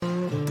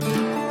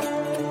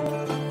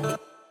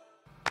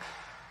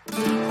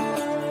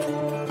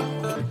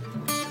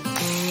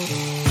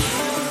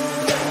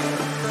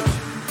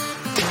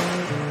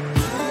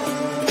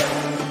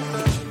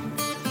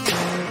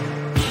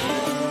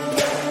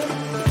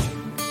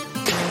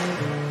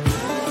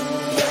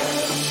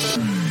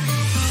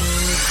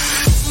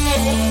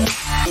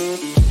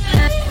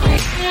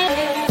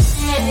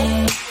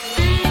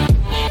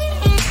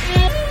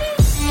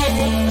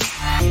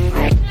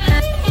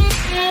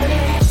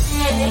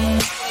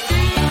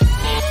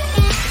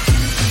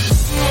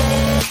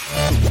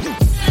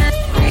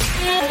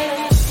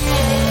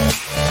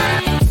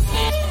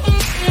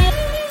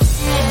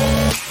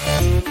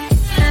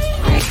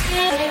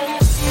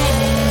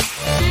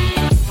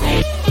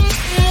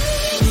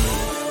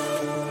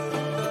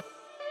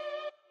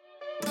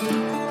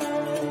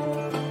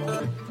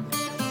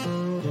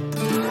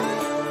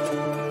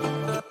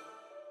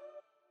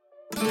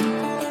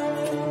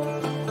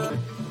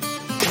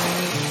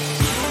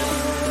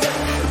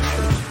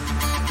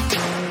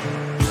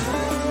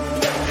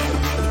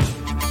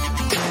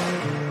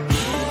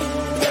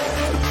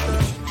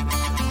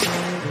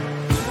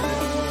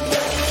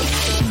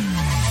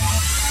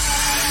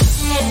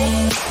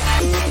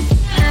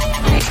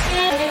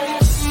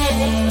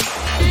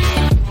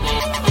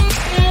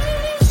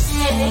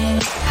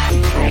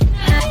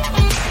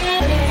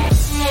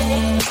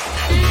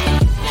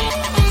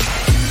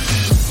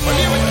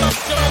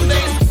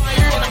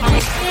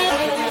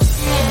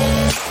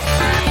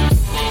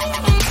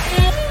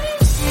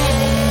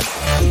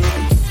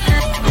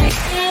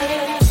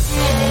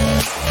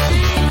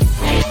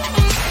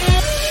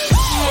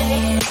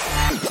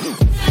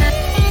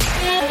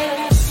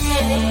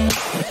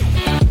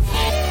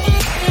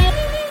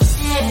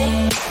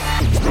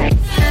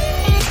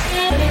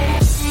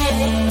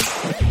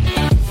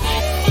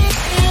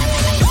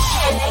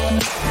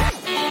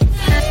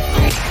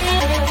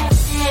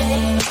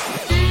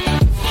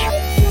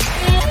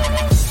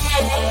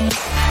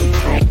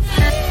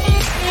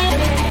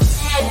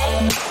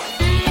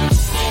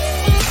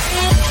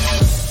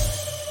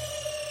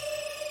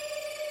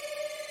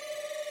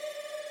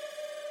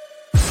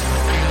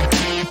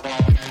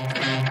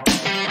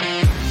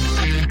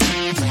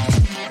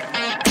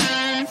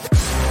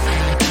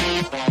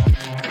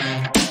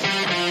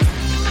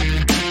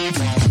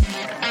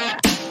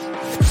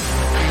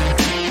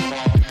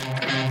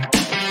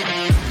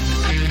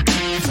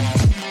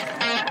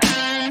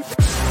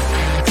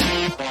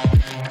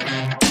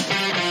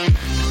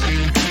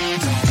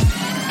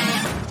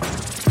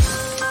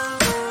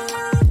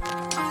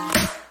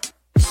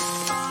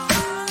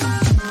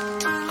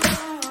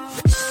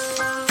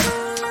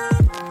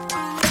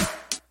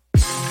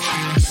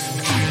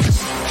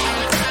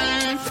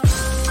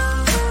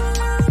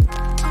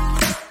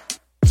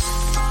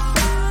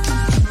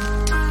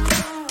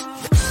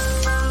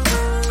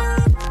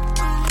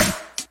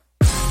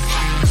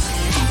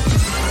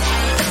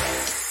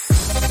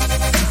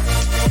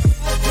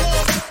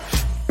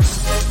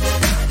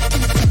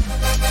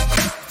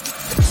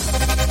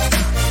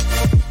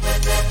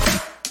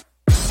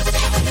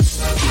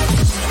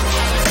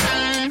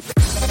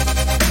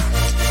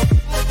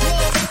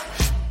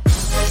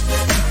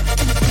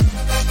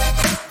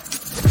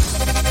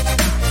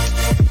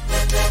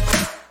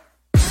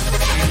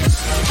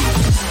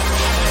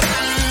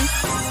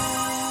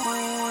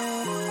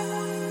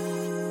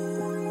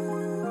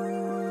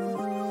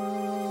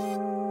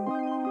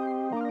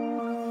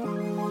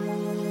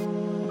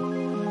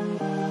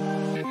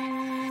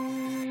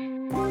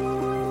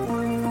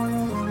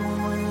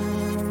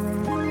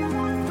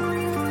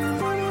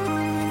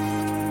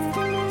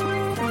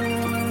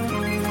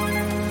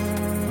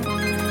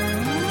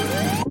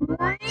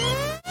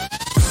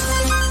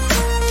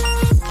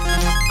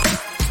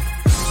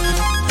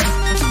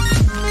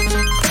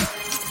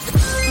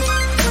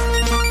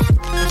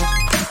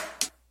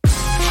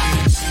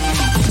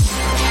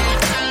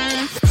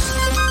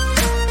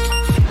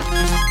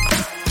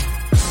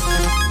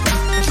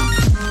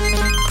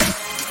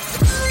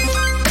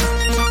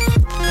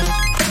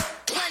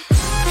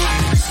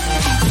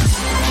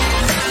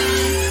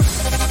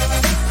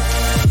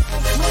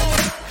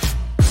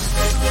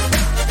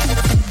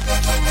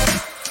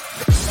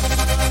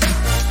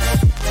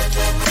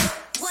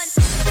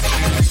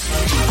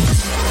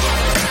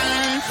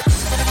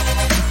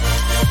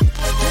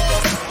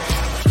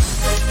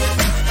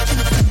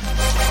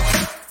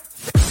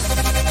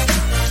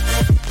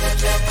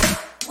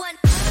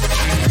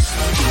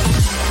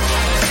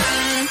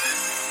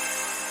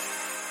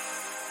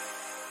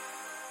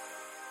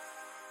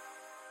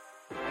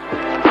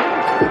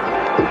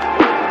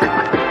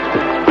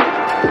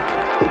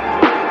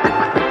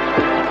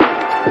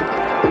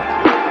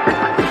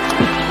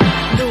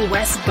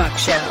Wes Buck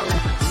Show.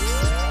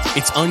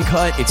 It's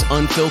uncut, it's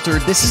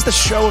unfiltered. This is the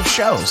show of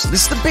shows.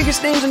 This is the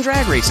biggest names in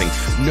drag racing.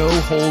 No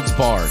holds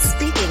barred.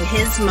 Speaking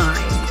his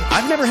mind.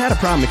 I've never had a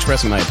problem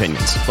expressing my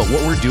opinions, but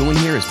what we're doing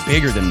here is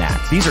bigger than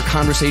that. These are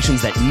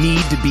conversations that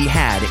need to be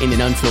had in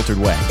an unfiltered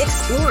way.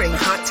 Exploring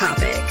hot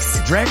topics.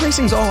 Drag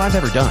racing's all I've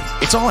ever done.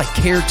 It's all I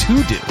care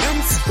to do.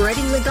 And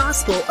spreading the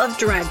gospel of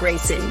drag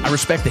racing. I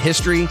respect the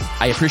history.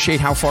 I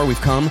appreciate how far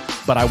we've come,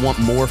 but I want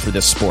more for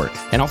this sport,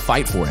 and I'll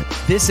fight for it.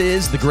 This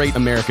is the great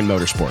American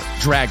motorsport,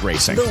 drag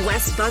racing. The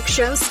Wes Buck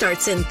Show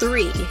starts in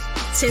 3,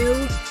 2,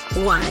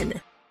 1.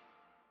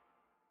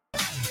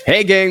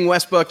 Hey gang,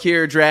 Wes Buck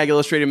here, Drag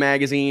Illustrated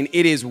Magazine.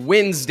 It is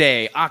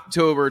Wednesday,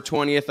 October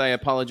 20th. I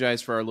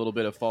apologize for our little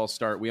bit of false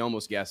start. We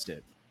almost guessed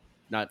it.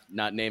 Not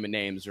naming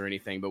names or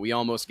anything, but we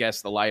almost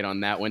guessed the light on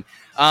that one.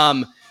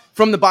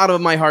 From the bottom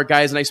of my heart,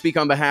 guys, and I speak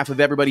on behalf of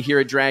everybody here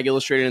at Drag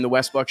Illustrated and the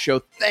Wes Buck Show,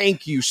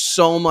 thank you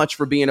so much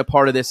for being a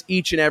part of this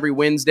each and every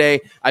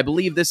Wednesday. I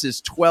believe this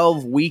is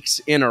 12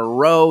 weeks in a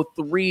row,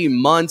 3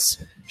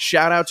 months.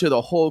 Shout out to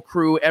the whole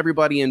crew,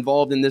 everybody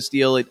involved in this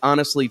deal. It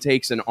honestly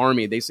takes an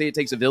army. They say it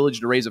takes a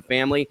village to raise a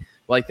family.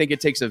 Well, I think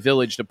it takes a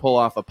village to pull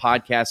off a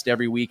podcast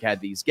every week,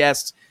 have these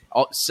guests,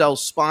 sell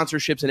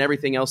sponsorships and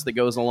everything else that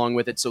goes along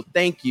with it. So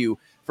thank you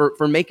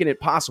for making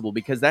it possible,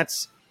 because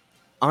that's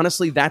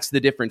the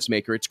difference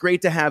maker. It's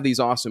great to have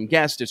these awesome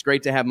guests. It's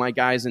great to have my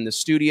guys in the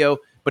studio,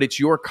 but it's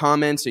your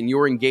comments and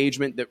your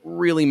engagement that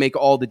really make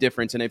all the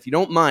difference. And if you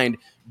don't mind,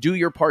 do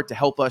your part to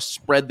help us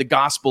spread the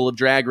gospel of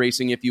drag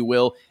racing, if you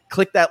will.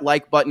 Click that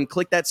like button,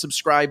 click that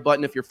subscribe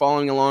button if you're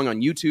following along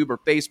on YouTube or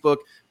Facebook.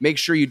 Make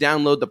sure you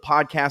download the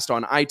podcast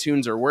on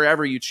iTunes or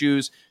wherever you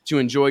choose to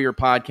enjoy your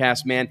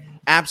podcast, man.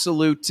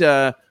 Absolute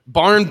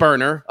barn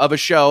burner of a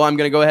show. I'm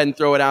going to go ahead and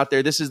throw it out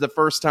there. This is the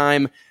first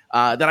time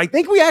that I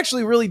think we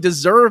actually really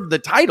deserve the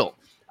title.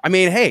 I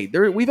mean, hey,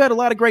 we've had a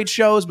lot of great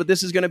shows, but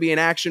this is going to be an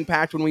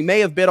action-packed one. We may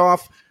have bit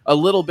off a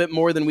little bit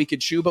more than we could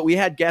chew, but we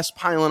had guests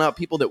piling up,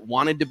 people that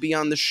wanted to be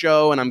on the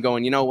show, and I'm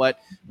going, you know what?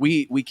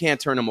 We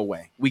can't turn them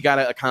away. We got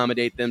to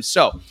accommodate them.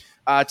 So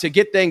to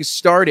get things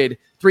started,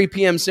 3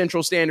 p.m.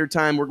 Central Standard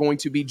Time, we're going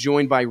to be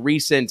joined by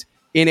recent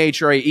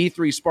NHRA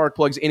E3 Spark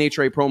Plugs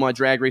NHRA Pro Mod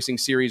Drag Racing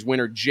Series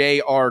winner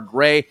J.R.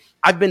 Gray.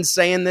 I've been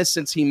saying this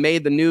since he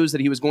made the news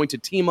that he was going to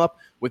team up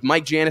with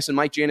Mike Janis and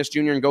Mike Janis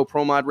Jr. and go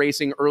Pro Mod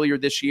Racing earlier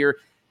this year.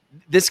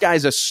 This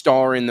guy's a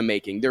star in the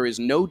making. There is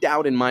no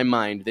doubt in my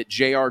mind that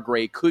J.R.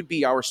 Gray could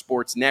be our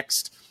sport's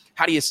next,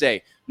 how do you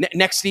say,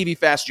 next Stevie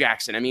Fast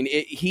Jackson. I mean,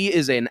 he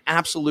is an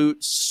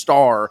absolute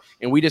star,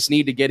 and we just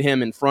need to get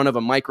him in front of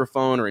a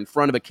microphone or in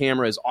front of a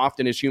camera as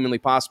often as humanly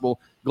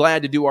possible.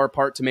 Glad to do our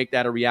part to make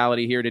that a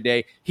reality here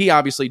today. He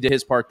obviously did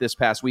his part this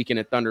past weekend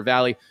at Thunder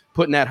Valley,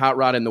 putting that hot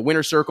rod in the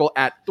winner's circle.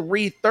 At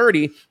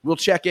 3:30, we'll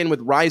check in with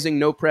rising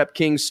No Prep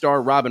Kings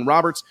star Robin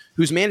Roberts,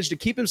 who's managed to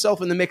keep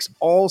himself in the mix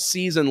all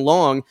season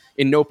long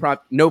in No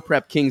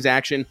Prep Kings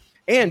action,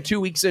 and 2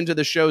 weeks into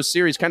the show's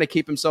series, kind of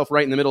keep himself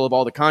right in the middle of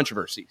all the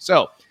controversy.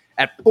 So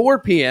at 4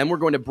 p.m., we're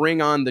going to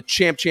bring on the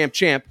champ.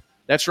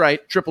 That's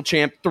right, triple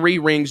champ, 3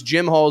 rings,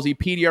 Jim Halsey,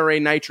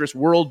 PDRA Nitrous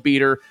world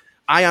beater.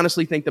 I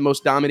honestly think the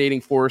most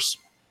dominating force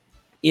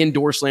in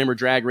Door Slammer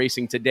drag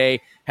racing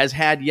today has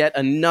had yet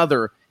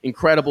another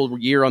incredible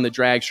year on the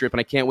drag strip, and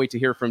I can't wait to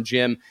hear from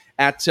Jim.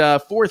 At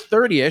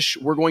 4:30-ish,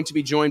 we're going to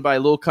be joined by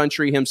Lil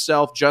Country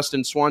himself,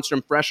 Justin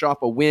Swanstrom, fresh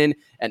off a win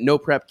at No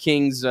Prep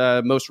Kings'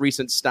 most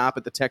recent stop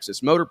at the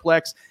Texas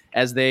Motorplex,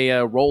 as they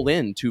roll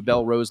into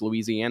Belrose,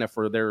 Louisiana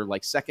for their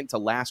second to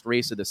last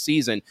race of the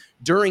season.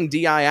 During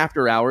DI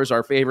After Hours,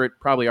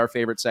 probably our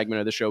favorite segment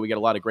of the show, we get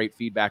a lot of great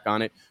feedback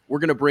on it. We're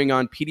going to bring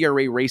on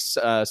PDRA Race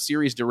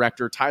Series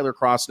Director Tyler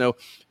Crossnoe,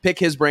 pick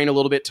his brain a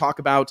little bit, talk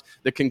about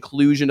the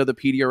conclusion of the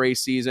PDRA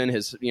season,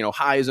 his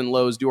highs and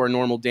lows, do our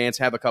normal dance,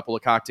 have a couple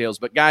of cocktails.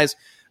 But guys,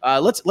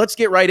 let's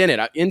get right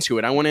into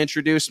it. I want to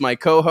introduce my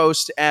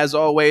co-host, as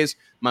always,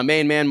 my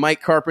main man,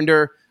 Mike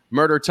Carpenter,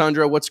 Murder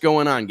Tundra. What's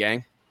going on,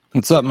 gang?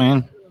 What's up,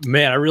 man?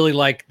 Man, I really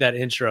like that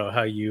intro,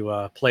 how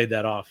you played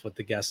that off with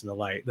the guest and the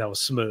light. That was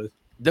smooth.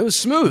 That was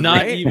smooth, Not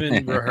right?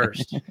 even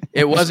rehearsed.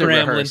 It wasn't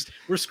rehearsed.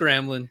 We're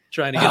scrambling,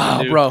 trying to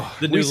get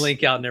the new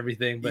link out and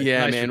everything. But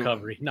yeah, nice man.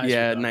 recovery.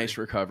 Nice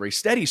recovery.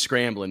 Steady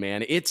scrambling,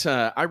 man. It's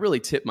I really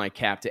tip my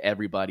cap to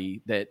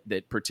everybody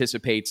that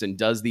participates and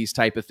does these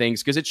type of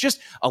things, because it's just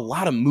a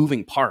lot of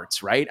moving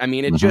parts, right? I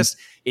mean,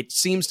 it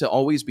seems to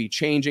always be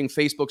changing.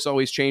 Facebook's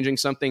always changing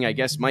something. I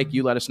guess, Mike,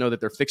 you let us know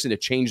that they're fixing to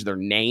change their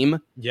name.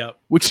 Yep.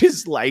 Which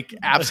is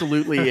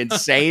absolutely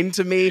insane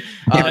to me.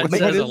 That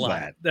says a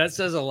lot. That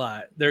says a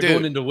lot. They're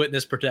going into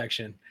witness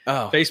protection.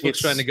 Facebook's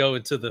trying to go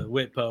into the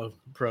WITPO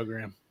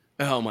program.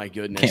 Oh my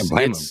goodness. Can't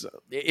blame them.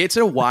 It's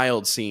a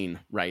wild scene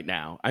right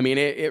now. I mean,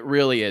 it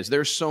really is.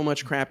 There's so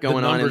much crap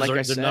going on. And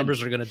the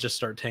numbers are going to just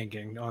start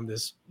tanking on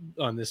this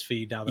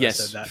feed now that I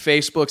said that.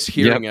 Facebook's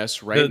hearing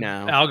us right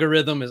now. The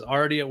algorithm is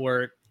already at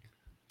work.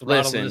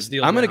 Listen,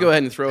 I'm going to go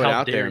ahead and throw it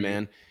out there,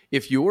 man.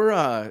 If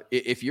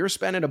you're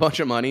spending a bunch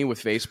of money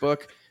with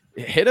Facebook,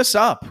 hit us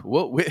up.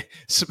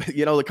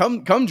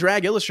 Come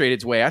Drag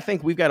Illustrated's way. I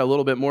think we've got a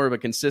little bit more of a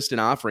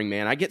consistent offering,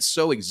 man. I get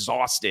so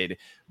exhausted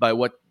by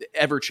what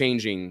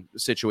ever-changing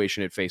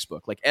situation at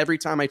Facebook. Like every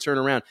time I turn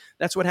around,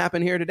 that's what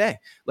happened here today.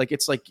 Like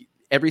it's like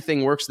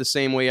everything works the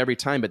same way every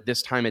time, but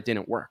this time it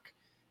didn't work.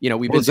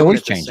 We've been doing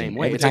it the same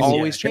way. It's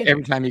always changing.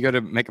 Every time you go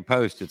to make a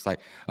post, it's like,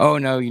 oh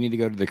no, you need to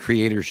go to the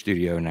creator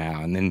studio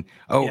now, and then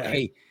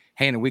hey,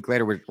 and a week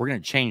later we're going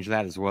to change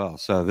that as well.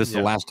 So this is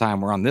the last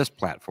time we're on this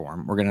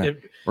platform. We're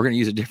gonna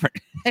use a different.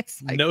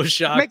 It's like, no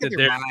shock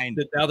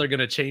that now they're going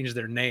to change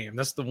their name.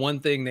 That's the one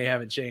thing they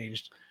haven't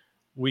changed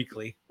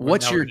weekly.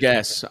 What's your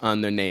guess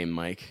on their name,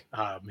 Mike?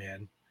 Oh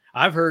man,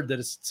 I've heard that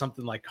it's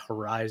something like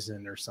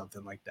Horizon or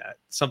something like that.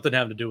 Something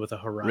having to do with a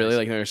horizon. Really,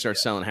 like they're going to start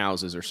selling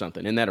houses or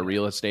something. Isn't that a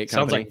real estate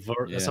company?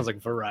 That sounds like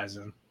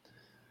Verizon.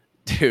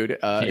 Dude,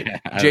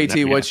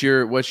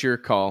 JT, what's your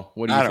call?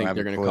 What do you think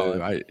they're going to call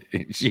it?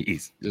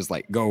 Jeez, just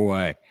like go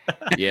away.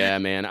 Yeah,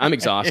 man, I'm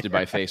exhausted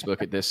by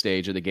Facebook at this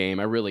stage of the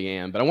game. I really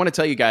am. But I want to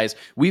tell you guys,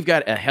 we've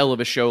got a hell of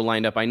a show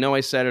lined up. I know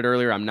I said it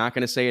earlier. I'm not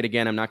going to say it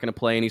again. I'm not going to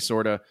play any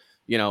sort of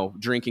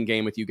drinking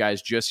game with you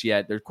guys just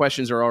yet. Their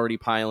questions are already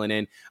piling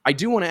in. I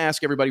do want to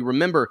ask everybody,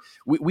 remember,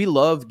 we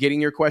love getting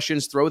your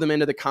questions. Throw them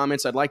into the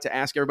comments. I'd like to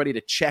ask everybody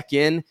to check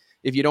in.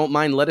 If you don't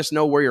mind, let us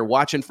know where you're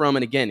watching from.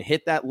 And again,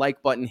 hit that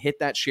like button, hit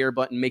that share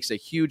button. Makes a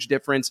huge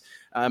difference.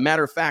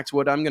 Matter of fact,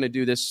 what I'm going to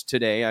do this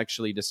today, I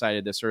actually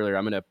decided this earlier.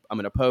 I'm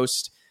going to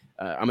post,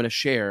 I'm going to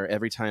share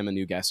every time a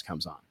new guest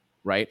comes on.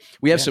 Right?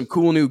 We have some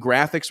cool new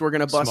graphics we're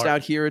going to bust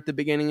out here at the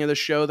beginning of the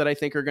show that I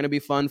think are going to be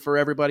fun for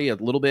everybody, a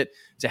little bit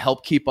to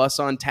help keep us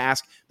on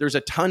task. There's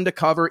a ton to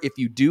cover. If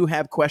you do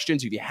have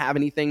questions, if you have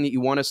anything that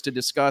you want us to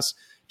discuss,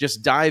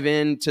 just dive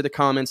into the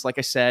comments. Like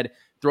I said,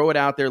 throw it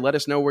out there. Let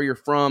us know where you're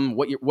from,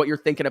 what you're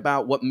thinking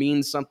about, what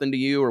means something to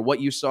you, or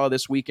what you saw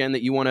this weekend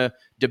that you want to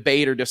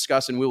debate or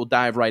discuss, and we will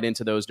dive right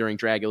into those during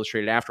Drag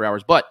Illustrated After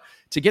Hours. But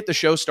to get the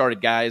show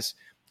started, guys,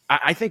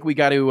 I think we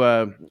got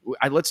to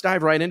let's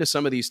dive right into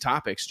some of these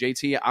topics.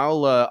 JT,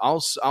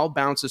 I'll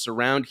bounce this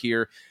around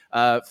here.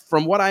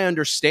 From what I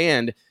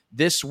understand,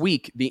 this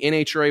week the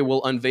NHRA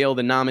will unveil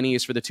the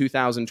nominees for the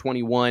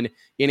 2021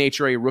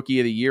 NHRA Rookie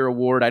of the Year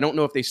Award. I don't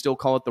know if they still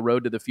call it the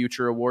Road to the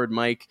Future Award,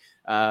 Mike,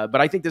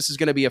 but I think this is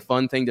going to be a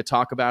fun thing to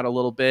talk about a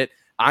little bit.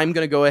 I'm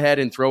going to go ahead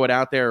and throw it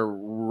out there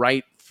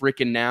right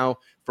freaking now.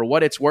 For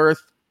what it's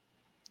worth,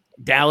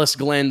 Dallas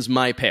Glenn's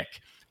my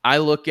pick. I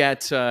look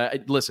at,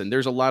 listen,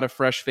 there's a lot of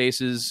fresh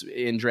faces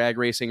in drag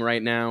racing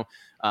right now.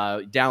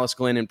 Dallas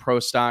Glenn in Pro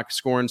Stock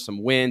scoring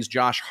some wins.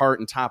 Josh Hart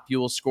in Top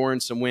Fuel scoring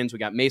some wins. We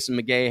got Mason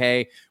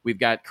McGahey. We've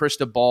got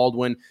Krista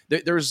Baldwin.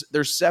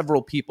 There's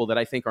several people that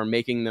I think are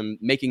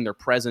making their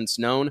presence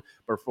known.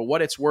 But for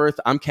what it's worth,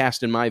 I'm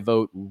casting my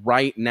vote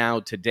right now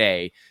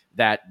today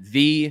that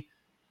the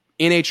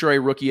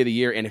NHRA Rookie of the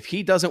Year, and if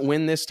he doesn't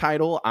win this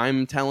title,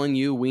 I'm telling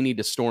you, we need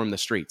to storm the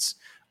streets.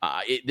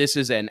 This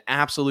is an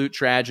absolute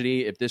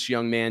tragedy if this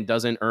young man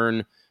doesn't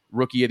earn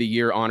Rookie of the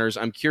Year honors.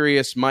 I'm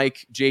curious,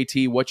 Mike,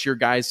 JT, what's your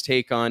guys'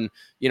 take on,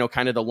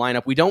 kind of the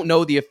lineup? We don't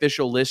know the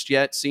official list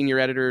yet. Senior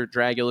editor,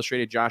 Drag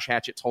Illustrated, Josh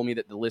Hatchett, told me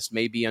that the list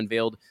may be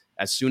unveiled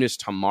as soon as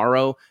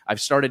tomorrow. I've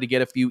started to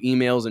get a few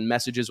emails and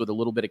messages with a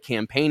little bit of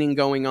campaigning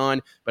going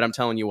on, but I'm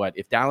telling you what,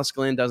 if Dallas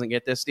Glenn doesn't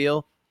get this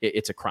deal,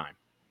 it's a crime.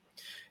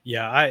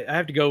 Yeah, I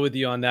have to go with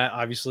you on that.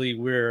 Obviously,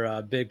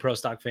 we're big Pro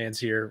Stock fans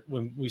here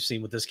when we've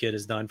seen what this kid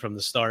has done from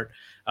the start.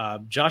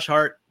 Josh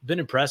Hart, been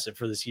impressive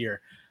for this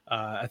year.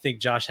 I think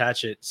Josh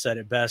Hatchett said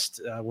it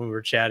best when we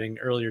were chatting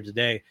earlier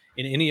today.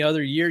 In any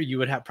other year, you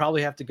would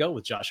probably have to go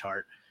with Josh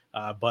Hart.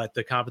 But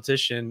the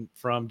competition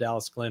from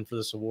Dallas Glenn for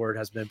this award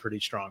has been pretty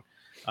strong.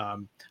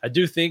 I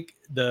do think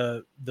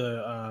the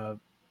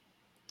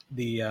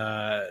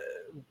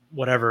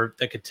whatever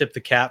that could tip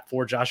the cap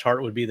for Josh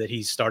Hart would be that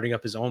he's starting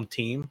up his own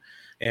team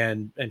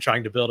and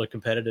trying to build a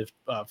competitive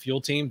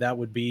fuel team. That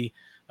would be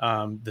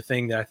the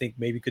thing that I think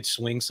maybe could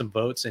swing some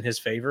votes in his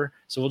favor.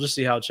 So we'll just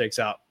see how it shakes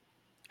out.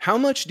 How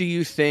much do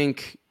you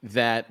think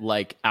that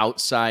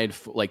outside,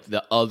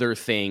 the other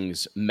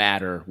things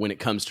matter when it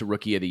comes to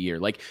Rookie of the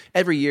Year? Like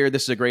every year,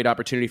 this is a great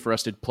opportunity for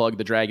us to plug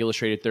the Drag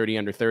Illustrated 30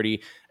 Under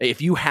 30.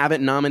 If you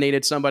haven't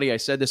nominated somebody, I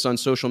said this on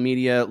social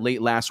media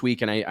late last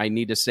week, and I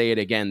need to say it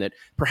again, that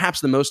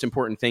perhaps the most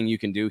important thing you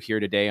can do here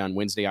today on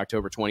Wednesday,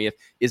 October 20th,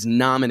 is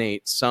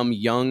nominate some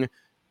young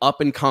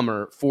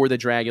up-and-comer for the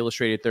Drag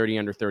Illustrated 30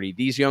 Under 30.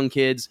 These young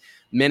kids,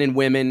 men and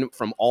women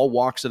from all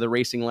walks of the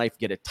racing life,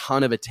 get a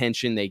ton of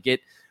attention.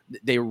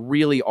 They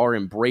really are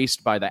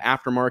embraced by the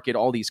aftermarket.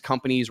 All these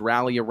companies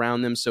rally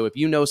around them. So if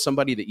you know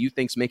somebody that you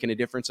think's making a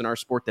difference in our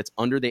sport that's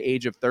under the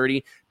age of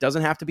 30,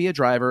 doesn't have to be a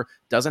driver,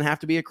 doesn't have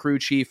to be a crew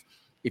chief.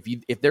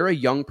 If they're a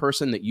young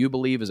person that you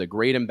believe is a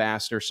great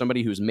ambassador,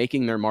 somebody who's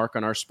making their mark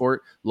on our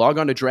sport, log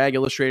on to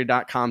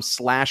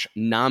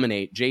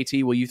dragillustrated.com/nominate.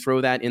 JT, will you throw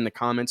that in the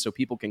comments so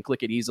people can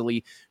click it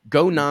easily?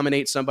 Go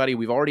nominate somebody.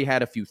 We've already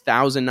had a few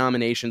thousand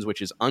nominations,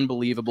 which is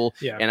unbelievable.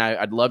 Yeah. And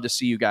I'd love to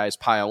see you guys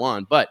pile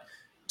on. But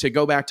to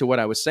go back to what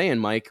I was saying,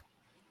 Mike,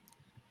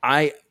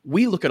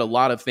 we look at a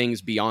lot of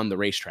things beyond the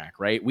racetrack,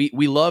 right?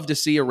 We love to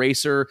see a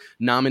racer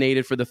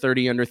nominated for the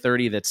 30 under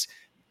 30 that's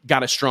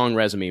got a strong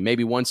resume,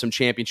 maybe won some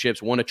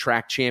championships, won a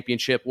track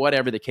championship,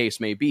 whatever the case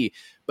may be.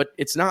 But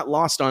it's not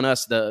lost on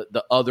us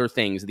the other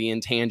things, the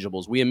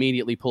intangibles. We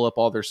immediately pull up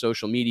all their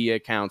social media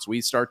accounts.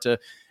 We start to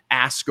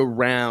ask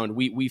around.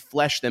 We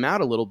flesh them out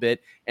a little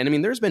bit. And I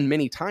mean, there's been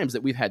many times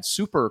that we've had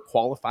super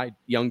qualified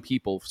young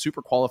people,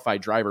 super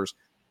qualified drivers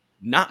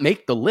not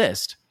make the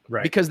list.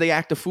 Right. Because they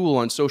act a fool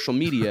on social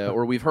media,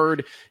 or we've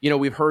heard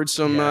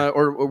some,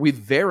 or we've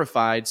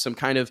verified some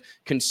kind of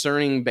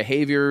concerning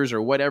behaviors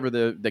or whatever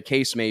the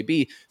case may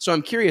be. So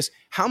I'm curious,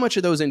 how much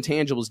of those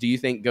intangibles do you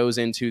think goes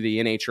into the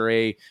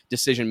NHRA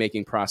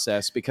decision-making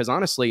process? Because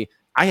honestly,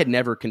 I had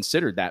never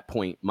considered that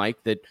point, Mike,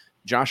 that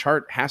Josh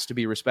Hart has to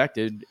be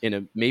respected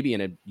maybe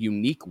in a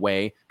unique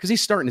way because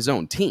he's starting his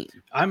own team.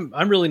 I'm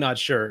really not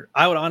sure.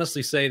 I would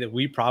honestly say that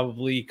we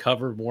probably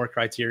cover more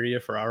criteria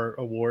for our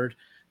award.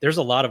 There's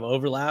a lot of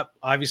overlap.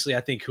 Obviously, I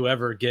think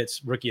whoever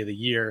gets Rookie of the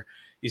Year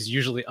is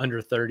usually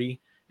under 30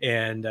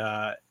 and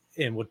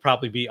would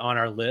probably be on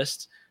our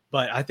list.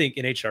 But I think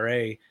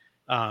NHRA,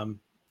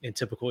 in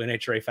typical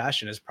NHRA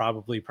fashion, is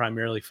probably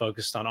primarily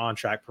focused on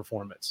track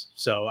performance.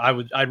 So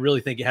I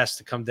really think it has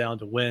to come down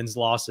to wins,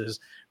 losses,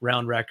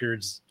 round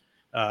records,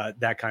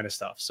 that kind of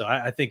stuff. So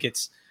I think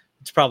it's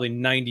probably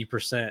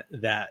 90%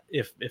 that,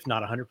 if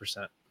not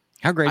 100%.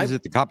 How great is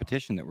it, the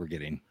competition that we're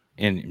getting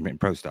in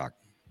Pro Stock?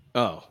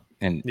 Oh.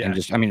 And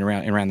just, I mean,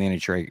 around the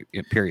NHRA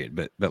period,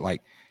 but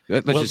like,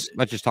 let's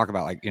just talk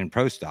about, like, in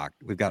Pro Stock,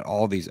 we've got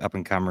all these up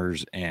and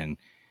comers, and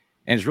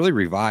it's really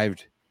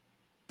revived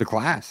the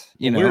class.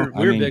 We're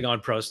big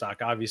on Pro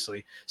Stock.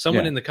 Obviously,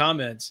 someone in the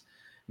comments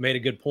made a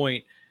good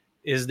point.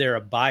 Is there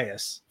a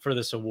bias for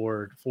this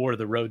award for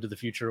the Road to the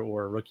Future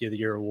or Rookie of the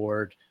Year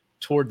award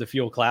toward the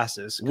fuel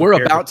classes?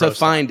 We're about to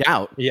find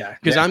out. Yeah.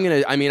 Because I'm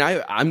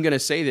going to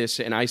say this,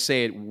 and I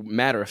say it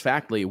matter of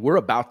factly, we're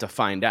about to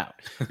find out.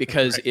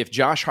 Because if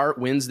Josh Hart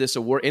wins this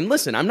award, and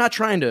listen, I'm not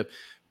trying to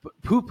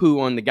poo-poo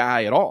on the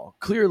guy at all.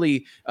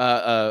 Clearly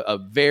a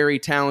very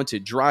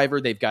talented driver.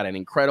 They've got an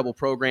incredible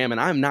program,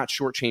 and I'm not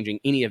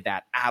shortchanging any of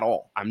that at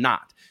all. I'm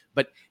not.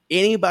 But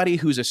anybody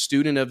who's a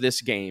student of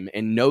this game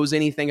and knows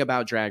anything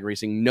about drag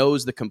racing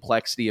knows the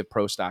complexity of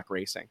pro stock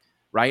racing.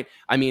 Right?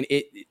 I mean,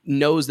 it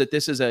knows that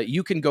this is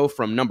you can go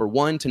from number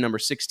 1 to number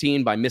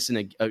 16 by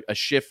missing a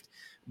shift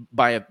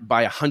by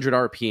 100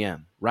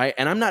 RPM, right?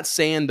 And I'm not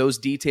saying those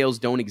details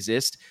don't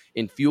exist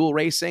in fuel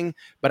racing,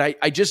 but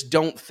I just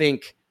don't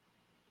think,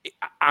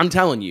 I'm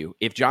telling you,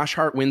 if Josh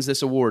Hart wins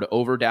this award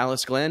over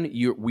Dallas Glenn,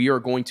 we are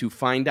going to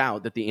find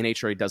out that the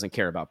NHRA doesn't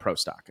care about pro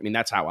stock. I mean,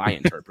 that's how I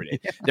interpret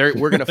it.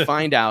 We're going to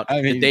find out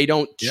that they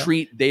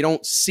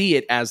don't see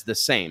it as the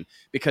same.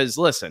 Because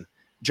listen,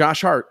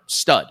 Josh Hart,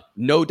 stud,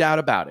 no doubt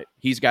about it.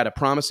 He's got a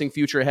promising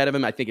future ahead of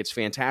him. I think it's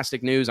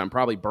fantastic news. I'm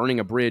probably burning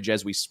a bridge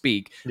as we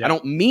speak. Yeah. I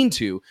don't mean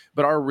to,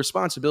 but our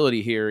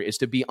responsibility here is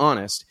to be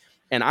honest.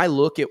 And I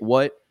look at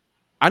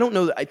I don't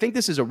know. I think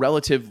this is a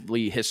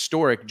relatively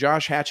historic.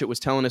 Josh Hatchett was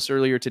telling us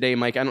earlier today,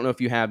 Mike, I don't know if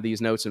you have these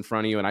notes in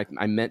front of you, and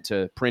I meant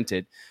to print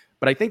it,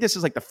 but I think this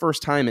is like the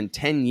first time in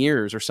 10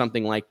 years or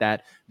something like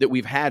that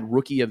we've had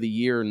Rookie of the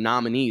Year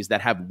nominees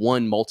that have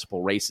won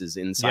multiple races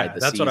inside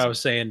the season. That's what I was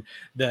saying,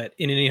 that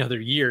in any other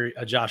year,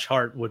 Josh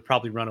Hart would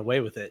probably run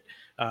away with it.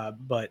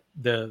 But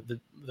the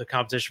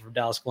competition from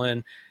Dallas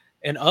Glenn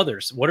and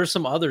others, what are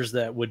some others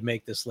that would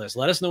make this list?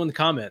 Let us know in the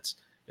comments.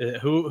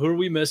 Who are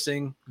we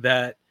missing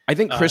that? I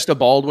think Krista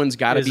Baldwin's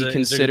got to be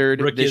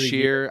considered this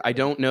year. I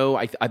don't know.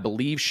 I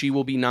believe she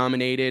will be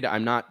nominated.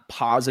 I'm not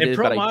positive. And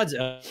pro mods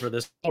for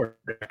this award,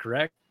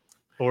 correct?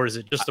 Or is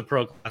it just the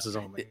pro classes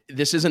only?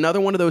 This is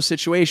another one of those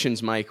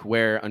situations, Mike,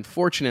 where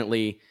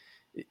unfortunately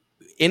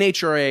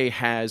NHRA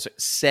has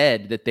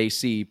said that they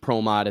see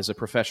pro mod as a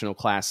professional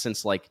class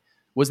since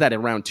was that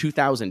around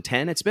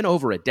 2010? It's been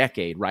over a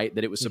decade, right?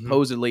 That it was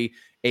supposedly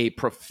a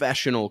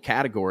professional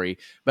category.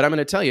 But I'm going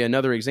to tell you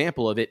another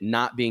example of it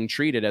not being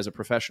treated as a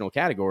professional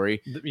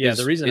category.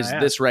 The reason is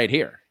this right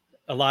here.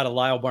 A lot of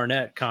Lyle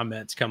Barnett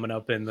comments coming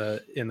up in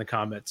the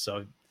comments.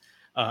 So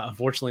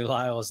unfortunately,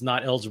 Lyle is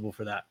not eligible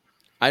for that.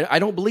 I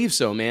don't believe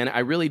so, man. I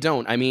really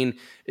don't. I mean,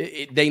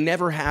 they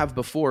never have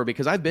before,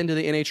 because I've been to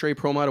the NHRA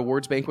Pro Mod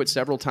Awards banquet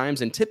several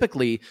times, and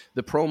typically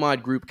the Pro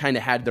Mod group kind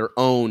of had their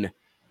own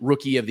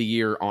Rookie of the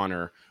Year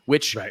honor,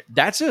 which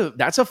that's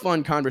a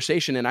fun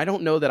conversation. And I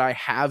don't know that I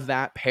have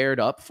that paired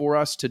up for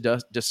us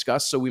to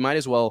discuss. So we might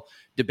as well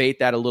debate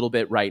that a little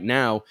bit right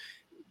now.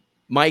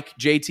 Mike,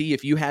 JT,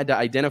 if you had to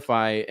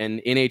identify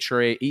an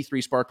NHRA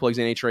E3 Sparkplugs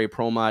NHRA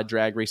Pro Mod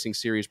Drag Racing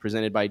Series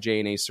presented by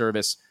J&A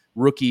Service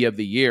Rookie of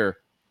the Year,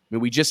 I mean,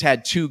 we just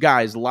had two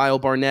guys, Lyle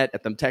Barnett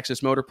at the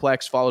Texas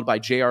Motorplex, followed by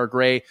J.R.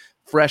 Gray,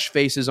 fresh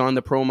faces on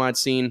the Pro Mod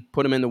scene,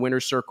 put them in the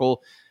winner's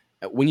circle.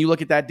 When you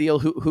look at that deal,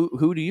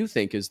 who do you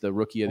think is the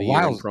Rookie of the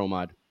Year in Pro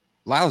Mod?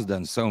 Lyle's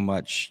done so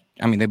much.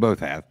 I mean, they both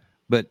have,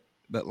 but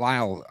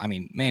Lyle, I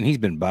mean, man, he's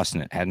been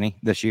busting it, hasn't he,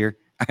 this year?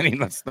 I mean,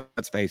 let's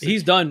face it.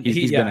 He's done.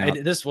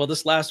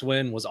 This last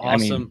win was awesome. I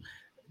mean,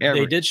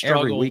 they did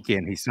struggle every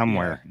weekend. He's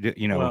somewhere,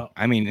 Well,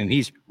 I mean, and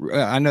he's,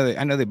 I know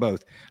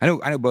both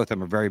of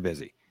them are very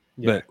busy,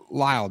 but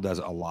Lyle does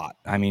a lot.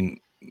 I mean,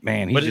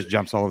 man, he just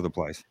jumps all over the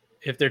place.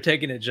 If they're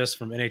taking it just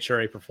from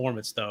NHRA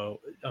performance, though,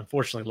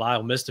 unfortunately,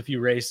 Lyle missed a few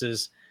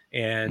races,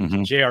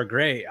 and J.R.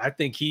 Gray, I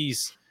think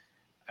he's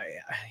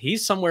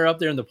somewhere up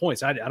there in the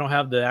points. I don't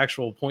have the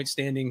actual point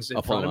standings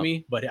in front of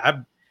me, but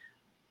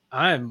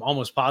I'm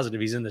almost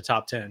positive he's in the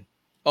top 10.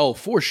 Oh,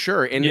 for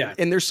sure.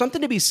 And there's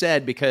something to be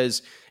said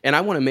because, and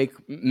I want to make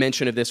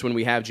mention of this when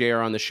we have JR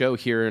on the show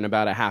here in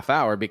about a half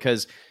hour,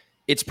 because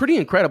it's pretty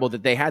incredible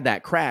that they had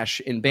that crash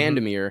in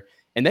Bandimere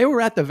and they were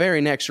at the very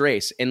next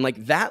race. And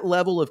like that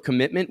level of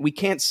commitment, we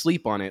can't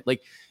sleep on it.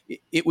 Like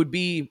it would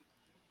be,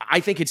 I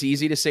think it's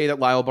easy to say that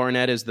Lyle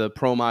Barnett is the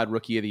Pro Mod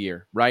Rookie of the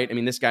Year, right? I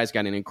mean, this guy's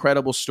got an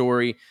incredible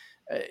story.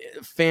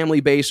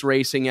 Family-based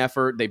racing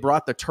effort. They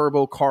brought the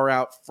turbo car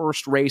out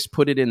first race,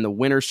 put it in the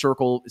winner's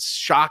circle,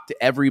 shocked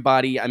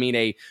everybody. I mean,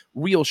 a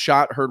real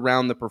shot heard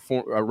around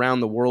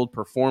the world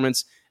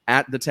performance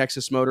at the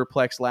Texas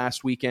Motorplex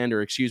last weekend,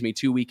 or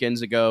 2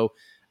 weekends ago.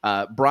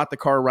 Brought the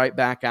car right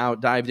back out,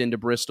 dived into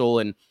Bristol,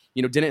 and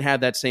didn't have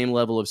that same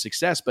level of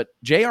success. But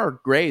J.R.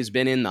 Gray has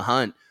been in the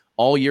hunt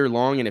all year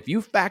long, and if you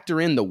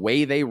factor in the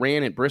way they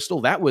ran at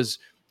Bristol, that was,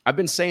 I've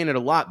been saying it a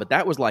lot, but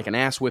that was like an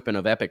ass whipping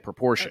of epic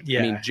proportion.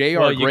 I mean,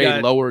 J.R.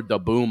 Gray lowered the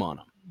boom on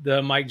him.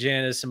 The Mike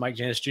Janis and Mike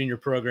Janis Jr.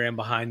 program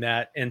behind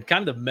that, and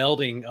kind of the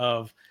melding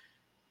of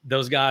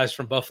those guys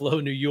from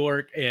Buffalo, New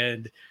York,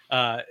 and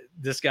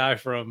this guy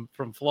from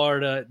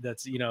Florida.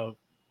 That's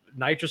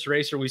nitrous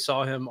racer. We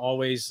saw him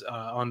always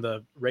on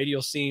the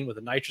radial scene with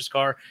a nitrous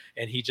car,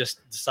 and he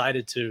just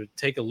decided to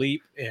take a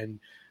leap. And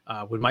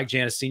when Mike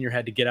Janis Sr.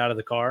 had to get out of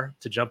the car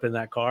to jump in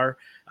that car,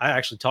 I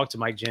actually talked to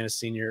Mike Janis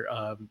Sr.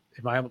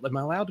 Am I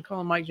allowed to call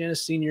him Mike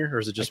Janis Sr. or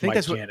is it just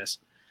Mike Janis?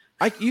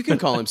 You can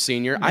call him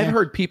Senior. I've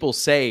heard people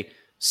say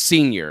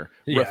Senior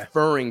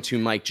referring to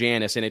Mike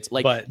Janis, and it's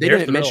like they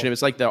didn't mention him.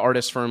 It's like the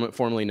artist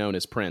formerly known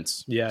as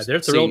Prince. Yeah, they're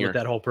thrilled with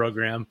that whole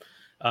program.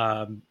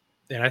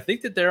 And I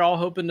think that they're all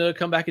hoping to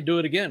come back and do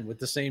it again with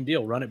the same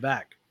deal, run it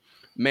back.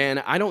 Man,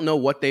 I don't know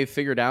what they've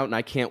figured out, and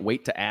I can't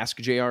wait to ask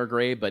J.R.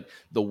 Gray, but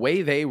the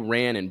way they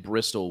ran in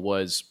Bristol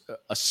was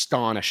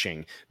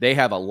astonishing. They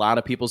have a lot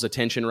of people's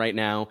attention right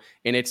now,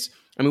 and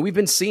we've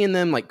been seeing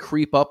them like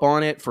creep up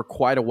on it for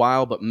quite a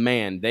while, but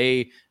man,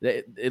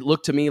 it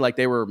looked to me like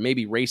they were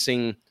maybe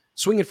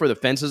swinging for the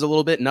fences a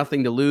little bit,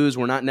 nothing to lose.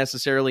 We're not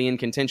necessarily in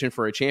contention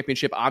for a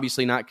championship,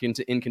 obviously not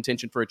in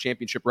contention for a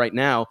championship right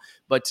now,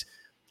 but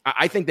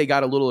I think they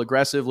got a little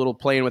aggressive, little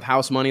playing with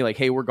house money, like,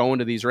 hey, we're going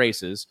to these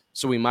races,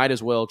 so we might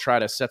as well try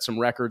to set some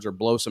records or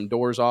blow some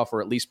doors off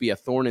or at least be a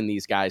thorn in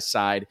these guys'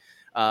 side.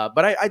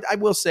 But I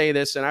will say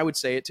this, and I would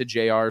say it to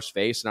JR's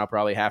face, and I'll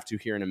probably have to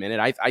here in a minute.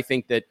 I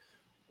think that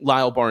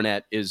Lyle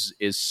Barnett is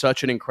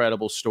such an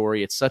incredible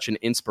story. It's such an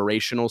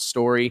inspirational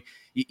story.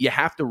 You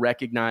have to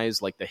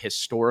recognize like the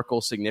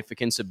historical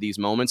significance of these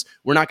moments.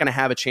 We're not going to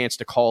have a chance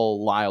to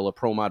call Lyle a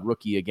Pro Mod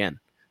Rookie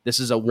again. This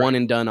is a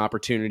one-and-done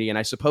opportunity, and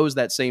I suppose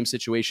that same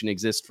situation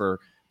exists for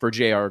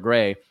J.R.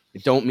 Gray. I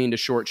don't mean to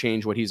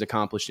shortchange what he's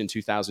accomplished in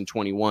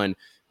 2021,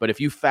 but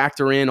if you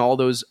factor in all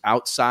those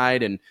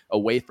outside and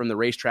away from the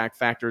racetrack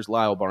factors,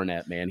 Lyle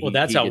Barnett, man. Well,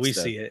 that's how we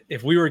see it.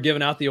 If we were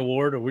giving out the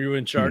award or we were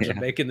in charge of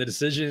making the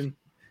decision,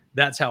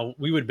 that's how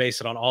we would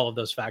base it on all of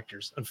those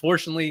factors.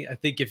 Unfortunately, I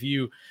think if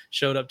you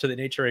showed up to the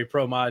NHRA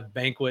Pro Mod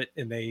banquet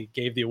and they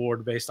gave the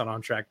award based on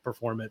on-track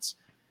performance,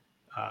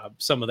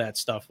 some of that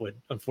stuff would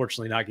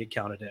unfortunately not get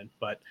counted in,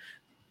 but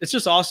it's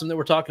just awesome that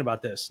we're talking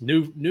about this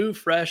new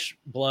fresh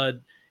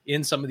blood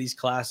in some of these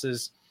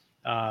classes.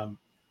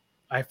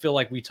 I feel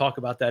like we talk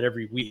about that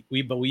every week.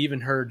 But we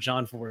even heard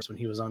John Forrest when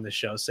he was on this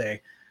show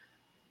say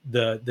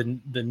the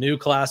new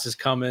class is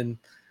coming.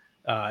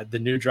 The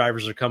new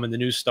drivers are coming. The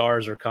new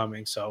stars are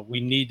coming. So we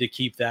need to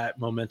keep that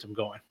momentum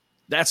going.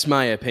 That's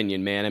my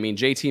opinion, man. I mean,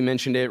 JT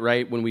mentioned it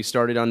right when we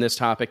started on this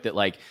topic that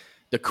like,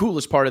 the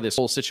coolest part of this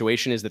whole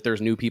situation is that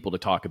there's new people to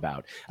talk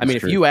about. I mean,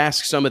 if you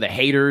ask some of the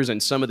haters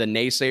and some of the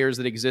naysayers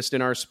that exist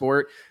in our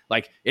sport,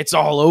 like it's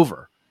all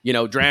over.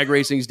 Drag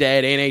racing's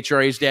dead,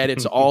 NHRA's dead,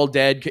 it's all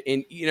dead.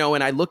 And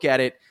and I look at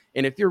it,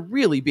 and if you're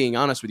really being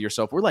honest with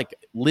yourself, we're like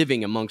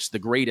living amongst the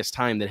greatest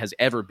time that has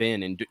ever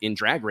been in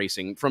drag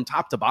racing from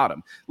top to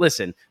bottom.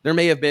 Listen, there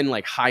may have been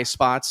like high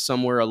spots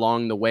somewhere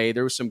along the way.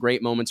 There was some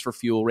great moments for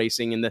fuel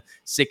racing in the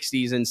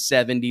 60s and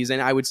 70s,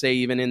 and I would say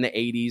even in the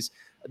 80s.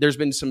 There's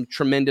been some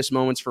tremendous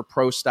moments for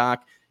pro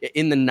stock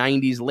in the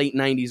 90s, late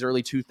 90s,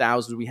 early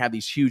 2000s. We have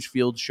these huge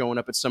fields showing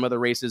up at some of the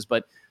races.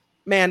 But,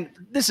 man,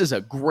 this is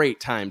a great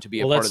time to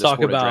be a part of the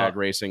sport of drag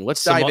racing.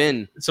 Let's dive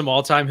in. Some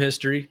all-time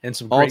history and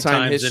some great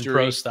times in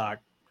pro stock.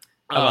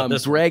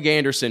 Greg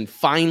Anderson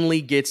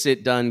finally gets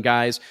it done,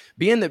 guys.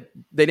 Being that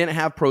they didn't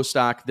have pro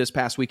stock this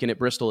past weekend at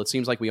Bristol, it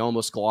seems like we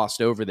almost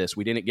glossed over this.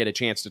 We didn't get a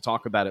chance to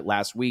talk about it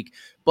last week.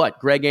 But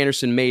Greg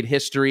Anderson made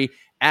history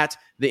at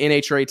the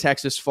NHRA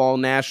Texas Fall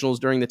Nationals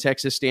during the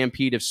Texas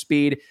Stampede of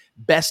Speed,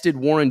 bested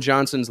Warren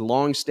Johnson's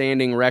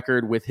long-standing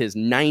record with his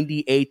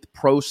 98th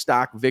pro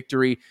stock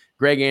victory.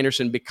 Greg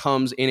Anderson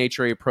becomes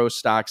NHRA Pro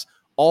Stock's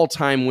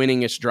all-time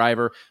winningest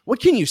driver. What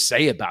can you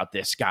say about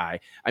this guy?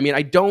 I mean,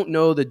 I don't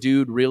know the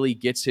dude really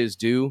gets his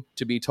due,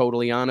 to be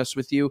totally honest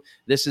with you.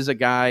 This is a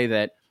guy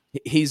that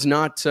he's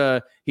not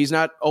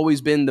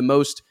always been the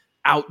most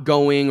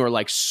outgoing or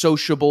like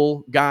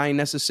sociable guy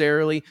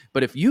necessarily,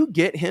 but if you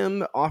get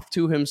him off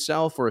to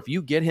himself, or if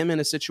you get him in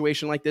a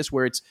situation like this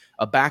where it's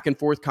a back and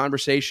forth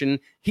conversation,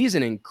 he's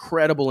an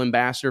incredible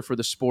ambassador for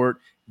the sport.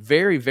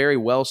 Very, very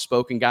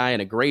well-spoken guy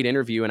and a great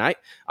interview. And I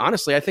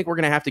think we're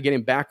going to have to get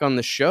him back on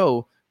the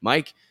show,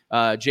 Mike,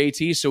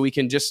 JT, so we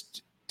can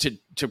just to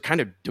kind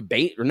of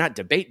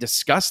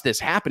discuss this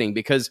happening,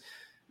 because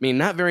I mean,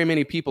 not very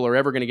many people are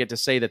ever going to get to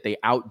say that they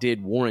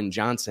outdid Warren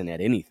Johnson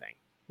at anything.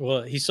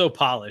 Well, he's so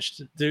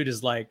polished. Dude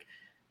is like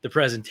the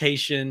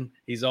presentation.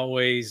 He's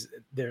always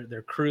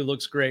their crew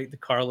looks great. The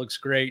car looks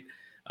great.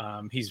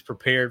 He's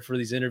prepared for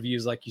these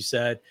interviews, like you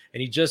said,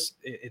 and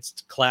it's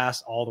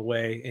class all the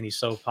way. And he's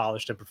so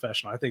polished and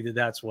professional. I think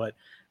that's what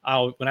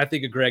when I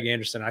think of Greg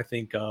Anderson, I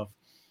think of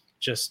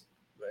just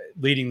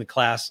leading the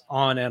class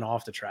on and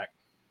off the track.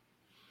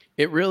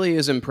 It really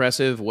is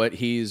impressive what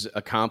he's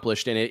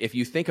accomplished. And if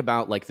you think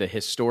about like the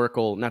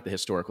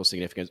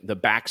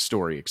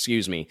backstory,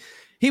 excuse me,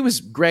 he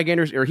was Greg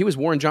Anderson, or he was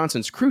Warren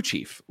Johnson's crew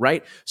chief,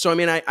 right? So, I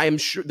mean, I'm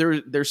sure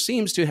there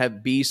seems to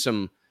be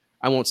some,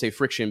 I won't say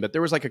friction, but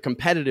there was like a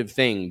competitive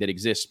thing that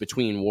exists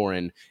between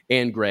Warren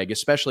and Greg,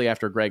 especially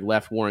after Greg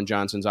left Warren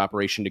Johnson's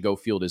operation to go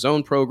field his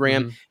own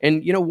program. Mm-hmm.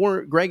 And, you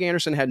know, Greg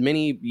Anderson had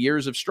many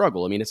years of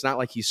struggle. I mean, it's not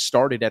like he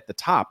started at the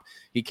top.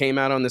 He came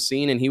out on the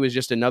scene and he was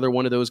just another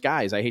one of those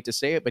guys. I hate to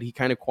say it, but he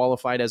kind of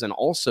qualified as an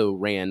also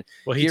ran.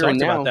 Well, he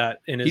talked about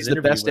that in his he's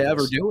the best to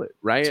ever do it,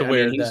 right? To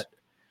where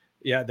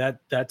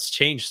that's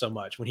changed so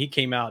much. When he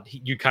came out,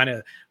 you kind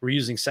of were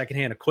using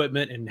secondhand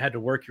equipment and had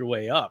to work your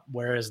way up.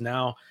 Whereas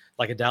now,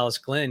 like a Dallas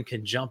Glenn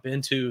can jump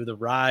into the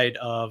ride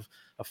of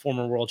a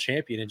former world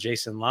champion and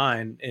Jason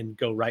Line and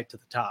go right to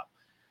the top.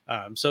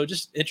 So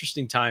just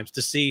interesting times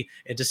to see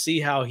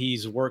how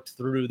he's worked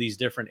through these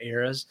different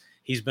eras.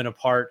 He's been a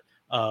part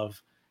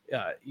of,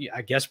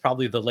 I guess,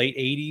 probably the late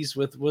 80s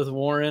with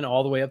Warren,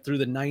 all the way up through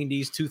the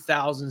 90s,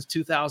 2000s,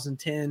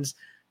 2010s,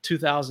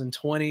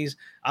 2020s.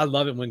 I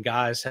love it when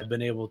guys have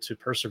been able to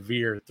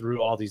persevere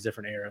through all these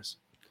different eras.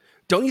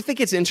 Don't you think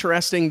it's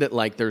interesting that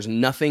like there's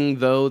nothing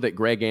though that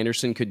Greg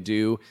Anderson could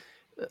do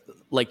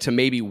like to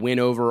maybe win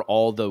over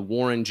all the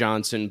Warren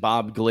Johnson,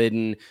 Bob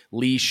Glidden,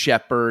 Lee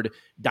Shepard,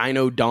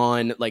 Dino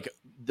Don, like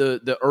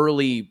the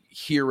early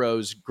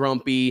heroes,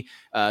 Grumpy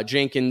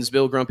Jenkins,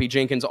 Bill Grumpy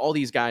Jenkins, all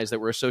these guys that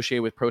were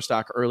associated with Pro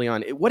Stock early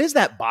on. What is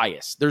that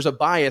bias? There's a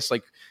bias,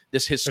 like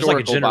this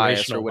historical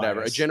bias or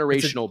whatever, a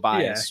generational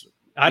bias. Yeah.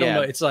 I don't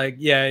know. It's like,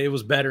 it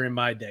was better in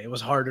my day. It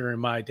was harder in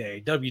my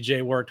day.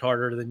 WJ worked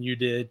harder than you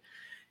did.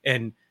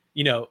 And,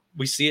 you know,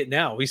 we see it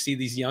now. We see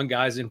these young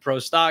guys in Pro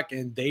Stock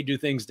and they do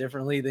things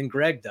differently than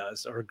Greg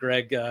does, or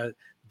Greg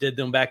did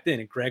them back then.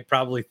 And Greg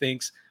probably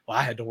thinks, well,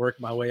 I had to work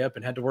my way up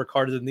and had to work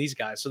harder than these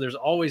guys. So there's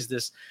always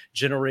this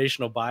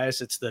generational bias.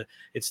 It's the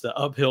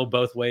uphill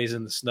both ways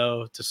in the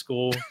snow to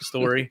school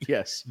story.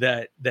 Yes.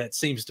 That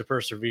seems to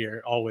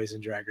persevere always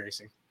in drag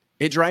racing.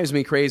 It drives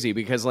me crazy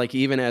because, like,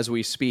 even as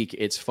we speak,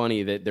 it's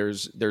funny that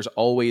there's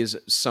always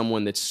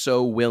someone that's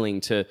so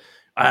willing to.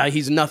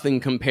 He's nothing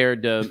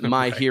compared to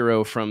my right.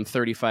 hero from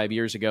 35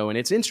 years ago, and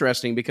it's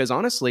interesting because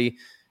honestly,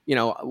 you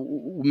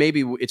know,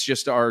 maybe it's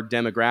just our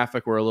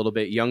demographic. We're a little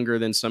bit younger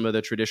than some of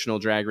the traditional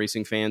drag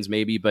racing fans,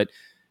 maybe, but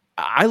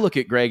I look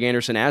at Greg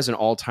Anderson as an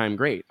all-time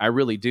great. I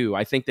really do.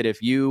 I think that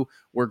if you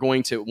were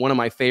going to, one of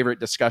my favorite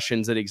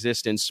discussions that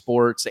exist in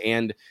sports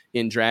and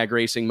in drag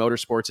racing,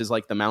 motorsports, is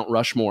like the Mount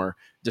Rushmore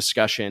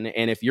discussion.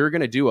 And if you're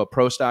going to do a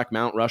Pro Stock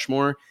Mount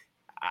Rushmore,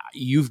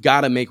 you've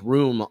got to make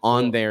room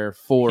on there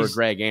for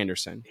Greg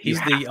Anderson. He's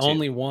the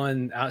only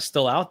one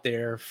still out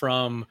there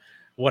from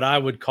what I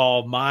would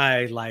call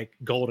my like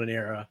golden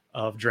era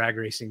of drag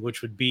racing,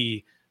 which would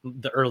be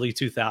the early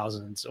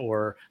 2000s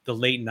or the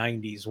late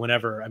 90s,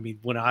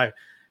 when I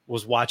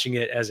was watching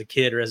it as a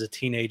kid or as a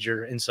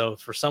teenager. And so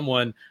for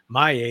someone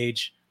my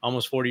age,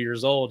 almost 40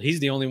 years old, he's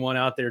the only one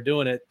out there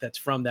doing it that's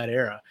from that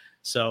era.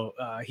 So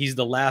he's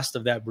the last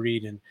of that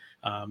breed. And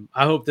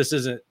I hope this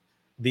isn't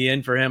the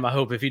end for him. I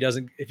hope if he goes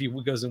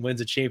and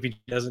wins a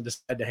championship, he doesn't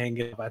decide to hang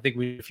it up. I think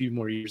we need a few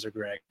more years of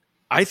Greg.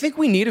 I think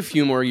we need a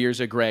few more years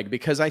of Greg,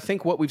 because I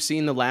think what we've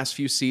seen the last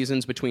few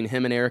seasons between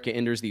him and Erica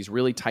Enders, these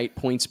really tight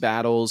points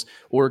battles,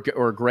 or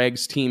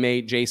Greg's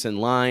teammate, Jason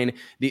Line,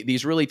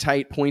 these really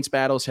tight points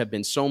battles have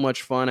been so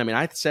much fun. I mean,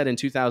 I said in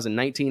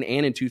 2019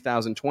 and in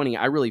 2020,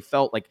 I really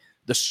felt like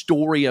the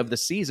story of the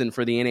season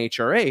for the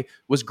NHRA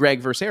was Greg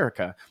versus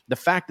Erica. The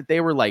fact that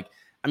they were like,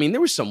 I mean,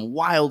 there was some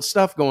wild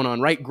stuff going on,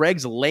 right?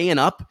 Greg's laying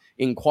up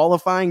in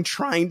qualifying,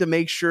 trying to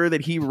make sure that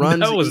he runs.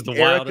 That was the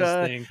Erica.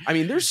 wildest thing. I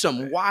mean, there's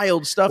some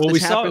wild stuff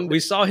that's happened. We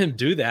saw him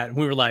do that, and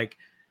we were like,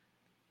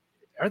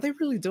 are they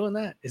really doing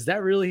that? Is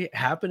that really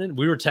happening?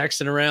 We were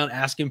texting around,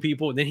 asking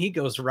people, and then he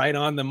goes right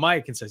on the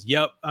mic and says,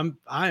 yep,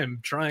 I am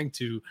trying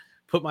to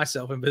put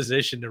myself in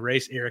position to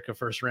race Erica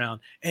first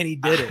round, and he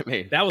did it.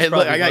 Man, that was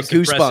probably I got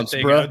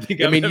goosebumps, bro.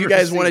 I mean, you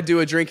guys want to do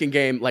a drinking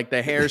game, like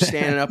the hair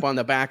standing up on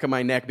the back of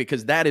my neck,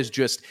 because that is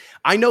just,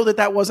 I know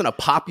that wasn't a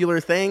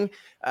popular thing,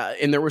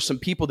 and there were some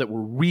people that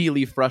were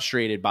really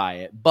frustrated by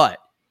it, but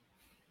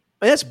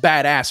that's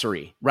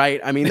badassery,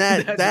 right? I mean,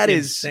 that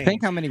is.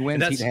 Think how many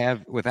wins he'd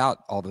have without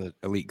all the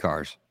elite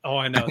cars. Oh,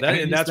 I know that,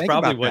 and that's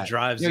probably what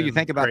drives. You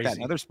think about that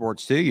in other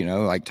sports too.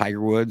 Like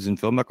Tiger Woods and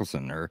Phil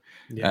Mickelson, or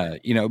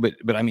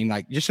But I mean,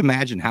 like, just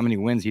imagine how many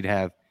wins he'd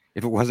have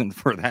if it wasn't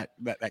for that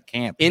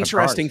camp.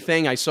 Interesting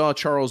thing, I saw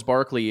Charles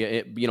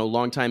Barkley,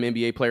 longtime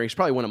NBA player. He's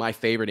probably one of my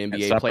favorite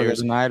NBA players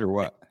tonight, or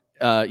what?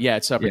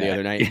 At supper the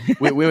other night.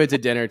 We went to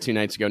dinner 2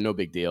 nights ago. No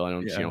big deal. I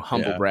don't,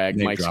 humble brag.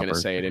 Name Mike's going to dropper.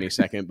 say it any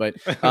second. But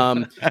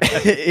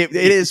it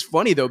is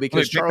funny, though,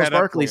 because Charles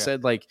Barkley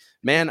said, like,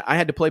 man, I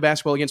had to play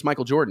basketball against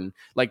Michael Jordan.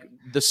 Like,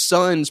 the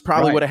Suns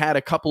probably would have had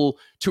a couple,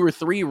 2 or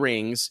 3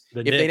 rings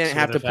if they didn't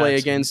have to play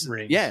against.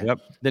 The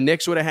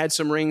Knicks would have had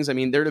some rings. I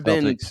mean, there'd have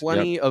been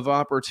plenty of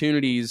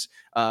opportunities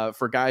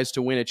for guys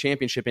to win a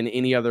championship in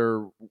any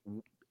other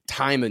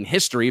time in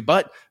history,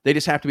 but they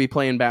just have to be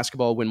playing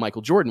basketball when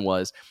Michael Jordan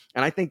was.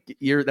 And I think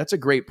that's a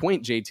great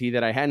point, JT,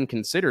 that I hadn't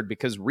considered,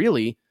 because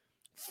really,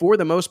 for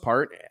the most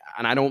part,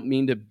 and I don't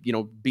mean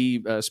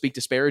to speak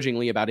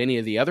disparagingly about any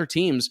of the other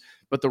teams,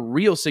 but the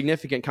real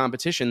significant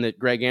competition that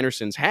Greg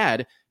Anderson's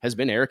had has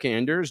been Eric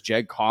Anders,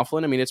 Jeg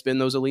Coughlin. I mean, it's been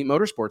those elite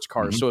motorsports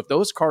cars. Mm-hmm. So if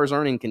those cars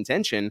aren't in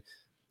contention,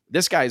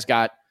 this guy's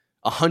got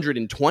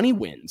 120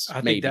 wins.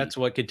 I think that's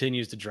what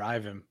continues to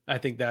drive him. I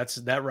think that's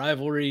that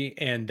rivalry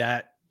and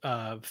that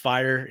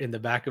fire in the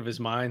back of his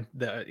mind,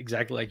 that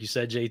exactly like you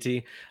said,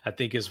 JT, I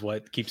think is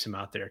what keeps him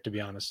out there, to be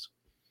honest.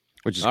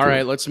 Which is all cool.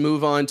 Right, let's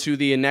move on to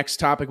the next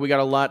topic. We got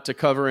a lot to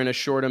cover in a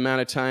short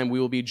amount of time. We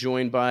will be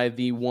joined by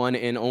the one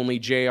and only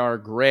J.R.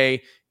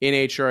 Gray,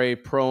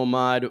 NHRA Pro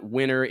Mod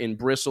winner in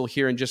Bristol,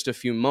 here in just a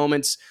few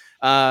moments.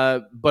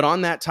 But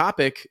on that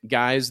topic,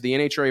 guys, the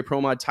NHRA Pro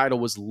Mod title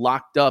was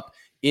locked up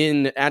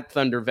at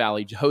Thunder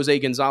Valley. Jose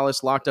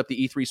Gonzalez locked up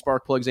the E3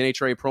 Sparkplugs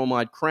NHRA Pro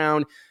Mod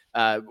crown.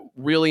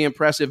 Really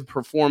impressive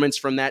performance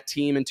from that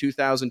team in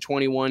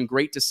 2021.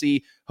 Great to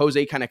see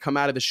Jose kind of come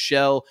out of his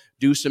shell,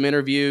 do some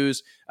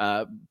interviews,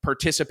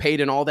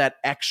 participate in all that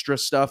extra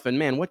stuff. And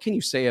man, what can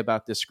you say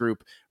about this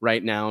group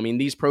right now? I mean,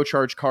 these Pro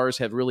Charge cars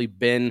have really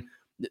been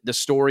the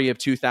story of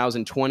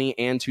 2020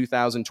 and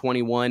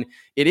 2021.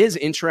 It is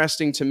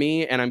interesting to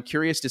me, and I'm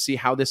curious to see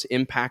how this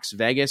impacts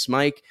Vegas.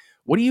 Mike,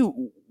 what do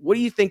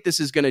you think this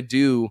is going to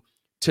do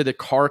to the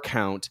car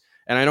count?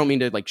 And I don't mean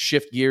to like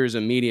shift gears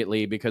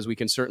immediately, because we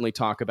can certainly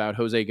talk about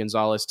Jose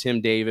Gonzalez,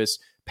 Tim Davis,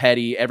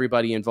 Petty,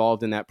 everybody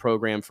involved in that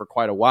program for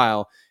quite a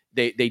while.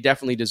 They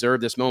definitely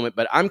deserve this moment.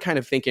 But I'm kind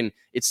of thinking,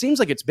 it seems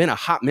like it's been a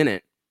hot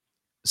minute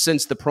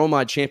since the Pro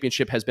Mod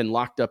Championship has been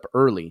locked up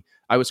early.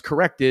 I was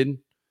corrected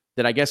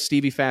that I guess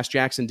Stevie Fast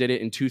Jackson did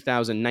it in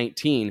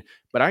 2019.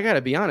 But I got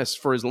to be honest,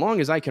 for as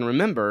long as I can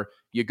remember,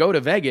 you go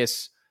to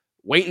Vegas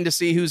waiting to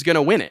see who's going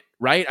to win it,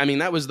 right? I mean,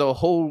 that was the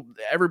whole,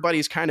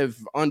 everybody's kind of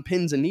on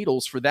pins and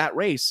needles for that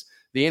race,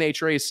 the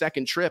NHRA's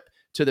second trip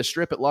to the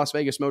strip at Las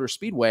Vegas Motor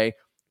Speedway,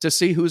 to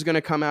see who's going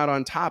to come out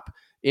on top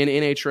in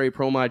NHRA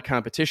Pro Mod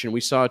competition.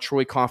 We saw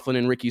Troy Coughlin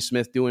and Ricky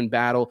Smith doing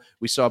battle.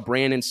 We saw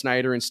Brandon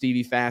Snyder and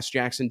Stevie Fast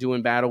Jackson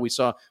doing battle. We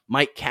saw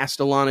Mike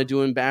Castellana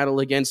doing battle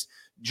against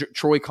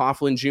Troy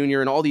Coughlin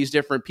Jr. and all these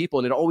different people.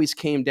 And it always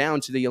came down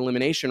to the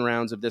elimination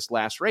rounds of this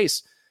last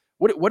race.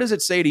 What does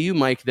it say to you,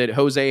 Mike, that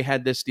Jose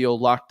had this deal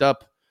locked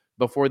up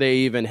before they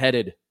even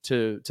headed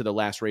to the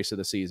last race of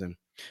the season?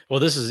 Well,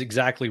 this is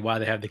exactly why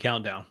they have the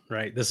countdown,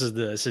 right? This is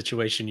the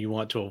situation you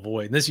want to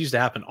avoid. And this used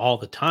to happen all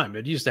the time.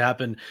 It used to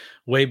happen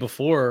way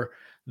before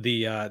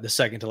the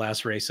second to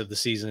last race of the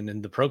season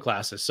in the pro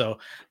classes. So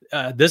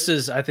this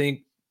is, I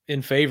think,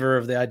 in favor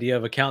of the idea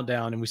of a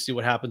countdown, and we see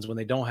what happens when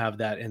they don't have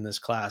that in this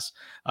class.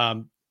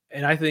 And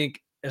I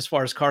think, as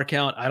far as car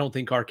count, I don't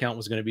think car count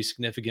was going to be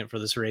significant for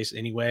this race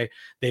anyway.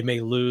 They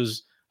may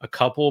lose a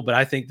couple, but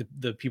I think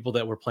the people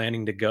that were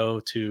planning to go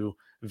to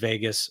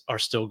Vegas are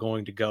still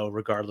going to go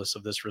regardless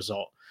of this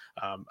result.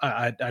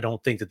 I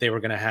don't think that they were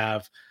going to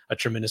have a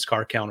tremendous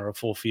car count or a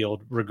full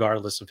field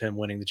regardless of him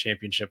winning the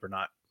championship or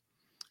not.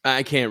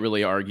 I can't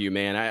really argue,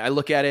 man. I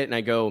look at it and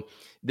I go,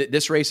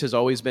 this race has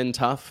always been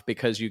tough,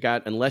 because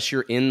unless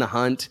you're in the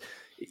hunt,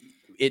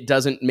 it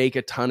doesn't make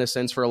a ton of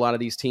sense for a lot of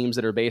these teams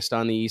that are based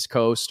on the East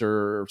Coast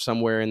or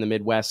somewhere in the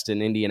Midwest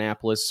in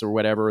Indianapolis or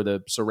whatever,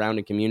 the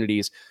surrounding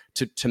communities,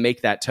 to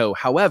make that tow.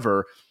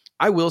 However,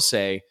 I will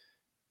say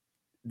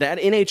that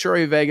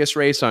NHRA Vegas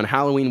race on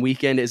Halloween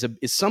weekend is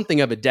something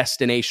of a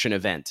destination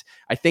event.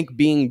 I think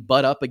being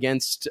butt up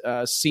against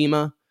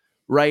SEMA,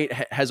 right,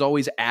 has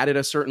always added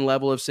a certain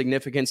level of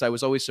significance. I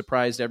was always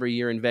surprised every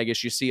year in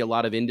Vegas. You see a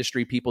lot of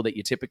industry people that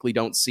you typically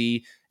don't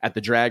see at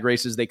the drag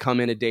races. They come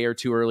in a day or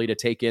two early to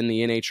take in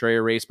the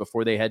NHRA race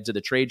before they head to the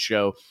trade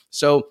show.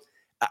 So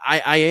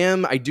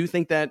I do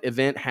think that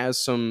event has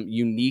some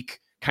unique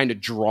kind of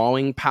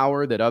drawing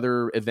power that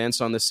other events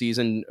on the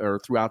season or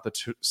throughout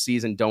the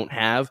season don't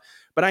have.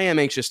 but I am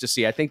anxious to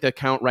see. I think the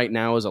count right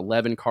now is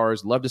 11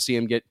 cars. Love to see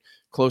them get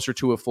closer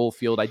to a full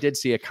field. I did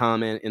see a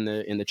comment in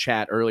the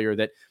chat earlier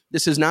that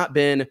this has not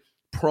been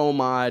pro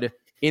mod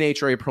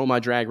NHRA pro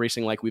mod drag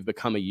racing like we've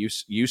become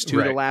used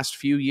to the last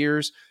few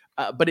years,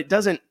 but it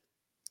doesn't.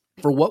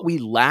 For what we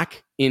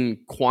lack in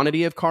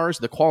quantity of cars,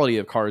 the quality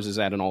of cars is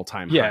at an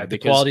all-time high. Yeah, the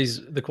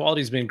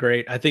quality's been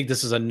great. I think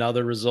this is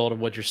another result of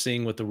what you're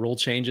seeing with the rule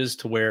changes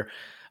to where,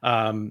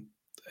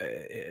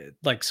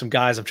 like some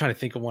guys, I'm trying to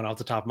think of one off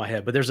the top of my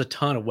head, but there's a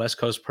ton of West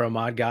Coast Pro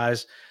Mod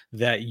guys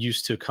that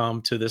used to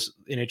come to this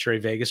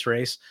NHRA Vegas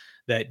race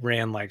that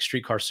ran like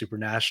Streetcar Super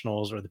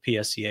Nationals or the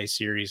PSCA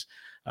series.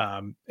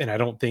 And I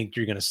don't think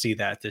you're going to see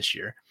that this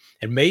year.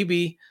 And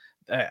maybe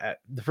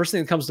the first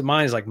thing that comes to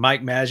mind is like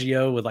Mike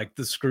Maggio with like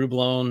the screw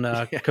blown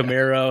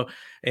Camaro,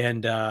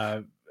 and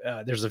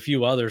there's a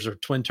few others, or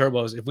twin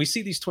turbos. If we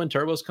see these twin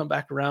turbos come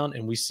back around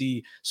and we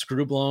see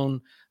screw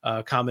blown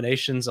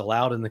combinations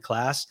allowed in the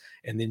class,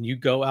 and then you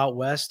go out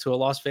west to a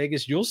Las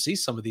Vegas, you'll see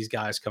some of these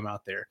guys come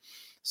out there.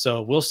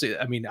 So we'll see.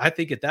 I mean, I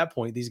think at that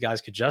point, these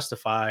guys could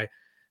justify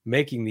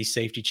making these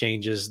safety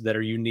changes that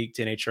are unique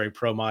to NHRA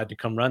Pro Mod to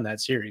come run that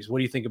series. What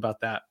do you think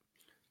about that?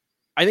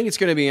 I think it's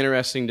going to be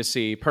interesting to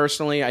see.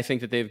 Personally, I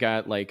think that they've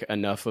got like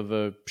enough of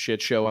a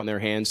shit show on their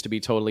hands, to be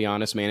totally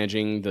honest,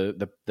 managing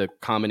the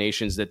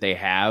combinations that they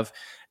have.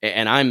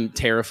 And I'm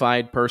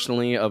terrified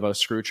personally of a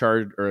screw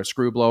charge or a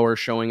screw blower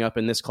showing up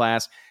in this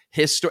class.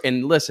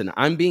 And listen,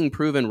 I'm being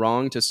proven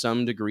wrong to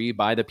some degree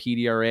by the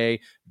PDRA,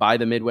 by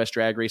the Midwest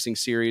Drag Racing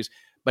Series.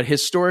 But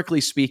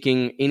historically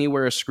speaking,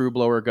 anywhere a screw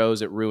blower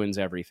goes, it ruins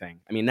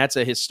everything. I mean, that's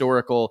a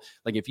historical,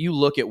 like if you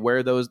look at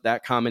where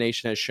that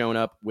combination has shown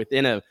up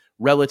within a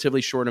relatively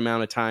short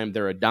amount of time,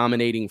 they're a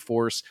dominating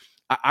force.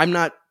 I'm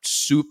not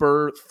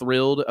super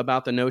thrilled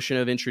about the notion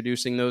of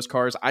introducing those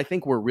cars. I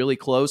think we're really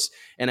close,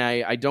 and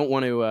I don't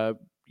want to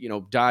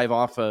dive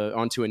off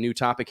onto a new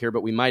topic here,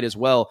 but we might as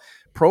well.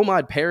 Pro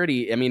Mod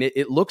parity, I mean,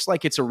 it looks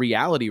like it's a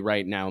reality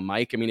right now,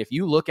 Mike. I mean, if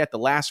you look at the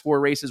last 4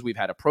 races, we've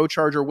had a Pro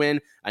Charger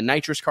win, a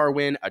nitrous car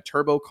win, a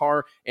turbo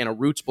car, and a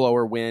roots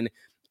blower win.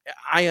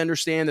 I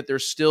understand that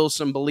there's still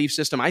some belief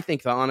system. I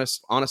think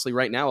honestly,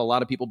 right now, a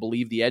lot of people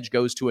believe the edge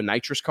goes to a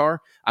nitrous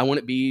car. I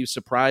wouldn't be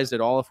surprised at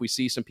all if we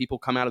see some people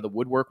come out of the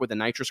woodwork with a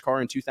nitrous car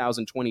in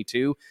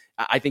 2022.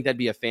 I think that'd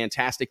be a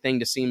fantastic thing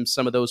to see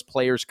some of those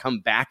players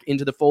come back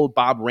into the fold.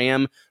 Bob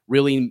Ram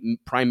really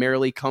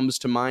primarily comes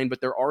to mind,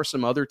 but there are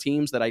some other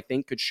teams that I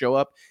think could show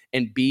up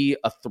and be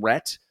a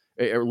threat,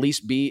 or at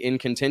least be in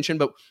contention.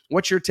 But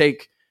what's your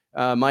take,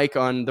 Mike,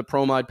 on the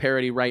Pro Mod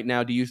parity right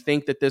now? Do you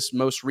think that this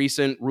most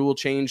recent rule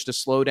change to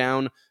slow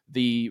down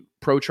the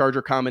Pro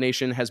Charger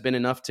combination has been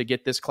enough to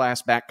get this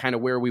class back kind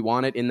of where we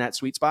want it in that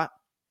sweet spot?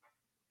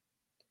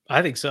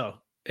 I think so.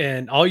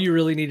 And all you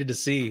really needed to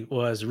see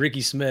was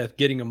Ricky Smith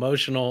getting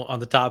emotional on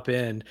the top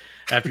end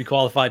after he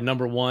qualified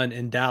number 1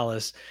 in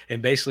Dallas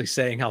and basically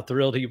saying how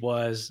thrilled he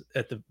was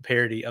at the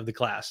parity of the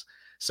class.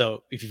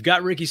 So if you've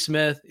got Ricky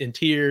Smith in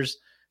tears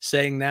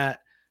saying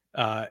that,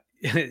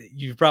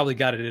 you've probably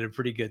got it in a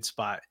pretty good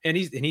spot. And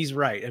he's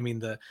right. I mean,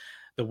 the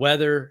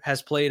weather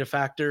has played a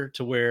factor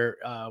to where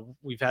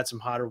we've had some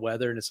hotter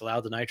weather, and it's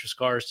allowed the nitrous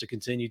cars to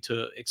continue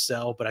to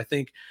excel. But I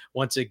think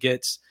once it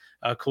gets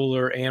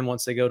cooler, and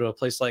once they go to a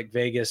place like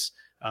Vegas,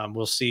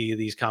 we'll see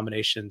these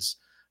combinations,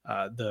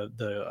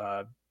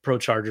 the Pro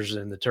Chargers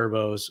and the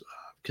turbos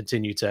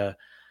continue to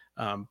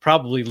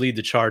probably lead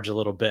the charge a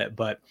little bit.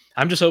 But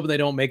I'm just hoping they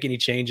don't make any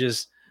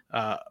changes,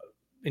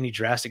 any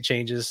drastic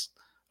changes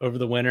over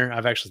the winter.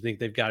 I've actually think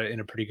they've got it in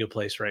a pretty good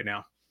place right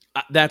now.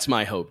 That's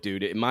my hope,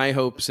 dude. My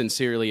hope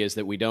sincerely is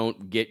that we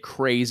don't get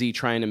crazy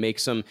trying to make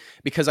some,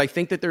 because I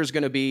think that there's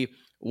going to be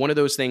one of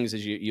those things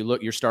is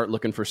you start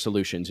looking for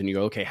solutions and you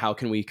go, okay, how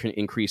can we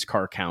increase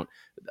car count?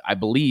 I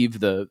believe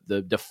the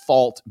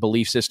default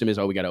belief system is,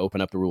 we got to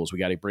open up the rules. We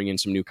got to bring in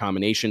some new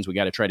combinations. We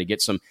got to try to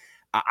get some.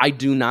 I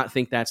do not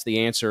think that's the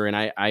answer. And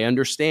I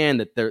understand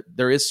that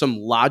there is some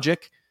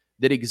logic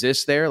that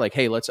exists there. Like,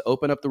 hey, let's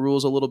open up the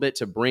rules a little bit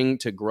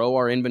to grow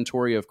our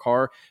inventory of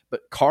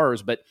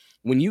cars. But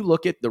when you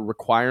look at the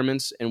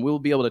requirements, and we'll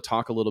be able to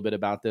talk a little bit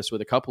about this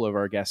with a couple of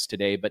our guests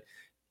today, but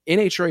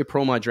NHRA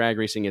Pro Mod drag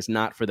racing is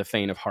not for the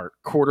faint of heart.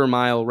 Quarter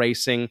mile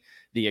racing,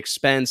 the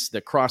expense, the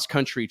cross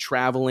country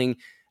traveling.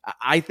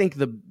 I think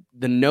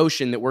the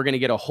notion that we're going to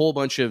get a whole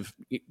bunch of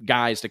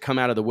guys to come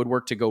out of the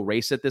woodwork to go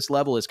race at this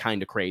level is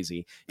kind of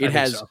crazy. It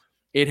has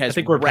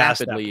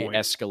rapidly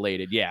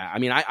escalated. Yeah. I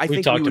mean, I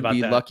think we would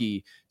be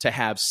lucky to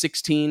have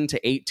 16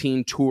 to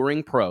 18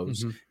 touring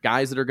pros,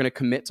 guys that are going to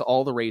commit to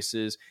all the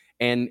races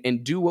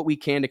and do what we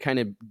can to kind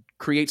of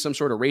create some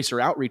sort of racer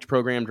outreach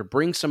program to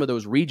bring some of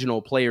those regional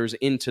players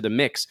into the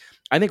mix.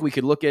 I think we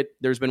could look at,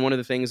 there's been one of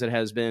the things that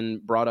has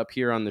been brought up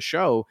here on the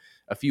show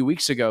a few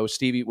weeks ago.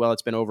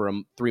 It's been over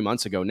 3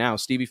 months ago now.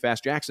 Stevie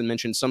Fast Jackson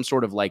mentioned some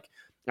sort of I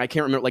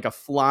can't remember, like a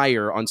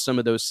flyer on some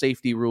of those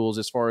safety rules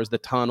as far as the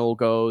tunnel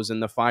goes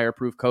and the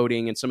fireproof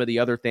coating and some of the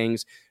other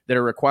things that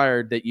are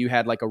required, that you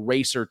had like a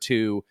race or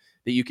two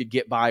that you could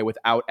get by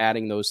without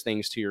adding those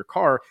things to your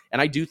car.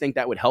 And I do think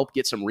that would help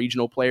get some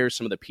regional players,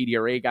 some of the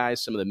PDRA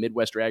guys, some of the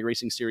Midwest Drag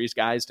Racing Series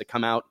guys to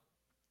come out,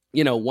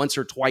 once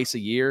or twice a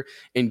year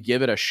and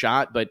give it a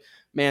shot. But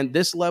man,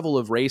 this level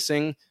of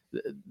racing,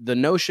 the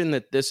notion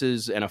that this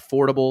is an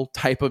affordable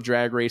type of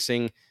drag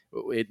racing,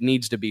 it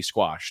needs to be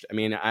squashed. I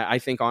mean, I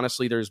think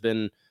honestly, there's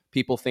been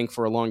people think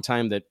for a long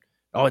time that,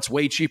 oh, it's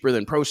way cheaper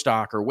than pro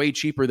stock or way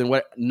cheaper than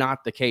what.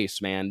 Not the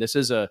case, man. This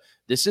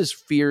is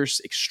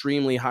fierce,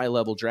 extremely high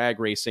level drag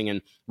racing.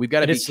 And we've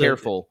got to be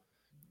careful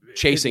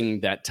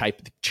chasing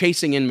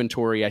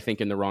inventory, I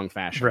think, in the wrong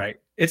fashion. Right.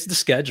 It's the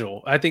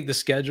schedule. I think the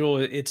schedule,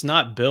 it's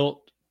not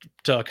built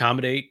to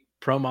accommodate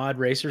pro mod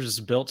racers. It's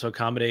built to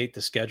accommodate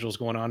the schedules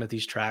going on at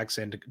these tracks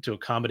and to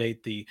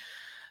accommodate the,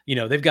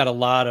 they've got a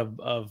lot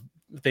of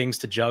things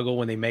to juggle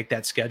when they make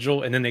that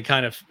schedule. And then it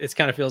kind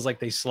of feels like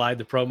they slide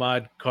the pro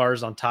mod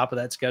cars on top of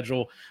that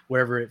schedule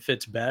wherever it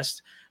fits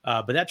best.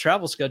 But that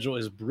travel schedule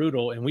is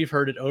brutal. And we've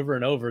heard it over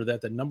and over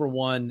that the number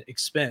one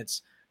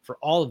expense for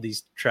all of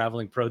these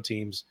traveling pro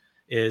teams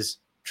is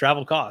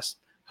travel costs,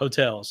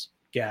 hotels,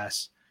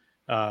 gas,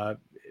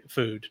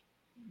 food,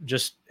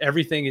 just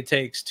everything it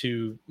takes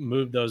to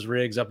move those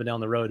rigs up and down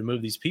the road and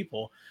move these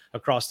people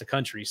across the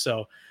country.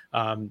 So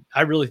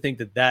I really think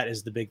that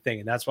is the big thing.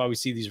 And that's why we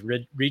see these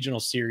regional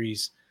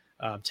series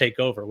take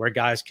over, where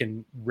guys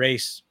can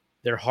race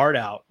their heart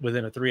out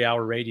within a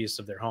 3-hour radius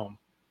of their home.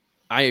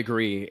 I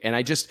agree. And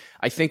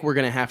I think we're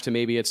going to have to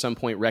maybe at some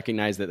point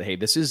recognize that, hey,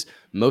 this is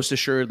most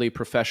assuredly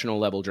professional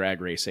level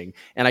drag racing.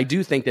 And I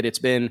do think that it's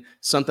been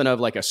something of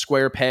like a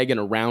square peg in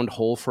a round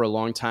hole for a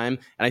long time.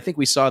 And I think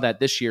we saw that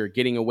this year,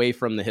 getting away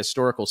from the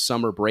historical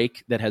summer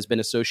break that has been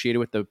associated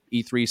with the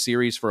E3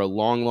 series for a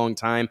long, long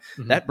time.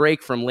 Mm-hmm. That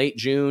break from late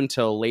June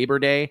till Labor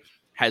Day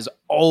has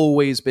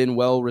always been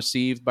well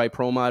received by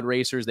pro mod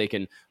racers. They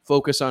can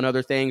focus on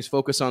other things,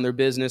 focus on their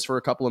business for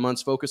a couple of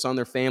months, focus on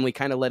their family,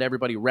 kind of let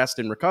everybody rest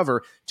and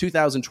recover.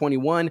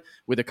 2021,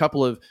 with a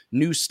couple of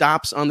new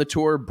stops on the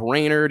tour,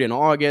 Brainerd in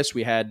August.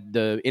 We had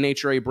the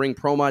NHRA bring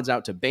pro mods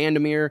out to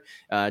Bandimere,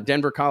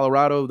 Denver,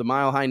 Colorado, the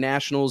Mile High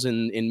Nationals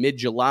in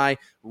mid-July.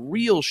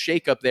 Real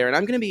shakeup there. And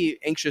I'm going to be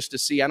anxious to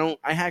see. I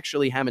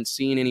actually haven't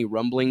seen any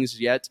rumblings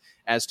yet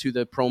as to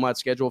the pro mod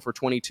schedule for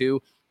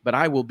 22, but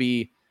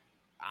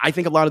I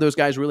think a lot of those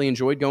guys really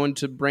enjoyed going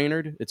to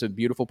Brainerd. It's a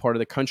beautiful part of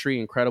the country,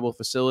 incredible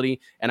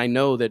facility. And I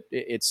know that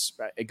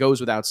it goes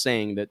without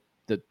saying that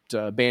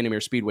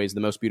Bandimere Speedway is the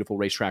most beautiful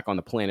racetrack on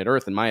the planet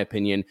Earth, in my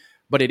opinion.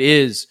 But it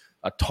is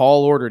a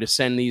tall order to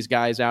send these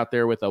guys out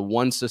there with a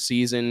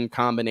once-a-season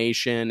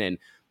combination. And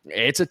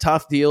it's a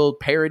tough deal.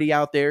 Parity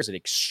out there is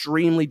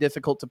extremely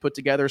difficult to put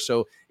together.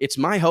 So it's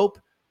my hope.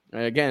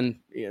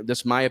 Again, this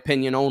is my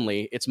opinion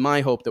only. It's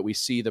my hope that we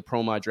see the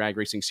Pro Mod Drag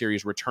Racing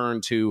Series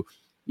return to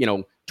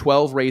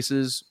 12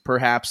 races,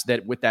 perhaps,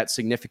 that with that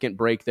significant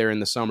break there in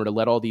the summer, to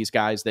let all these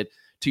guys that,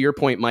 to your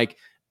point, Mike,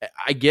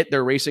 I get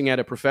they're racing at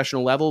a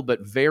professional level,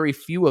 but very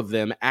few of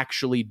them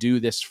actually do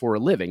this for a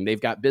living.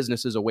 They've got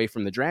businesses away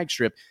from the drag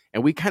strip,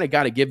 and we kind of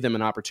got to give them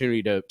an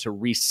opportunity to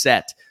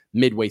reset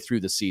midway through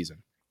the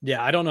season.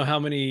 Yeah, I don't know how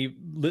many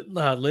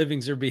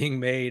livings are being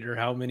made or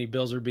how many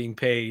bills are being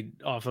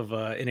paid off of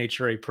a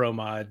NHRA Pro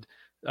Mod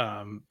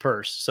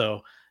purse.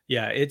 So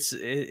yeah,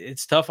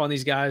 it's tough on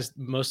these guys.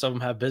 Most of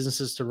them have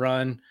businesses to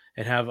run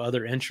and have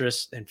other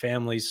interests and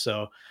families.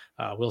 So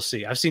we'll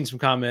see. I've seen some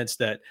comments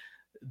that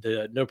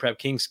the No Prep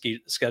Kings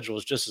schedule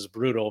is just as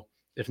brutal,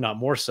 if not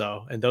more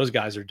so, and those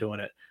guys are doing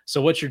it.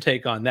 So what's your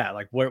take on that?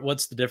 Like,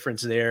 what's the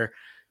difference there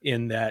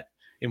in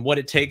what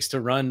it takes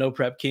to run No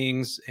Prep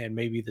Kings and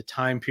maybe the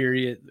time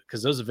period?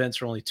 Because those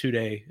events are only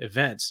 2-day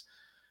events.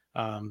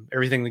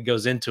 Everything that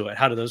goes into it,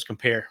 how do those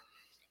compare?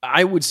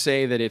 I would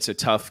say that it's a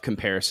tough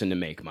comparison to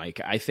make,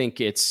 Mike. I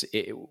think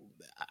I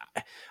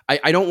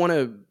don't want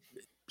to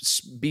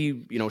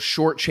be,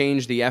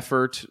 shortchange the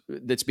effort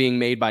that's being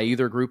made by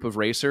either group of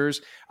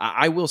racers.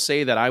 I will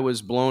say that I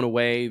was blown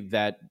away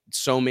that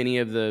so many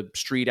of the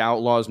Street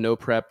Outlaws, No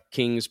Prep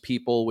Kings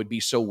people would be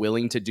so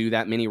willing to do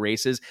that many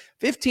races.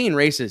 15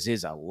 races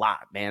is a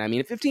lot, man. I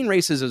mean, 15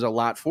 races is a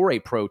lot for a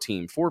pro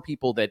team, for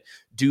people that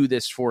do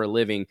this for a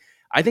living.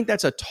 I think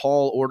that's a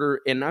tall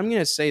order. And I'm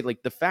going to say,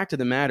 like, the fact of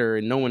the matter,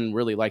 and no one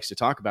really likes to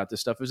talk about this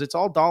stuff, is it's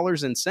all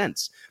dollars and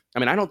cents. I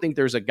mean, I don't think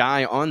there's a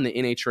guy on the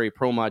NHRA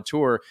Pro Mod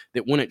Tour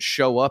that wouldn't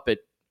show up at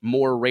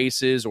more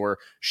races or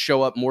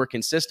show up more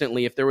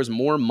consistently if there was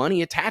more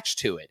money attached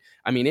to it.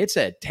 I mean,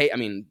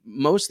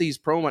 most of these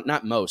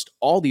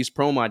all these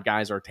Pro Mod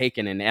guys are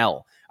taking an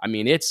L. I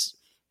mean, it's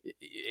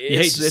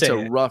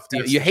a rough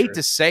deal. You hate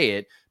to say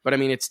it, but I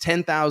mean, it's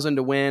 $10,000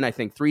 to win. I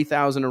think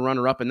 $3,000 to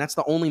runner up, and that's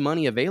the only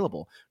money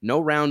available.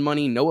 No round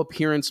money, no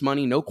appearance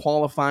money, no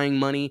qualifying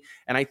money.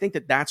 And I think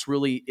that's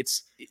really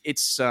it's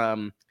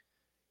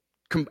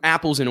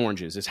apples and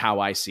oranges is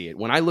how I see it.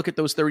 When I look at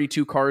those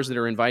 32 cars that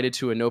are invited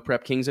to a No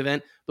Prep Kings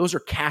event, those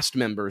are cast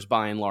members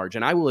by and large.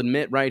 And I will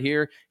admit right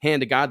here, hand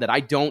to God, that I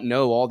don't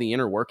know all the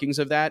inner workings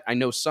of that. I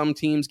know some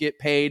teams get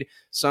paid,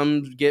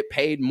 some get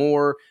paid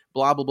more,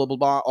 blah, blah, blah, blah,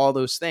 blah, all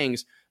those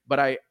things.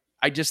 But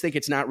I just think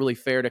it's not really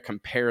fair to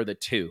compare the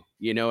two.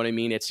 You know what I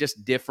mean? It's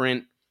just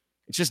different.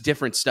 It's just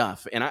different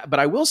stuff. But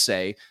I will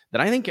say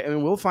that I think,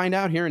 and we'll find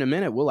out here in a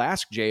minute, we'll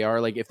ask JR,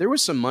 like if there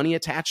was some money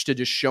attached to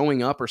just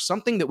showing up or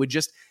something that would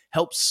just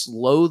help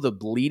slow the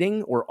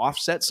bleeding or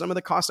offset some of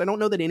the costs. I don't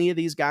know that any of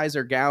these guys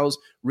or gals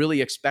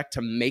really expect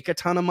to make a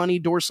ton of money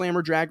door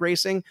slammer drag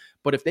racing,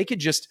 but if they could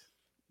just,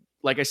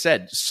 like I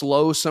said,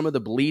 slow some of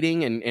the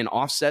bleeding and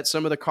offset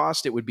some of the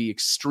cost, it would be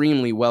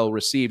extremely well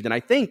received. And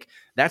I think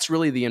that's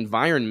really the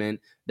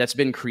environment that's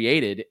been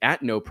created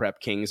at No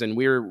Prep Kings. And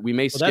we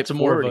may skip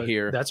forward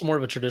here. That's more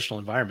of a traditional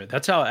environment.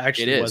 That's how it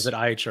actually was at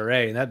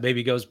IHRA. And that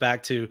maybe goes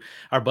back to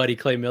our buddy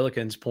Clay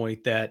Milliken's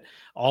point that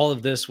all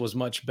of this was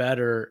much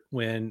better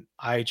when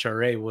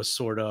IHRA was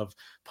sort of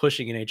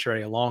pushing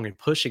NHRA along and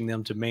pushing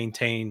them to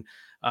maintain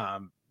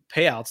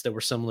payouts that were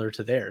similar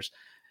to theirs.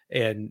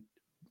 And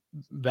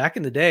back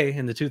in the day,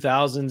 in the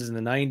 2000s and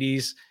the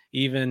 90s,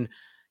 even,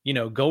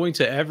 going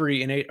to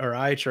every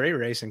IHRA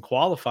race and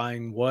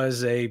qualifying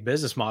was a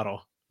business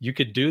model. You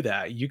could do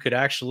that. You could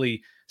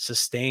actually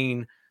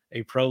sustain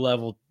a pro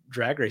level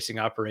drag racing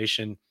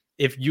operation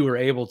if you were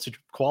able to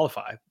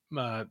qualify.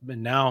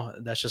 And now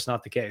that's just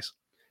not the case.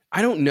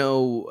 I don't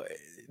know.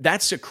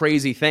 That's a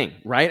crazy thing,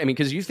 right? I mean,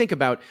 because you think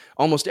about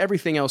almost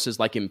everything else is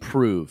like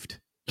improved.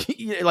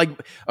 Like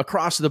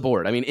across the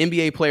board. I mean,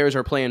 NBA players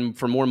are playing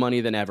for more money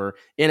than ever.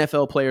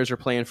 NFL players are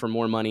playing for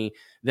more money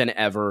than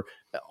ever.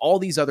 All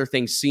these other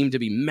things seem to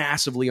be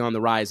massively on the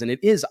rise. And it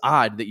is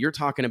odd that you're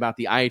talking about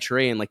the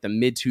IHRA in like the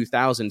mid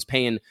 2000s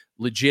paying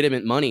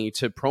legitimate money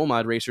to pro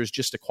mod racers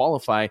just to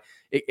qualify.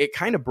 It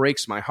kind of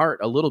breaks my heart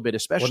a little bit,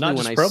 especially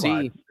when I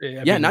see,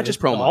 not just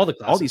pro mod,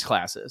 all these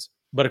classes.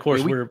 But of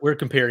course, we're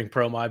comparing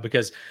pro mod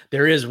because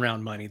there is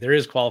round money. There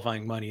is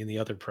qualifying money in the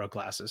other pro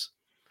classes.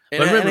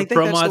 But remember,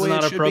 pro mod's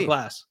not a pro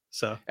class.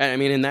 So I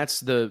mean, and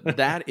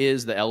that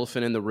is the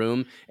elephant in the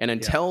room. And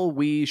until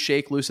we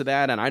shake loose of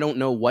that, and I don't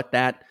know what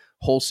that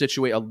whole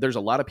situation, there's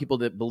a lot of people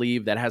that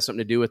believe that has something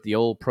to do with the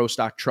old pro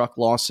stock truck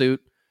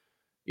lawsuit,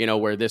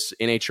 where this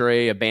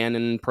NHRA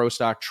abandoned pro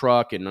stock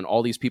truck and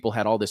all these people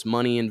had all this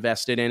money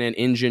invested in it,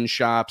 engine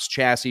shops,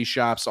 chassis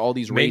shops, all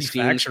these race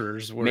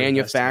teams,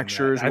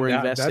 manufacturers were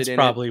invested in it. That's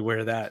probably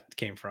where that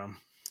came from.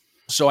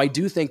 So I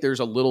do think there's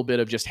a little bit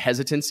of just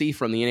hesitancy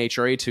from the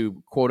NHRA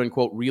to quote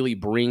unquote really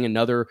bring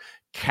another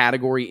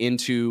category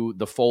into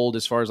the fold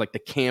as far as like the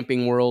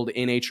camping world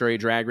NHRA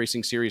drag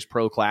racing series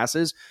pro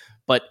classes.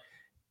 But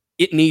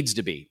it needs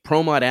to be.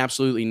 Pro mod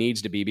absolutely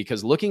needs to be,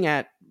 because looking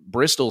at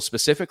Bristol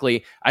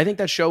specifically, I think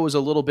that show was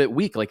a little bit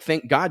weak. Like,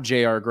 thank God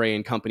JR Gray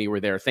and company were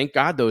there. Thank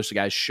God those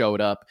guys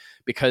showed up,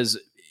 because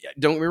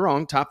don't get me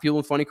wrong, Top Fuel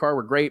and Funny Car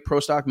were great. Pro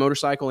Stock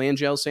Motorcycle,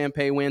 Angel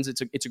Sampay wins.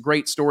 It's a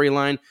great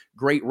storyline,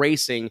 great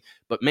racing.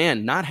 But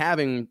man, not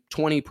having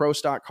 20 Pro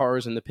Stock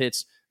cars in the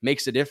pits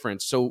makes a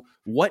difference. So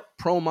what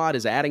Pro Mod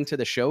is adding to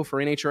the show for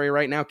NHRA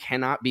right now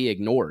cannot be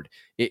ignored.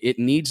 It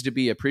needs to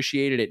be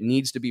appreciated. It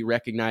needs to be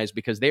recognized,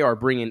 because they are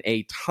bringing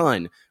a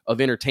ton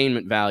of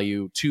entertainment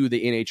value to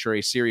the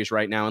NHRA series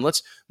right now. And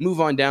let's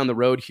move on down the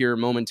road here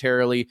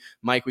momentarily.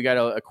 Mike, we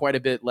got quite a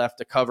bit left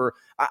to cover.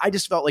 I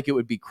just felt like it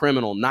would be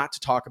criminal not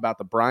to talk about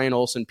the Brian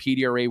Olson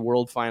PDRA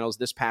World Finals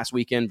this past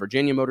weekend,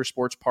 Virginia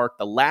Motorsports Park,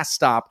 the last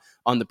stop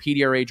on the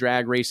PDRA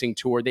Drag Racing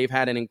Tour. They've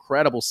had an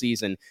incredible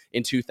season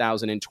in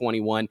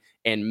 2021,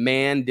 and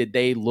man, did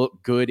they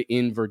look good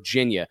in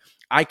Virginia.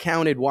 I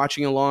counted,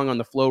 watching along on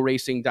the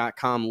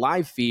flowracing.com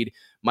live feed,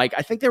 Mike,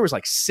 I think there was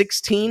like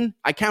 16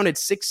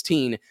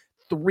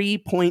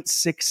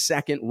 3.6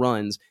 second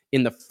runs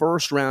in the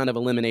first round of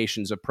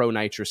eliminations of Pro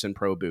Nitrous and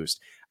Pro Boost.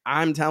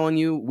 I'm telling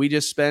you, we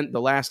just spent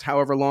the last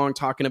however long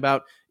talking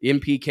about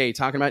MPK,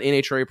 talking about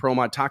NHRA Pro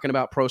Mod, talking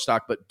about Pro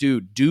Stock, but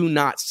dude, do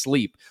not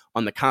sleep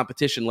on the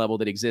competition level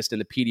that exists in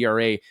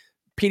the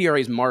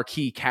PDRA's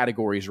marquee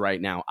categories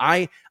right now.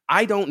 I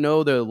don't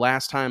know the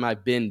last time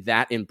I've been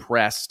that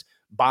impressed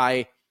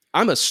by,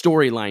 I'm a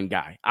storyline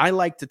guy. I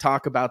like to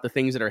talk about the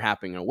things that are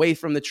happening away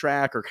from the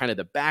track, or kind of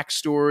the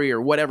backstory,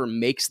 or whatever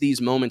makes these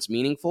moments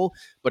meaningful.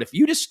 But if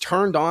you just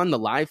turned on the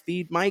live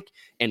feed, Mike,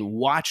 and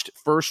watched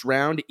first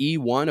round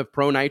E1 of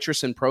Pro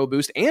Nitrous and Pro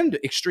Boost, and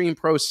Extreme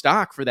Pro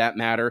Stock for that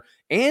matter,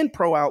 and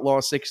Pro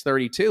Outlaw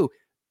 632,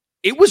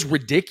 it was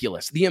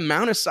ridiculous. The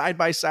amount of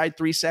side-by-side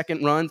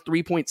 3-second runs,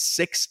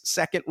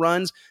 3.6-second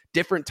runs,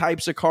 different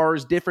types of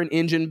cars, different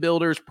engine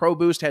builders. Pro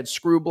Boost had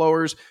screw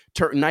blowers,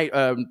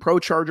 Pro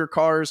Charger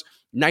cars,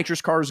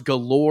 nitrous cars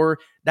galore.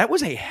 That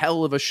was a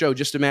hell of a show.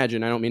 Just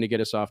imagine, I don't mean to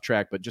get us off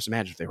track, but just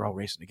imagine if they were all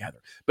racing together.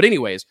 But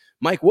anyways,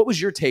 Mike, what was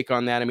your take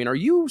on that? I mean, are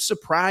you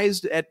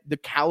surprised at the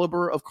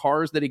caliber of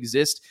cars that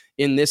exist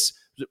in this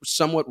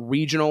somewhat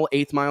regional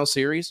 8th Mile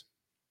series?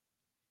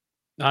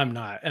 I'm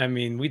not. I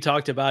mean, we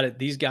talked about it.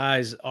 These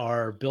guys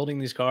are building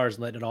these cars,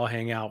 letting it all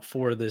hang out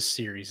for this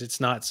series. It's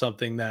not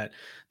something that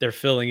they're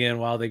filling in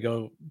while they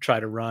go try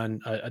to run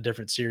a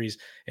different series.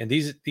 And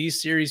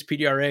these series,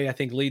 PDRA, I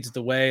think, leads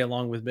the way,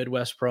 along with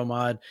Midwest Pro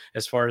Mod.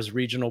 As far as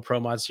regional Pro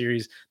Mod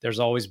series, there's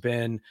always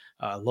been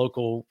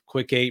local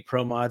Quick 8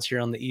 Pro Mods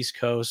here on the East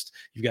Coast.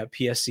 You've got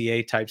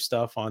PSCA type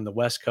stuff on the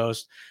West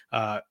Coast.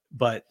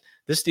 But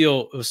this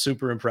deal was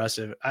super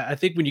impressive. I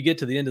think when you get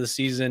to the end of the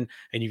season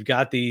and you've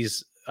got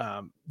these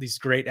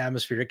great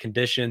atmospheric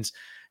conditions,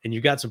 and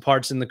you've got some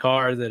parts in the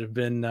car that have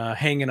been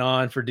hanging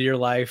on for dear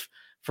life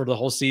for the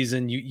whole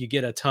season, you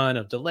get a ton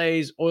of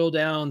delays, oil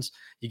downs,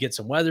 you get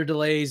some weather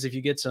delays if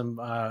you get some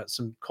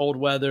cold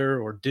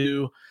weather or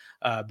dew.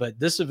 But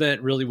this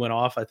event really went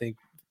off, I think,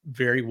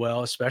 very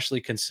well,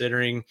 especially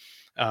considering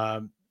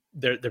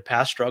their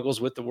past struggles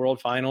with the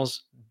World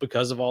Finals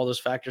because of all those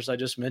factors I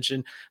just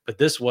mentioned. But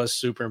this was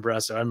super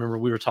impressive. I remember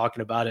we were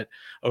talking about it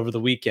over the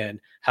weekend,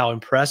 how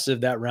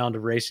impressive that round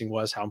of racing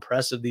was, how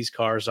impressive these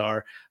cars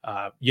are.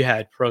 You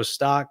had Pro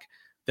Stock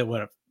that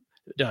went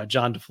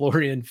John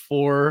DeFlorian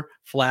 4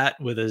 flat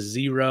with a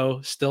 0,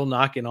 still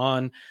knocking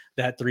on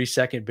that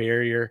 3-second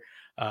barrier.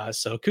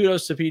 So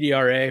kudos to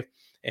PDRA.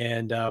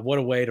 And what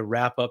a way to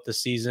wrap up the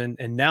season.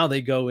 And now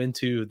they go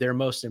into their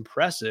most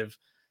impressive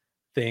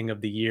thing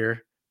of the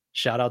year.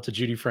 Shout out to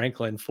Judy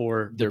Franklin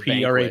for their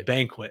PDRA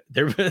banquet.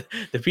 The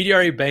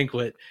PDRA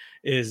banquet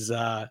is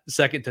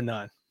second to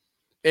none.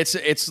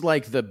 It's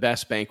like the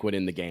best banquet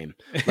in the game.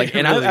 Like,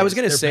 and really I was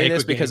going to say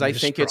this because I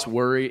think it's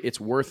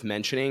worth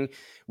mentioning.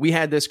 We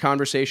had this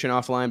conversation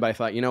offline, but I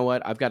thought, you know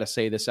what? I've got to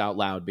say this out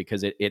loud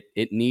because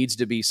it needs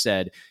to be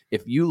said.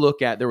 If you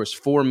look at, there was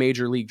 4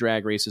 major league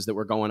drag races that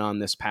were going on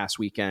this past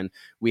weekend.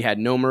 We had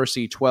No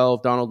Mercy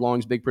 12, Donald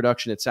Long's big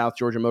production at South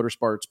Georgia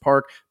Motorsports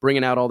Park,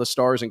 bringing out all the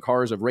stars and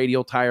cars of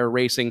radial tire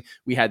racing.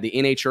 We had the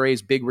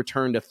NHRA's big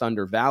return to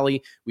Thunder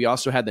Valley. We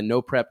also had the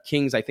No Prep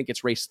Kings. I think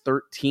it's race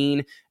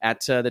 13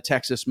 at the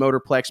Texas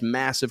Motorplex.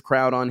 Massive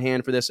crowd on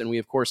hand for this. And we,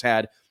 of course,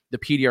 had the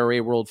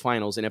PDRA World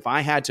Finals. And if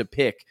I had to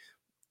pick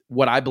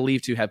what I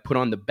believe to have put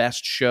on the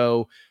best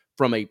show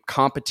from a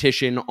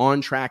competition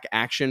on-track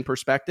action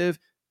perspective,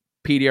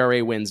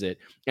 PDRA wins it.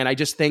 And I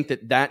just think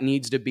that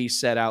needs to be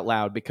said out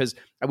loud because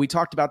we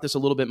talked about this a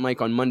little bit,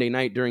 Mike, on Monday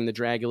night during the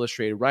Drag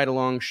Illustrated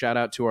Ride-Along. Shout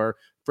out to our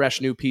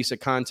fresh new piece of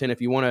content. If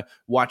you want to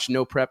watch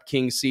No Prep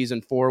Kings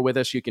Season 4 with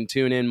us, you can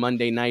tune in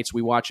Monday nights.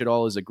 We watch it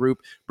all as a group,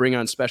 bring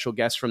on special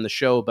guests from the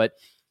show. But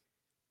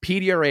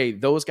PDRA,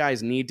 those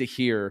guys need to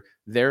hear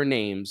their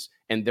names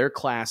and their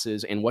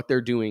classes and what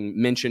they're doing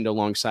mentioned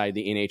alongside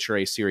the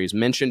NHRA series,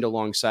 mentioned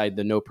alongside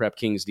the No Prep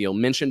Kings deal,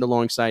 mentioned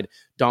alongside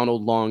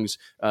Donald Long's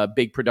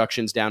big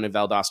productions down in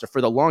Valdosta.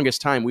 For the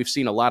longest time, we've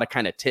seen a lot of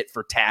kind of tit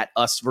for tat,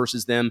 us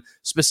versus them,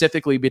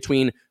 specifically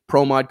between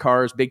pro mod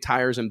cars, big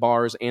tires and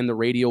bars, and the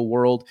radial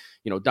world.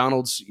 You know,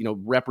 Donald's,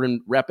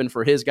 repping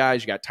for his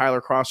guys. You got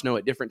Tyler Crossnoe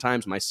at different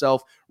times,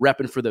 myself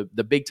repping for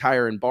the big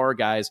tire and bar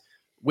guys.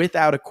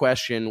 Without a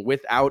question,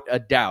 without a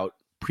doubt,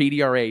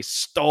 PDRA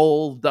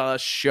stole the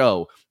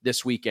show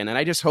this weekend. And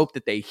I just hope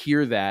that they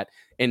hear that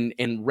and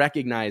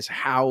recognize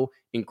how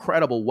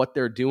incredible what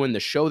they're doing, the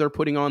show they're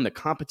putting on, the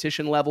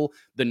competition level,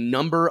 the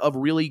number of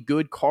really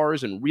good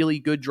cars and really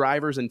good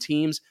drivers and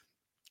teams.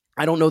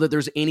 I don't know that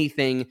there's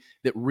anything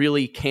that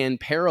really can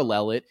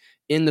parallel it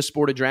in the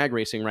sport of drag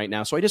racing right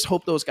now. So I just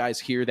hope those guys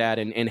hear that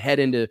and head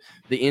into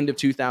the end of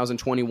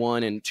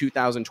 2021 and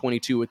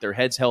 2022 with their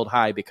heads held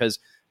high because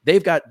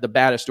they've got the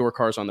baddest door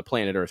cars on the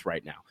planet Earth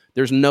right now.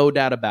 There's no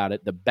doubt about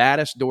it. The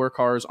baddest door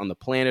cars on the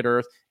planet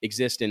Earth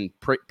exist in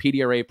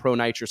PDRA, Pro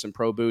Nitrous, and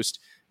Pro Boost.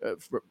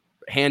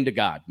 Hand to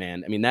God,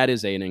 man. I mean, that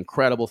is an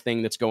incredible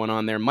thing that's going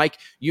on there. Mike,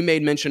 you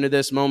made mention of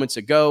this moments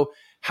ago.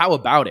 How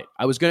about it?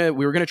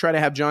 We were gonna try to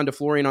have John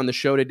DeFlorian on the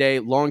show today,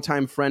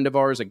 longtime friend of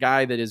ours, a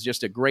guy that is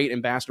just a great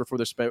ambassador for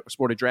the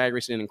sport of drag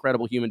racing, an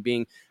incredible human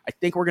being. I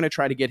think we're gonna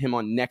try to get him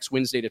on next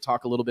Wednesday to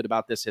talk a little bit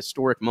about this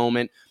historic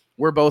moment.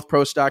 We're both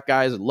pro stock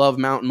guys, love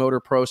Mountain Motor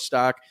Pro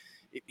Stock,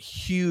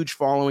 huge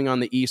following on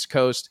the East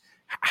Coast.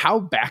 How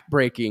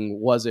backbreaking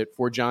was it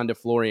for John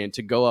DeFlorian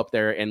to go up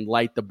there and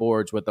light the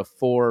boards with a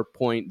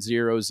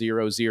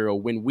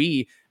 4.000 when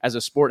we, as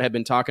a sport, have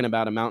been talking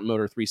about a Mountain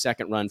Motor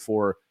 3-second run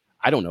for,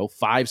 I don't know,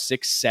 5,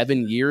 6,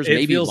 7 years, maybe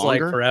longer? It feels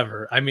like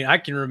forever. I mean, I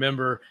can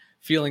remember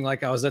feeling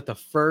like I was at the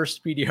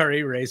first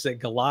PDRA race at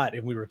Galat,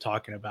 and we were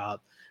talking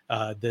about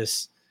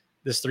this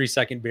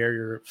 3-second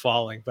barrier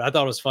falling. But I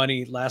thought it was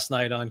funny last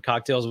night on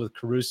Cocktails with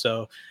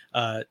Caruso,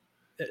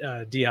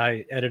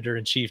 DI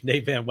editor-in-chief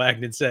Nate Van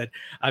Wagenen said,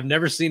 I've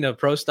never seen a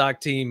pro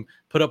stock team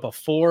put up a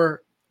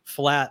 4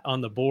 flat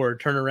on the board,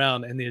 turn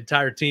around, and the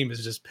entire team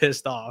is just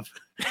pissed off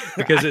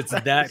because it's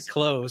that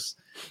close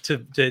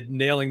to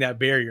nailing that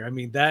barrier. I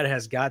mean, that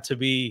has got to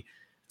be,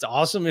 it's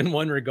awesome in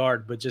one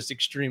regard, but just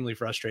extremely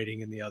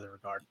frustrating in the other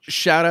regard.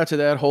 Shout out to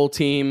that whole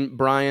team.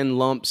 Brian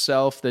Lump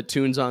Self that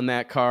tunes on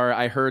that car.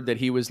 I heard that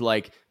he was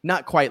like,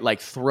 not quite like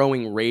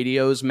throwing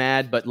radios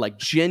mad, but like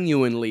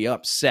genuinely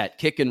upset,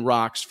 kicking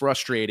rocks,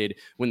 frustrated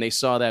when they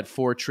saw that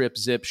 4-trip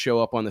zip show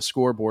up on the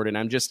scoreboard. And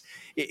I'm just,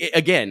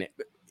 again,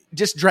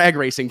 just drag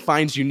racing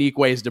finds unique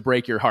ways to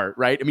break your heart,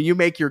 right? I mean, you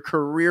make your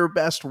career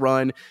best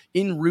run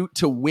en route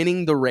to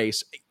winning the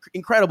race.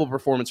 Incredible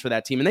performance for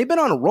that team. And they've been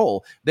on a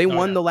roll. They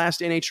won the last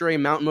NHRA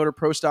Mountain Motor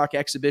Pro Stock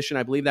exhibition.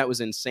 I believe that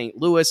was in St.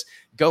 Louis.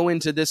 Go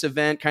into this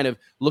event kind of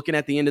looking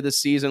at the end of the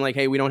season like,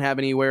 hey, we don't have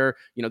anywhere.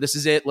 This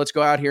is it. Let's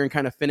go out here and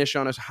kind of finish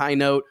on a high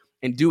note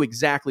and do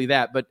exactly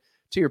that. But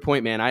to your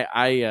point, man,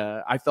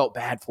 I felt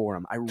bad for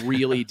him. I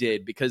really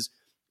did, because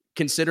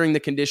considering the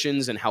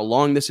conditions and how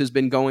long this has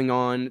been going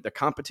on, the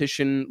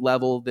competition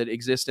level that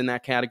exists in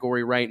that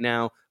category right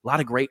now, a lot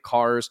of great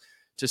cars.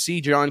 To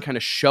see John kind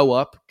of show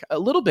up a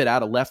little bit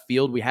out of left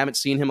field. We haven't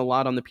seen him a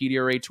lot on the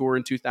PDRA Tour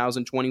in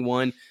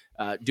 2021,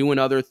 doing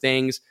other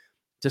things.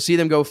 To see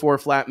them go 4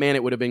 flat, man,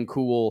 it would have been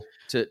cool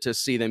to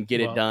see them get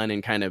it done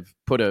and kind of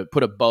put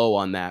a bow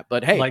on that.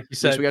 But hey, like you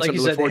said, we got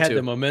something to look forward they had to.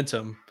 the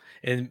momentum.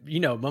 And,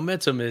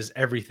 momentum is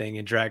everything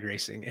in drag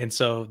racing. And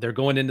so they're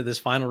going into this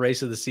final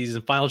race of the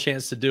season, final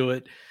chance to do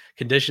it.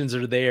 Conditions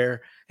are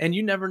there. And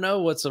you never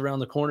know what's around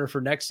the corner for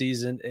next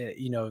season.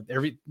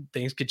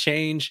 Things could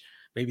change.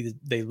 Maybe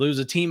they lose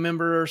a team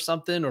member or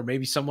something, or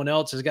maybe someone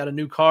else has got a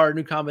new car,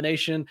 new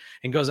combination,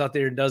 and goes out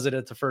there and does it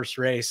at the first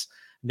race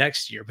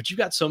next year. But you've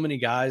got so many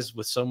guys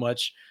with so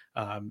much,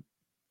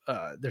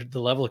 the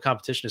level of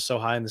competition is so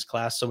high in this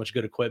class, so much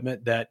good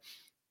equipment, that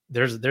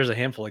there's a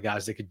handful of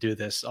guys that could do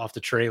this off the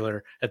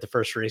trailer at the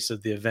first race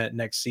of the event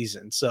next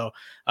season. So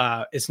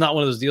it's not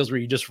one of those deals where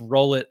you just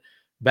roll it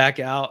back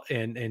out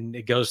and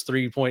it goes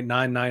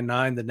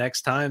 3.999 the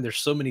next time. There's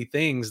so many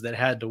things that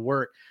had to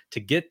work to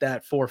get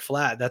that 4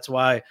 flat. That's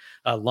why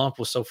Lump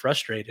was so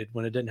frustrated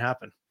when it didn't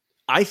happen.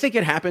 I think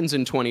it happens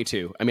in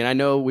 22. I mean, I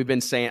know we've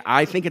been saying,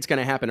 I think it's going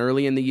to happen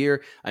early in the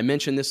year. I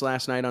mentioned this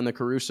last night on the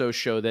Caruso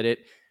show that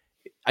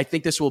I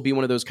think this will be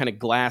one of those kind of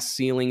glass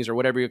ceilings or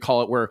whatever you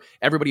call it, where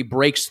everybody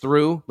breaks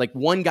through. Like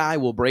one guy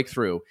will break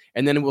through,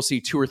 and then we'll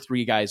see 2 or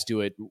 3 guys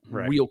do it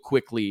real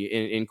quickly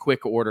in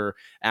quick order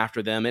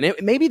after them. And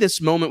maybe this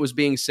moment was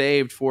being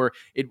saved for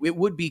it. It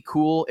would be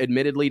cool,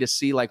 admittedly, to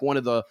see like one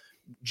of the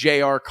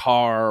JR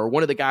Carr or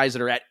one of the guys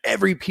that are at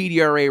every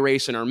PDRA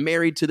race and are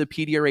married to the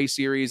PDRA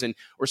series,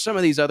 or some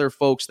of these other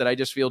folks that I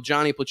just feel.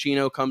 Johnny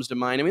Placino comes to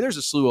mind. I mean, there's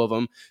a slew of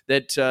them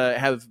that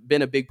have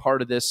been a big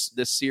part of this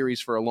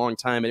series for a long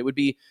time. And it would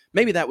be,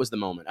 maybe that was the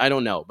moment. I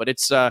don't know, but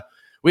it's,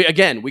 we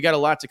got a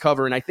lot to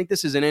cover. And I think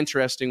this is an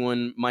interesting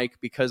one, Mike,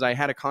 because I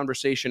had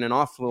an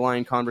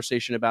off-the-line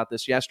conversation about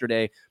this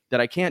yesterday that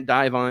I can't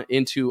dive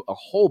into a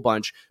whole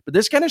bunch, but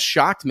this kind of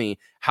shocked me.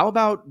 How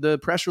about the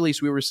press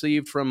release we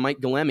received from Mike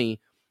Galemi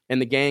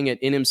and the gang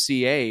at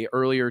NMCA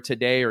earlier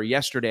today or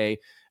yesterday,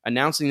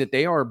 announcing that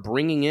they are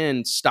bringing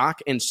in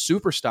stock and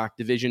super stock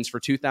divisions for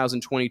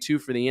 2022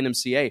 for the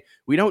NMCA.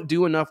 We don't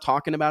do enough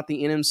talking about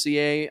the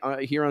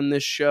NMCA here on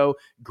this show.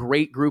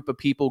 Great group of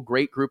people,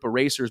 great group of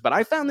racers. But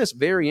I found this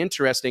very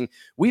interesting.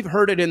 We've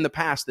heard it in the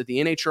past that the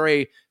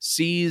NHRA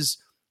sees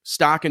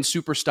stock and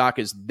super stock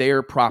as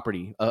their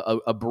property,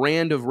 a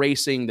brand of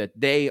racing that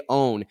they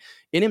own.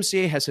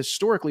 NMCA has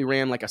historically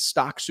ran like a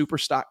stock super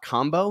stock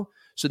combo.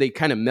 So they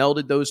kind of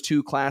melded those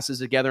two classes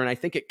together. And I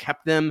think it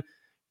kept them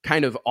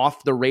kind of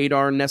off the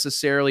radar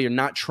necessarily, or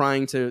not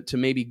trying to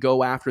maybe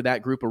go after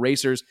that group of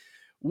racers.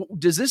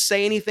 Does this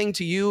say anything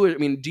to you? I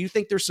mean, do you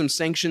think there's some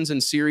sanctions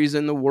and series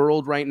in the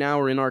world right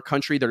now or in our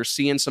country that are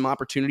seeing some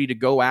opportunity to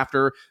go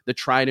after the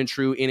tried and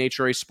true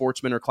NHRA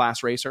sportsman or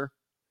class racer?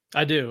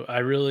 I do. I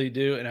really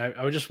do. And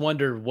I would just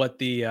wonder what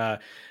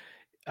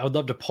I would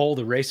love to poll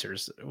the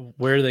racers.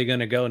 Where are they going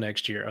to go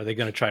next year? Are they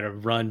going to try to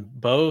run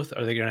both?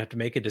 Are they going to have to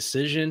make a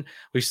decision?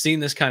 We've seen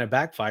this kind of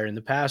backfire in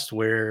the past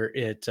where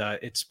it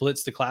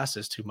splits the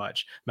classes too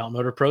much. Mountain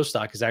Motor Pro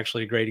Stock is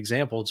actually a great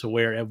example, to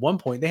where at one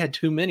point they had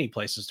too many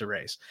places to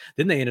race.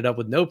 Then they ended up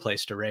with no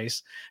place to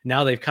race.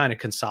 Now they've kind of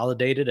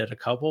consolidated at a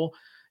couple.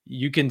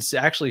 You can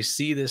actually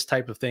see this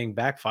type of thing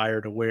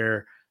backfire to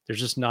where there's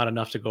just not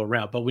enough to go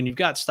around. But when you've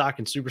got stock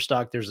and super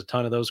stock, there's a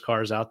ton of those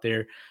cars out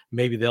there.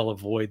 Maybe they'll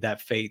avoid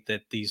that fate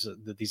that these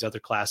other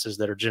classes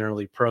that are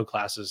generally pro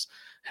classes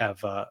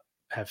have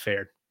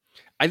fared.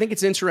 I think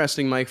it's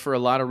interesting, Mike, for a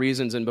lot of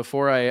reasons. And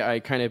before I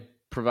kind of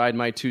provide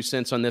my 2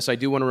 cents on this, I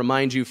do want to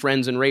remind you,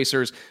 friends and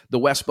racers, the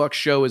Wes Buck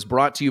Show is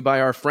brought to you by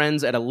our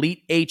friends at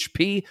Elite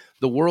HP,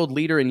 the world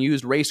leader in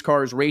used race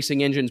cars,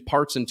 racing engines,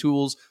 parts, and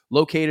tools.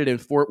 Located in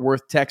Fort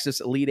Worth,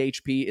 Texas, Elite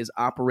HP is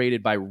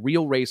operated by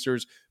real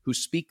racers who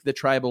speak the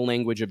tribal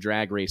language of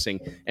drag racing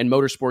and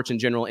motorsports in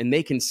general, and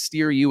they can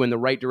steer you in the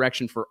right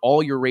direction for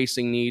all your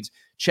racing needs.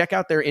 Check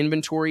out their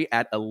inventory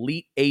at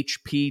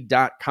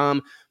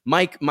elitehp.com.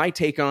 Mike, my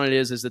take on it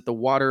is that the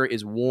water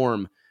is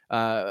warm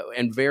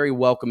and very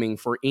welcoming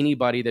for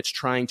anybody that's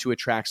trying to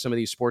attract some of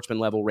these sportsman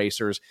level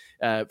racers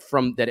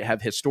from that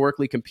have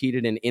historically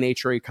competed in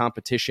NHRA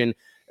competition.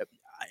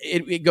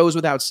 It goes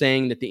without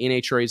saying that the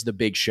NHRA is the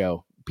big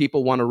show.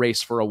 People want to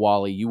race for a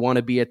Wally. You want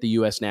to be at the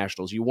U.S.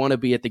 Nationals. You want to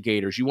be at the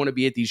Gators. You want to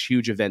be at these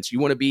huge events. You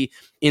want to be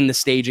in the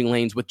staging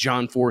lanes with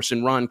John Force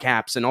and Ron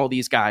Capps and all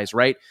these guys,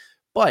 right?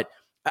 But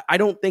I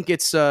don't think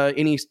it's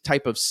any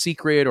type of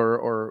secret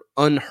or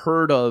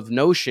unheard of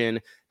notion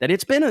that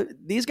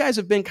these guys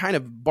have been kind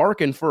of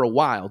barking for a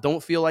while.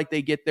 Don't feel like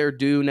they get their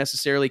due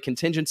necessarily.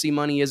 Contingency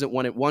money isn't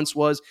what it once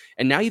was.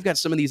 And now you've got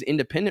some of these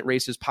independent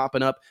races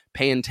popping up,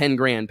 paying 10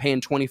 grand,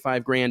 paying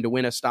 25 grand to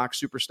win a stock,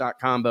 super stock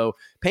combo,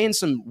 paying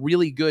some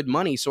really good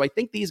money. So I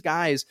think these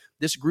guys,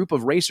 this group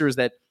of racers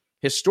that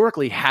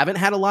historically haven't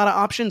had a lot of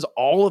options,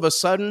 all of a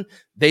sudden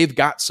they've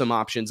got some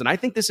options. And I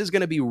think this is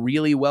going to be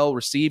really well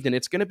received, and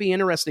it's going to be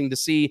interesting to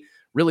see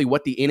really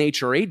what the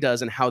NHRA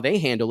does and how they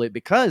handle it,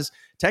 because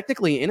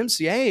technically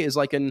NMCA is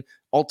like an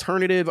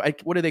alternative,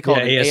 what do they call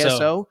it? An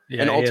ASO?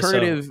 An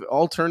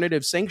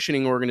alternative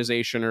sanctioning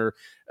organization, or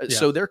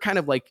so they're kind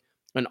of like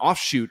an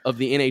offshoot of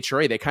the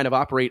NHRA. They kind of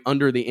operate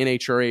under the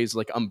NHRA's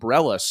like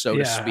umbrella, so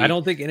to speak. I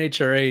don't think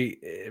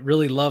NHRA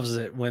really loves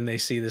it when they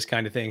see this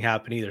kind of thing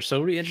happen either. So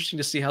it'll be interesting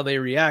to see how they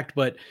react.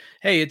 But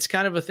hey, it's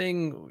kind of a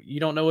thing. You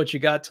don't know what you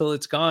got till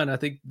it's gone. I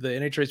think the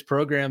NHRA's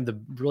program, the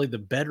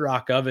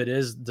bedrock of it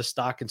is the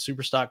stock and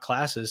super stock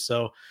classes.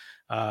 So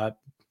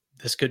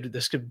this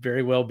could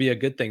very well be a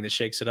good thing that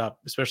shakes it up,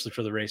 especially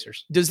for the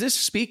racers. Does this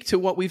speak to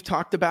what we've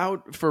talked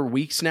about for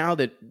weeks now,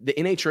 that the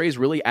NHRA is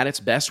really at its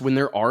best when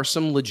there are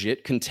some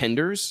legit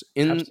contenders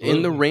in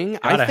the ring?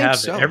 I think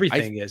so.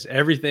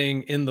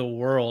 Everything in the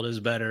world is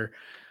better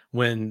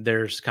when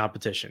there's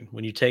competition.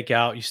 When you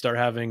start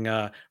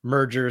having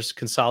mergers,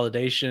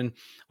 consolidation.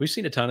 We've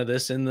seen a ton of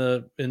this in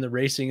the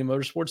racing and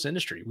motorsports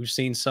industry. We've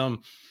seen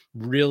some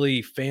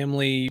really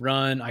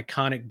family-run,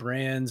 iconic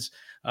brands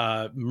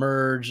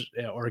merge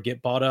or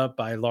get bought up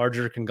by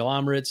larger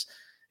conglomerates.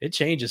 It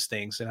changes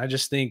things, and I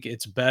just think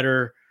it's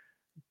better.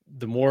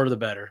 The more the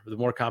better. The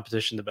more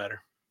competition, the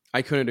better.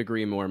 I couldn't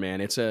agree more,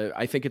 man.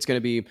 I think it's going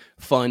to be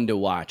fun to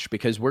watch,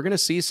 because we're going to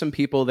see some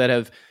people that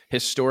have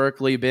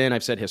historically been,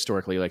 I've said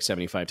historically like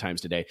 75 times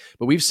today,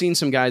 but we've seen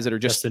some guys that are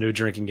just the new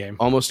drinking game,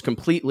 almost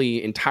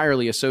completely,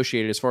 entirely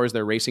associated as far as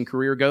their racing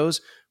career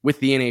goes with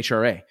the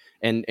NHRA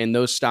and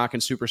those stock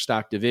and super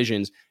stock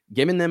divisions,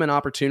 giving them an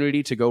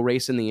opportunity to go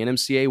race in the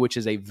NMCA, which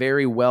is a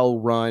very well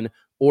run,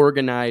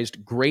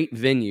 organized, great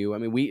venue. I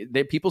mean,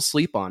 people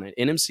sleep on it.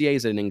 NMCA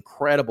is an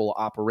incredible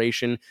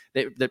operation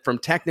that from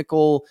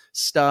technical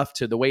stuff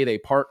to the way they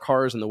park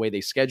cars and the way they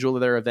schedule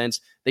their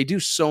events, they do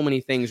so many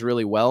things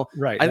really well.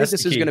 Right. I think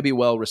this is going to be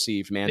well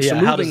received, man. Yeah,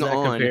 so how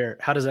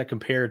does that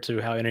compare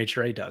to how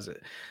NHRA does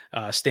it?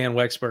 Stan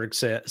Wexberg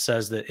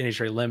says that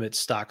NHRA limits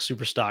stock,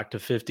 super stock to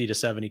 50 to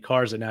 70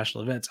 cars at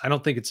national events. I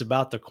don't think it's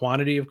about the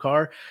quantity of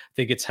car. I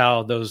think it's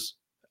how those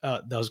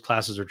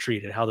classes are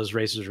treated, how those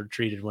races are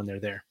treated when they're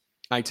there.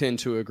 I tend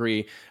to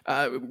agree.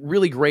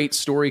 Really great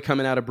story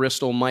coming out of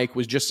Bristol, Mike,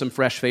 was just some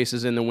fresh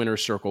faces in the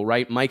winner's circle,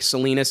 right? Mike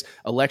Salinas,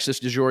 Alexis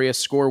DeJoria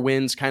score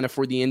wins kind of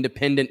for the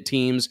independent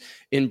teams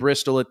in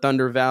Bristol at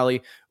Thunder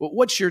Valley.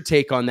 What's your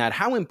take on that?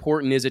 How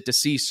important is it to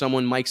see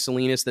someone, Mike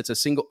Salinas, that's a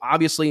single,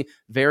 obviously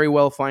very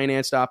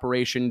well-financed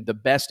operation, the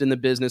best in the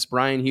business,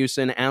 Brian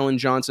Hewson, Alan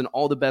Johnson,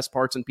 all the best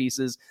parts and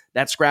pieces.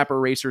 That Scrapper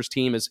Racers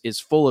team is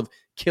full of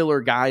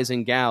killer guys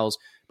and gals.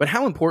 But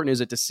how important is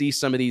it to see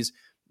some of these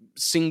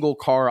single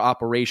car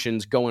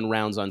operations going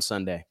rounds on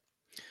Sunday?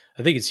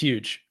 I think it's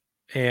huge.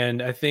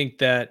 And I think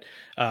that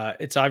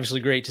it's obviously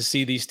great to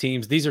see these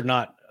teams. These are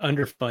not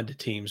underfunded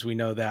teams. We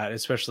know that,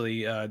 especially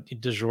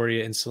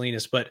DeJoria and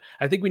Salinas. But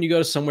I think when you go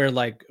to somewhere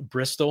like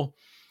Bristol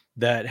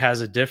that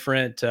has a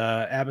different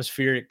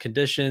atmospheric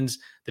conditions,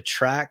 the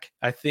track,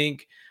 I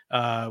think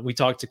we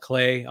talked to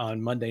Clay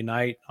on Monday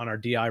night on our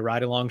DI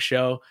ride-along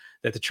show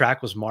that the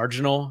track was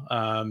marginal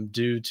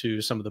due to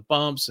some of the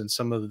bumps and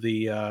some of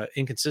the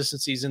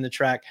inconsistencies in the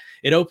track.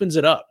 It opens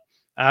it up.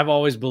 I've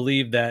always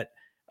believed that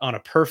on a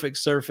perfect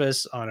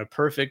surface, on a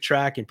perfect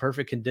track, in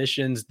perfect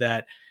conditions,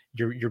 that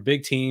your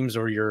big teams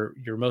or your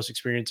most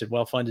experienced and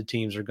well-funded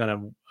teams are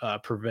going to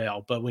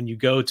prevail. But when you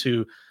go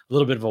to a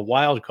little bit of a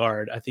wild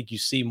card, I think you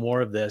see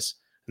more of this.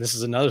 And this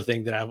is another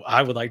thing that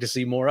I would like to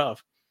see more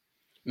of.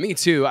 Me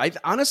too. I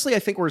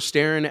think we're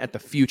staring at the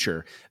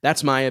future.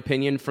 That's my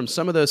opinion, from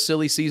some of those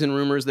silly season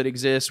rumors that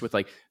exist, with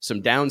like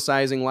some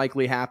downsizing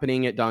likely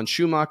happening at Don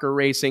Schumacher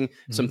Racing,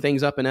 some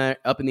things up in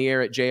the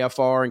air at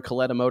JFR and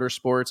Coletta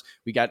Motorsports.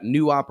 We got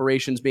new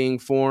operations being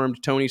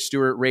formed. Tony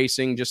Stewart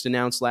Racing just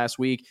announced last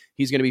week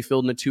he's going to be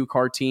fielding a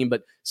 2-car team,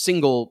 but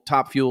single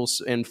Top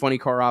Fuels and funny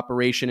car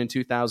operation in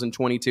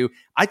 2022.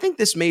 I think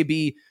this may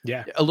be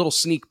a little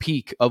sneak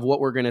peek of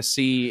what we're going to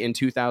see in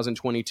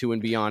 2022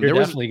 and beyond. You're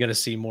definitely going to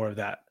see more of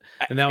that.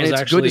 And that was it's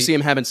actually good to see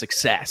him having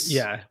success.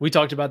 Yeah. We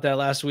talked about that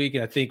last week.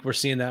 And I think we're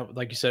seeing that,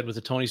 like you said, with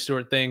the Tony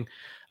Stewart thing,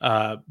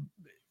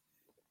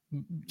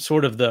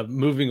 sort of the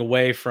moving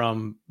away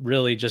from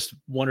really just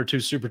one or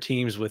two super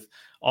teams with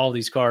all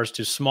these cars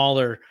to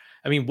smaller,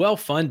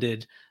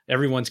 well-funded.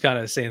 Everyone's kind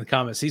of saying in the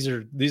comments, these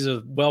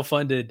are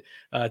well-funded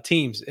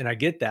teams. And I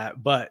get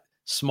that, but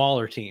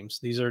smaller teams.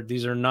 These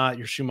are not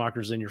your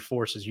Schumachers and your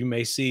Forces. You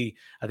may see,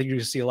 I think you're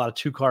going to see a lot of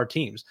 2-car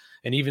teams.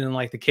 And even in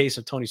like the case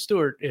of Tony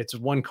Stewart, it's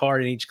 1 car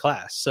in each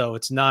class. So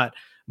it's not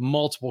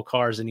multiple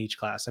cars in each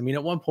class.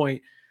 At one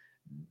point,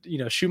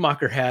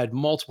 Schumacher had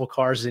multiple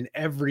cars in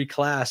every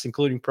class,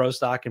 including Pro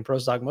Stock and Pro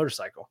Stock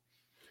Motorcycle.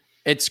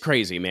 It's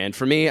crazy, man.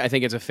 For me, I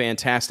think it's a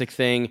fantastic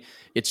thing.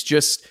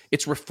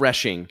 It's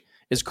refreshing.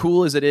 As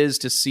cool as it is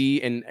to see,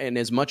 and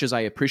as much as I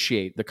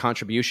appreciate the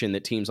contribution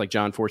that teams like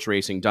John Force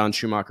Racing, Don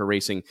Schumacher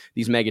Racing,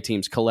 these mega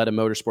teams, Coletta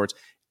Motorsports,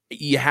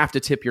 you have to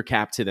tip your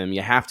cap to them.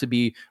 You have to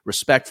be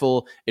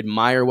respectful,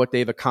 admire what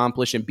they've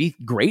accomplished, and be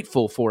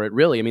grateful for it,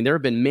 really. I mean, there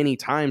have been many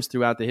times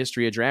throughout the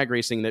history of drag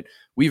racing that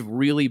we've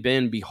really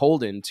been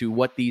beholden to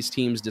what these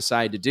teams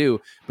decide to do.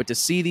 But to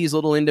see these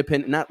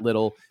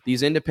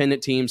these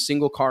independent teams,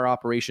 single car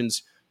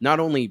operations, not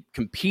only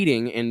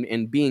competing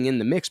and being in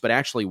the mix, but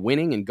actually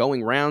winning and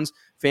going rounds,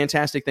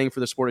 fantastic thing for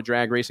the sport of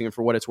drag racing. And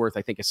for what it's worth,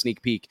 I think a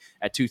sneak peek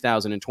at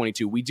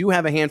 2022. We do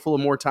have a handful of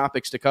more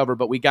topics to cover,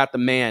 but we got the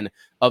man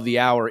of the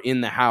hour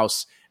in the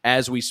house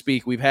as we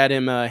speak. We've had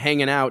him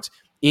hanging out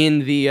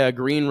in the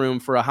green room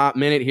for a hot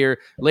minute here.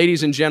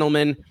 Ladies and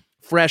gentlemen,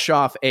 fresh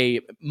off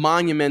a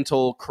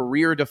monumental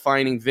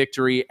career-defining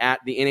victory at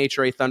the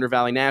NHRA Thunder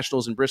Valley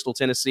Nationals in Bristol,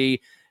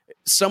 Tennessee,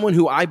 someone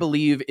who I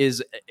believe he's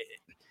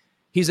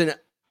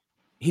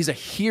a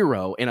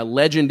hero and a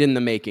legend in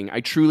the making.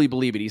 I truly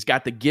believe it. He's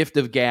got the gift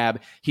of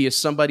gab. He is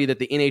somebody that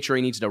the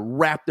NHRA needs to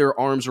wrap their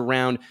arms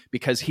around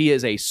because he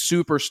is a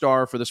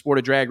superstar for the sport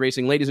of drag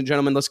racing. Ladies and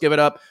gentlemen, let's give it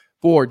up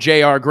for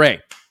J.R.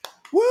 Gray.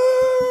 Woo!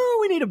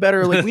 We need a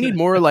better, we need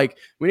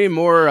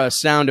more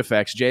sound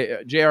effects.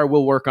 JR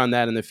will work on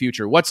that in the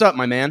future. What's up,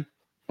 my man?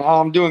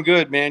 I'm doing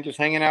good, man. Just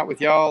hanging out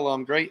with y'all.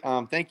 Great.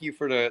 Thank you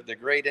for the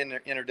great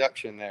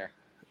introduction there.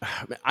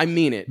 I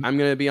mean it. I'm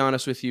going to be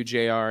honest with you,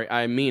 JR.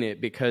 I mean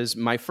it, because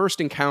my first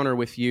encounter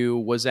with you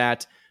was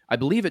at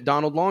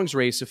Donald Long's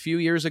race a few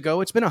years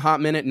ago. It's been a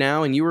hot minute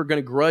now, and you were going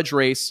to grudge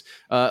race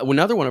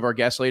another one of our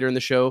guests later in the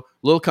show,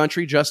 Lil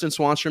Country, Justin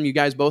Swanstrom. You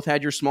guys both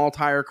had your small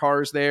tire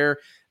cars there.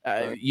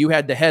 You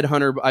had the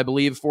Headhunter, I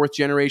believe, 4th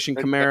generation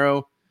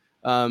Camaro.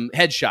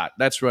 Headshot,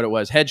 that's what it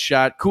was.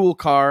 Headshot, cool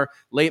car,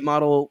 late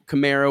model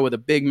Camaro with a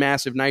big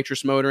massive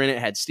nitrous motor in it.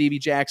 Had Stevie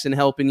Jackson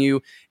helping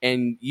you,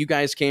 and you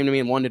guys came to me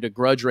and wanted to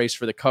grudge race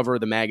for the cover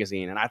of the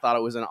magazine, and I thought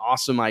it was an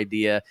awesome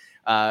idea.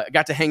 I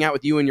got to hang out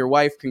with you and your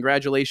wife.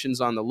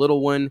 Congratulations on the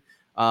little one,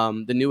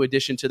 the new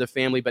addition to the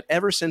family. But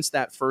ever since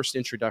that first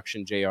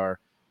introduction, JR,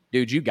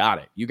 dude, you got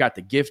it. You got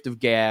the gift of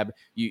gab.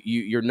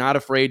 You're not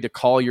afraid to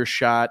call your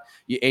shot,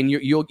 and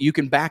you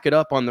can back it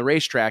up on the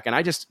racetrack. And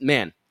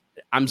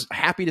I'm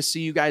happy to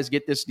see you guys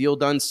get this deal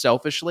done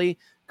selfishly,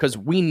 because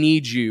we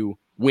need you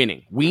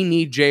winning. We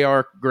need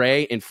J.R.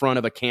 Gray in front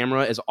of a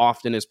camera as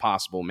often as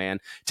possible, man.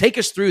 Take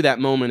us through that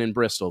moment in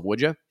Bristol,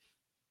 would you?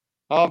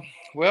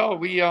 Well,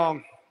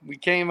 we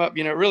came up,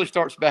 it really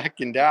starts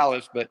back in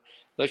Dallas, but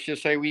let's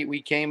just say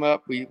we came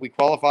up, we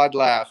qualified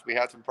last. We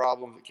had some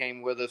problems that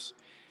came with us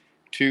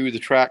to the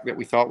track that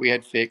we thought we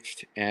had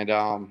fixed, and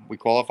we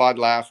qualified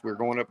last. We were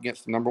going up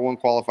against the number one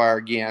qualifier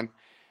again,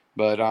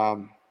 but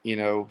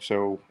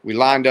so we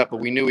lined up, but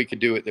we knew we could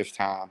do it this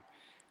time.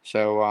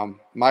 So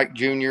Mike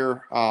Jr.,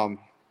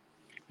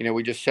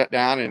 we just sat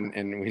down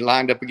and we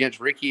lined up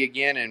against Ricky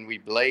again, and we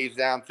blazed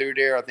down through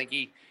there. I think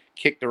he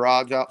kicked the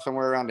rods out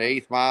somewhere around the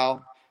 8th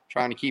mile,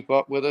 trying to keep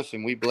up with us,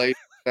 and we blazed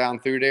down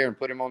through there and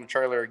put him on the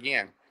trailer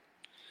again.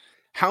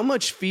 How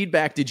much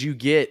feedback did you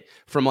get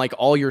from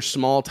all your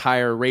small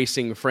tire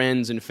racing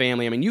friends and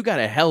family? I mean, you got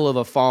a hell of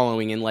a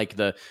following in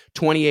the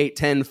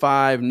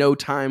 28-10-5 no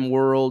time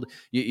world.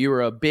 You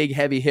were a big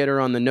heavy hitter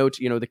on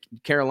the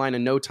Carolina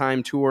no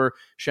time tour.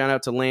 Shout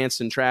out to Lance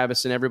and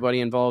Travis and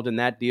everybody involved in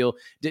that deal.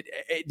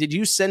 Did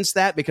you sense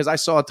that? Because I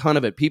saw a ton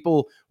of it.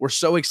 People were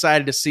so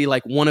excited to see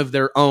one of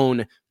their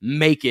own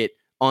make it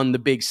on the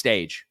big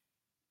stage.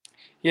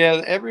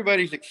 Yeah,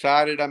 everybody's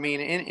excited. I mean,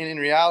 in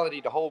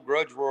reality, the whole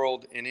grudge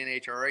world in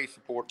NHRA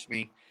supports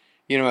me,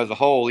 as a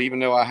whole, even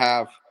though I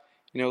have,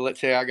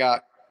 let's say I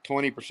got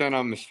 20% of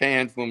them as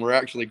fans when we're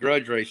actually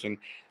grudge racing,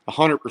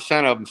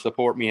 100% of them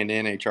support me in the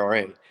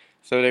NHRA.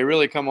 So they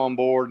really come on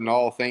board and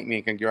all thank me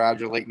and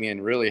congratulate me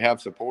and really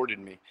have supported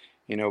me,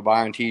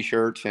 buying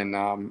T-shirts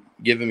and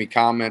giving me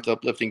comments,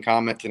 uplifting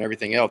comments and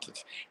everything else.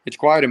 It's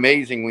quite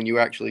amazing when you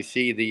actually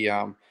see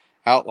the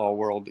outlaw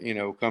world,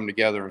 come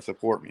together and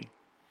support me.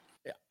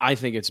 I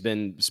think it's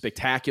been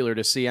spectacular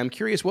to see. I'm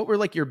curious, what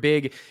were your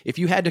big, if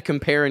you had to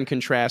compare and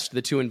contrast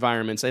the two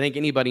environments? I think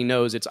anybody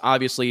knows it's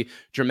obviously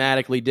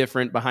dramatically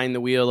different behind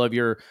the wheel of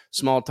your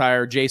small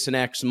tire Jason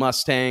X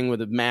Mustang with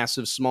a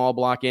massive small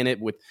block in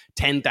it with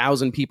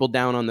 10,000 people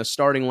down on the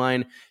starting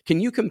line. Can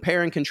you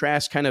compare and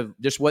contrast kind of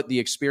just what the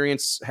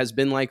experience has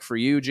been like for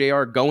you,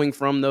 JR, going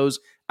from those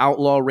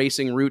outlaw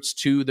racing routes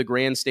to the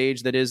grand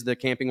stage that is the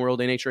Camping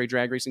World NHRA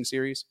Drag Racing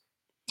Series?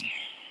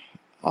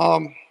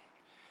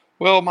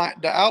 Well,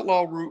 the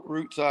outlaw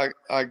routes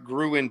I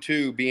grew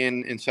into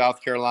being in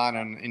South Carolina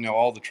and,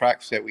 all the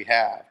tracks that we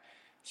have.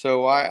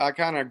 So I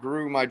kind of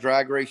grew my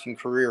drag racing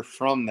career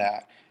from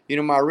that.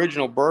 My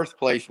original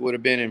birthplace would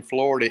have been in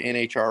Florida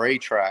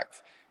NHRA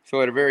tracks.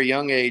 So at a very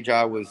young age,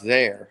 I was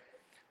there.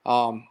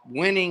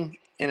 Winning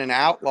in an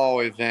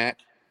outlaw event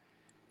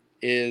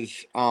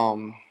is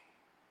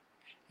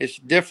it's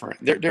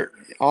different.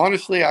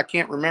 Honestly, I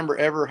can't remember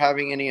ever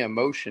having any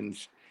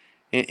emotions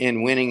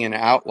in winning an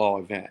outlaw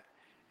event.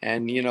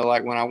 And, when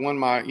I won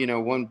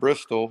won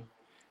Bristol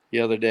the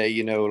other day,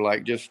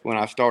 just when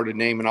I started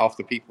naming off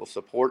the people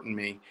supporting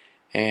me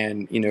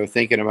and,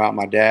 thinking about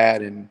my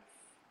dad and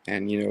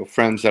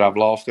friends that I've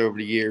lost over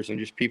the years and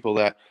just people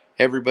that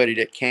everybody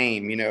that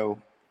came,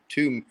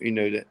 to,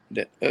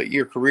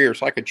 your career.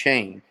 It's like a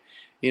chain.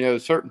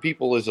 Certain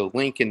people is a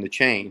link in the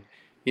chain.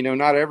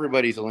 Not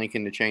everybody's a link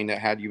in the chain that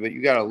had you, but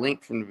you got a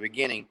link from the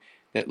beginning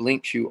that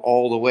links you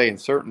all the way. And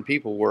certain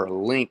people were a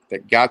link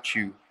that got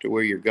you to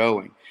where you're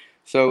going.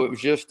 So it was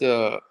just,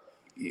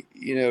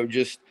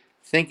 just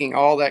thinking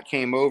all that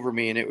came over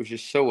me, and it was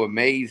just so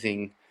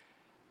amazing,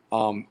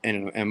 and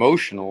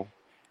emotional,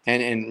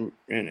 and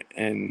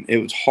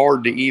it was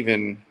hard to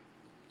even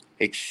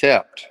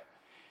accept.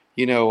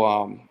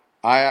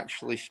 I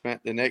actually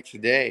spent the next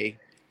day,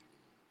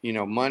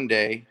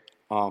 Monday,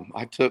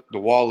 I took the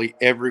Wally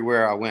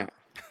everywhere I went.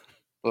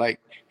 Like,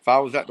 if I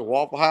was at the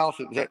Waffle House,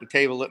 it was at the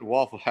table at the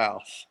Waffle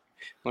House.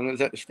 When it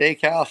was at the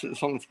steakhouse, it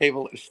was on the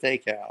table at the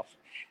steakhouse.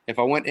 If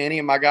I went to any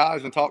of my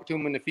guys and talked to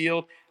them in the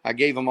field, I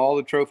gave them all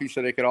the trophies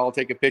so they could all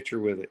take a picture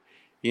with it.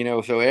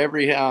 So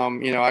every,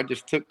 I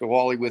just took the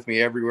Wally with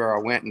me everywhere I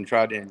went and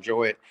tried to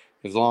enjoy it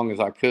as long as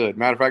I could.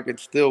 Matter of fact,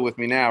 it's still with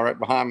me now, right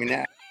behind me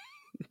now.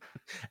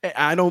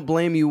 I don't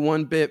blame you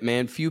one bit,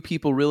 man. Few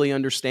people really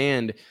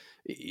understand,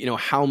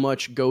 how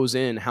much goes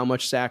in, how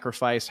much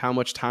sacrifice, how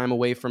much time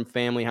away from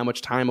family, how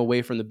much time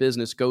away from the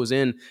business goes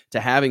in to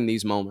having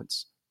these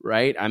moments,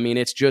 right? I mean,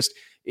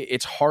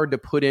 it's hard to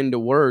put into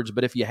words,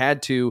 but if you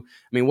had to,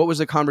 I mean, what was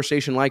the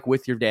conversation like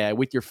with your dad,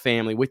 with your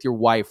family, with your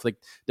wife, like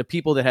the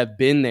people that have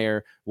been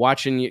there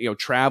watching,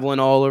 traveling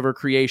all over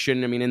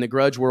creation? I mean, in the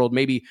grudge world,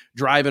 maybe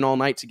driving all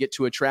night to get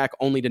to a track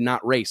only to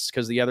not race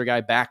because the other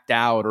guy backed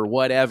out or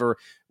whatever.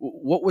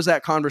 What was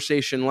that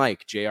conversation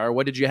like, JR?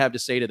 What did you have to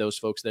say to those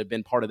folks that have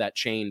been part of that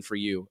chain for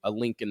you, a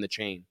link in the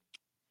chain?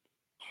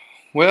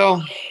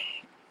 Well,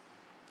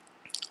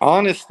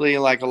 honestly,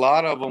 like a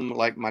lot of them,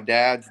 like my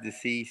dad's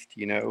deceased,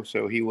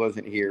 so he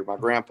wasn't here. My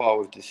grandpa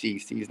was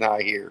deceased. He's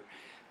not here.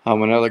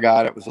 Another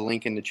guy that was a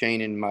link in the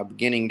chain in my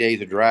beginning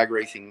days of drag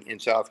racing in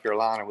South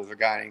Carolina was a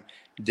guy named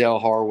Dale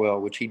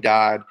Harwell, which he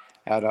died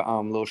at a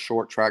little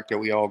short track that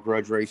we all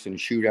grudge race and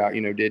shoot out,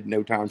 did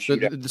no time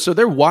shootout. So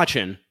they're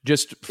watching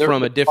just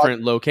from a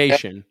different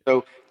location.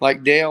 So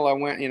like Dale, I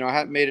went, I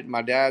hadn't made it to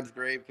my dad's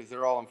grave because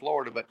they're all in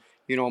Florida, but,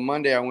 on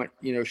Monday I went,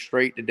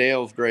 straight to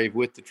Dale's grave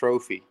with the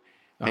trophy.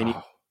 And you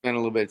spent a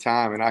little bit of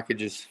time, and I could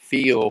just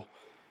feel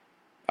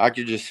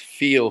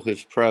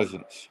his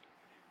presence,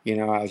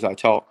 as I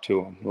talked to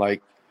him.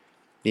 Like,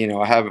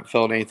 I haven't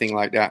felt anything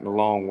like that in a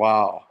long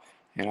while.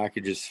 And I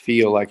could just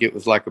feel like it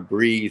was like a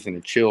breeze and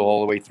a chill all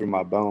the way through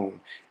my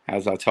bone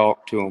as I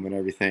talked to him and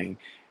everything,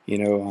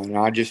 and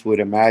I just would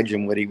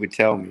imagine what he would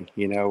tell me.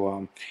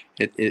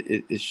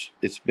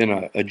 It's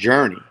been a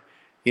journey,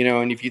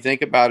 and if you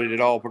think about it,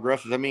 it all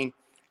progresses. I mean,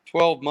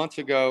 12 months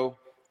ago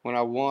when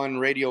I won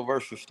Radio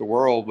versus the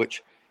World,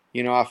 which,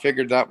 I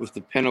figured that was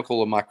the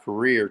pinnacle of my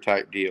career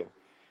type deal.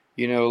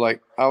 Like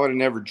I would have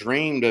never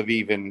dreamed of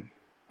even,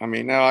 I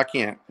mean, now I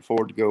can't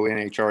afford to go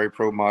NHRA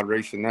Pro Mod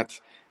Racing. That's,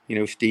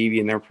 Stevie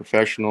and they're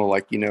professional.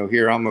 Like,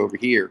 here I'm over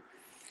here.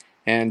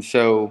 And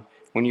so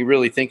when you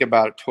really think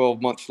about it,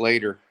 12 months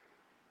later,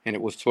 and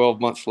it was 12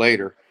 months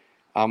later,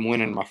 I'm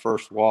winning my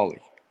first Wally.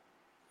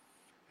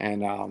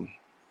 And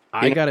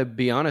I got to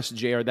be honest,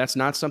 JR, that's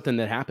not something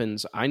that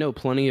happens. I know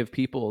plenty of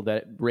people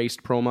that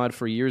raced Pro Mod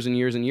for years and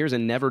years and years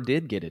and never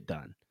did get it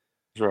done.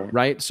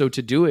 Right? So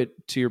to do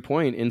it, to your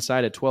point,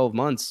 inside of 12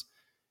 months,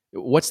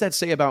 what's that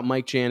say about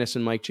Mike Janis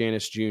and Mike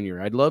Janis Jr.?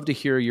 I'd love to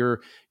hear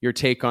your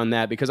take on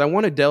that, because I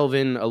want to delve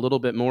in a little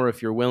bit more,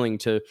 if you're willing,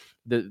 to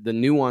the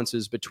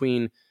nuances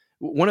between.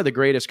 One of the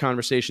greatest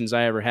conversations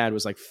I ever had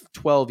was like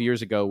 12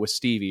 years ago with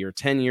Stevie, or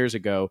 10 years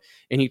ago,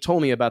 and he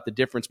told me about the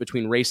difference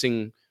between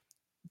racing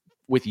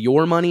with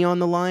your money on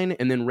the line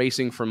and then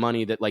racing for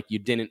money that like you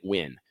didn't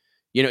win.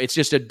 It's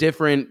just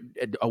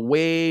a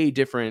way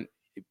different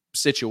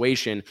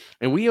situation.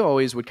 And we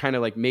always would kind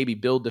of like maybe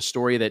build the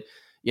story that,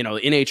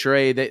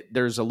 NHRA, that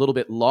there's a little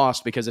bit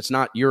lost because it's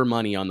not your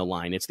money on the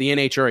line. It's the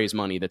NHRA's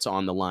money that's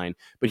on the line.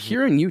 But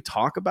hearing you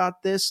talk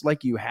about this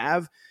like you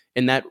have,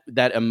 and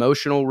that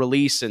emotional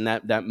release and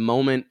that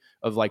moment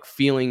of like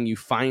feeling you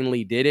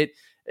finally did it,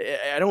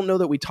 I don't know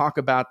that we talk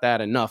about that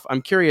enough.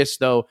 I'm curious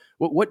though,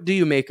 what do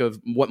you make of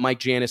what Mike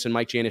Janis and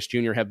Mike Janis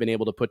Jr. have been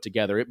able to put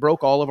together? It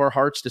broke all of our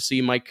hearts to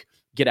see Mike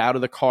get out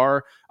of the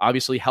car.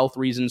 Obviously, health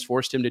reasons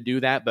forced him to do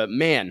that, but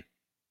man,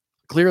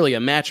 clearly a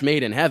match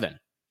made in heaven.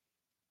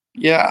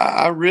 Yeah,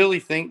 I really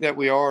think that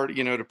we are,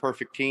 the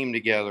perfect team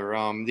together.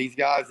 These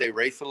guys, they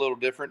race a little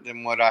different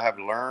than what I have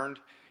learned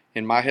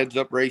in my heads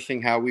up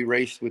racing, how we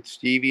race with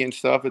Stevie and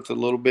stuff. It's a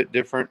little bit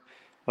different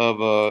of,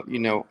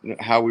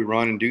 how we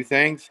run and do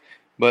things,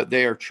 but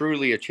they are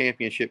truly a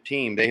championship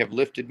team. They have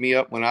lifted me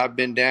up when I've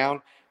been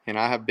down, and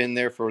I have been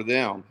there for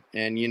them.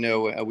 And,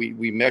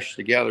 we mesh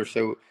together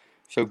so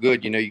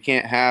good. You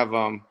can't have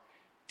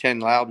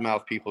 10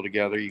 loudmouth people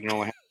together. You can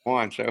only have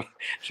one.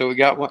 So we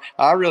got one.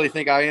 I really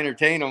think I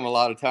entertain them a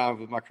lot of times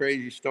with my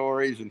crazy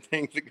stories and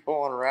things that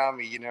go on around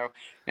me,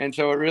 and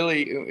so it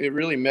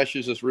really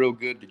meshes us real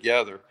good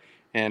together.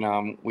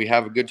 And we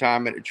have a good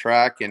time at the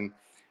track, and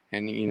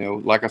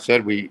like I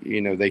said, we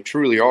they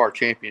truly are a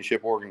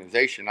championship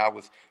organization. I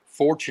was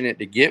fortunate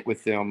to get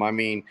with them. I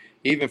mean,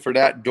 even for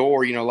that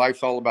door,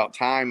 life's all about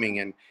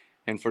timing,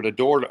 and for the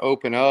door to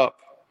open up,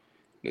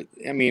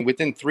 I mean,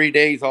 within 3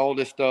 days, all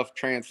this stuff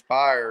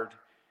transpired,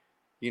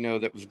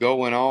 that was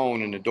going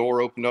on, and the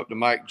door opened up to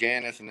Mike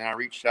Janis, and then I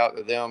reached out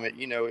to them.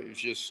 It was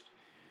just,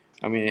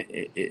 I mean,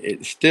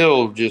 it's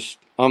still just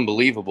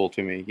unbelievable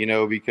to me,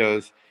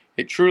 because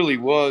it truly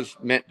was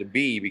meant to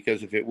be,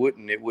 because if it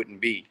wouldn't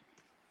be.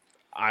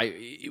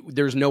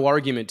 There's no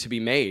argument to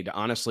be made,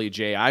 honestly,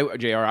 JR.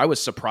 I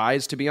was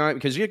surprised, to be honest,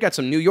 because you got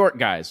some New York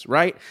guys,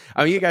 right?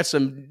 I mean, you got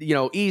some,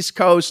 East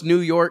Coast New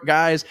York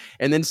guys,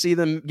 and then see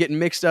them getting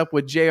mixed up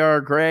with JR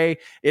Gray.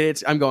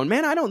 I'm going,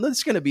 man, I don't know. This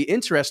is going to be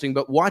interesting,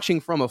 but watching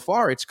from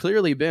afar, it's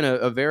clearly been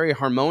a very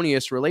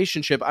harmonious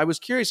relationship. I was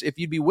curious if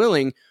you'd be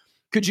willing.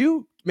 Could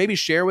you maybe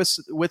share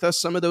with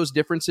us some of those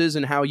differences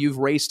and how you've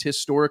raced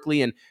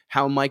historically and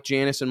how Mike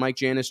Janis and Mike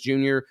Janis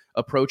Jr.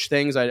 approach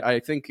things?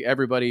 I think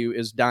everybody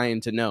is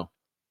dying to know.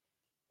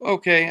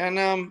 Okay.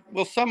 And,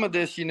 well, some of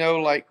this,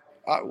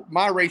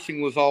 my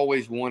racing was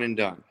always one and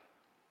done.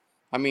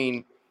 I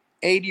mean,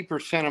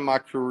 80% of my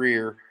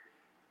career,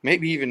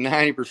 maybe even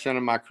 90%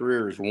 of my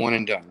career is one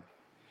and done.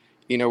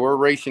 We're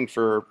racing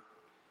for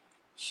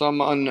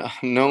some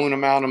unknown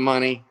amount of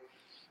money.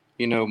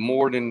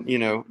 More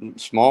than,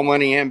 small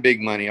money and big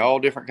money, all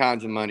different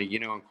kinds of money,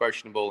 and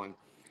questionable. And,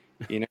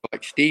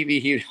 like Stevie,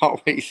 he'd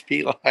always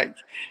be like,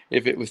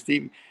 if it was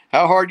Stevie,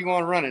 how hard you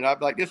want to run it? I'd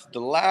be like, this is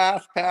the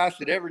last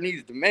pass it ever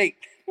needs to make.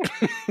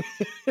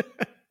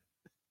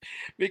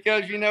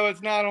 Because,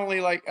 it's not only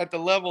like at the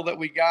level that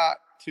we got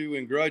to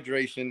in grudge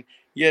racing,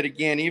 yet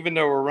again, even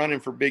though we're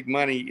running for big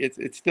money,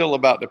 it's still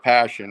about the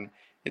passion.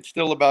 It's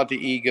still about the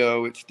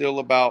ego. It's still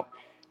about,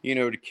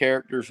 the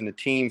characters and the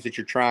teams that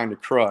you're trying to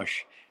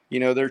crush.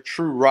 They're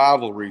true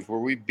rivalries where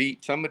we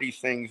beat some of these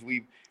things.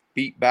 We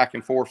beat back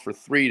and forth for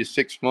 3 to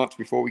 6 months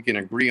before we can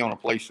agree on a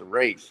place to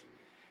race.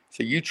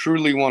 So you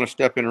truly want to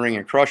step in the ring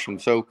and crush them.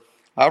 So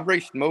I've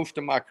raced most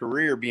of my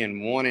career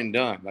being one and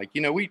done. Like,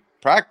 we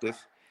practice,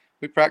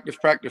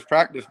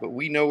 but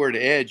we know where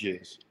the edge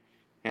is.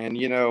 And,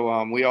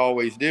 we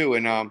always do.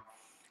 And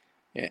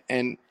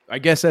I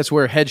guess that's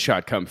where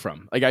headshot come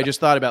from. Like, I just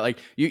thought about, like,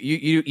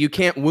 you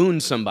can't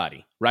wound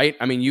somebody, right?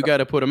 I mean, you got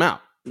to put them out.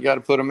 You got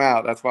to put them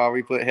out. That's why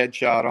we put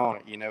headshot on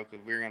it,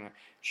 because we're going to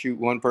shoot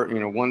one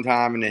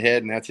time in the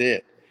head, and that's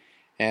it.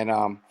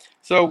 And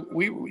so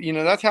we,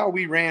 that's how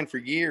we ran for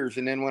years.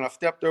 And then when I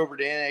stepped over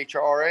to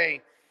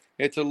NHRA,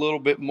 it's a little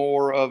bit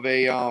more of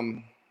a,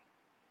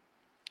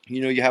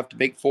 you have to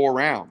make 4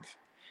 rounds.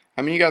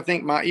 I mean, you got to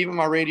think even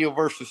my Radio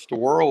versus the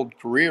World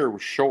career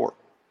was short.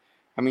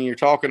 I mean, you're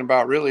talking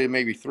about really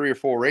maybe 3 or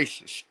 4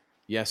 races.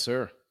 Yes,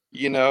 sir.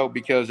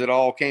 Because it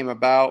all came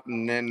about,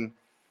 and then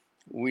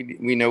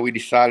we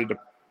decided to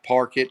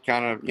park it,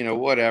 kind of,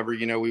 whatever.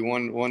 We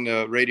won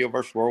the Radio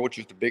versus World, which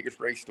is the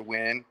biggest race to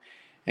win,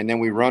 and then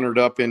we runnered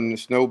up in the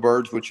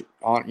Snowbirds, which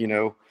had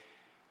the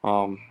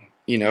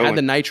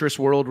nitrous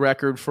world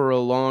record for a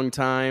long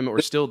time,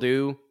 or still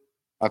do.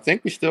 I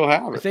think we still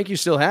have it. I think you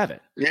still have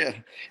it. Yeah,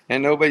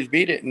 and nobody's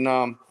beat it,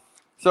 and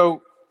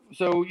so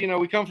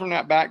we come from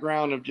that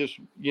background of just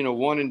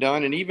one and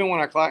done, and even when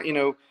I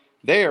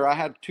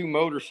had 2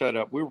 motors set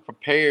up, we were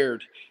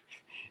prepared.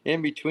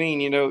 In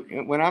between,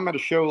 when I'm at a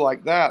show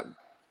like that,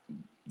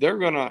 they're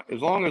gonna, as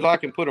long as I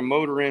can put a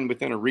motor in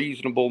within a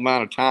reasonable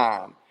amount of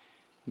time,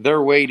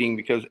 they're waiting,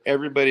 because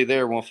everybody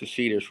there wants to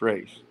see this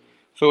race.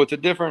 So it's a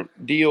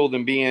different deal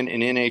than being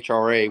in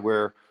NHRA,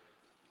 where,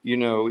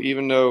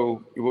 even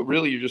though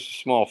really you're just a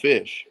small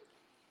fish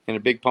in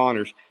a big pond,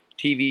 there's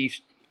TV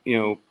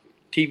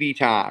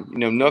time.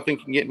 Nothing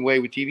can get in the way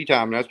with TV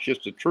time. And that's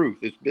just the truth.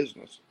 It's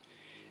business.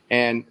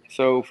 And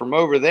so from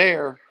over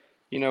there,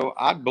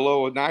 I'd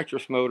blow a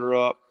nitrous motor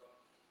up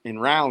in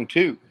round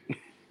 2.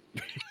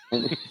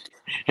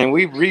 And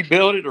we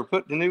rebuilt it or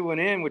put the new one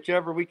in,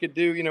 whichever we could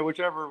do,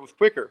 whichever was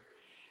quicker.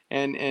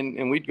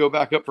 And we'd go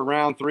back up for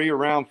round 3 or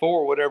round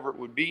 4, whatever it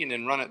would be, and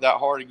then run it that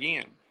hard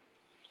again.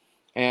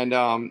 And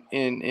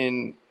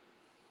in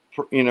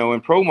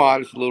pro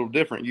mod, it's a little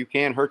different. You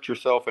can hurt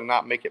yourself and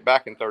not make it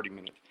back in 30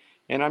 minutes.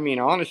 And I mean,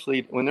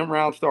 honestly, when them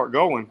rounds start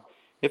going,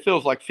 it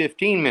feels like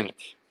 15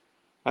 minutes.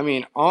 I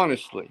mean,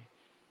 honestly.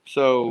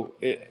 So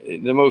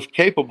the most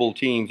capable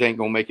teams ain't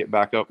going to make it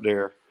back up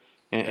there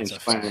and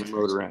slam the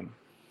motor in.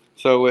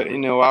 So,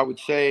 I would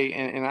say,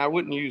 and I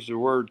wouldn't use the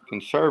word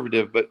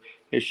conservative, but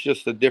it's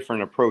just a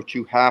different approach.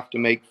 You have to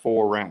make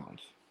 4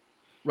 rounds.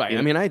 Right.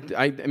 I mean, I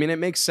mean, it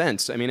makes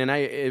sense. I mean, and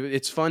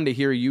it's fun to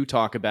hear you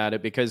talk about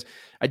it, because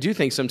I do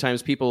think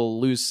sometimes people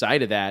lose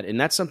sight of that.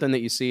 And that's something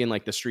that you see in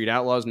like the Street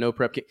Outlaws, no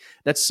prep.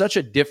 That's such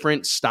a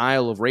different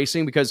style of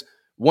racing, because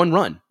one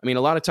run. I mean,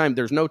 a lot of time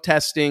there's no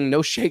testing,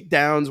 no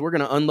shakedowns. We're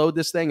going to unload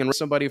this thing and run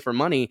somebody for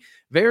money.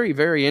 Very,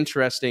 very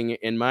interesting,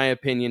 in my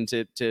opinion,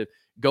 to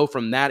go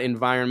from that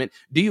environment.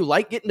 Do you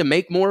like getting to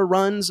make more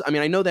runs? I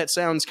mean, I know that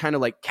sounds kind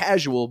of like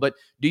casual, but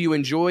do you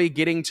enjoy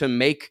getting to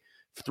make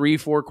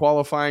 3-4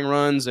 qualifying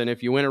runs, and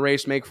if you win a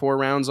race, make 4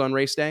 rounds on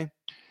race day?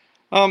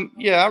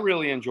 Yeah, I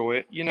really enjoy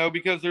it,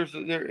 because there's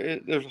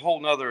a whole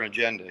nother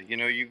agenda.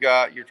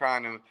 You're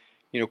trying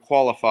to,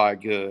 qualify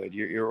good,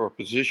 or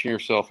position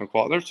yourself in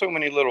quality. There's so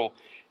many little,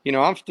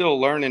 I'm still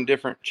learning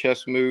different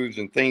chess moves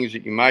and things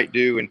that you might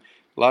do, and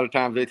a lot of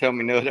times they tell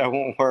me no, that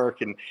won't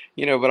work, and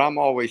but I'm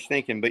always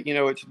thinking. But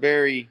it's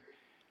very,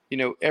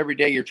 every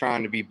day you're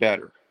trying to be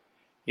better,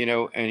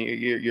 and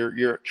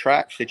you're at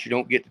tracks that you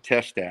don't get to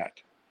test at.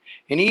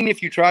 And even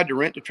if you tried to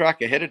rent the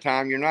track ahead of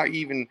time, you're not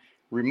even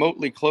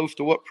remotely close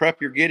to what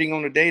prep you're getting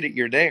on the day that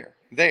you're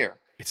there.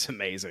 It's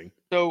amazing.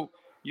 So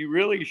you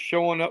really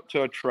showing up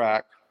to a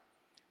track,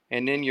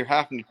 and then you're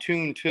having to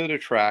tune to the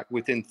track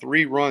within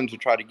 3 runs to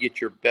try to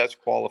get your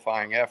best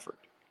qualifying effort.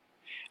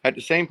 At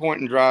the same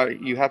point in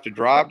drive, you have to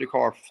drive the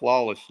car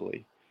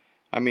flawlessly.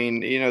 I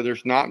mean,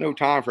 there's no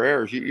time for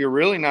errors. You're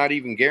really not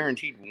even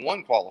guaranteed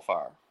one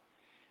qualifier.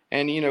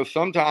 And,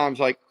 sometimes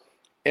like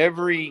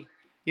every,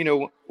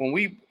 when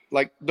we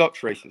like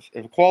ducks races,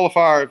 if a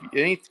qualifier, if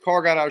any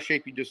car got out of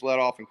shape, you just let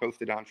off and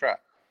coasted down track.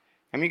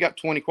 I mean, you got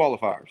 20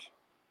 qualifiers.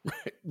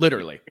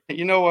 Literally.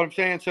 You know what I'm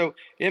saying? So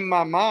in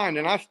my mind,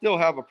 and I still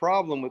have a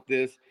problem with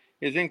this,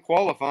 is in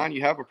qualifying,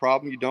 you have a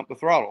problem, you dump the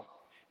throttle.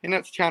 And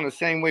that's kind of the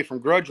same way from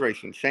grudge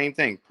racing. Same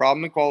thing.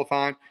 Problem in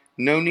qualifying,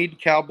 no need to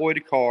cowboy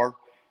the car.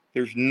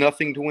 There's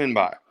nothing to win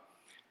by.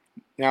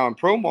 Now in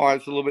Pro Mod,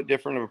 it's a little bit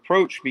different of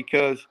approach,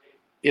 because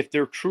if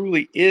there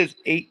truly is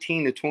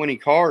 18 to 20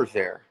 cars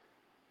there,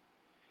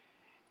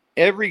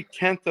 every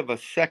 10th of a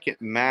second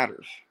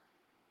matters.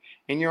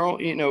 And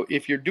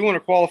if you're doing a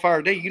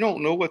qualifier day, you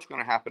don't know what's going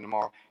to happen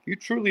tomorrow. You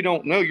truly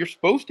don't know. You're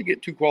supposed to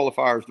get 2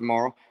 qualifiers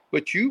tomorrow,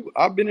 but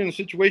I've been in a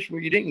situation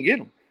where you didn't get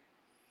them.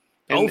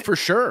 And, for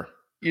sure.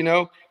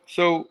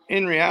 So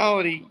in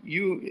reality,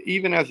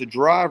 even as a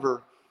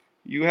driver,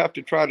 you have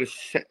to try to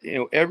set,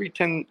 every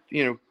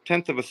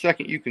 10th of a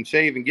second you can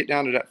save and get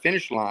down to that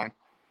finish line.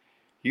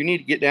 You need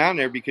to get down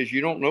there, because you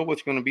don't know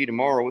what's going to be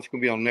tomorrow, what's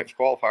going to be on the next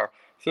qualifier.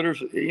 So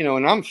there's,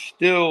 and I'm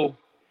still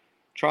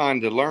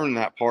trying to learn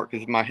that part,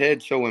 because my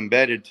head's so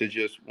embedded to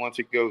just, once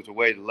it goes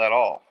away, to let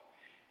off.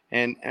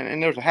 And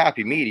there's a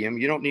happy medium.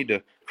 You don't need to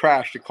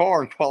crash the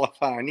car and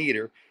qualify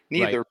neither.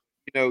 Right.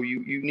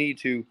 You need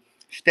to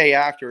stay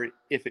after it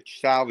if it's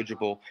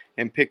salvageable,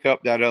 and pick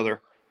up that other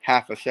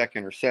half a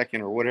second or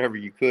second or whatever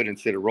you could,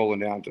 instead of rolling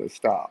down to a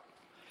stop.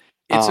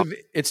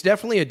 It's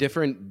definitely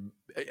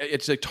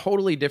it's a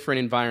totally different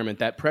environment,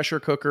 that pressure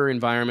cooker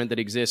environment that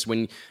exists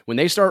when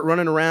they start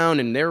running around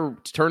and they're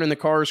turning the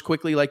cars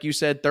quickly, like you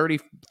said, 30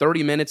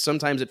 minutes.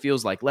 Sometimes it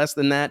feels like less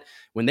than that.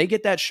 When they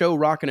get that show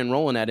rocking and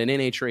rolling at an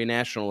NHRA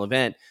national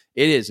event,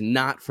 it is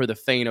not for the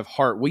faint of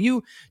heart. Will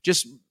you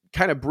just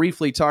kind of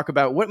briefly talk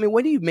about what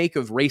do you make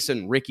of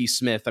racing Ricky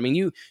Smith? I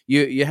mean,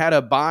 you had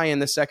a bye in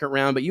the second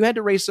round, but you had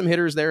to race some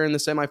hitters there in the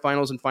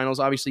semifinals and finals.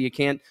 Obviously, you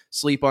can't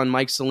sleep on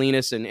Mike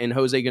Salinas and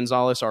Jose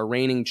Gonzalez, our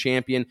reigning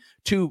champion,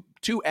 two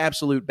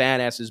absolute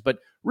badasses. But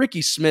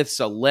Ricky Smith's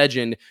a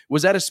legend.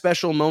 Was that a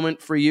special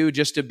moment for you,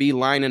 just to be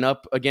lining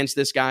up against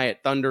this guy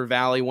at Thunder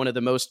Valley, one of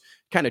the most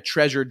kind of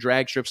treasured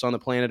drag strips on the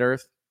planet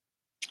Earth?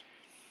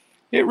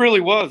 It really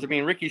was. I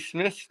mean, Ricky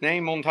Smith's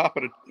name on top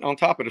of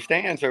the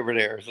stands over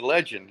there is a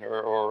legend,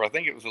 or I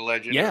think it was a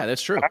legend. Yeah,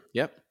 that's true.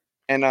 Yep.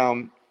 And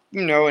and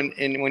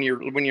when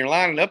you're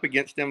lining up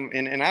against them,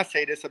 and I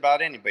say this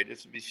about anybody,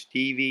 this would be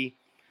Stevie.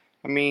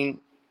 I mean,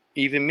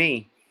 even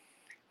me.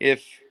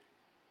 If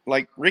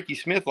like Ricky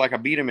Smith, like I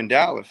beat him in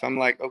Dallas, I'm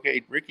like,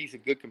 okay, Ricky's a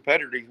good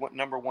competitor. He went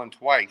number 1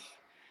 twice.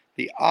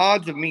 The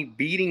odds of me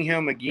beating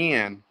him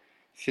again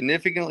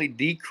significantly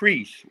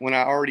decrease when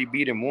I already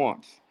beat him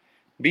once.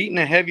 Beating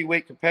a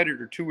heavyweight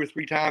competitor 2 or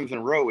 3 times in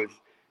a row is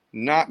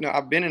not. No,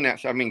 I've been in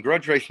that. I mean,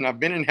 grudge racing, I've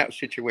been in that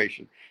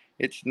situation.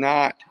 It's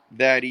not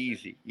that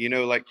easy.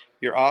 Like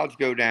your odds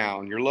go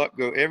down, your luck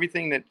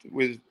everything that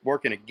was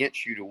working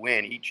against you to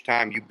win each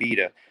time you beat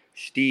a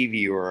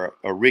Stevie or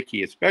a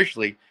Ricky,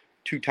 especially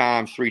 2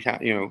 times, 3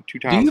 times, 2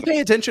 times. Do you pay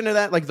attention to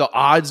that, like the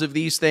odds of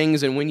these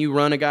things? And when you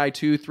run a guy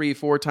 2, 3,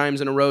 4 times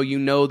in a row,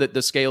 that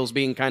the scale's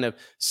being kind of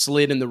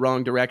slid in the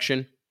wrong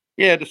direction?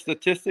 Yeah, the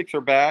statistics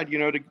are bad.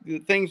 The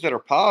things that are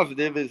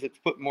positive is it's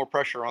putting more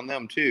pressure on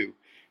them too,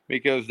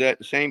 because at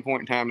the same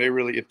point in time,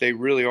 if they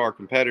really are a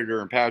competitor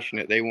and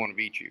passionate, they want to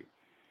beat you.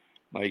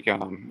 Like, I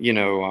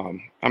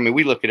mean,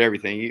 we look at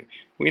everything.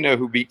 We know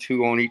who beats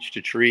who on each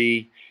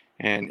tree,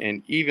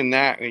 and even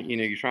that,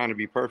 you're trying to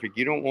be perfect.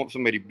 You don't want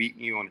somebody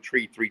beating you on a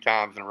tree 3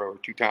 times in a row or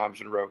 2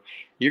 times in a row.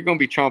 You're going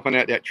to be chomping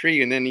at that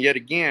tree, and then yet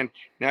again,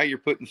 now you're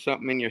putting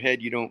something in your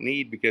head you don't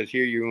need, because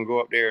here you're going to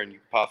go up there and you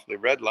possibly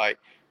red light,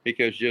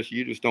 because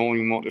you just don't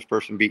even want this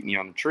person beating you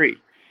on the tree.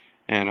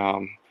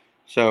 And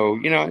so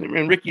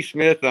and Ricky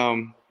Smith,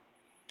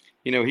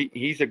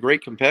 he's a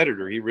great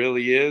competitor. He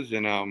really is.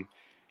 And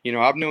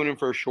I've known him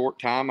for a short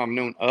time. I've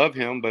known of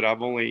him, but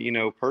I've only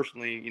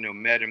personally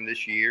met him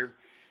this year.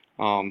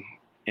 And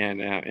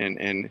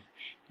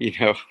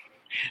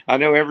I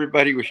know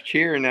everybody was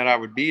cheering that I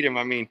would beat him.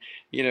 I mean,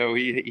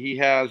 he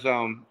has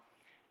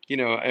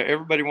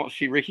everybody wants to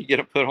see Ricky get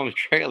a put on the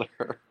trailer.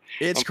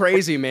 It's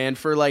crazy, man.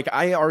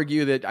 I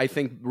argue that I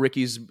think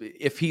Ricky's,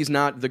 if he's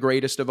not the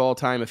greatest of all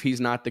time, if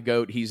he's not the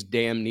GOAT, he's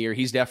damn near.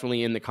 He's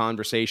definitely in the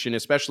conversation,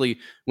 especially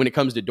when it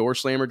comes to door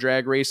slammer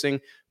drag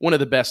racing. One of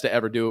the best to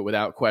ever do it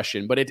without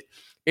question. But it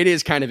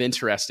is kind of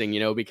interesting,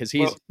 because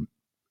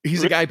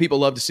he's a guy people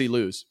love to see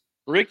lose.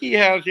 Ricky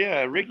has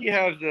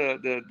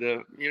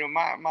the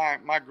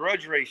my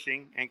grudge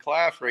racing and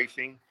class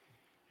racing,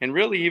 and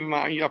really even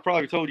I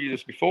probably told you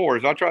this before,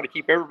 is I try to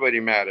keep everybody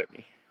mad at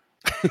me.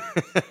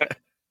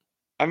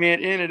 I mean, at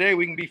the end of the day,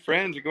 we can be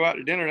friends and go out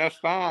to dinner. That's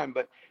fine.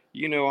 But,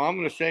 I'm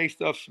going to say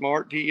stuff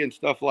smart to you and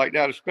stuff like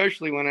that,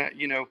 especially when I've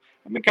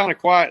been kind of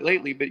quiet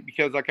lately, but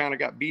because I kind of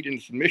got beat into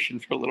submission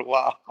for a little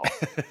while.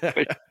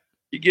 But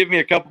you give me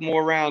a couple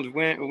more rounds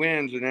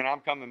wins, and then I'm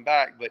coming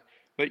back. But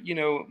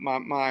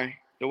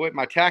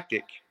my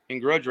tactic in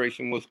grudge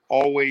racing was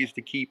always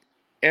to keep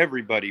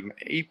everybody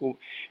equal,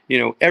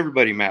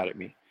 everybody mad at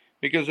me,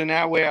 because in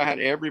that way I had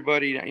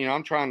everybody,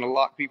 I'm trying to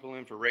lock people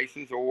in for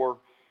races or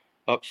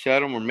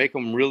upset them or make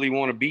them really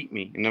want to beat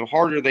me. And the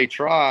harder they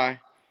try,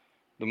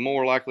 the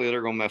more likely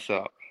they're going to mess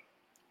up.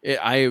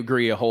 I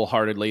agree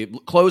wholeheartedly.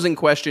 Closing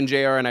question,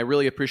 JR, and I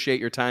really appreciate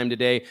your time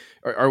today.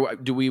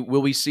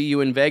 Will we see you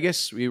in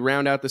Vegas? We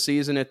round out the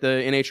season at the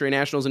NHRA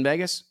Nationals in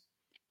Vegas?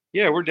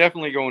 Yeah, we're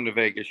definitely going to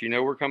Vegas.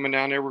 We're coming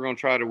down there. We're going to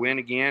try to win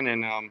again.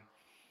 And,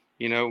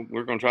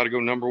 we're going to try to go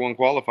number one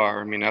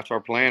qualifier. I mean, that's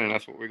our plan, and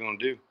that's what we're going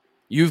to do.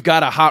 You've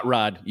got a hot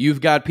rod.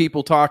 You've got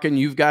people talking.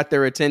 You've got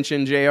their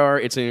attention, JR.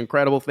 It's an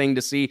incredible thing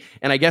to see.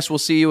 And I guess we'll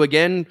see you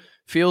again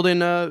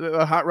fielding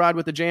a hot rod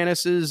with the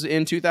Janices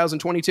in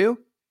 2022?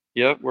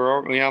 Yep,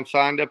 I'm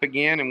signed up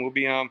again, and we'll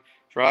be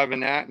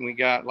driving that. And we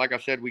got, like I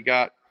said, we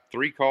got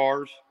 3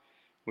 cars.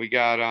 We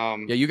got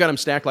you got them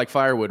stacked like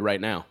firewood right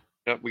now.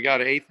 Yep, we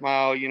got an 8th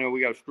mile.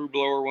 We got a screw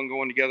blower one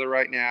going together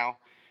right now.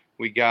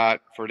 We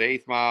got for the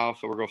 8th mile,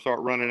 so we're gonna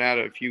start running at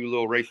a few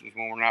little races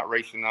when we're not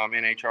racing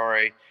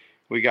NHRA.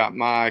 We got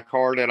my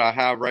car that I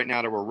have right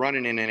now that we're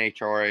running in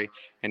NHRA,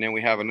 and then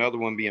we have another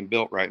one being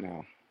built right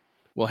now.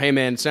 Well, hey,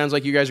 man, sounds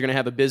like you guys are going to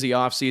have a busy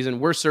offseason.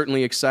 We're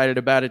certainly excited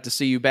about it to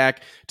see you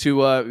back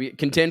to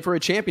contend for a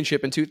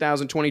championship in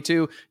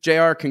 2022.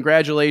 JR,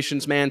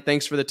 congratulations, man.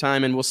 Thanks for the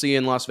time, and we'll see you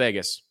in Las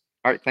Vegas.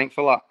 All right, thanks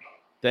a lot.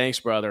 Thanks,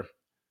 brother.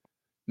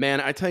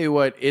 Man, I tell you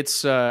what,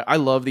 it's I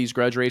love these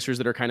grudge racers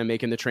that are kind of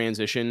making the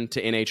transition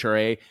to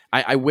NHRA.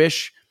 I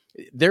wish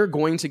they're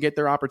going to get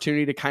their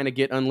opportunity to kind of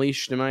get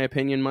unleashed, in my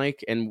opinion,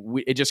 Mike,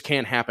 and it just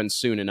can't happen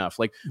soon enough.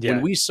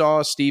 When we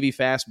saw Stevie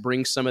Fast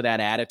bring some of that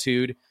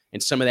attitude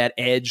and some of that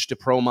edge to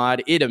Pro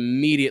Mod, it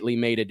immediately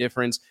made a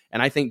difference,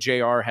 and I think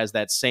JR has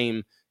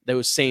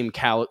those same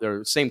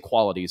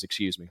qualities,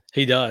 excuse me.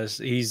 He does.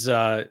 He's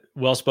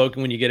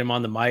well-spoken when you get him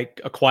on the mic,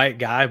 a quiet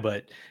guy,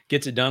 but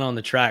gets it done on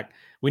the track.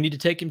 We need to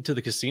take him to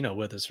the casino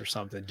with us or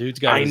something. Dude's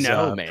got his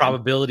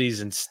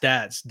probabilities and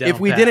stats down. If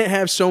we didn't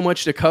have so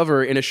much to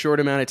cover in a short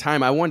amount of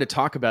time, I wanted to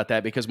talk about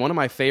that because one of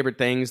my favorite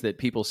things that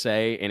people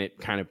say, and it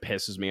kind of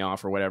pisses me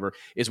off or whatever,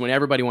 is when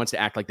everybody wants to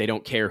act like they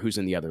don't care who's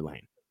in the other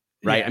lane.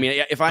 Right. Yeah. I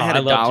mean, if I had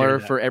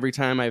 $1 for every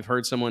time I've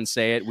heard someone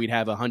say it, we'd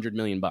have $100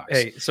 million.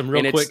 Hey, some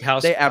real quick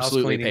they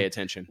absolutely pay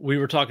attention. We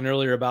were talking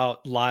earlier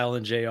about Lyle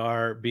and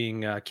JR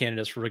being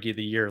candidates for Rookie of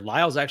the Year.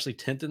 Lyle's actually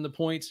 10th in the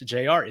points.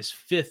 JR is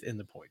 5th in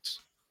the points.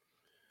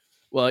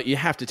 Well, you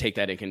have to take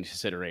that into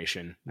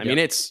consideration. I mean,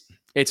 it's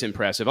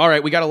impressive. All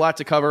right, we got a lot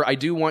to cover. I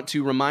do want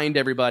to remind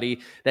everybody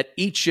that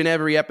each and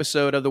every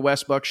episode of the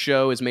Wes Buck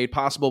Show is made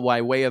possible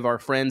by way of our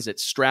friends at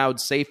Stroud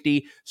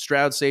Safety.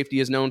 Stroud Safety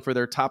is known for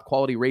their top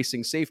quality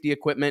racing safety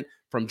equipment,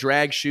 from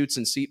drag chutes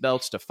and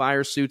seatbelts to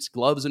fire suits,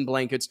 gloves, and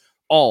blankets,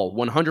 all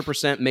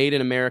 100% made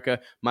in America.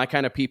 My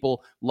kind of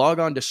people. Log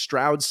on to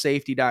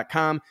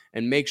StroudSafety.com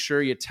and make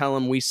sure you tell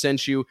them we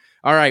sent you.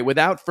 All right,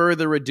 without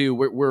further ado,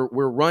 we're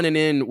running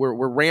in.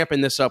 We're ramping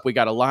this up. We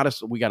got a lot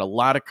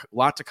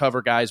to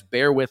cover, guys.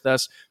 Bear with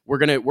us. We're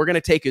gonna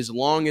take as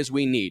long as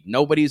we need.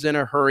 Nobody's in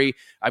a hurry.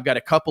 I've got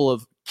a couple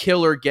of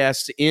killer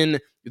guests in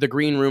the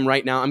green room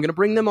right now. I'm gonna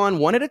bring them on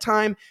one at a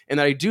time, and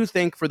I do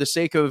think, for the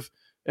sake of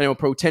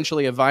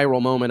potentially a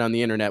viral moment on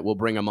the internet, we'll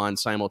bring them on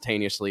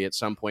simultaneously at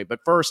some point. But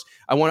first,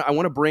 I want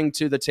to bring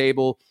to the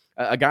table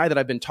a guy that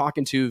I've been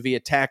talking to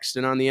via text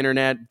and on the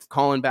internet,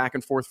 calling back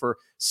and forth for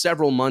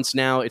several months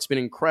now. It's been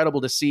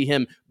incredible to see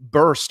him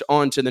burst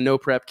onto the No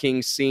Prep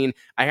Kings scene.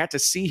 I got to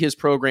see his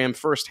program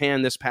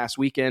firsthand this past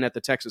weekend at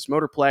the Texas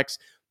Motorplex.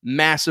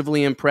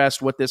 Massively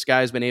impressed what this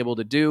guy's been able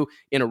to do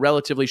in a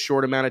relatively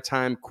short amount of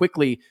time,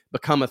 quickly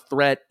become a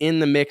threat in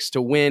the mix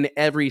to win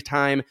every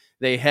time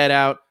they head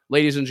out.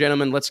 Ladies and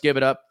gentlemen, let's give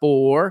it up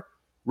for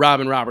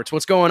Robin Roberts.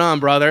 What's going on,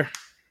 brother?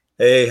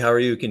 Hey, how are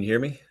you? Can you hear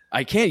me?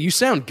 I can. You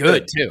sound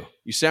good too.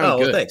 You sound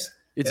good. Well, thanks.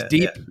 It's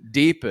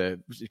deep,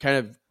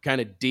 kind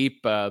of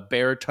deep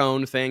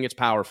baritone thing. It's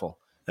powerful.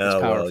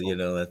 It's powerful.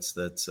 Well,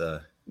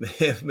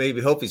 that's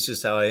maybe hope it's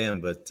just how I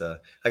am, but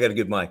I got a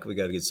good mic. We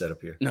got a good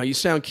setup here. No, you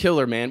sound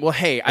killer, man. Well,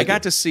 hey, I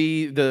got to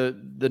see the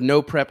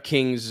No Prep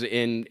Kings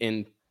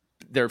in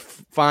they're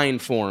fine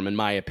form, in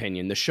my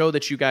opinion. The show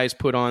that you guys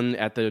put on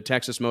at the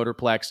Texas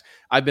Motorplex,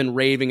 I've been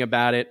raving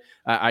about it.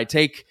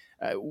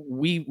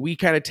 We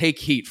kind of take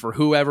heat for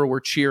whoever we're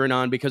cheering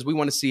on because we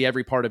want to see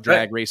every part of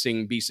drag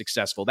racing be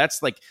successful.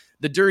 That's like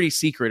the dirty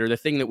secret, or the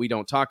thing that we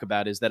don't talk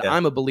about, is that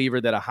I'm a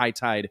believer that a high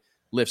tide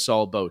lifts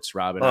all boats,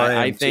 Robin.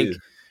 I think,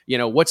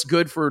 what's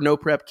good for No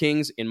Prep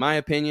Kings, in my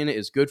opinion,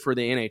 is good for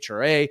the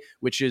NHRA,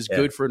 which is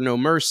good for No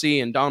Mercy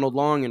and Donald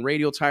Long and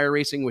Radial Tire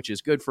Racing, which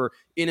is good for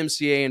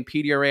NMCA and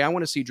PDRA. I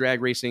want to see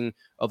drag racing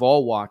of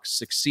all walks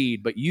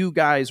succeed, but you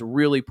guys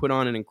really put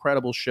on an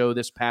incredible show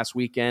this past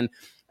weekend.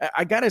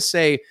 I got to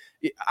say,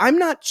 I'm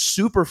not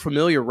super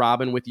familiar,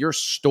 Robin, with your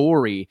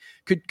story.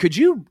 Could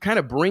you kind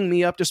of bring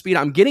me up to speed?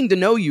 I'm getting to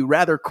know you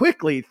rather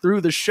quickly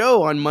through the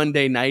show on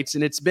Monday nights,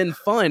 and it's been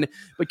fun.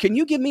 But can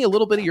you give me a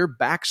little bit of your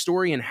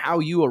backstory and how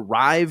you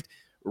arrived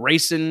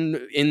racing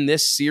in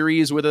this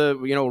series with a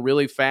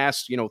really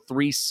fast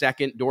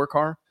 3-second door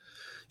car?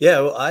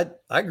 Yeah, well,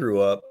 I grew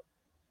up.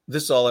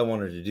 This is all I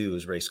wanted to do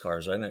was race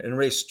cars, right? And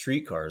race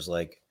street cars.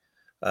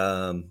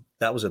 That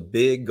was a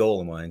big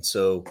goal of mine.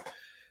 So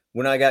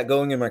when I got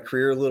going in my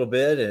career a little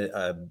bit,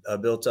 I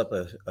built up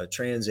a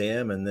Trans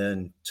Am and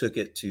then took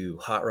it to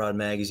Hot Rod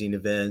Magazine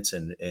events,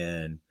 and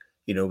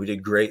we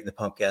did great in the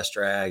pump gas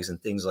drags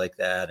and things like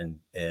that.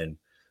 And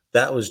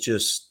that was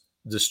just,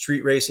 the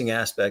street racing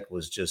aspect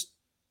was just,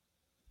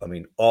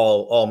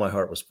 all my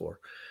heart was for.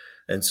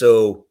 And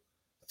so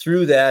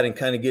through that and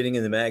kind of getting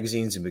in the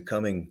magazines and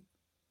becoming,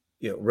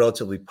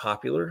 relatively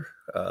popular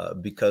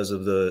because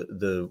of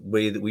the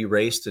way that we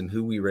raced and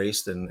who we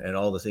raced and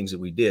all the things that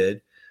we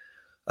did.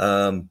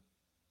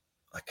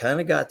 I kind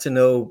of got to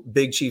know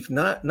Big Chief,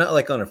 not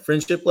like on a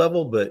friendship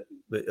level, but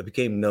I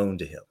became known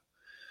to him.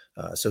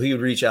 So he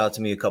would reach out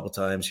to me a couple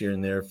times here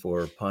and there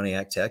for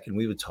Pontiac Tech, and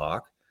we would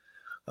talk.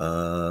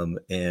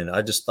 And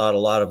I just thought a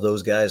lot of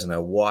those guys, and I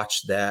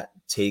watched that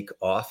take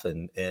off.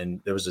 And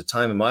there was a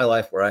time in my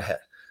life where I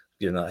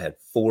had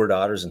 4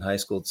 daughters in high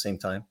school at the same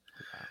time.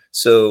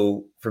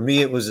 So for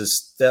me, it was a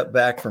step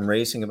back from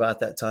racing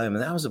about that time.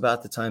 And that was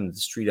about the time that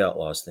the Street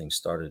Outlaws thing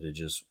started to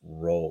just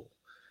roll.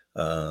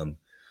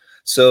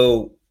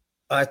 So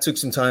I took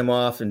some time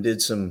off and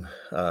did some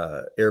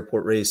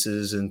airport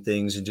races and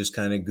things and just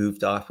kind of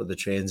goofed off with the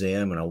Trans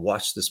Am. And I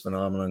watched this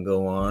phenomenon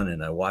go on,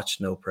 and I watched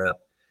No Prep,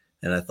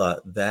 and I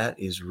thought, that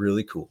is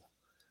really cool.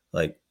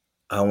 Like,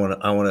 I want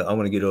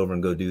to get over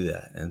and go do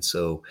that. And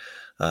so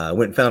I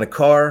went and found a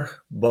car,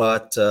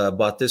 bought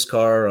this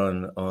car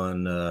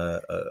on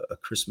a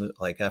Christmas,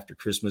 like after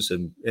Christmas.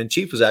 And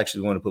Chief was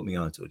actually the one who put me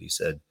onto it. He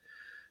said,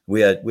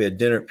 we had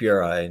dinner at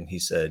PRI, and he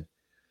said,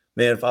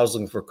 man, if I was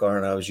looking for a car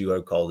and I was you, I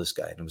would call this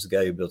guy. And it was the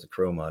guy who built the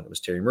Chrome mod. It was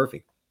Terry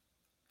Murphy.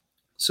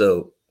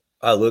 So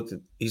I looked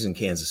he's in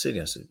Kansas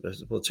City. I said,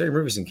 well, Terry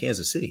Murphy's in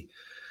Kansas City.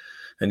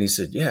 And he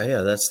said,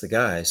 yeah, that's the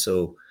guy.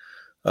 So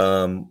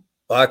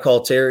I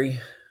called Terry,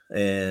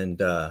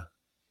 and I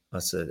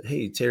said,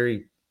 hey,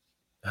 Terry,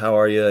 how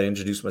are you? I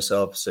introduced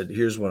myself. I said,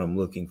 here's what I'm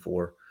looking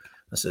for.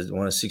 I said, I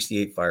want a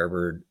 68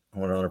 Firebird. I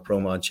want it on a Pro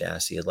Mod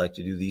chassis. I'd like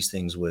to do these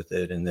things with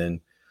it. And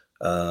then,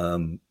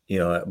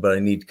 but I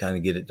need to kind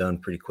of get it done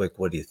pretty quick.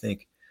 What do you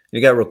think? And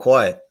he got real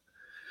quiet.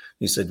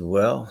 He said,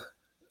 well,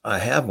 I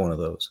have one of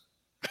those.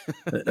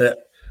 I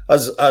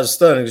was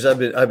stunned because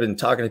I've been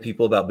talking to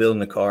people about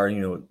building a car,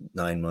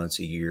 9 months,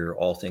 a year,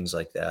 all things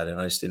like that. And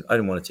I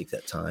didn't want to take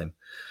that time.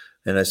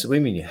 And I said, what do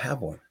you mean you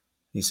have one?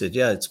 He said,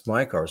 yeah, it's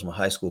my car. It's my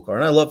high school car.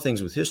 And I love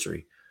things with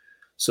history.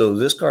 So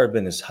this car had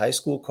been his high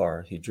school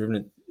car. He'd driven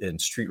it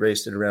and street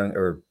raced it around,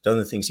 or done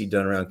the things he'd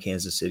done around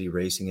Kansas City,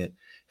 racing it,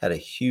 had a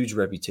huge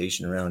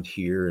reputation around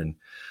here. And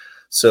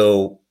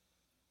so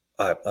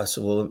I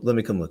said, well, let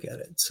me come look at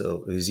it.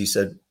 So as he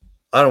said,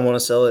 I don't want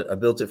to sell it. I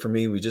built it for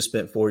me. We just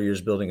spent 4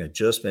 years building. I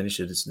just finished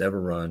it. It's never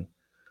run.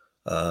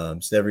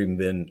 It's never even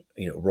been,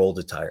 rolled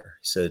a tire.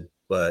 He said,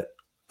 but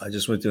I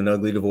just went through an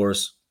ugly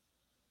divorce.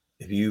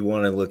 If you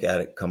want to look at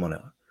it, come on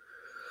out.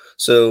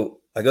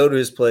 So I go to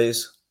his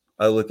place.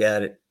 I look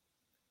at it,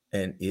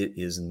 and it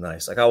is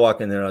nice. Like, I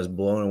walk in there, and I was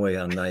blown away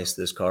how nice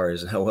this car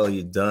is and how well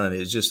you've done.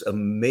 It's just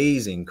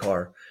amazing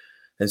car.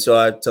 And so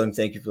I tell him,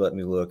 thank you for letting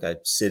me look. I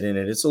sit in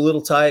it. It's a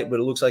little tight, but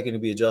it looks like it can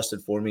be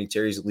adjusted for me.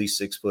 Terry's at least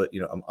 6 foot.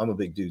 I'm a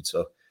big dude,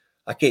 so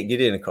I can't get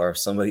in a car if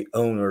somebody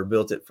owned or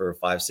built it for a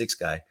 5'6"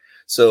 guy.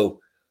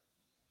 So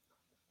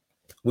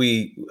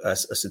I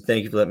said,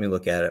 thank you for letting me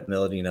look at it.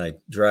 Melody and I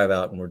drive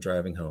out, and we're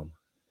driving home.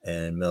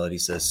 And Melody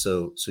says,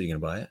 so you're going to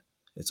buy it?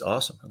 It's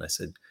awesome. And I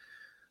said,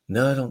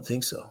 no, I don't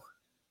think so.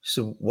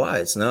 She said, why?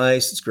 It's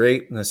nice. It's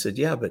great. And I said,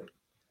 yeah, but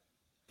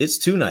it's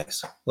too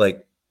nice.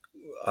 Like,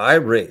 I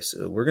race.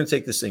 We're going to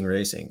take this thing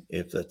racing.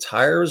 If the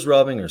tire is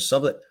rubbing or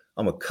something,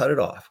 I'm going to cut it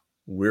off.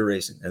 We're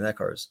racing. And that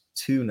car is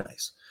too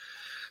nice.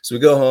 So we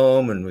go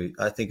home, and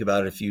I think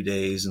about it a few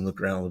days and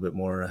look around a little bit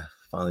more. And I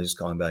finally just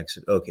called him back and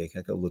said, okay, can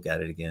I go look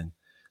at it again?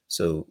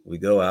 So we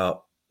go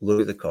out,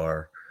 look at the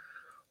car,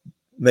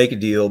 make a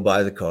deal,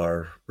 buy the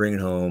car, bring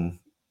it home,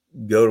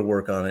 go to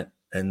work on it.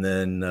 And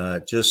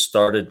then just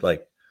started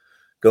like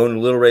going to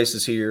little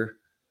races here,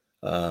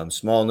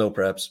 small no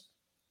preps.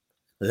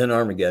 then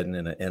Armageddon,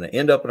 and I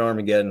end up in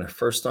Armageddon, the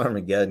first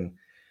Armageddon,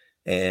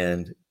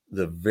 and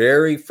the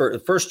very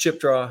first chip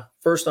draw,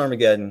 first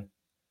Armageddon,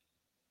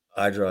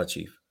 I draw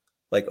Chief.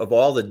 Like, of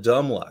all the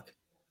dumb luck,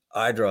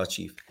 I draw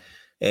Chief.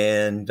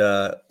 And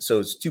so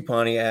it's 2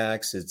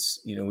 Pontiacs.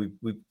 It's,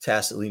 we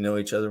tacitly know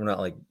each other. We're not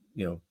like,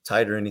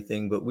 tight or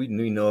anything, but we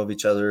know of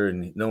each other,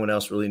 and no one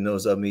else really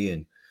knows of me.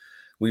 And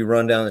we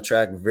run down the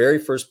track, very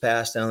first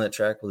pass down that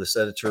track with a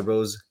set of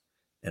turbos,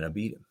 and I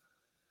beat him.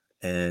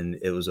 And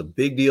it was a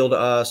big deal to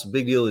us, a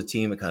big deal to the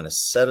team. It kind of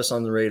set us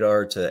on the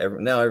radar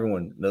now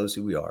everyone knows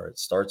who we are. It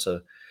starts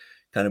a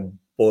kind of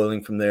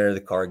boiling from there. The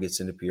car gets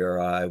into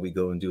PRI. We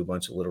go and do a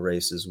bunch of little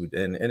races.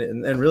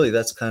 And really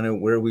that's kind of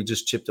where we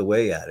just chipped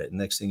away at it. And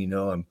next thing you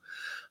know,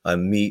 I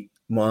meet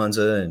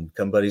Monza and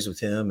become buddies with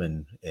him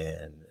and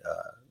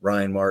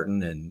Ryan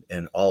Martin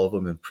and all of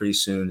them. And pretty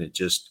soon it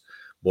just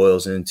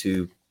boils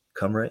into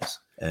come race.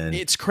 And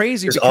it's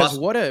crazy because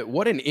awesome.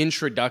 what an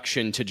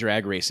introduction to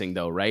drag racing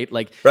though, right?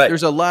 Like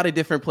there's a lot of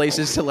different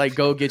places to like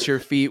go get your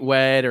feet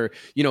wet or,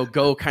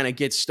 go kind of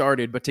get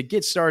started. But to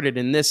get started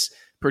in this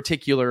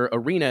particular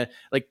arena,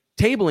 like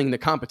tabling the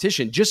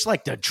competition, just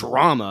like the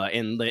drama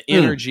and the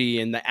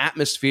energy and the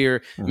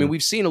atmosphere. I mean,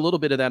 we've seen a little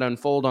bit of that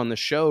unfold on the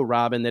show,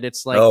 Robin, that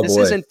it's like, this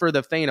isn't for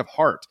the faint of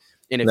heart.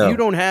 And if you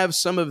don't have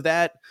some of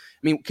that,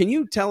 I mean, can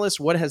you tell us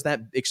what has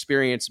that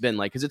experience been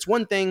like? Because it's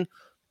one thing,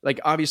 like,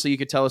 obviously you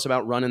could tell us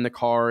about running the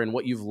car and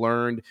what you've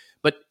learned,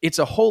 but it's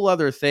a whole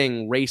other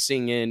thing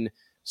racing in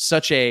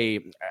such a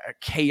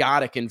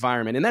chaotic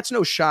environment. And that's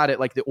no shot at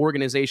like the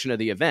organization of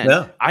the event.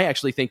 Yeah. I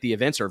actually think the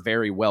events are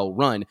very well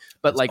run,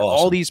 but that's awesome.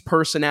 All these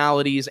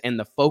personalities and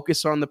the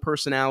focus on the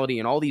personality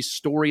and all these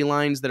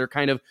storylines that are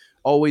kind of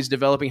always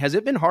developing. Has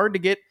it been hard to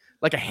get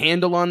like a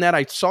handle on that?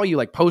 I saw you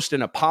like post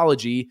an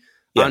apology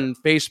on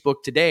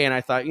Facebook today, and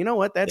I thought, you know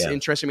what, that's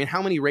interesting. I mean,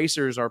 how many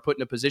racers are put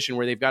in a position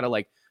where they've got to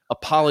like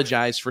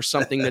apologize for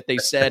something that they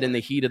said in the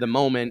heat of the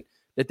moment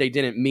that they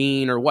didn't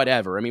mean or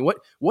whatever? I mean,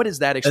 what has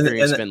that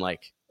experience been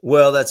like?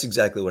 Well, that's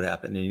exactly what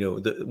happened.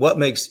 And, what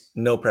makes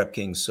No Prep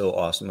Kings so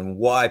awesome and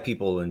why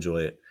people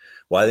enjoy it,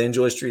 why they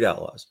enjoy Street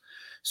Outlaws,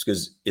 is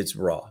because it's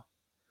raw.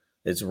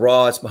 It's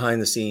raw. It's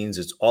behind the scenes.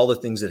 It's all the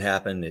things that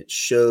happen. It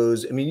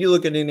shows. I mean, you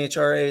look at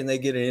NHRA and they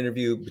get an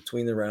interview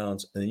between the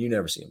rounds and then you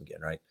never see them again,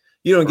 right?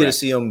 You don't get to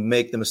see them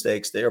make the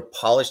mistakes. They are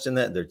polished in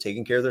that. They're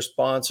taking care of their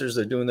sponsors.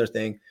 They're doing their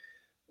thing.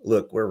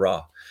 Look, we're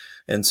raw.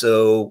 And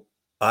so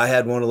I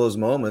had one of those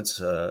moments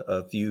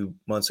a few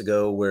months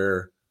ago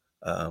where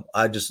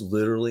I just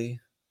literally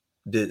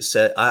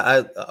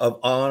I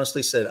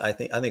honestly said, I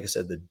think I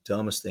said the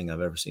dumbest thing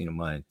I've ever seen in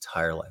my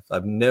entire life.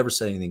 I've never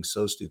said anything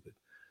so stupid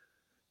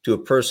to a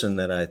person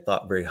that I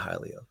thought very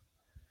highly of.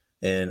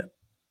 And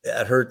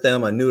it hurt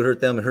them. I knew it hurt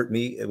them. It hurt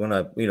me when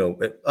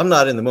I'm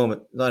not in the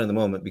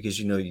moment because,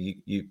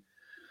 you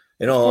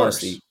in all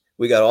honesty,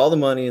 we got all the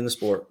money in the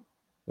sport.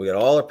 We got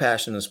all our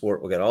passion in the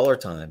sport. We got all our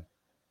time.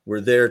 We're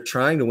there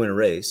trying to win a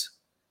race.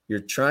 You're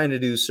trying to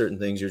do certain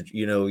things.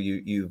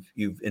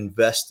 You've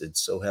invested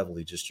so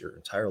heavily just your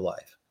entire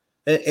life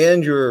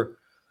and your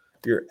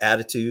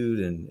attitude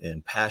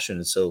and passion.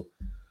 And so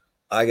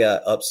I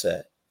got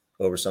upset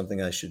over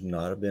something I should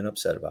not have been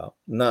upset about.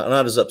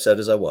 Not as upset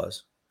as I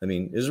was. I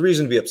mean, there's a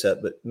reason to be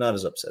upset, but not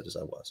as upset as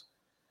I was.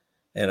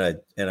 And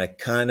I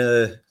kind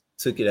of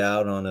took it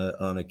out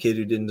on a kid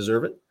who didn't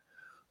deserve it.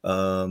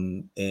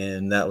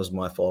 And that was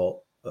my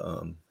fault.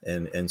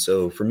 And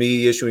so for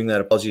me issuing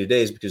that apology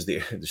today is because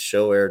the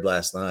show aired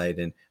last night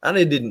and I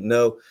didn't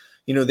know,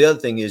 the other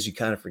thing is you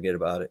kind of forget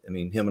about it. I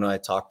mean, him and I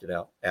talked it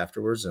out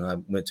afterwards and I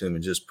went to him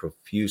and just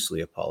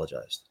profusely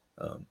apologized.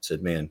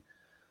 Said, man,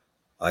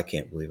 I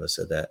can't believe I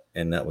said that.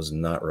 And that was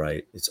not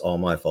right. It's all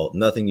my fault.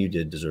 Nothing you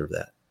did deserve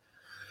that.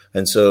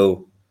 And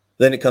so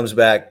then it comes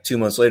back 2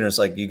 months later and it's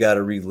like, you got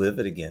to relive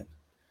it again.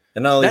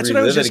 And not only that's what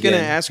I was just going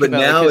to ask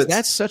about, because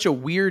that's such a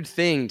weird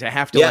thing to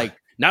have to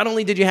not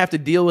only did you have to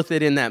deal with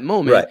it in that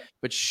moment,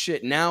 but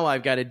shit, now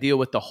I've got to deal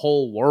with the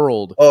whole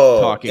world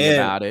talking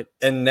about it.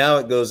 And now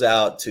it goes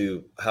out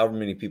to however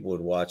many people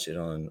would watch it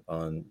on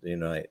the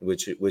night,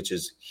 which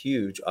is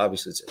huge.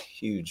 Obviously it's a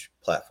huge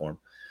platform.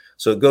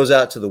 So it goes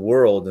out to the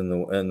world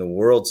and the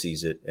world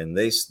sees it and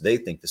they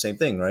think the same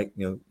thing, right?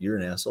 You're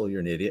an asshole.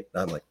 You're an idiot.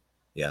 And I'm like,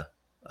 yeah,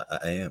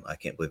 I am. I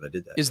can't believe I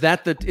did that. Is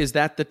that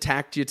the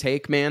tact you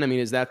take, man? I mean,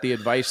 is that the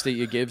advice that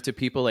you give to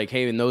people? Like,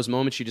 hey, in those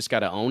moments, you just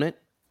got to own it.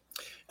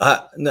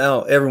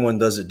 Now everyone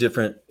does it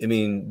different. I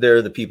mean, there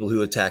are the people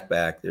who attack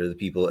back. There are the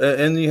people,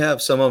 and you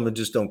have some of them that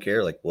just don't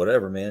care. Like,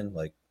 whatever, man.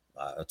 Like,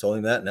 I told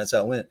him that, and that's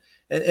how it went.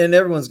 And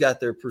everyone's got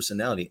their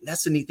personality. And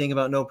that's the neat thing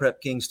about No Prep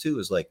Kings too.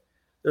 Is like,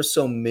 there's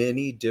so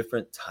many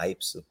different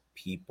types of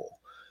people,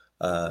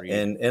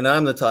 and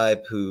I'm the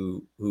type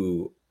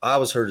who I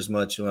was hurt as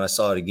much when I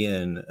saw it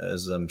again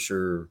as I'm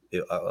sure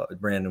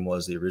Brandon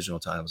was the original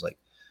time. I was like,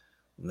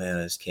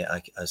 man,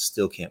 I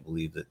still can't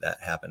believe that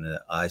happened. And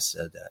I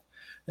said that.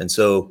 And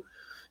so,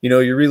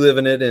 you're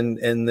reliving it and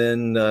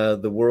then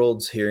the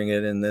world's hearing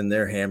it and then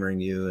they're hammering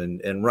you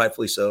and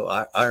rightfully so.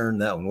 I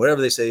earned that one, whatever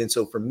they say. And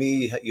so for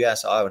me, you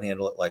asked how I would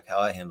handle it. Like how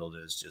I handled it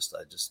is just,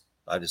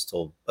 I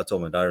told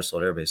my daughter,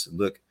 told everybody, I said,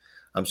 look,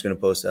 I'm just going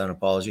to post out an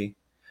apology.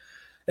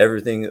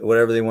 Everything,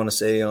 whatever they want to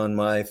say on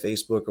my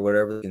Facebook or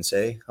whatever they can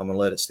say, I'm going to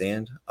let it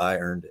stand. I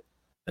earned it.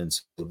 And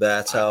so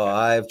that's how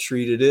I've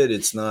treated it.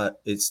 It's not,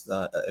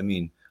 I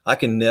mean, I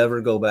can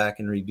never go back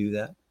and redo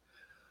that.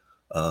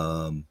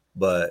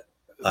 But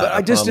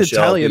I just to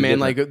tell you, man,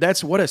 like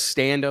that's what a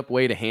stand-up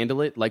way to handle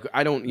it. Like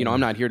I don't, you know,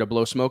 I'm not here to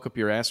blow smoke up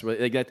your ass, but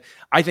like that,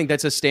 I think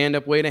that's a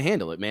stand-up way to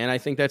handle it, man. I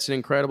think that's an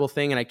incredible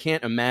thing, and I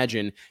can't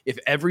imagine if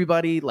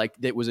everybody like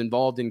that was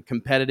involved in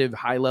competitive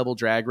high-level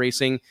drag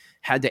racing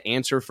had to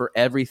answer for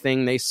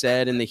everything they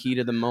said in the heat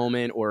of the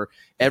moment or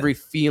every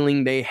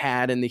feeling they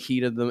had in the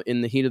heat of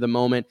the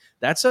moment.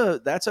 That's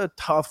a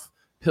tough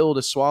pill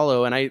to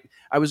swallow. And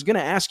I was going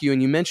to ask you,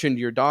 and you mentioned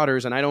your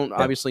daughters, and I don't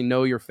obviously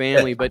know your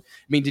family, but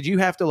I mean, did you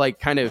have to like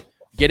kind of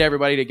get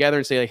everybody together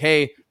and say like,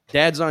 hey,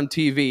 Dad's on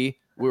TV.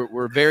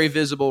 We're very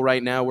visible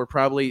right now. We're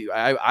probably,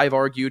 I've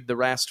argued the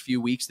last few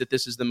weeks that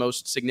this is the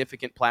most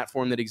significant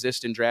platform that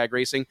exists in drag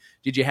racing.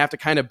 Did you have to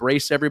kind of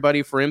brace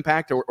everybody for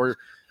impact, or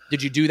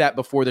did you do that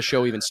before the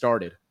show even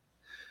started?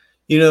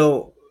 You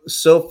know,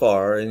 so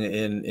far,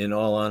 in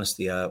all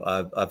honesty,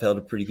 I've held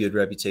a pretty good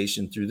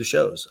reputation through the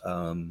shows.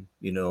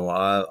 You know,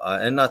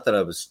 I and not that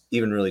I was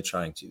even really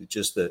trying to,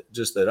 just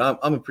that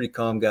I'm a pretty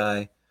calm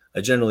guy.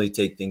 I generally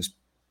take things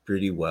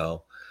pretty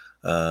well.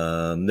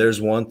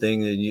 There's one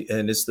thing,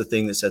 and it's the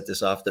thing that set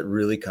this off that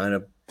really kind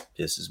of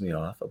pisses me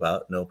off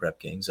about No Prep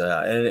Kings,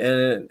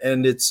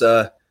 and it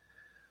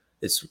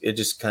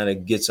just kind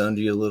of gets under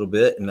you a little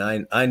bit, and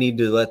I need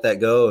to let that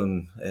go,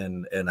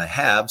 and I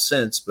have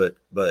since, but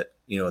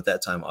you know, at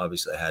that time,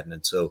 obviously I hadn't.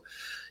 And so,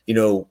 you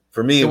know,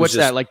 for me, so what's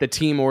that, like the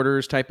team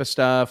orders type of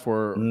stuff,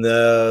 or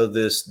no,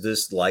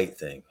 this light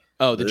thing?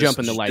 Oh, the jump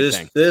in the light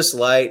thing. This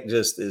light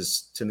just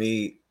is, to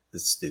me,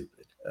 it's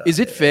stupid. Is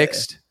it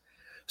fixed?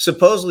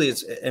 Supposedly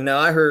it's, and now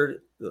I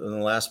heard in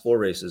the last 4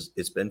 races,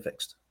 it's been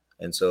fixed.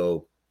 And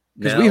so,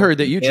 because we heard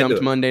that you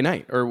jumped Monday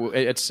night, or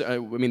it's, I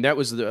mean, that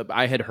was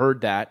I had heard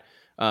that.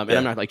 And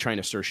I'm not like trying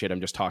to stir shit. I'm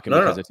just talking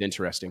because it's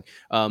interesting.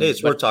 Hey,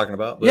 it's worth talking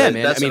about. But yeah,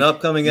 man. That's an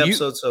upcoming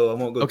episode, so I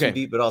won't go too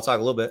deep, but I'll talk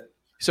a little bit.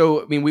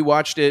 So, I mean, we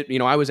watched it. You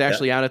know, I was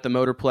actually out at the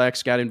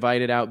Motorplex, got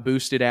invited out.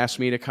 Boosted asked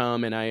me to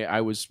come, and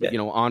I was, you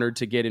know, honored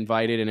to get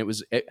invited. And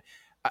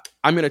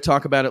I'm going to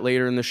talk about it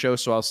later in the show,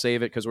 so I'll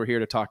save it because we're here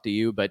to talk to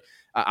you. But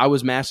I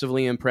was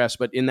massively impressed.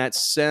 But in that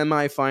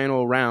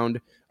semifinal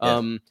round,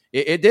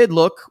 it did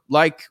look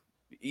like,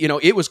 you know,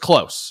 it was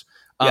close.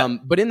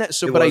 But in that,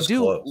 so, but I do,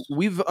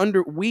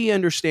 close. We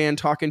understand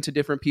talking to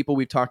different people.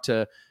 We've talked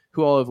to,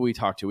 who all have we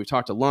talked to? We've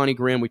talked to Lonnie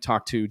Grimm. We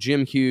talked to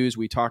Jim Hughes.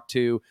 We talked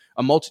to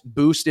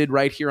Boosted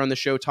right here on the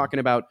show, talking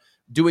about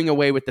doing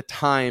away with the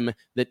time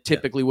that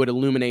typically would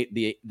illuminate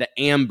the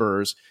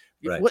ambers.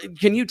 Right.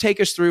 Can you take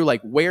us through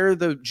like where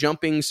the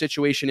jumping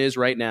situation is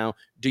right now?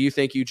 Do you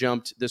think you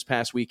jumped this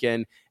past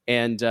weekend?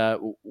 And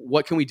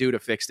what can we do to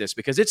fix this?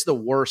 Because it's the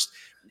worst.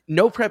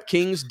 No Prep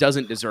Kings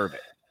doesn't deserve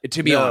it.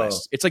 To be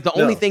honest, it's like the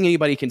only thing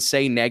anybody can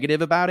say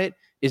negative about it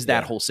is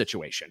that whole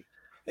situation.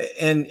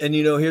 And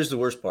you know, here's the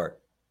worst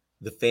part.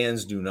 The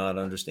fans do not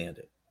understand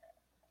it.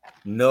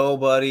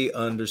 Nobody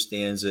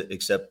understands it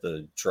except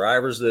the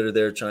drivers that are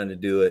there trying to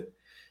do it.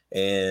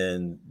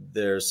 And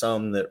there's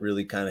some that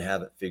really kind of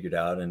have it figured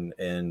out.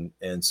 And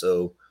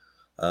so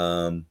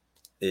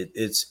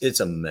it's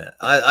a mess.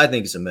 I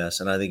think it's a mess,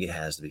 and I think it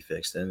has to be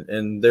fixed.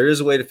 And there is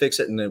a way to fix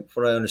it. And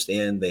from what I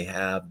understand, they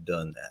have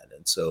done that.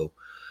 And so,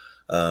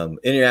 and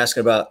you're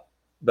asking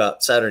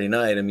about Saturday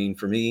night. I mean,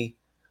 for me,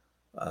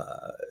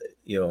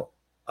 you know,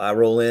 I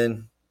roll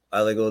in,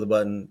 I let go of the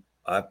button.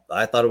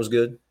 I thought it was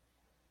good.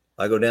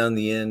 I go down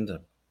the end, I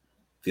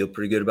feel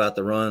pretty good about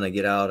the run. I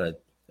get out.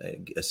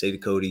 I say to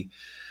Cody,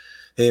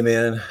 "Hey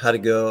man, how'd it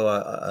go?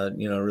 I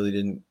you know, really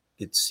didn't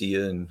get to see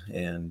you,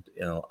 and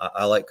you know,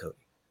 I like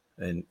Cody."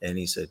 And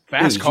he said,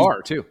 "Fast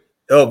car too."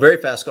 Oh, very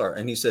fast car.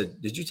 And he said,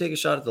 "Did you take a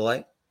shot at the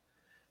light?"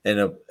 And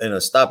a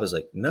stop is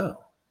like, "No."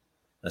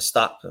 I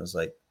stopped. I was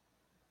like,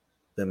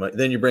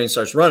 then your brain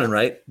starts running,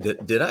 right?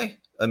 Did I?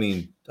 I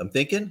mean, I'm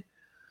thinking. And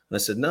I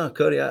said, "No,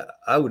 Cody,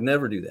 I would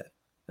never do that."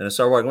 And I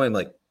started walking away. I'm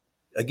like,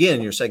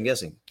 again, you're second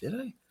guessing. Did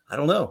I? I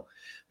don't know.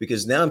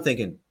 Because now I'm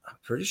thinking, I'm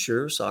pretty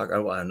sure soccer,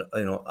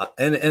 you know,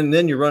 and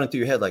then you're running through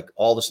your head like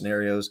all the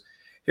scenarios.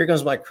 Here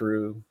comes my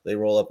crew. They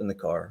roll up in the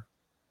car.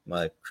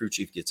 My crew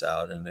chief gets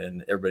out,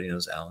 and everybody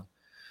knows Alan.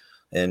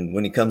 And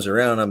when he comes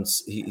around,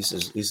 he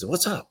says,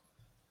 "What's up?"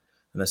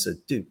 And I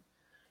said, "Dude,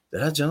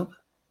 did I jump?"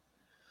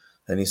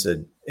 And he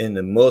said, in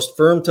the most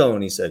firm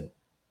tone, he said,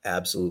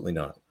 "Absolutely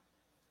not."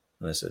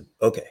 And I said,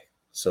 "Okay."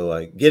 So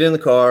I get in the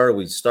car,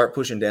 we start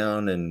pushing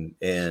down and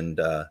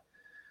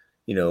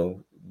you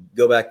know,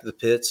 go back to the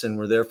pits, and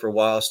we're there for a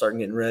while, starting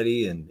getting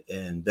ready.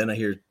 And then I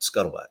hear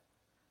scuttlebutt,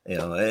 you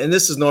know, and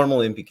this is normal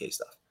MPK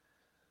stuff,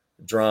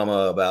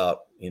 drama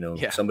about, you know,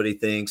 somebody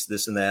thinks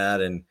this and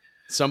that. And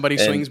somebody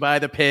swings by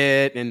the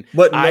pit and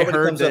I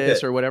heard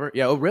this or whatever.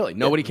 Yeah. Oh, really?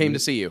 Nobody came to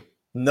see you.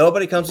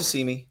 Nobody comes to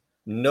see me.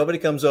 Nobody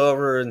comes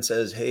over and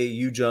says, "Hey,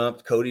 you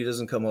jumped." Cody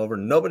doesn't come over.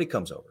 Nobody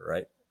comes over,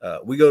 right?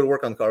 We go to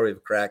work on the car. We have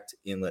a cracked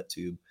inlet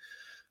tube.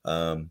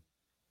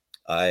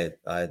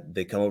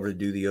 they come over to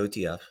do the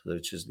OTF,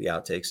 which is the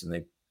outtakes, and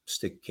they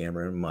stick a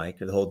camera and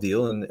mic and the whole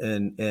deal. And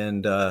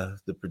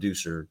the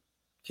producer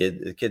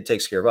the kid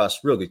takes care of us,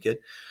 real good kid,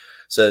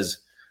 says,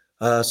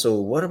 so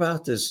what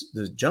about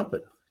the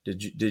jumping?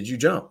 Did you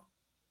jump?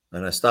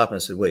 And I stopped and I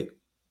said, wait,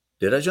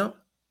 did I jump?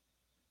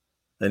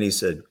 And he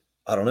said,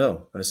 I don't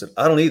know. And I said,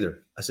 I don't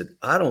either. I said,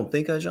 I don't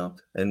think I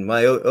jumped. And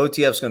my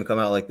OTF is going to come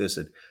out like this.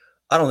 I said,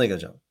 I don't think I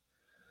jumped.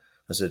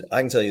 I said,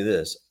 I can tell you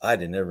this. I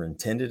never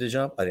intended to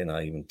jump. I did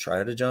not even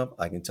try to jump.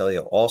 I can tell you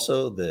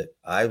also that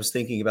I was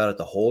thinking about it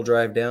the whole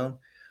drive down.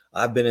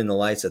 I've been in the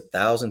lights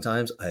 1,000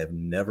 times. I have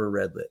never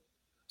red lit.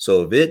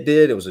 So if it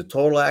did, it was a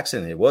total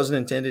accident. It wasn't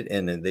intended.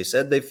 And then they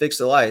said they fixed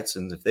the lights.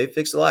 And if they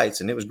fixed the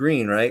lights and it was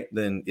green, right,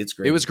 then it's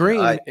green. It was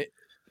green.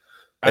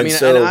 I mean,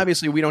 and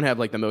obviously we don't have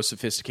like the most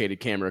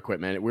sophisticated camera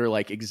equipment. We're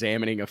like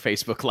examining a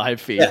Facebook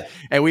live feed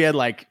and we had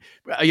like,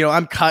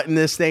 I'm cutting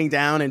this thing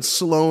down and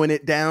slowing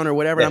it down or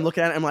whatever. And I'm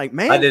looking at it. I'm like,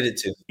 man, I did it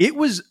too. It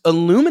was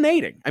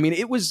illuminating. I mean,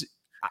 it was,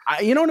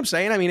 you know what I'm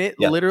saying? I mean,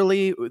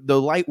 literally the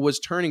light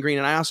was turning green.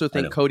 And I also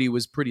think Cody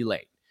was pretty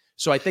late.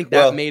 So I think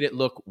that made it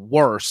look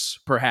worse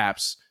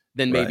perhaps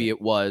than maybe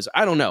it was.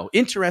 I don't know.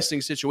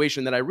 Interesting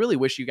situation that I really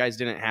wish you guys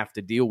didn't have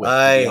to deal with.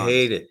 I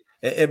hate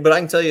it. But I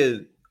can tell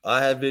you,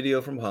 I have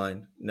video from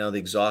behind. Now the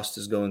exhaust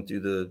is going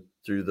through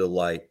the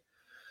light.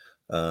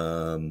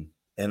 And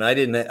I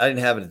didn't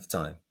have it at the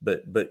time.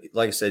 But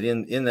like I said,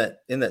 in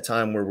that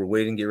time where we're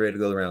waiting to get ready to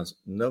go the rounds,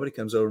 nobody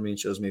comes over to me and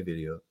shows me a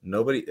video.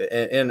 Nobody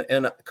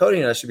and Cody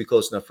and I should be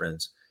close enough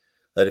friends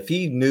that if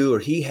he knew or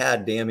he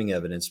had damning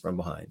evidence from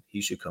behind,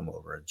 he should come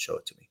over and show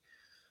it to me.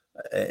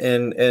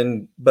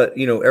 But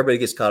everybody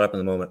gets caught up in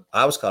the moment.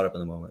 I was caught up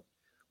in the moment.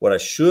 What I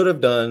should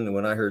have done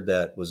when I heard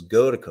that was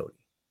go to Cody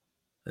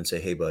and say,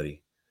 hey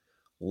buddy,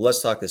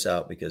 let's talk this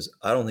out because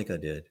I don't think I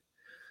did.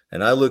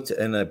 And I looked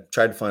and I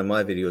tried to find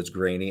my video. It's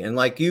grainy. And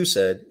like you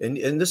said,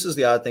 and this is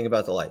the odd thing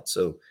about the light.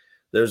 So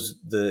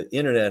the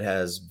internet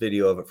has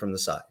video of it from the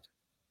side.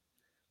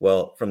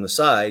 Well, from the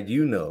side,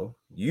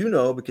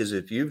 because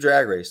if you've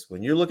drag raced,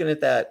 when you're looking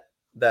at that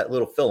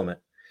little filament,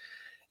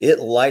 it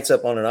lights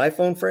up on an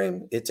iPhone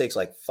frame. It takes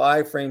like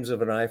 5 frames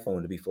of an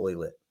iPhone to be fully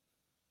lit.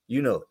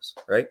 You know this,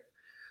 right?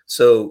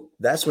 So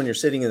that's when you're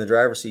sitting in the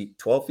driver's seat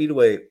 12 feet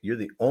away. You're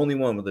the only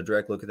one with a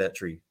direct look at that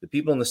tree. The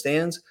people in the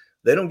stands,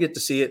 they don't get to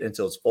see it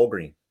until it's full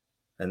green.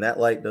 And that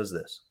light does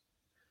this.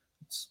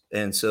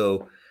 And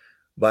so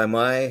by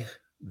my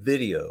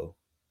video,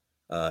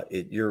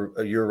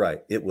 you're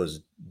right. It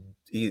was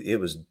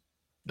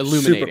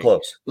illuminating. Super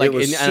close. Like,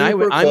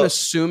 I'm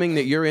assuming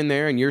that you're in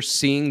there and you're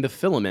seeing the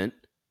filament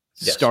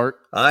start.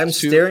 I'm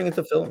staring at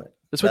the filament.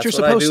 That's what you're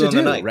supposed to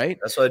do, right?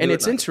 That's what I do. And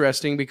it's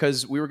interesting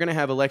because we were going to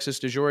have Alexis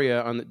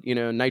DeJoria on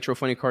the, Nitro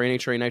Funny Car,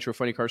 NHRA Nitro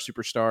Funny Car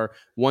Superstar,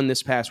 won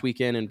this past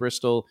weekend in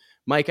Bristol.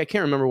 Mike, I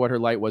can't remember what her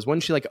light was.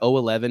 Wasn't she like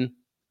 011?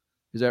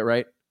 Is that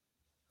right?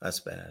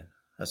 That's bad.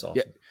 That's awesome.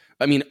 Yeah.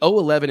 I mean,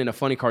 011 in a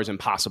funny car is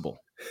impossible.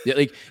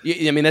 Like,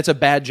 I mean, that's a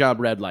bad job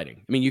red lighting.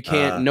 I mean, you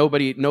can't,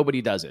 nobody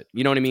does it.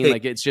 You know what I mean?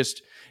 Like,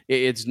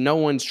 it's no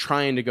one's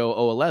trying to go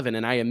 011.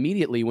 And I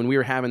immediately, when we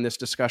were having this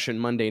discussion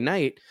Monday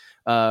night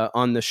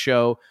on the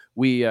show,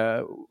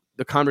 the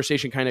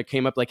conversation kind of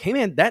came up like, hey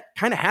man, that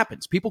kind of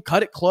happens. People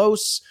cut it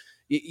close.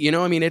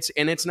 I mean,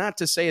 it's not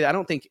to say that I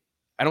don't think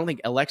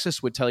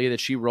Alexis would tell you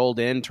that she rolled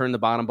in, turned the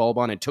bottom bulb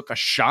on and took a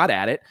shot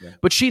at it,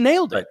 but she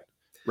nailed it.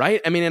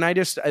 Right. I mean, and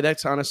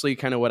that's honestly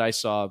kind of what I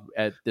saw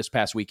at this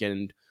past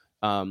weekend.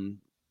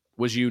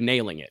 Was you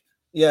nailing it?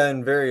 Yeah.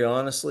 And very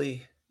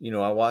honestly,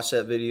 I watched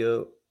that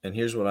video and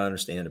here's what I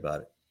understand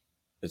about it.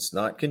 It's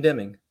not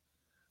condemning,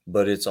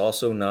 but it's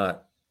also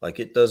not like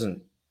it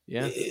doesn't.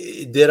 Yeah.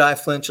 Did I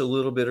flinch a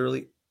little bit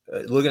early?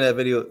 Looking at that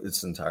video,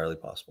 it's entirely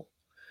possible.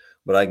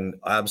 But I can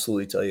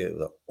absolutely tell you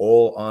the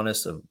all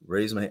honest of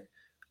raising my hand,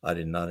 I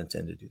did not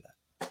intend to do that.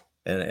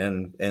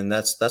 And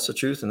that's the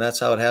truth. And that's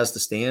how it has to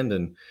stand.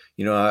 And,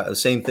 the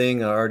same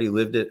thing, I already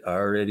lived it. I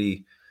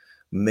already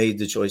made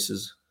the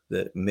choices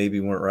that maybe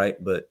weren't right,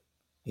 but,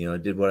 I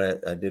did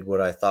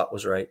what I thought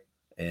was right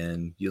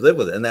and you live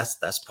with it. And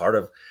that's part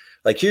of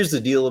like, here's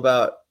the deal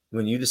about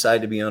when you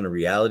decide to be on a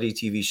reality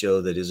TV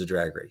show that is a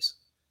drag race,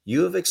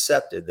 you have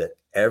accepted that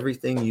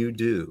everything you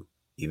do,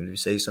 even if you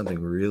say something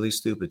really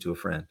stupid to a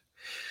friend,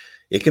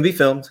 it can be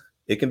filmed,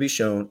 it can be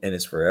shown, and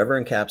it's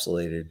forever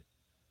encapsulated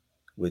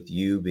with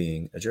you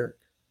being a jerk.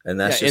 And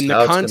that's just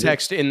how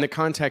context. And the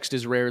context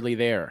is rarely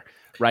there,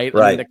 right?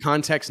 I mean, the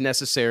context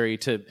necessary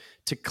to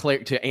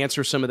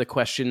answer some of the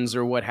questions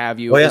or what have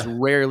you is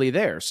rarely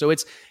there. So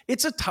it's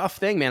a tough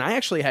thing, man. I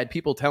actually had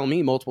people tell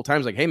me multiple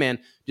times, like, "Hey, man,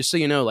 just so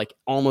you know, like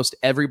almost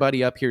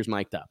everybody up here is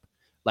mic'd up.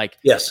 Like,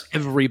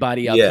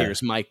 everybody up here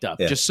is mic'd up,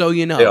 just so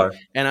you know."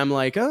 And I'm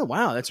like, oh,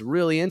 wow, that's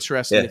really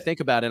interesting to think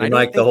about. And I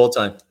mic the whole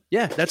time.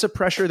 Yeah, that's a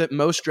pressure that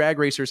most drag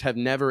racers have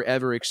never,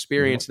 ever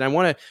experienced. And I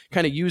want to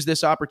kind of use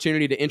this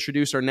opportunity to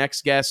introduce our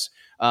next guest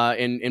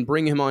and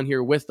bring him on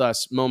here with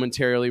us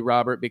momentarily,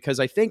 Robert, because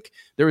I think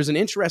there was an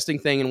interesting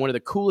thing. And one of the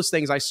coolest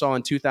things I saw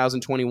in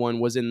 2021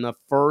 was in the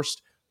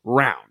first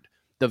round.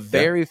 the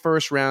very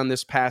first round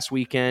this past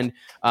weekend.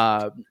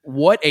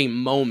 What a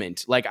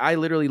moment. Like, I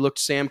literally looked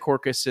Sam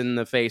Corcus in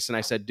the face and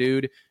I said,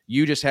 dude,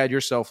 you just had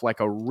yourself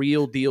like a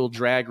real deal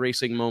drag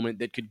racing moment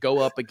that could go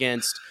up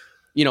against,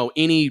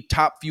 any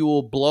Top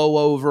Fuel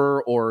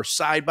blowover or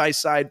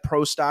side-by-side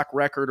pro stock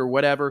record or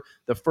whatever.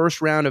 The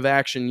first round of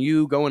action,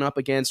 you going up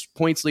against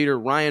points leader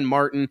Ryan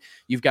Martin.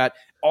 You've got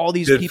all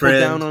these people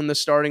down on the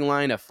starting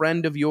line, a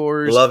friend of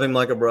yours. Love him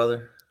like a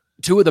brother.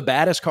 Two of the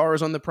baddest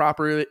cars on the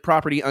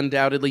property,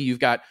 undoubtedly. You've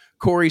got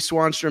Corey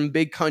Swanstrom,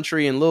 Big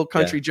Country, and Little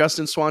Country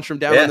Justin Swanstrom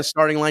down on the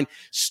starting line,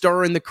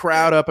 stirring the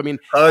crowd up. I mean,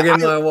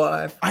 hugging my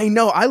wife. I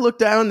know. I looked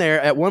down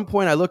there. At one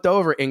point, I looked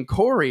over, and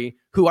Corey,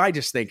 who I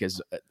just think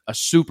is a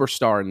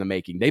superstar in the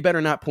making. They better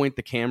not point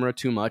the camera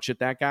too much at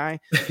that guy,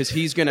 because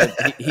he's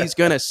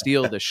gonna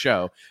steal the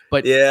show.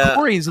 But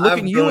Corey's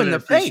looking you in the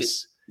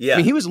face. Yeah, I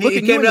mean, he was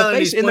looking you in the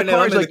face in the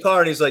car. He's like, the car,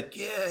 and he's like,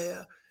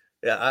 yeah.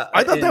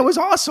 I thought that was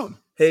awesome.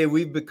 Hey,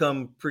 we've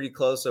become pretty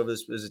close over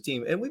this as a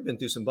team, and we've been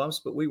through some bumps,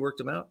 but we worked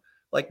them out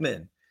like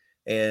men.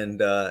 And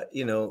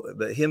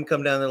but him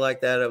come down there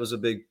like that, it was a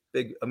big.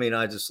 I mean,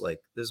 I just like,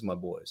 this is my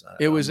boys.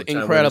 It was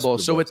incredible.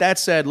 So with that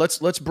said, let's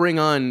bring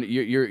on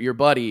your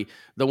buddy,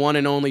 the one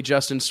and only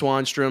Justin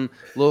Swanstrom,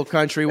 Little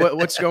Country.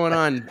 What's going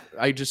on?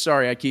 I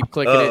keep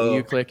clicking it and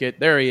you click it.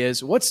 There he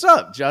is. What's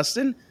up,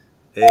 Justin?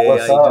 Hey, how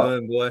you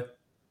doing, boy?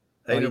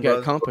 How you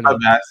got company?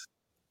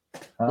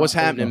 What's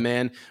happening,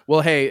 man?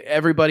 Well, hey,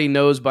 everybody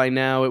knows by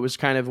now it was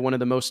kind of one of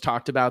the most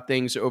talked about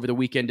things over the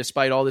weekend,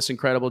 despite all this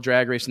incredible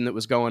drag racing that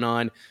was going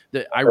on.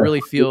 That I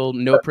really feel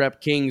No Prep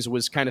Kings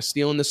was kind of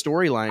stealing the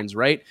storylines,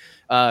 right?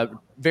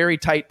 Very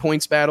tight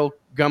points battle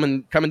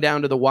coming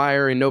down to the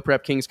wire in No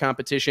Prep Kings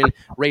competition.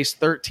 Race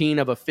 13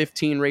 of a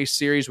 15-race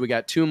series. We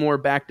got 2 more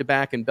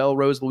back-to-back in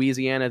Belrose,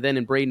 Louisiana, then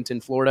in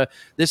Bradenton, Florida.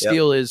 This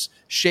deal is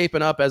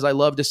shaping up, as I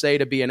love to say,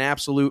 to be an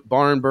absolute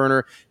barn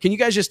burner. Can you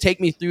guys just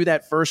take me through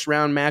that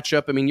first-round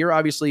matchup? I mean, you're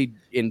obviously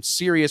in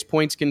serious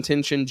points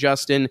contention,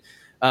 Justin.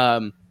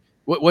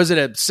 Was it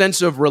a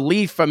sense of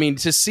relief? I mean,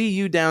 to see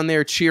you down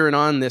there cheering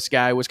on this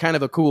guy was kind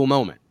of a cool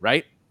moment,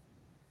 right?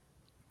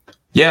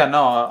 Yeah,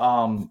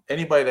 no,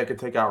 anybody that could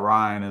take out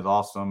Ryan is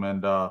awesome.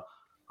 And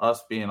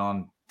us being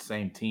on the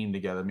same team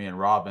together, me and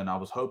Robin, I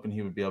was hoping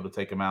he would be able to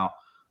take him out.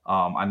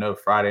 I know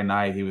Friday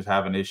night he was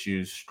having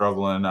issues,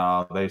 struggling.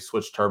 They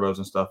switched turbos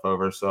and stuff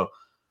over. So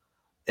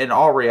in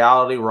all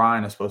reality,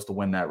 Ryan is supposed to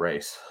win that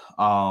race.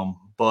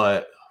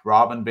 But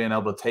Robin being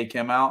able to take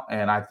him out,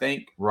 and I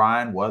think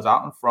Ryan was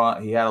out in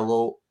front. He had a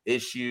little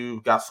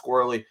issue, got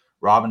squirrely.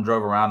 Robin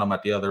drove around him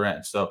at the other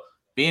end. So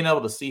being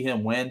able to see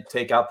him win,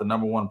 take out the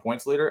number 1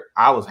 points leader,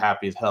 I was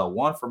happy as hell.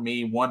 1 for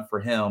me, 1 for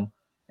him,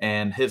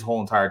 and his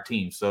whole entire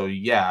team. So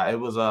yeah, it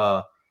was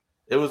a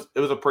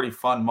pretty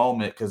fun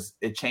moment because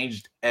it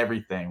changed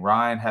everything.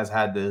 Ryan has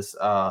had this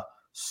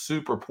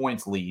super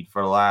points lead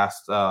for the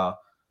last all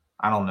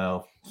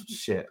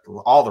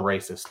the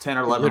races, 10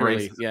 or 11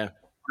 races. Yeah.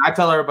 I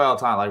tell everybody all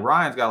the time, like,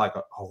 Ryan's got like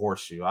a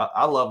horseshoe.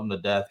 I love him to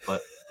death,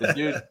 but the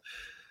dude,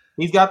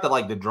 he's got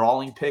the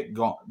drawing pick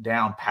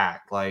down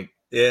packed. Like,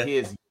 he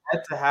is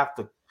yet to have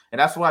to, and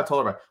that's what I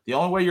told her. The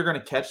only way you're going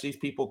to catch these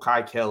people,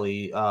 Kai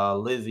Kelly,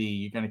 Lizzie,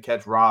 you're going to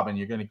catch Robin,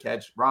 you're going to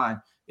catch Ryan,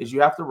 is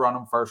you have to run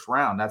them first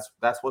round.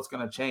 That's what's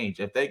going to change.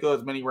 If they go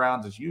as many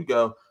rounds as you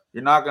go,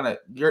 they're not going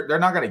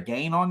to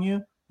gain on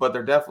you, but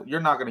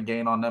you're not going to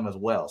gain on them as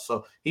well.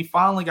 So he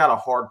finally got a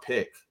hard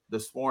pick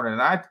this morning,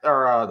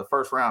 the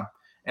first round.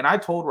 And I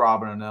told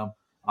Robin and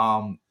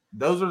them,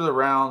 those are the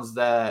rounds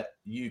that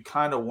you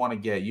kind of want to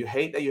get. You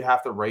hate that you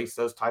have to race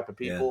those type of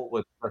people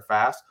with they're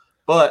fast,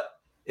 but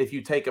if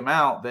you take them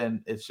out,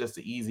 then it's just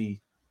an easy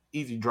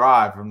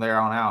drive from there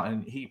on out.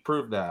 And he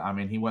proved that. I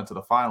mean, he went to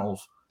the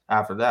finals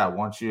after that.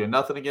 And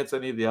nothing against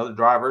any of the other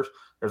drivers.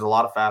 There's a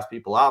lot of fast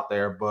people out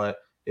there, but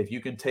if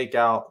you can take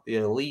out the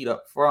elite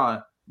up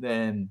front,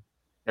 then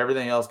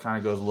everything else kind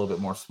of goes a little bit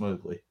more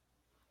smoothly.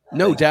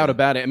 No doubt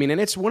about it. I mean,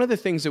 and it's one of the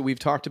things that we've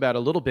talked about a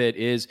little bit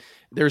is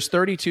there's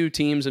 32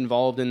 teams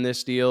involved in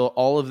this deal.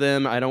 All of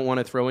them, I don't want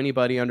to throw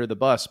anybody under the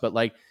bus, but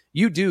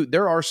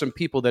there are some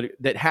people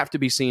that have to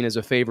be seen as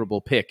a favorable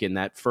pick in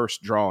that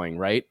first drawing,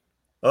 right?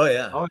 Oh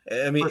yeah.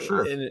 I mean, for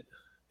sure.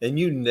 And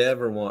you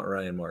never want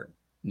Ryan Martin.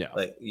 No.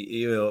 But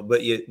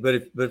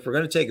if we're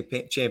going to take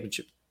a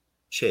championship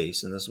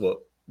chase, and this is what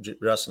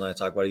Russ and I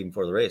talked about even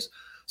before the race,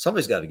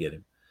 somebody's got to get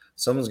him.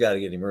 Someone's got to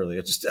get him early.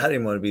 I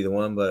didn't want to be the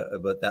one,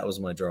 but that was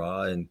my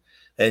draw.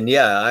 And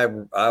yeah,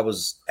 I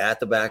was at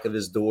the back of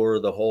his door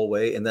the whole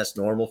way, and that's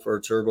normal for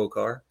a turbo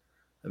car.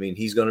 I mean,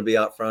 he's going to be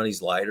out front.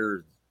 He's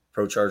lighter.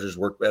 Pro Chargers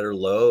work better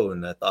low.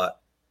 And I thought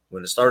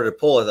when it started to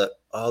pull, I thought,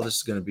 oh, this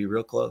is going to be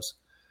real close.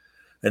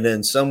 And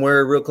then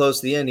somewhere real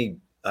close to the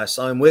end, I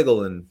saw him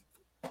wiggle and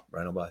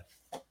right on by.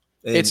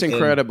 It's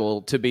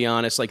incredible, to be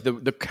honest. Like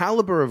the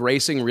caliber of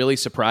racing really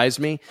surprised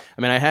me.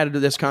 I mean, I had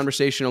this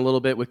conversation a little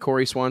bit with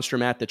Corey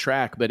Swanstrom at the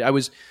track, but I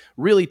was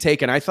really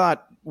taken. I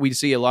thought we'd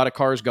see a lot of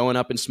cars going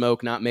up in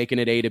smoke, not making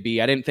it A to B.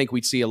 I didn't think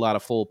we'd see a lot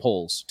of full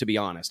poles, to be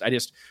honest. I know.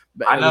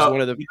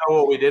 You know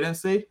what we didn't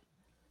see?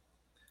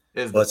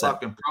 is the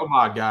fucking Pro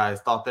Mod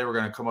guys thought they were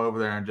going to come over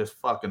there and just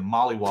fucking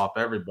mollywop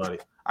everybody.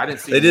 I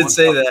didn't see they did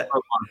say that Pro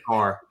Mod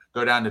car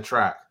go down the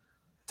track.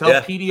 Tell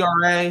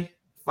PDRA,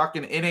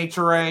 fucking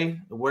NHRA,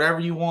 whatever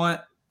you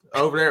want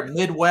over there at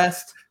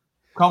Midwest,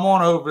 come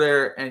on over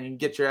there and you can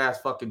get your ass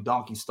fucking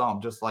donkey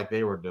stomped just like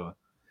they were doing.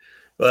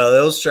 Well,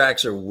 those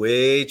tracks are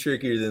way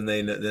trickier than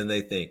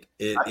they think.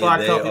 That's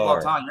what I tell people all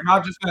the time.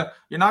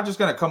 You're not just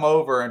gonna come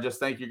over and just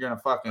think you're gonna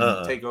fucking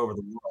take over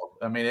the world.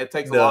 I mean, it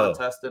takes a lot of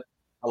testing,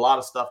 a lot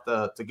of stuff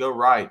to go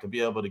right to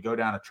be able to go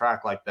down a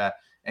track like that.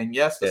 And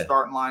yes, the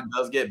starting line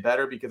does get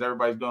better because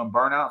everybody's doing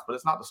burnouts, but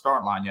it's not the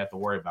starting line you have to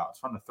worry about. It's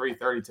from the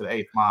 330 to the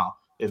 8th mile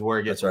is where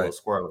it gets a little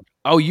squirrely.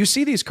 Oh, you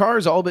see these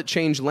cars all but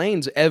change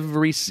lanes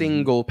every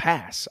single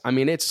pass. I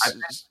mean, that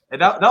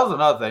was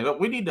another thing. Look,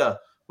 we need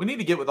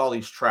to get with all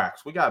these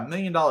tracks. We got $1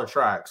 million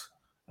tracks,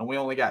 and we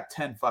only got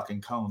 10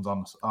 fucking cones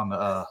on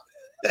the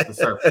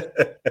surface.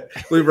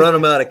 We run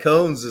them out of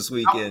cones this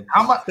weekend.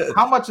 How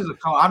much is a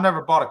cone? I've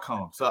never bought a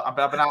cone, so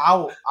but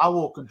I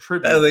will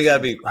contribute. They got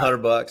to be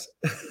 $100.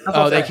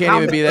 Oh, they can't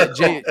even be that.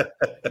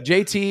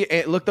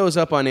 JT, look those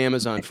up on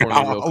Amazon for me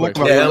real quick.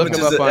 Look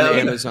them up on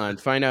Amazon.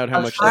 Find out how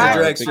much.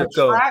 A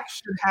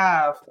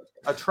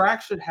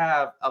track should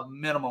have a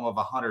minimum of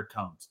 100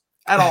 cones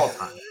at all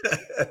times.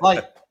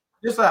 Like.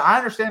 Just I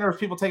understand there was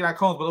people taking out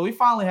cones, but we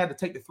finally had to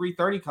take the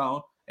 330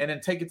 cone and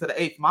then take it to the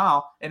 8th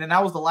mile, and then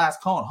that was the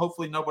last cone.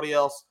 Hopefully nobody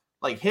else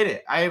hit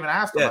it. I even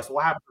asked them, I said,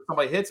 what happens if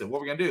somebody hits it? What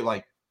are we gonna do?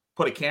 Like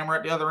put a camera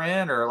at the other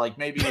end, or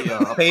maybe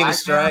a paint a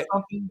stripe?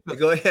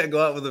 Go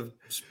out with a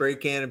spray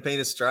can and paint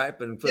a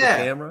stripe and put a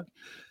camera.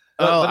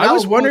 But I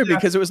was wondering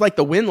because it was like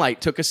the wind light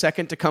took a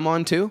second to come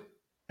on too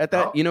at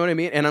that. You know what I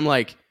mean? And I'm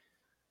like,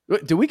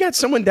 do we got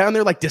someone down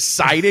there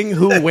deciding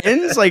who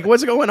wins?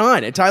 What's going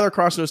on? And Tyler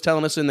Crossnoe's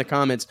telling us in the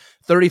comments,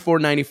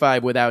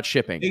 $34.95 without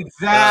shipping.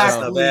 Exactly. That's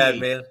not bad,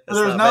 man.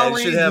 There's no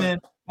reason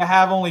to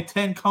have only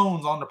 10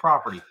 cones on the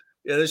property.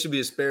 Yeah, there should be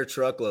a spare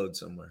truckload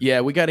somewhere.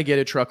 Yeah, we got to get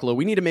a truckload.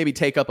 We need to maybe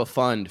take up a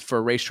fund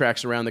for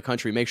racetracks around the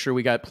country. Make sure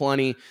we got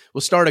plenty.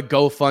 We'll start a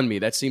GoFundMe.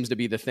 That seems to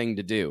be the thing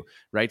to do,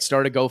 right?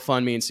 Start a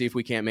GoFundMe and see if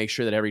we can't make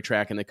sure that every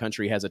track in the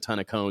country has a ton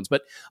of cones.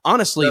 But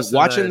honestly,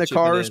 watching the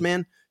cars,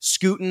 man,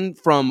 scooting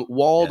from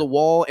wall to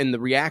wall and the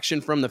reaction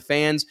from the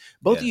fans,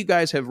 both of you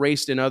guys have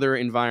raced in other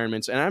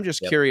environments. And I'm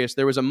just curious,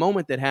 there was a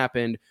moment that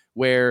happened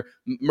where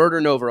Murder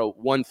Nova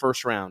won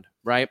first round,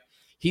 right?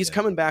 He's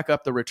coming back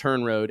up the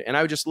return road, and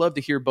I would just love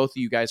to hear both of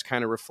you guys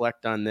kind of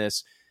reflect on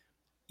this.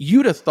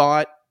 You'd have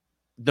thought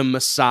the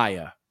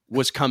Messiah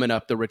was coming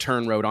up the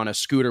return road on a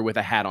scooter with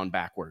a hat on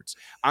backwards.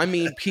 I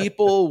mean,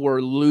 people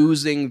were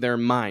losing their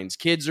minds.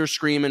 Kids are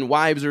screaming,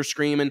 wives are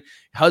screaming,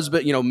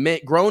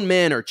 grown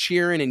men are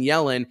cheering and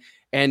yelling.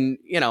 And,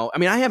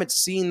 I haven't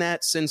seen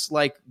that since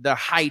the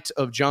height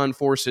of John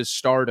Force's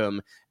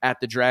stardom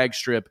at the drag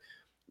strip.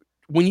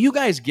 When you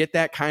guys get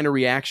that kind of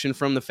reaction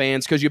from the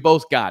fans, because you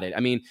both got it. I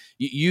mean,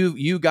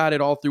 you got it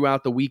all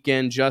throughout the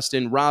weekend,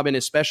 Justin, Robin,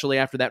 especially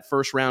after that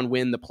first round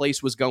win, the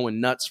place was going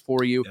nuts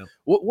for you. Yeah.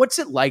 What's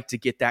it like to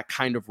get that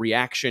kind of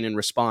reaction and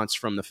response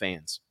from the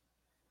fans?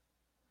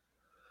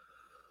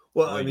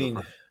 Well,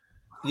 you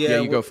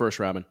go first,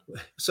 Robin.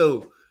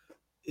 So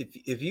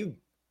if you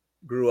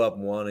grew up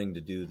wanting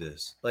to do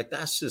this,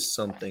 that's just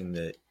something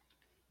that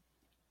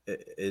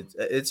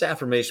it's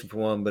affirmation for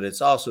one, but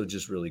it's also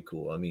just really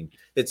cool. I mean,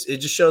 it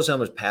just shows how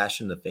much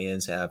passion the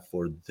fans have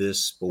for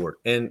this sport.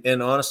 And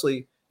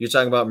honestly, you're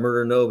talking about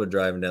Murder Nova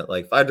driving down.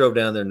 If I drove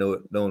down there,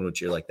 no one would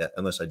cheer like that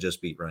unless I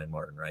just beat Ryan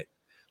Martin, right?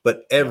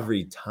 But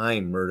every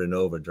time Murder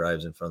Nova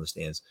drives in front of the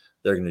stands,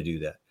 they're going to do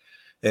that.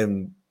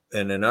 And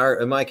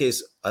in my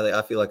case,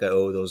 I feel like I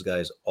owe those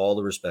guys all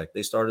the respect.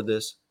 They started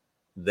this.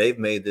 They've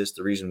made this.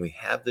 The reason we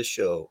have this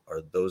show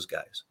are those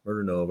guys,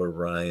 Murder Nova,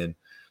 Ryan,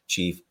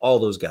 Chief, all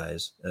those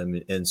guys.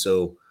 And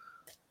so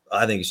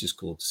I think it's just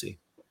cool to see.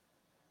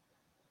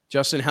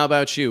 Justin, how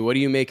about you? What do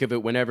you make of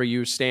it whenever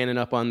you're standing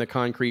up on the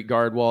concrete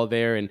guard wall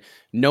there and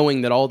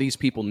knowing that all these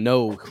people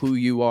know who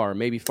you are,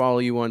 maybe follow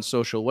you on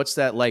social? What's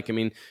that like? I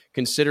mean,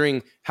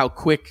 considering how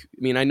quick,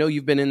 I know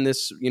you've been in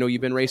this, you've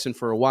been racing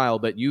for a while,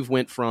 but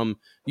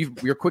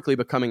you're quickly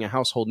becoming a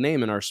household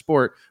name in our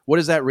sport. What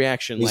is that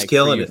reaction like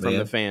for you from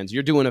the fans?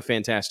 You're doing a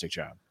fantastic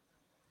job.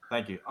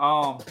 Thank you.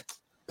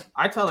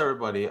 I tell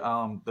everybody,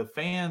 the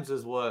fans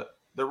is what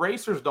the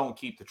racers don't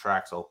keep the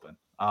tracks open.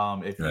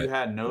 If you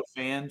had no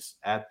fans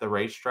at the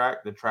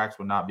racetrack, the tracks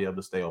would not be able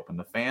to stay open.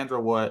 The fans are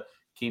what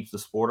keeps the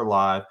sport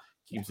alive,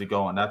 keeps it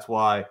going. That's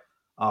why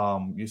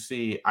you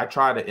see I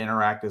try to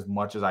interact as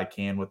much as I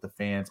can with the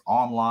fans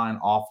online,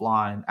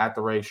 offline, at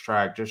the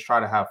racetrack, just try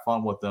to have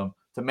fun with them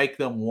to make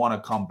them want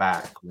to come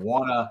back,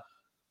 want to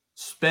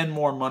spend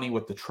more money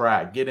with the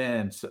track, get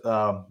in,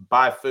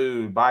 buy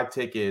food, buy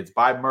tickets,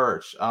 buy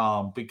merch,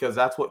 because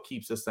that's what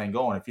keeps this thing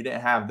going. If you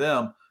didn't have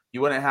them, you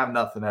wouldn't have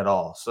nothing at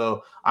all.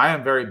 So I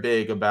am very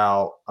big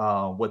about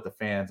with the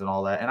fans and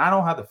all that. And I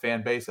don't have the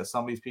fan base that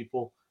some of these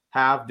people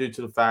have due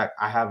to the fact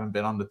I haven't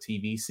been on the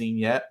TV scene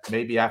yet.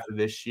 Maybe after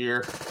this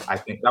year, I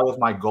think that was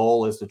my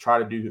goal, is to try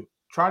to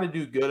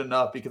do good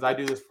enough, because I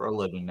do this for a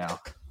living now.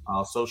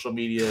 Social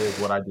media is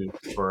what I do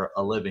for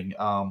a living.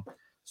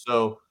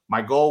 So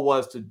my goal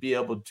was to be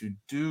able to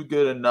do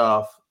good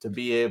enough to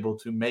be able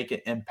to make an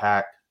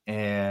impact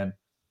and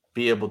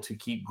be able to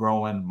keep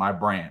growing my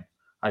brand.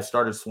 I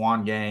started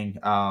Swan Gang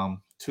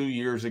 2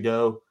 years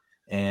ago,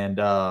 and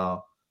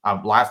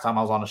last time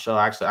I was on the show,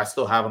 actually, I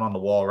still have it on the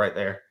wall right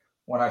there.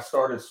 When I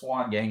started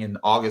Swan Gang in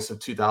August of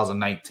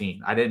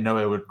 2019, I didn't know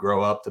it would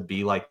grow up to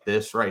be like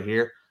this right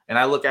here. And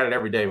I look at it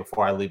every day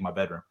before I leave my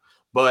bedroom.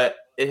 But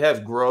it has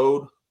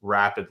grown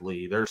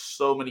rapidly. There's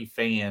so many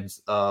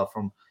fans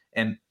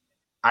and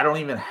I don't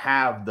even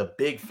have the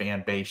big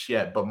fan base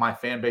yet, but my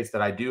fan base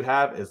that I do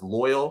have is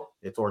loyal.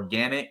 It's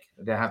organic.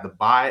 I don't have to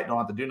buy it. Don't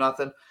have to do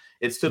nothing.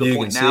 It's to the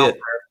point now.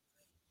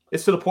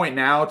 It's to the point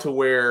now to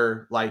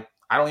where like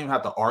I don't even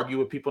have to argue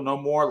with people no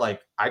more.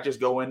 Like I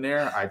just go in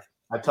there.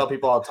 I tell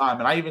people all the time,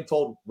 and I even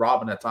told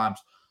Robin at times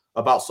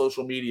about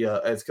social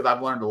media. It's because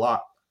I've learned a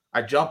lot.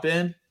 I jump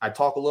in, I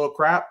talk a little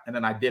crap, and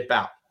then I dip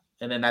out,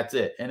 and then that's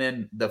it. And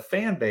then the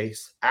fan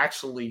base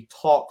actually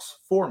talks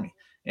for me.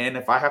 And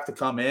if I have to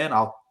come in,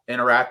 I'll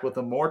interact with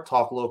them more,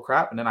 talk a little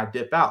crap, and then I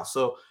dip out.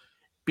 So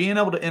being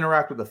able to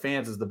interact with the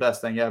fans is the best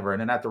thing ever.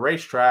 And then at the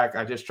racetrack,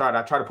 I try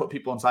to put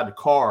people inside the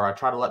car. I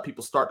try to let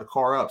people start the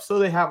car up so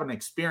they have an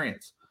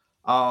experience.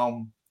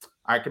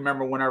 I can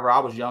remember whenever I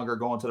was younger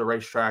going to the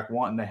racetrack,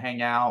 wanting to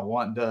hang out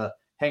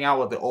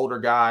with the older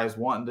guys,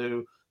 wanting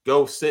to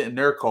go sit in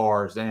their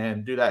cars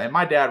and do that. And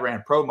my dad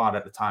ran Pro Mod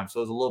at the time, so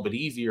it was a little bit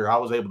easier. I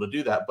was able to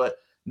do that, but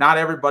not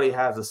everybody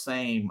has the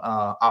same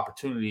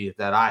opportunity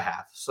that I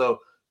have. So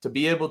to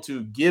be able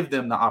to give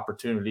them the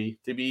opportunity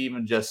to be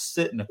even just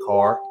sit in the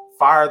car,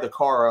 fire the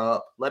car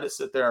up, let it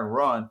sit there and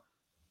run,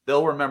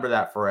 they'll remember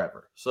that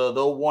forever. So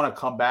they'll want to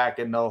come back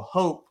and they'll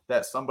hope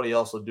that somebody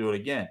else will do it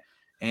again.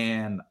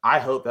 And I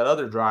hope that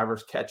other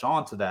drivers catch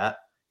on to that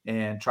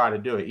and try to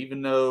do it.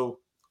 Even though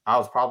I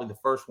was probably the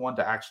first one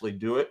to actually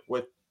do it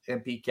with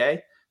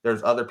MPK,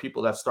 there's other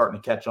people that's starting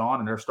to catch on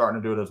and they're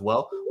starting to do it as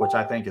well, which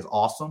I think is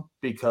awesome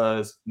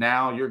because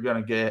now you're going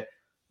to get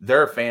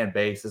their fan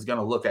base is going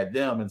to look at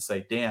them and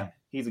say, damn,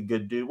 he's a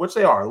good dude, which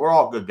they are. We're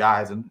all good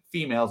guys and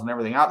females and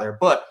everything out there,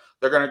 but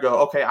they're going to go,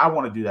 okay, I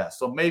want to do that.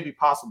 So maybe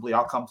possibly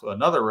I'll come to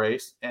another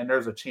race and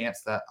there's a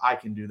chance that I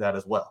can do that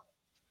as well.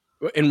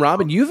 And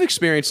Robin, you've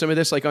experienced some of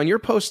this. Like on your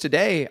post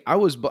today,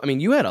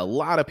 you had a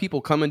lot of people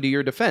coming to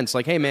your defense.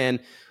 Like, hey, man,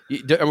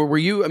 were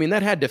you? I mean,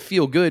 that had to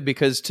feel good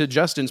because to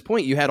Justin's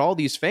point, you had all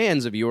these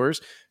fans of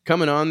yours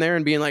coming on there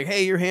and being like,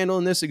 hey, you're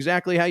handling this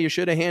exactly how you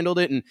should have handled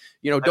it. And,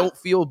 don't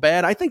feel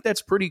bad. I think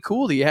that's pretty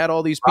cool that you had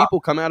all these people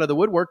come out of the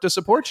woodwork to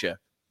support you.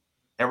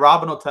 And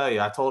Robin will tell you,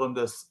 I told him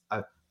this,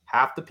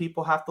 half the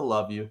people have to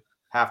love you.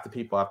 Half the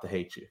people have to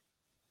hate you.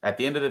 At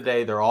the end of the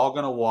day, they're all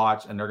going to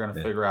watch and they're going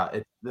to figure out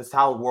this is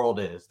how the world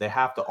is. They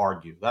have to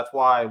argue. That's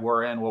why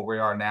we're in what we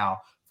are now,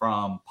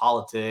 from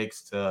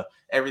politics to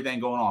everything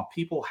going on.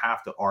 People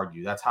have to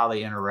argue. That's how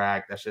they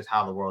interact. That's just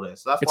how the world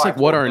is. So that's it's why like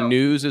what our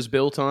news is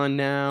built on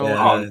now.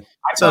 Yeah,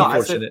 it's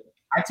unfortunate.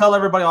 I tell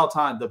everybody all the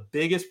time, the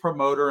biggest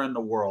promoter in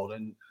the world,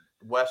 and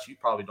Wes, you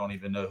probably don't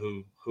even know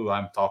who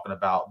I'm talking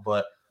about,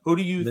 but who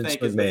do you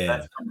think is the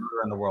best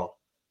promoter in the world?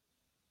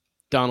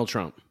 Donald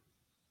Trump.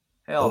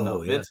 Hell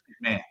no, Vince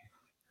McMahon.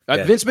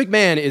 Vince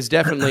McMahon is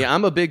definitely.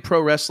 I'm a big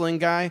pro wrestling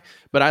guy,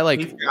 but I like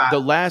he's got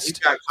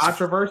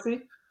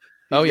controversy.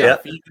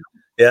 Sex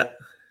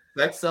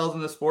sells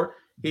in the sport.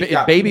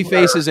 Baby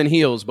faces and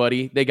heels,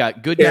 buddy. They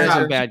got good guys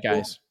and bad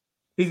guys.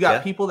 He's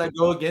got people that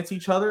go against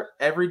each other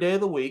every day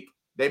of the week.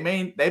 They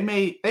may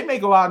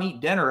go out and eat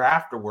dinner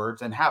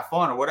afterwards and have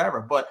fun or whatever.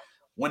 But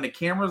when the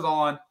camera's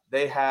on,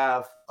 they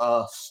have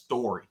a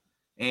story.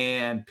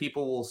 And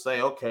people will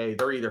say, okay,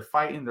 they're either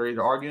fighting, they're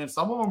either arguing.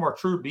 Some of them are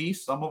true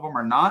beefs, some of them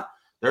are not.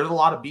 There's a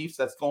lot of beefs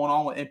that's going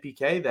on with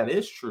MPK that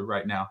is true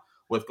right now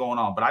with going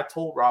on. But I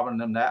told Robin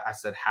and them that. I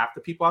said, half the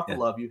people have to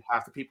love you,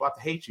 half the people have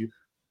to hate you.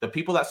 The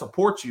people that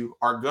support you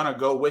are going to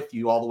go with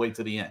you all the way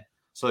to the end.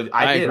 So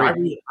I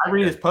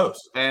read his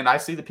post, and I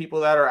see the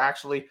people that are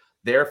actually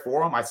there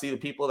for him. I see the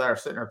people that are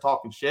sitting there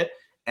talking shit.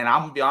 And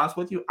I'm going to be honest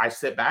with you, I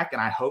sit back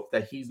and I hope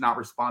that he's not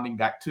responding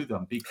back to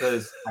them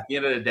because at the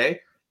end of the day,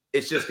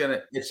 it's just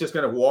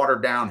gonna water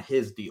down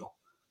his deal.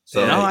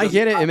 So no, I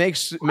get it. It makes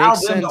sense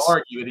to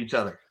argue with each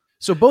other.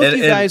 So both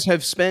you guys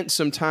have spent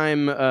some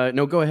time.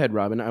 No, go ahead,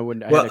 Robin. I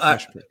had a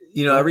question.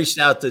 I reached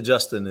out to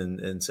Justin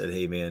and said,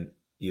 "Hey, man,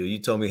 you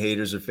told me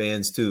haters are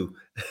fans too."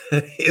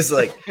 He's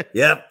like,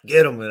 "Yep,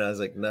 get them." And I was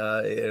like, "Nah,"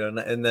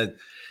 and then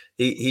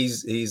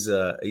he's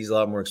a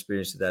lot more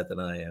experienced at that than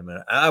I am.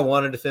 And I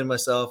want to defend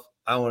myself.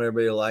 I want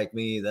everybody to like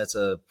me. That's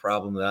a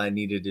problem that I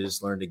needed to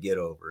just learn to get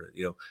over.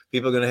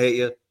 People are gonna hate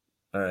you.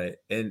 All right.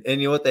 And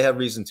you know what? They have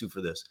reason to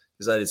for this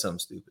because I did something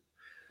stupid.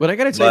 But I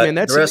got to tell you, man,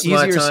 that's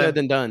easier said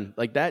than done.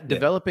 Like that,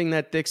 developing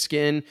that thick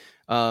skin.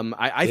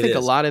 I think a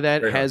lot of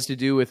that has to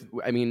do with,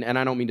 and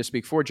I don't mean to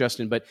speak for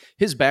Justin, but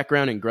his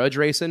background in grudge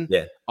racing.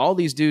 Yeah. All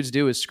these dudes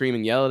do is scream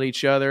and yell at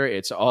each other.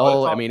 It's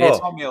all,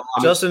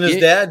 Justin and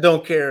his dad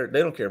don't care. They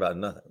don't care about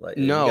nothing. Like,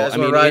 no, you guys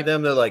want to ride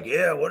them? They're like,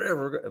 yeah,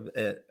 whatever.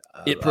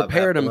 it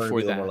prepared him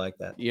for that. More like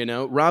that. You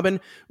know, Robin,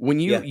 when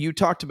you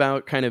talked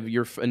about kind of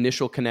your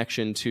initial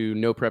connection to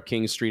No Prep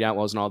Kings, Street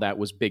Outlaws, and all that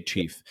was Big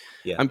Chief.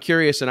 Yeah. I'm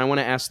curious, and I want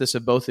to ask this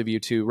of both of you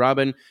too.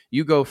 Robin,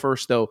 you go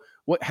first though.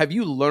 What have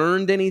you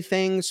learned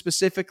anything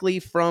specifically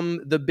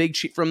from the Big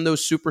Chief, from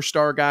those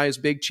superstar guys,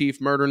 Big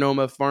Chief, Murder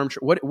Noma, Farm?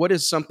 What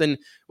is something?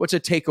 What's a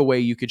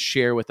takeaway you could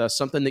share with us?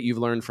 Something that you've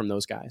learned from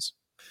those guys?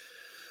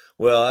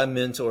 Well, I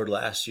mentored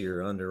last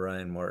year under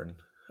Ryan Martin.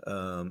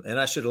 And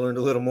I should have learned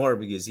a little more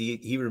because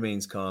he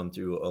remains calm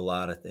through a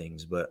lot of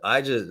things. But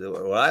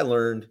what I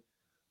learned,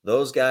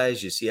 those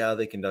guys, you see how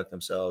they conduct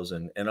themselves.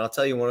 And I'll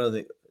tell you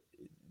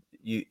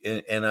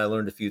and I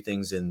learned a few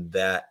things in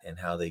that and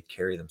how they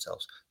carry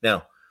themselves.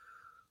 Now,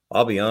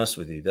 I'll be honest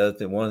with you.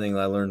 One thing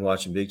I learned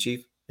watching Big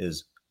Chief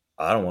is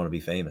I don't want to be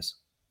famous.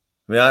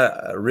 I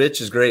mean, rich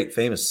is great.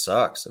 Famous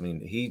sucks. I mean,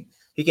 he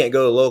can't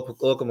go to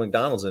local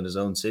McDonald's in his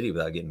own city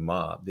without getting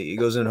mobbed. He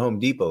goes in Home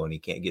Depot and he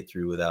can't get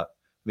through without,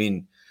 I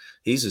mean,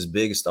 he's as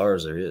big a star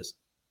as there is.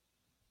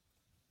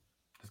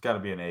 It's got to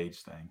be an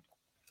age thing.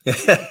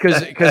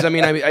 Because I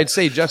mean, I'd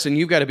say, Justin,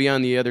 you've got to be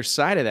on the other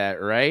side of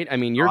that, right? I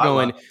mean,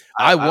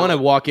 I want to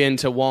walk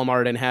into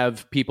Walmart and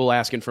have people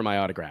asking for my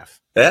autograph.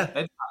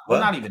 Yeah. Well,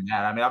 not even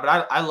that. I mean,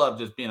 but I love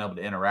just being able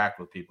to interact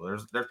with people.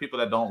 There's people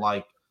that don't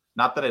like,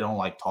 not that I don't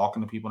like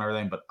talking to people and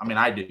everything, but I mean,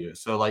 I do.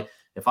 So like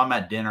if I'm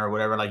at dinner or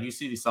whatever, like you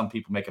see some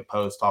people make a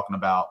post talking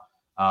about,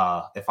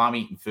 if I'm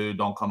eating food,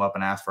 don't come up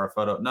and ask for a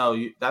photo.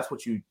 No, that's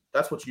what you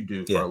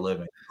do for a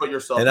living. You put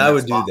yourself and in I that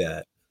would spotlight. do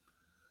that.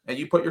 And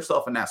you put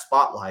yourself in that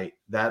spotlight.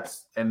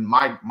 And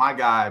my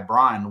guy,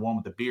 Brian, the one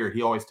with the beard,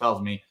 he always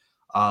tells me,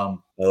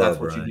 that's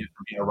what you get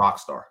for being a rock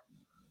star.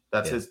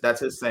 That's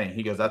his saying.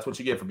 He goes, that's what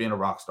you get for being a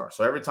rock star.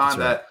 So every time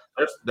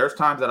there's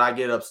times that I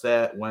get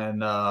upset when,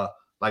 like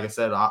I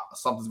said,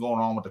 something's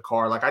going on with the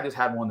car. Like I just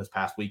had one this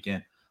past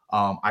weekend.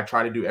 I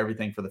try to do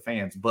everything for the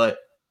fans, but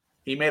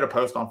he made a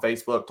post on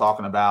Facebook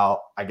talking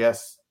about, I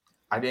guess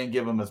I didn't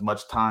give him as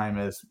much time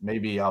as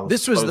maybe I was.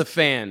 This was the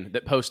fan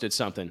that posted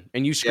something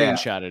and you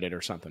screenshotted it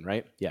or something,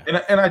 right? Yeah.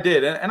 And I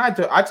did. And I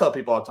tell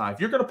people all the time, if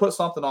you're going to put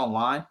something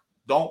online,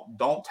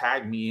 don't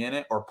tag me in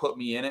it or put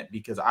me in it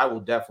because I will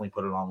definitely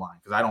put it online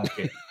because I don't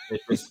care.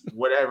 It's just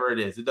whatever it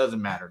is. It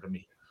doesn't matter to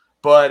me.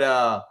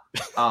 But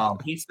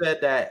he said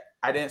that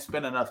I didn't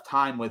spend enough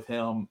time with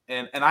him.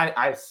 And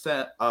I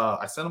sent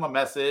him a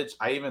message.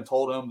 I even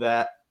told him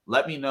that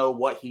let me know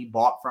what he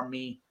bought from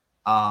me.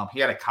 He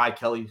had a Kai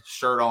Kelly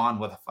shirt on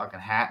with a fucking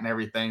hat and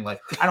everything. Like,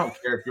 I don't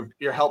care if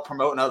you're help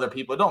promoting other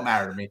people. It don't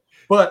matter to me.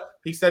 But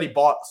he said he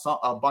bought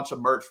a bunch of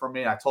merch from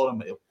me. I told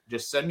him,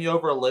 just send me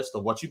over a list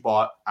of what you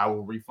bought. I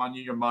will refund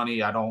you your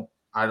money.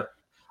 I'd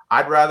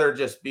rather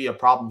just be a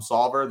problem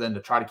solver than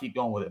to try to keep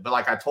going with it. But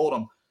like I told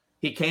him,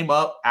 he came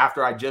up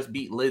after I just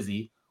beat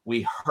Lizzie.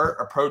 We hurt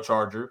a Pro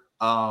Charger.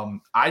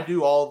 I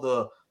do all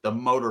the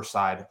motor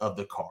side of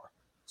the car.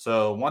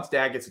 So once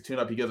Dad gets a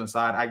tune-up, he goes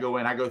inside. I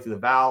go through the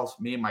valves.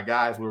 Me and my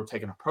guys, we were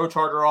taking a Pro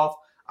Charger off.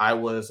 I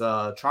was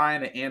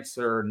trying to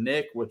answer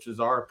Nick, which is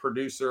our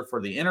producer,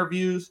 for the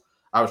interviews.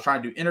 I was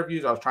trying to do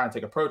interviews. I was trying to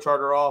take a Pro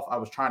Charger off. I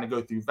was trying to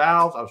go through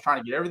valves. I was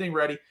trying to get everything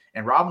ready.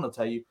 And Robin will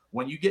tell you,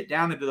 when you get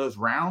down into those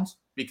rounds,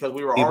 because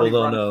we were already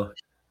running,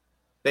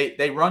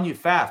 they run you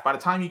fast. By the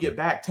time you get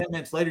back, 10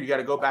 minutes later, you got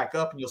to go back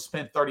up and you'll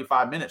spend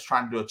 35 minutes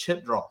trying to do a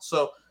chip draw.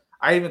 So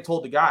I even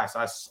told the guys,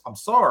 I'm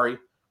sorry,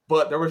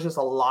 but there was just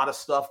a lot of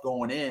stuff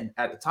going in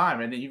at the time.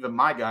 And even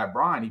my guy,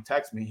 Brian, he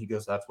texted me. He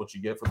goes, that's what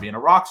you get for being a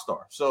rock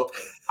star. So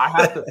I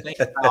have to think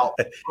about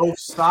both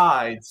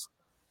sides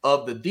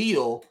of the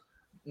deal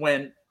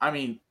when, I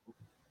mean,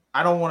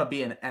 I don't want to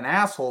be an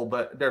asshole,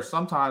 but there's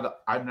sometimes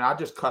I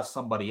just cuss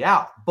somebody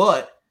out.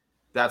 But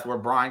that's where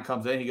Brian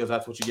comes in. He goes,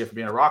 that's what you get for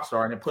being a rock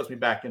star. And it puts me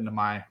back into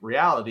my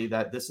reality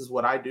that this is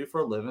what I do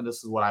for a living.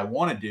 This is what I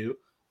want to do,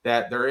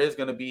 that there is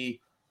going to be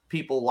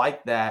people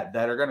like that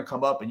are going to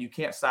come up, and you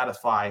can't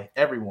satisfy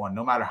everyone.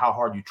 No matter how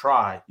hard you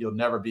try, you'll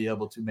never be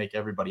able to make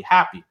everybody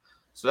happy.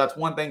 So that's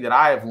one thing that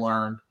I have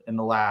learned in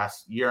the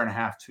last year and a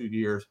half, 2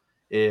 years,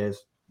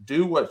 is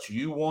do what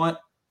you want.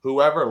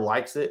 Whoever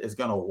likes it is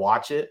going to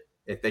watch it.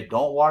 If they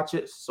don't watch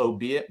it, so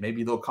be it.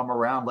 Maybe they'll come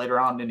around later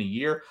on in a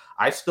year.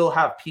 I still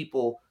have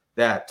people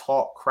that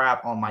talk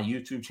crap on my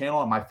YouTube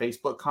channel and my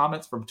Facebook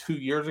comments from 2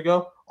 years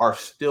ago are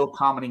still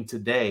commenting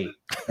today.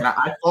 And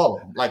I follow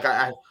them. Like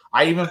I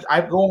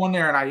go on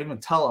there and I even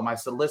tell them, I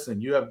said, listen,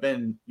 you have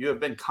been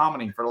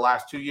commenting for the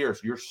last 2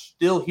 years. You're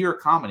still here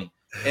commenting.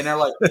 And they're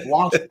like,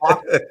 why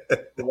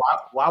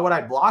would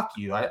I block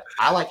you?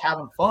 I like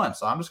having fun.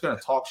 So I'm just going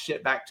to talk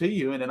shit back to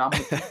you. And then I'm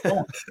going to keep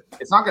going.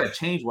 It's not going to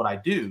change what I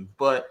do,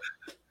 but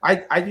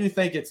I do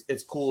think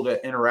it's cool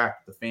to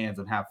interact with the fans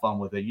and have fun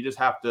with it. You just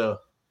have to,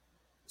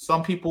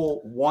 some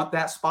people want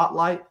that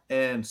spotlight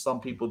and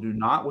some people do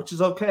not, which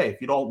is okay. If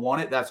you don't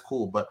want it, that's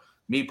cool. But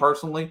me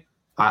personally,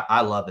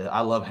 I love it. I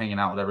love hanging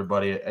out with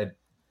everybody.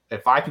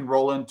 If I can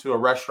roll into a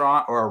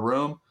restaurant or a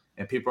room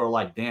and people are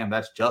like, damn,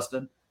 that's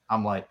Justin,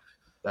 I'm like,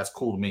 that's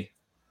cool to me.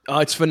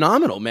 It's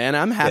phenomenal, man.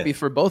 I'm happy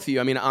for both of you.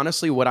 I mean,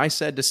 honestly, what I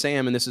said to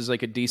Sam, and this is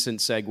like a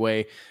decent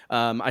segue,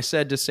 I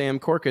said to Sam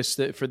Corcus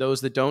that for those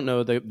that don't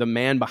know, the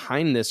man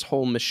behind this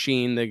whole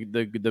machine,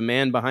 the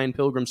man behind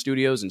Pilgrim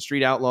Studios and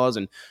Street Outlaws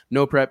and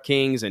No Prep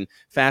Kings and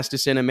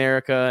Fastest in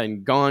America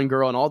and Gone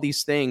Girl and all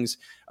these things,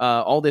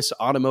 all this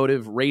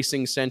automotive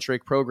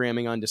racing-centric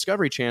programming on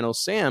Discovery Channel,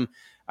 Sam,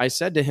 I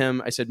said to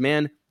him, I said,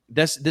 man,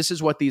 this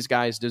is what these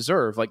guys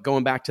deserve. Like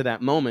going back to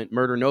that moment,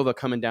 Murder Nova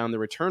coming down the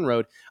return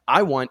road.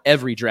 I want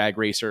every drag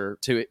racer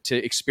to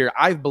experience.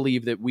 I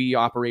believe that we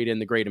operate in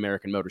the great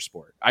American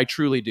motorsport. I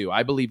truly do.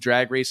 I believe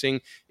drag racing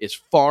is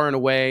far and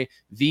away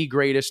the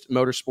greatest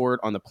motorsport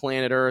on the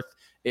planet Earth.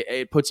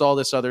 It puts all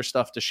this other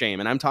stuff to shame.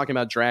 And I'm talking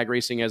about drag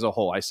racing as a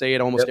whole. I say it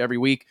almost every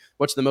week.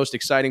 What's the most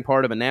exciting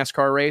part of a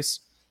NASCAR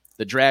race?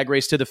 The drag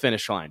race to the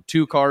finish line.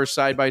 2 cars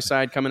side by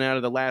side coming out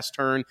of the last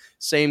turn.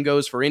 Same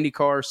goes for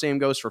IndyCar. Same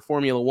goes for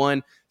Formula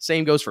One.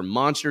 Same goes for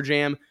Monster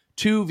Jam.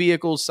 2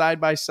 vehicles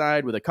side by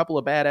side with a couple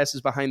of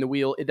badasses behind the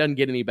wheel. It doesn't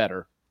get any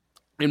better,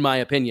 in my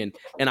opinion.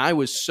 And I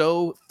was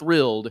so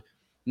thrilled,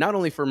 not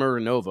only for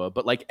Murder Nova,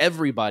 but like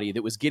everybody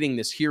that was getting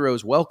this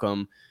hero's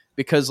welcome,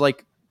 because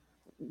like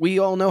we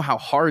all know how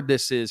hard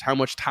this is, how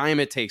much time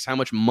it takes, how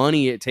much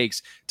money it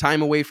takes,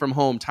 time away from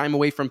home, time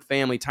away from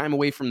family, time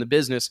away from the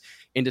business.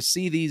 And to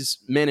see these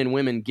men and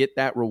women get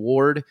that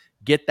reward,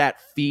 get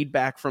that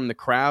feedback from the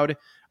crowd,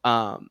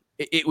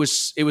 it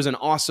was an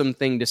awesome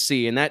thing to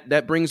see. And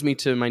that brings me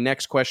to my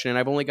next question. And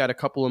I've only got a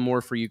couple of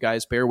more for you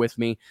guys. Bear with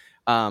me.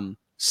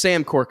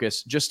 Sam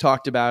Corcus, just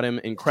talked about him.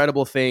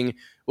 Incredible thing.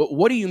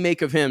 What do you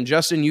make of him?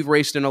 Justin, you've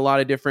raced in a lot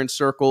of different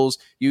circles.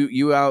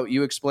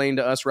 You explained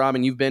to us,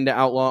 Robin, you've been to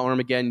Outlaw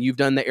Armageddon. You've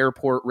done the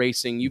airport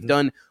racing. You've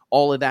done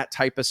all of that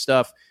type of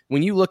stuff.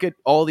 When you look at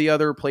all the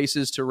other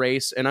places to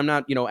race, and I'm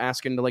not,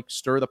 asking to like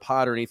stir the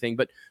pot or anything,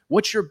 but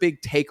what's your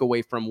big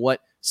takeaway from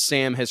what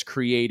Sam has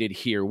created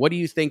here? What do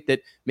you think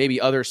that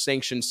maybe other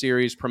sanctioned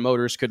series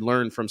promoters could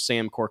learn from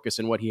Sam Corcus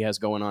and what he has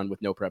going on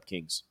with No Prep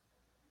Kings?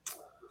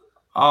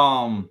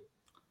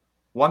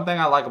 One thing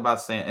I like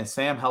about Sam, and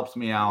Sam helps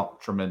me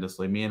out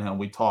tremendously. Me and him,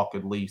 we talk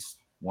at least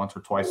once or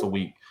twice a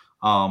week.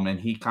 And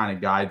he kind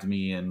of guides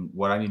me in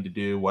what I need to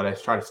do, what I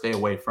try to stay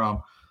away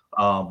from.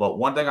 But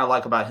one thing I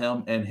like about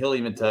him, and he'll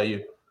even tell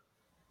you,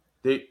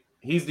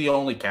 he's the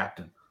only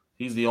captain.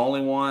 He's the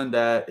only one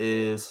that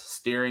is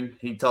steering.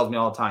 He tells me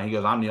all the time, he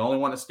goes, I'm the only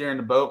one that's steering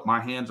the boat. My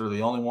hands are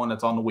the only one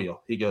that's on the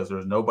wheel. He goes,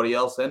 there's nobody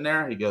else in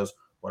there. He goes,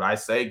 what I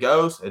say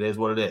goes. It is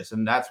what it is.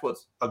 And that's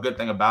what's a good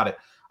thing about it.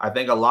 I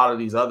think a lot of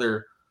these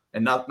other,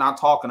 and not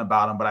talking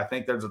about them, but I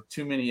think there's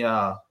too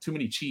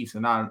many chiefs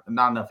and not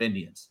enough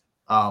Indians.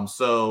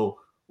 So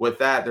with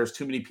that, there's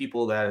too many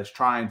people that is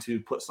trying to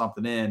put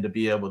something in to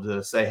be able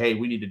to say, hey,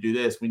 we need to do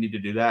this, we need to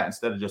do that,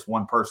 instead of just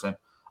one person.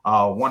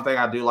 One thing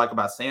I do like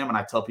about Sam, and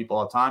I tell people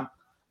all the time,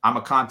 I'm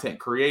a content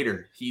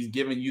creator. He's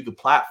giving you the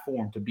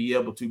platform to be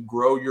able to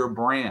grow your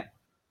brand.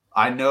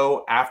 I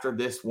know after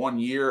this 1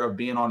 year of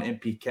being on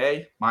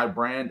MPK, my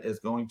brand is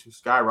going to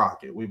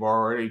skyrocket. We've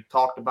already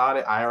talked about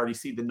it. I already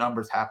see the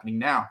numbers happening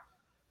now.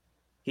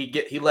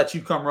 He lets you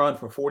come run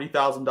for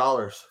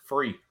 $40,000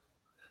 free.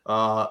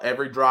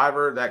 Every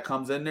driver that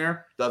comes in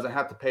there doesn't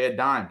have to pay a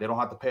dime. They don't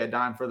have to pay a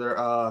dime for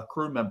their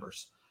crew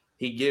members.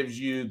 He gives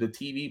you the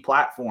TV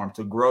platform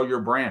to grow your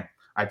brand.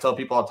 I tell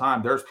people all the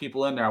time, there's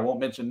people in there, I won't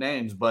mention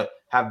names, but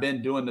have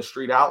been doing the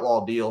Street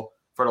Outlaw deal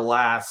for the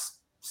last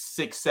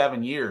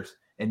 6-7 years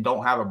and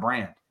don't have a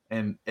brand.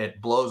 And it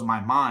blows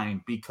my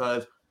mind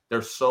because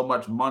there's so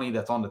much money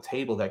that's on the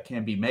table that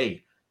can be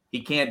made.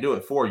 He can't do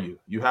it for you.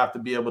 You have to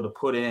be able to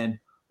put in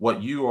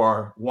what you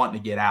are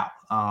wanting to get out.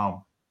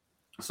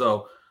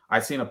 So I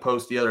seen a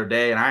post the other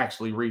day, and I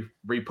actually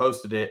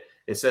reposted it.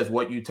 It says,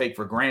 what you take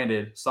for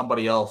granted,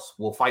 somebody else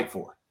will fight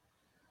for.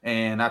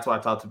 And that's what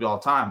I talk to people all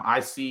the time. I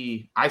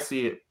see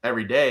it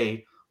every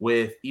day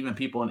with even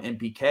people in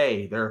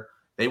MPK.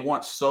 They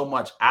want so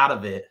much out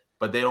of it,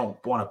 but they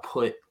don't want to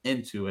put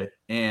into it.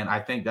 And I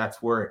think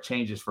that's where it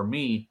changes for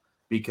me,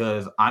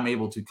 because I'm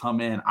able to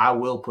come in. I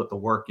will put the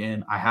work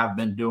in. I have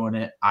been doing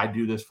it. I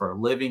do this for a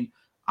living.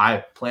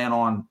 I plan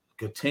on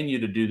continue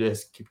to do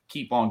this,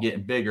 keep on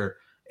getting bigger,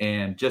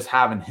 and just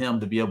having him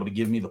to be able to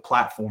give me the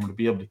platform to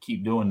be able to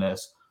keep doing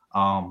this.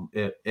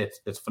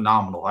 It's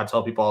phenomenal. I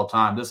tell people all the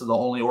time, this is the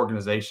only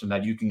organization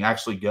that you can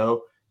actually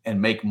go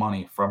and make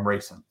money from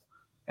racing.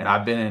 And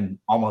I've been in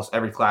almost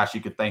every class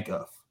you could think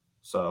of.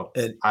 So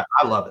I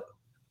love it.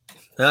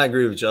 I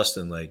agree with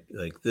Justin. Like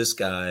this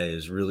guy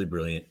is really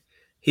brilliant.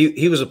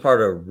 He was a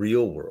part of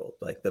Real World,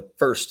 like the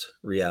first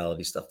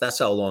reality stuff. That's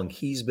how long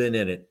he's been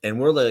in it. And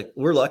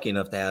we're lucky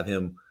enough to have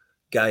him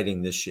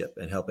guiding this ship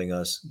and helping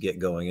us get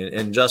going.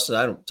 And Justin,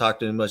 I don't talk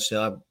to him much.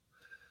 I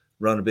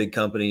run a big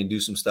company and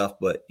do some stuff,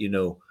 but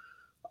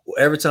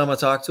every time I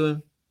talk to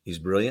him, he's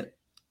brilliant.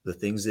 The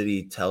things that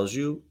he tells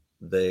you,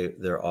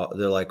 they're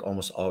like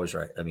almost always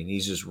right. I mean,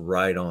 he's just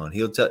right on.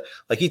 He'll tell,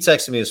 like he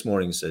texted me this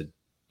morning and said,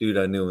 dude,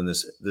 I knew when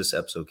this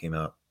episode came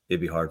out,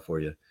 it'd be hard for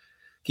you.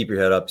 Keep your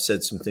head up.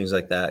 Said some things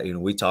like that.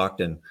 We talked,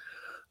 and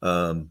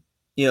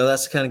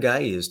that's the kind of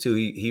guy he is too.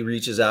 He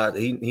reaches out.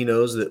 He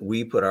knows that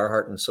we put our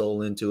heart and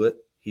soul into it.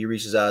 He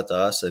reaches out to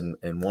us and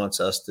wants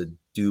us to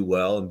do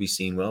well and be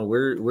seen well.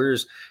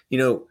 Where's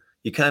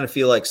you kind of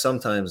feel like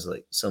sometimes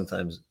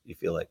you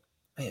feel like,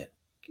 man,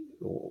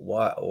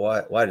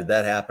 why did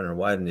that happen, or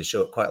why didn't they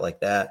show it quite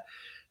like that?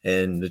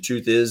 And the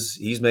truth is,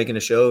 he's making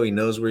a show. He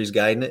knows where he's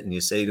guiding it, and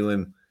you say to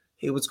him,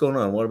 "Hey, what's going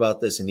on? What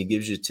about this?" And he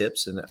gives you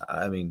tips. And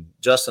I mean,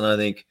 Justin, I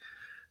think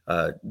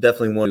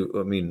definitely want to.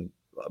 I mean,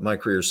 my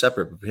career is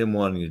separate, but him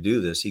wanting to do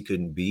this, he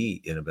couldn't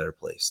be in a better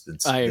place than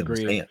I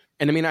agree.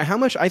 And I mean,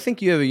 I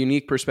think you have a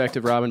unique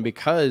perspective, Robin,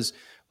 because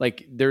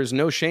like there's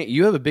no shame.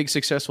 You have a big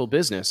successful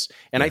business.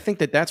 And I think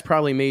that that's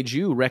probably made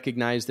you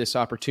recognize this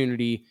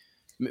opportunity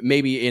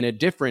maybe in a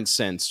different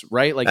sense,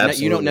 right? Like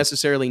you don't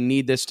necessarily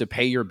need this to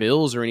pay your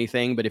bills or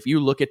anything. But if you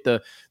look at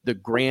the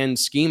grand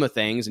scheme of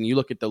things and you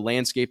look at the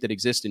landscape that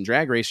exists in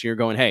drag racing, you're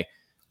going, hey,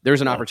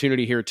 there's an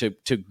opportunity here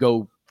to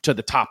go to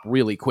the top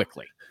really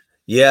quickly.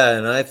 Yeah,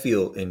 and I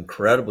feel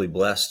incredibly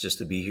blessed just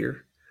to be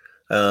here.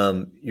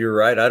 You're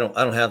right. I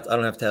don't have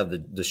to have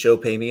the show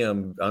pay me.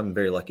 I'm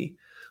very lucky.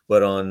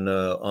 But on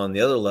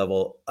the other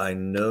level, I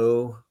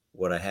know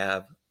what I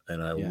have,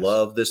 and I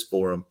love this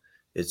forum.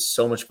 It's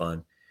so much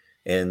fun.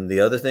 And the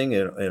other thing,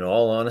 in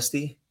all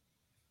honesty,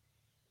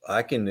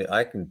 I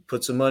can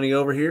put some money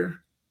over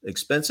here,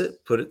 expense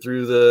it, put it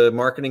through the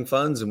marketing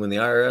funds, and when the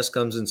IRS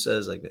comes and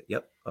says, like,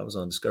 "Yep, I was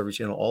on Discovery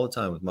Channel all the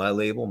time with my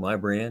label, my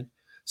brand,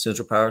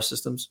 Central Power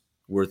Systems,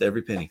 worth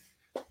every penny."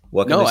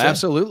 No,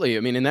 absolutely.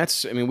 I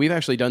mean, we've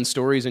actually done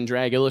stories in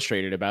Drag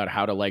Illustrated about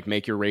how to like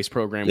make your race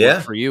program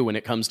work for you when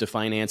it comes to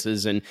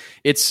finances. And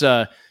it's,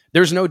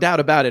 there's no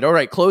doubt about it. All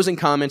right. Closing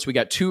comments. We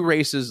got 2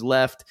 races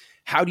left.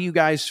 How do you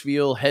guys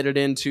feel headed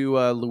into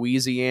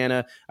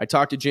Louisiana? I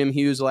talked to Jim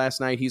Hughes last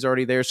night. He's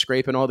already there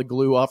scraping all the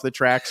glue off the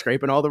track,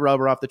 scraping all the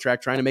rubber off the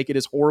track, trying to make it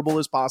as horrible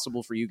as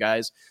possible for you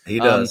guys. He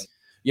does.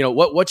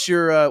 What's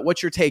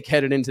your take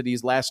headed into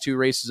these last 2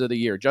 races of the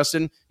year?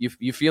 Justin,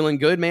 you feeling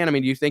good, man? I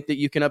mean, do you think that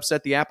you can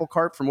upset the apple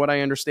cart? From what I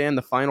understand,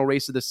 the final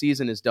race of the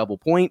season is double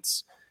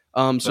points.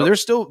 So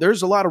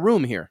there's a lot of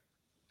room here.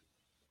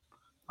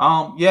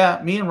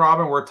 Yeah, me and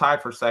Robin, we're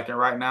tied for second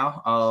right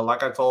now.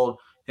 Like I told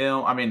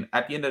him, I mean,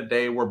 at the end of the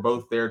day, we're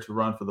both there to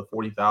run for the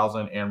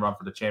 40,000 and run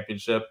for the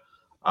championship.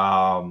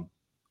 I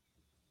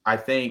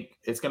think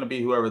it's going to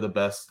be whoever the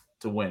best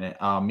to win it.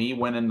 Me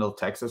winning the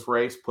Texas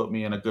race put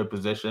me in a good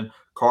position.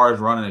 Car is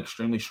running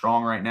extremely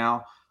strong right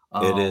now.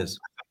 It is.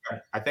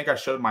 I think I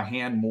showed my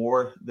hand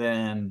more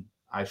than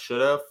I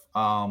should have,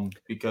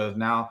 because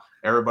now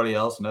everybody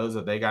else knows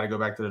that they got to go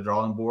back to the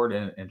drawing board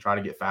and try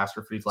to get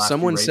faster for these last.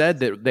 Someone said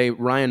that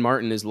Ryan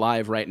Martin is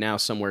live right now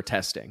somewhere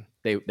testing.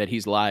 That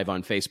he's live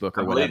on Facebook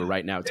or whatever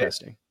right now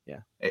testing.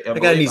 Yeah, that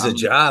guy needs a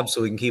job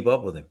so we can keep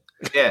up with him.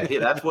 Yeah,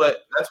 that's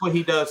what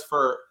he does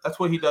for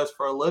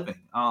a living.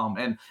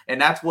 And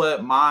that's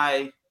what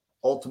my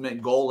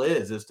ultimate goal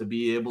is to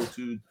be able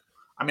to.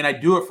 I mean, I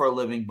do it for a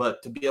living,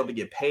 but to be able to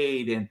get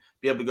paid and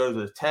be able to go to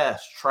the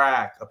test,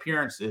 track,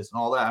 appearances, and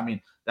all that. I mean,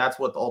 that's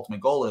what the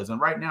ultimate goal is. And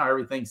right now,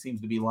 everything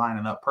seems to be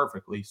lining up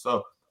perfectly.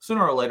 So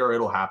sooner or later,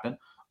 it'll happen.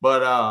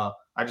 But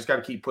I just got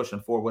to keep pushing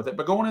forward with it.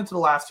 But going into the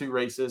last 2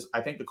 races, I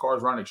think the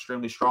cars run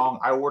extremely strong.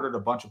 I ordered a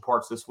bunch of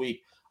parts this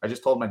week. I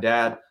just told my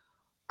dad,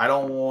 I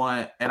don't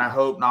want, and I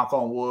hope, knock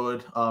on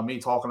wood, me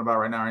talking about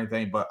right now or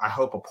anything, but I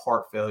hope a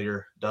part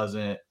failure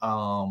doesn't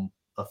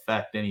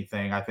affect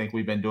anything. I think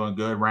we've been doing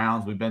good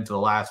rounds. We've been to the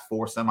last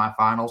 4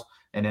 semifinals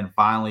and then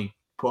finally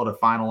pulled a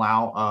final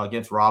out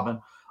against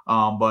Robin.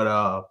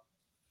 But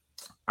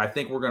I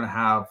think we're going to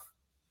have,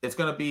 it's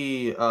going to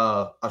be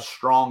a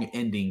strong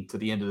ending to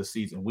the end of the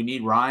season. We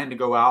need Ryan to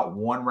go out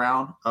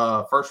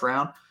first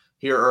round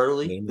here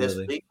early this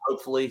week.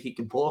 Hopefully he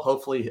can pull.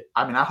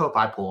 I hope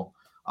I pull him.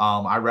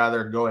 I'd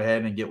rather go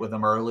ahead and get with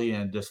him early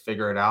and just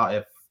figure it out.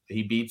 If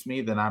he beats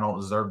me, then I don't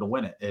deserve to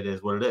win it. It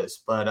is what it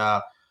is. But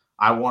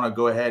I want to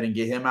go ahead and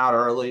get him out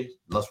early.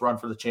 Let's run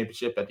for the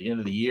championship at the end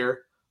of the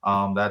year.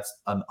 That's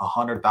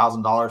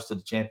 $100,000 to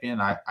the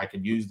champion. I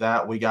could use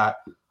that. We got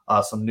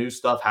some new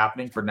stuff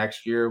happening for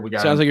next year.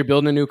 Sounds like you're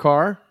building a new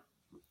car.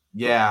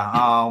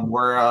 Yeah,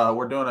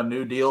 we're doing a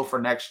new deal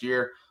for next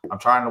year. I'm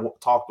trying to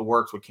talk the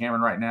works with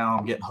Cameron right now.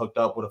 I'm getting hooked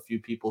up with a few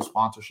people,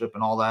 sponsorship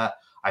and all that.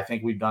 I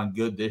think we've done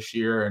good this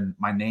year, and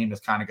my name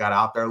has kind of got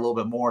out there a little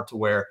bit more to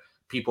where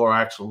people are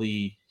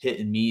actually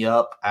hitting me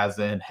up as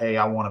in, hey,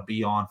 I want to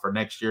be on for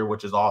next year,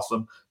 which is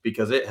awesome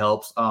because it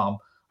helps. I'm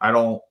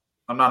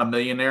not a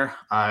millionaire.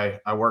 I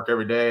work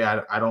every day.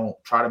 I don't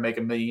try to make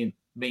 $1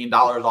 million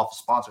off of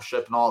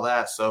sponsorship and all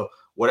that. So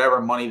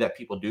whatever money that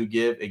people do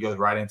give, it goes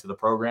right into the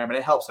program and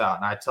it helps out.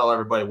 And I tell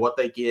everybody what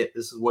they get.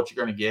 This is what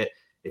you're going to get.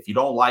 If you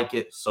don't like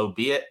it, so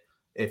be it.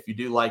 If you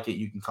do like it,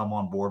 you can come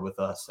on board with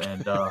us.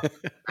 And I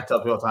tell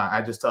people all the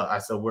time, I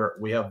said,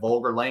 we have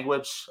vulgar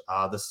language.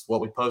 This is what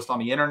we post on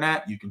the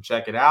internet. You can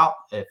check it out.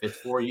 If it's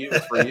for you,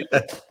 it's for you.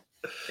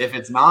 If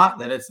it's not,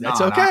 then it's not.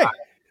 It's okay.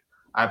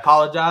 I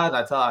apologize.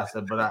 I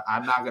said, but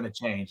I'm not going to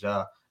change.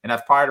 And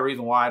that's probably the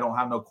reason why I don't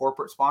have no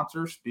corporate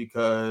sponsors,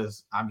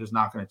 because I'm just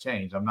not going to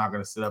change. I'm not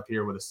going to sit up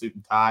here with a suit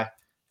and tie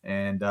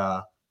and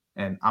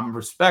and I'm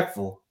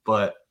respectful,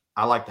 but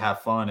I like to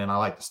have fun and I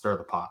like to stir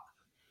the pot.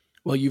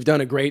 Well, you've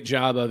done a great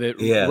job of it.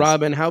 Yes.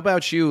 Robin, how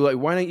about you? Like,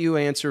 why don't you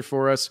answer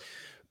for us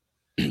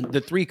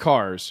the 3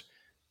 cars?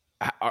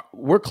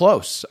 We're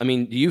close. I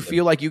mean, do you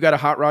feel like you got a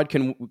hot rod?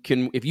 Can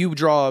if you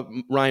draw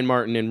Ryan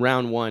Martin in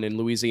round 1 in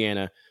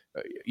Louisiana,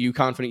 you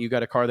confident you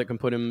got a car that can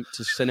put him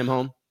to send him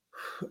home?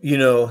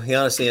 The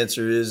honest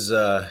answer is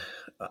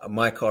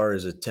my car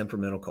is a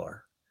temperamental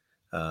car.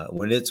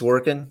 When it's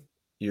working,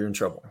 you're in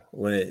trouble.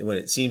 When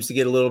it seems to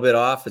get a little bit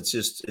off, it's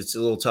a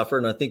little tougher.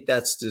 And I think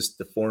that's just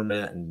the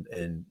format. And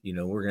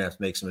we're gonna have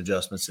to make some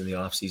adjustments in the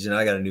off season.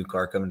 I got a new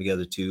car coming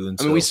together too.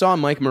 And we saw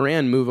Mike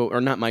Bowman move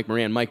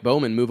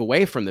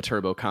away from the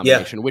turbo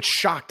combination, which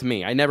shocked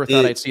me. I never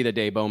thought I'd see the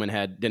day Bowman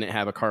didn't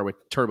have a car with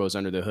turbos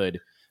under the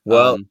hood.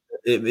 Well,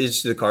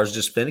 the car's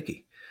just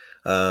finicky.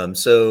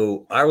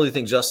 So I really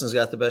think Justin's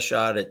got the best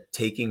shot at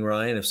taking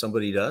Ryan if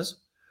somebody does.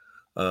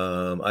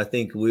 I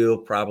think we'll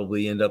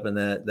probably end up in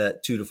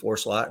that 2 to 4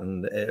 slot,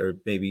 or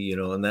maybe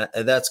and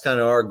that's kind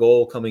of our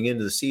goal coming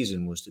into the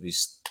season, was to be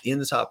in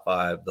the top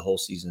 5 the whole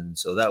season.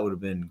 So that would have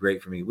been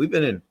great for me. We've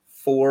been in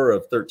 4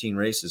 of 13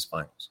 races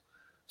finals,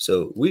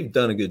 so we've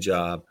done a good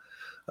job.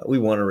 We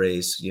won a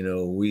race.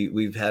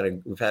 We've had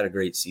a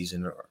great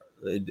season.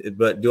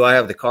 But do I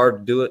have the car to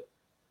do it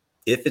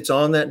if it's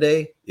on that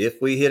day?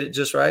 If we hit it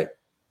just right,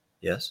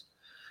 yes.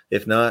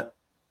 If not,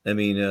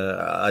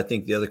 I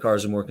think the other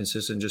cars are more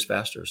consistent, just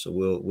faster. So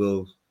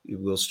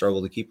we'll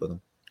struggle to keep with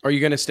them. Are you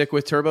going to stick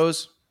with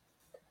turbos?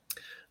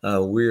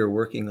 We are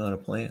working on a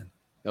plan.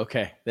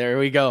 Okay, there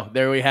we go.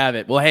 There we have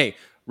it. Well, hey,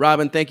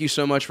 Robin, thank you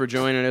so much for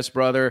joining us,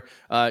 brother.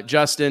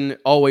 Justin,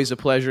 always a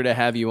pleasure to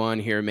have you on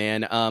here,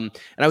 man. And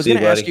I was going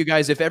to ask you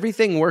guys, if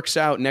everything works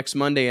out next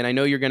Monday, and I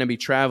know you're going to be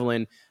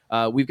traveling,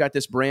 we've got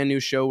this brand new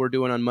show we're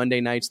doing on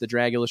Monday nights, the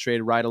Drag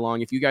Illustrated Ride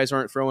Along. If you guys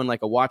aren't throwing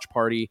like a watch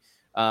party,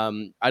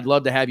 I'd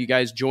love to have you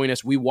guys join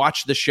us. We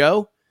watch the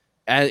show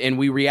and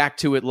we react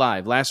to it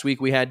live. Last week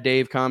we had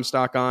Dave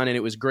Comstock on, and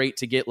it was great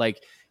to get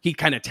he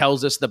kind of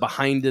tells us the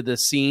behind the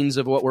scenes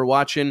of what we're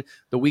watching.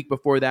 The week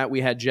before that we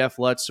had Jeff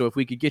Lutz. So if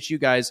we could get you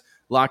guys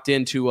locked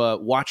in to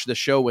watch the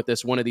show with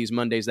us one of these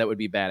Mondays, that would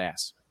be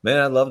badass. Man,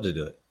 I'd love to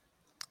do it.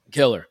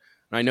 Killer.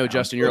 I know,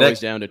 Justin, you're always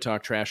down to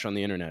talk trash on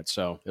the internet,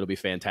 so it'll be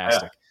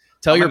fantastic.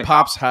 Tell your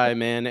pops hi,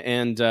 man,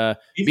 and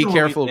be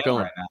careful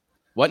going. Right now.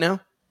 What now?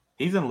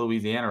 He's in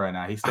Louisiana right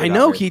now. I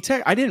know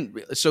I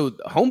didn't. So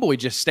homeboy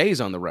just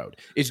stays on the road.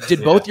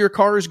 Did both your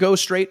cars go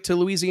straight to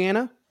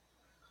Louisiana?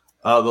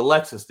 The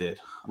Lexus did.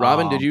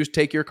 Robin, did you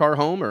take your car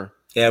home or?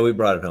 Yeah, we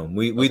brought it home.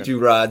 We threw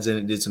rods in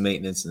it, did some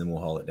maintenance, and then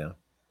we'll haul it down.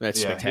 That's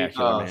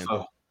spectacular, man.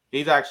 So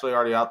he's actually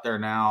already out there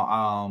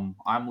now.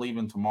 I'm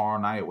leaving tomorrow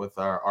night with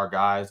our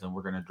guys, and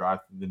we're going to drive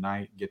through the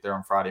night, get there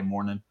on Friday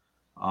morning,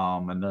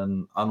 and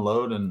then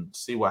unload and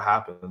see what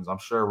happens. I'm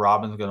sure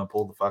Robin's going to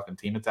pull the fucking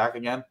team attack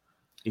again.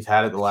 He's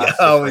had it the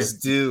last. I always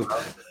do.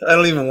 I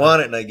don't even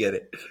want it, and I get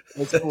it.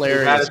 It's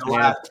hilarious.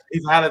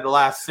 He's had it the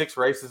last 6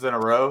 races in a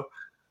row.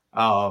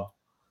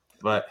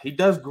 But he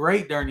does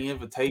great during the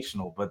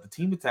Invitational. But the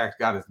team attack's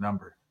got his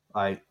number.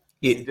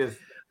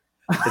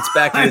 It's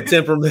back to the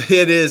temperament.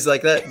 It is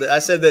like that. I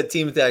said that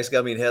team attack's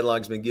got me in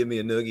headlocks, been giving me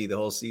a noogie the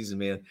whole season,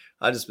 man.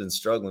 I just been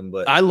struggling,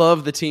 but I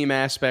love the team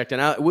aspect,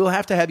 and we'll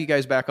have to have you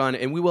guys back on,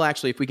 and we will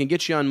actually, if we can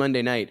get you on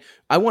Monday night,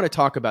 I want to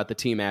talk about the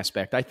team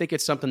aspect. I think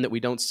it's something that we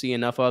don't see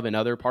enough of in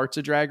other parts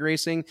of drag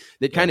racing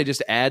that kind of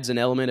just adds an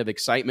element of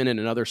excitement and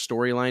another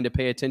storyline to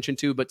pay attention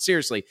to. But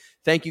seriously,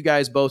 thank you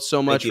guys both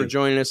so much for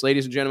joining us.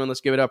 Ladies and gentlemen,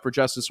 let's give it up for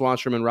Justin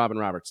Swanstrom and Robin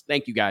Roberts.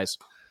 Thank you, guys.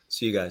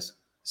 See you guys.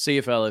 See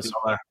you, fellas.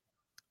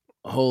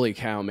 Holy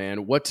cow,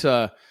 man. What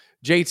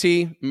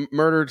JT,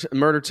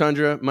 Murder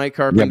Tundra, Mike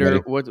Carpenter,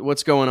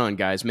 what's going on,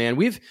 guys? Man,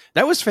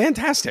 that was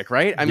fantastic,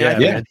 right? I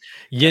mean,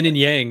 yin and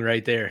yang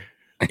right there.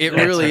 It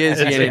really is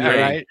yin and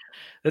yang. Right?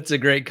 That's a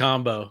great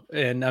combo.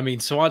 And I mean,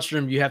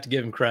 Swanstrom, you have to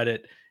give him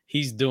credit.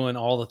 He's doing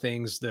all the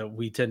things that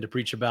we tend to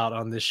preach about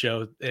on this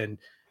show and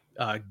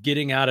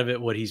getting out of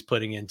it what he's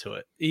putting into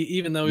it.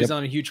 Even though he's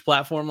on a huge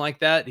platform like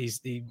that,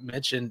 he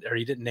mentioned, or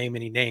he didn't name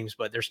any names,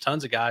 but there's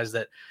tons of guys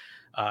that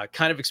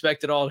kind of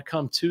expect it all to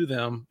come to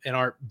them and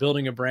aren't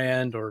building a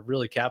brand or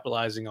really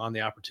capitalizing on the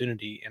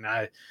opportunity. And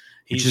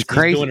he's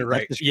doing it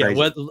right.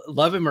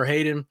 Love him or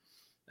hate him,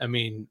 I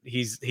mean,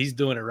 he's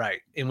doing it right.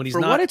 And when he's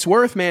what it's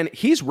worth, man,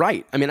 he's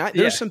right. I mean,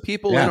 there's some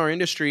people in our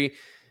industry,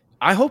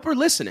 I hope are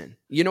listening.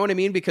 You know what I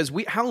mean? Because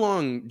how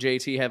long,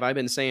 JT, have I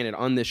been saying it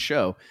on this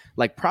show?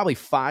 Like probably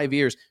 5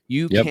 years.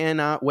 You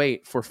cannot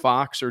wait for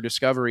Fox or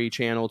Discovery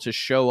Channel to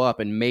show up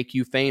and make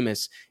you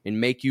famous and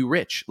make you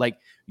rich. Like,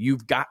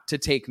 you've got to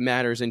take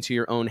matters into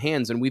your own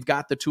hands, and we've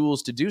got the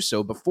tools to do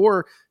so.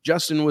 Before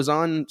Justin was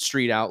on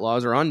Street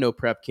Outlaws or on No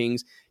Prep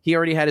Kings, he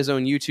already had his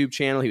own YouTube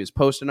channel. He was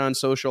posting on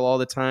social all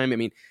the time. I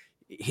mean,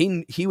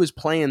 he was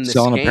playing this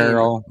selling game,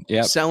 apparel,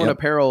 selling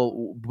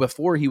apparel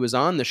before he was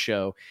on the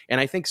show.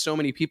 And I think so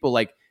many people,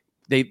 like,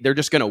 they're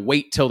just going to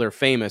wait till they're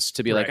famous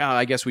to be like, oh,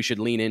 I guess we should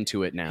lean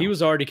into it now. He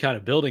was already kind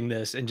of building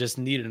this and just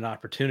needed an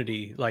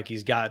opportunity like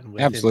he's gotten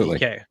with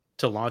MDK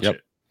to launch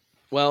it.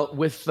 Well,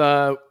 with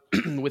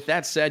with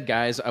that said,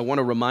 guys, I want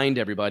to remind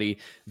everybody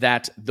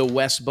that the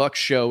Wes Buck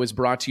Show is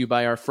brought to you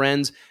by our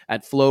friends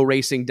at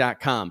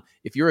flowracing.com.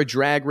 If you're a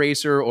drag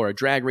racer or a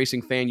drag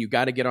racing fan, you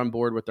got to get on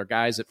board with our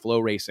guys at Flow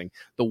Racing.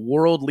 The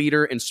world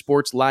leader in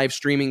sports live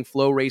streaming,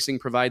 Flow Racing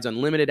provides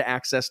unlimited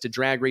access to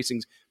drag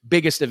racing's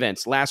biggest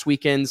events. Last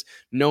weekend's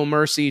No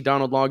Mercy,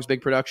 Donald Logg's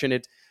big production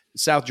at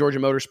South Georgia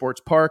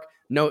Motorsports Park.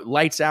 No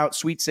Lights Out,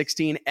 Sweet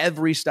 16,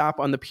 every stop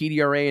on the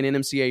PDRA and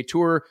NMCA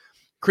Tour.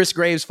 Chris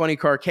Graves' Funny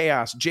Car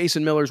Chaos,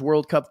 Jason Miller's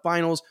World Cup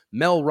Finals,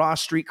 Mel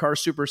Ross Streetcar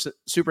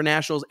Super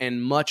Nationals,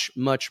 and much,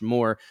 much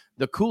more.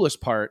 The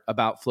coolest part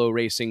about Flow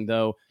Racing,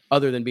 though,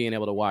 other than being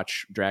able to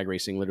watch drag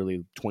racing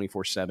literally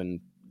 24/7,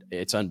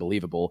 it's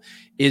unbelievable,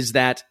 is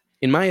that,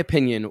 in my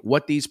opinion,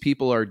 what these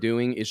people are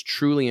doing is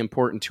truly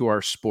important to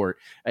our sport.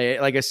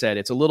 Like I said,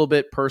 it's a little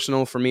bit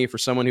personal for me, for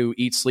someone who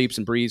eats, sleeps,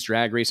 and breathes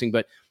drag racing,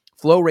 but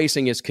Flow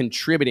Racing is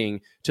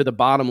contributing to the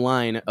bottom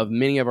line of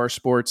many of our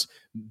sports'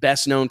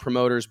 best-known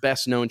promoters,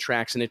 best-known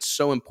tracks, and it's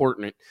so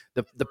important.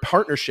 The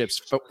partnerships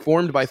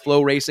formed by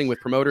Flow Racing with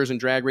promoters and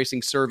drag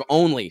racing serve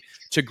only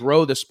to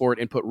grow the sport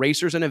and put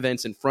racers and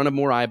events in front of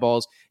more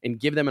eyeballs and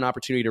give them an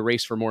opportunity to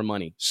race for more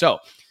money. So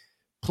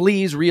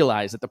please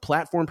realize that the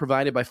platform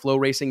provided by Flow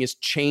Racing is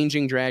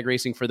changing drag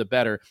racing for the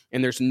better,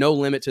 and there's no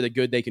limit to the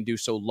good they can do.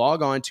 So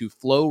log on to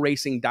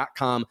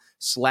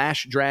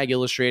flowracing.com/drag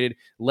illustrated.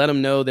 Let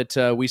them know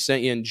that we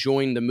sent you and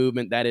join the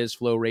movement that is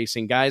Flow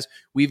Racing. Guys,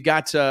 we've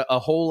got a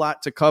whole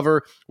lot to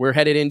cover. We're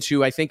headed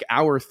into, I think,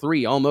 hour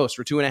 3 almost.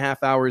 We're 2.5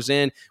 hours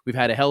in. We've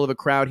had a hell of a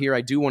crowd here. I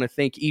do want to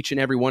thank each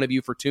and every one of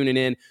you for tuning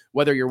in,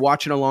 whether you're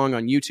watching along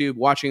on YouTube,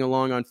 watching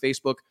along on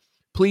Facebook.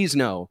 Please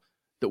know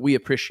that we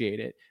appreciate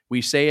it.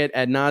 We say it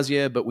ad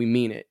nausea, but we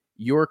mean it.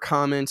 Your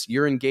comments,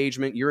 your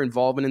engagement, your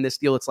involvement in this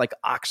deal, it's like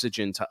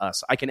oxygen to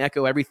us. I can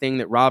echo everything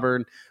that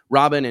Robin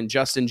and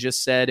Justin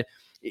just said.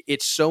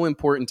 It's so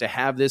important to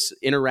have this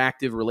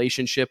interactive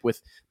relationship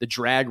with the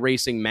drag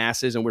racing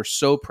masses, and we're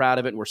so proud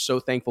of it, and we're so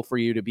thankful for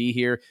you to be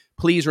here.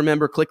 Please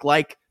remember, click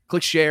like,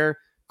 click share,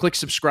 click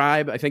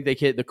subscribe. I think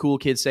the cool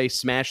kids say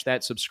smash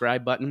that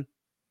subscribe button.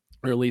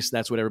 Or at least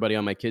that's what everybody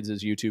on my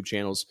kids' YouTube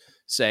channels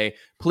say.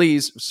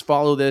 Please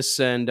follow this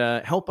and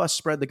help us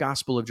spread the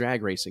gospel of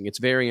drag racing. It's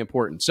very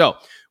important. So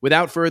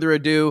without further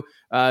ado,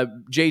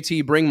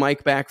 JT, bring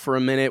Mike back for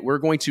a minute. We're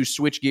going to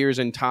switch gears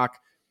and talk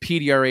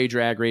PDRA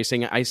drag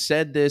racing. I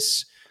said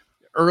this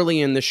early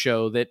in the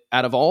show that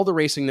out of all the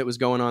racing that was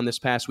going on this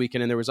past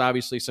weekend, and there was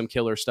obviously some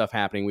killer stuff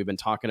happening, we've been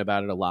talking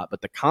about it a lot,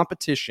 but the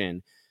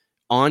competition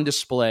on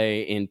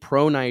display in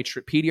Pro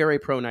Nitrous,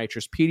 PDRA Pro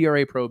Nitrous,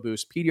 PDRA Pro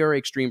Boost, PDRA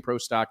Extreme Pro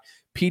Stock,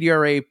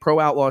 PDRA Pro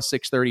Outlaw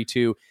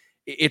 632.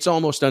 It's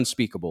almost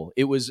unspeakable.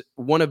 It was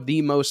one of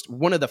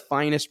the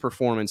finest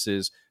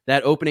performances,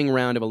 that opening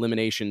round of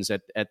eliminations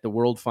at the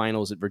World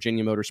Finals at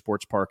Virginia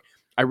Motorsports Park.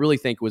 I really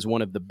think was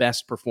one of the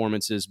best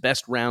performances,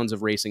 best rounds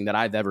of racing that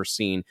I've ever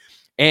seen.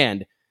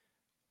 And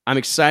I'm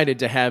excited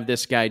to have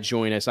this guy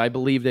join us. I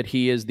believe that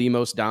he is the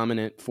most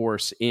dominant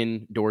force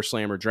in door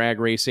slammer drag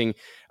racing.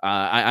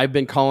 I've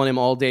been calling him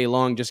all day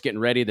long, just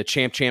getting ready. The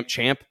champ,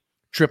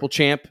 triple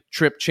champ,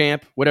 trip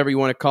champ, whatever you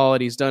want to call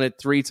it. He's done it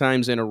 3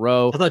 times in a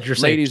row. I thought you were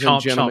saying ladies chomp,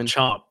 and gentlemen.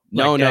 chomp.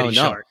 No.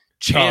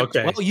 Champ. Oh,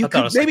 okay. Well, you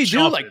could maybe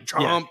do like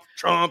chomp.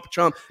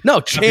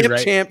 No,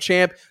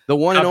 champ. The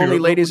one and only,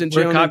 ladies and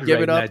gentlemen,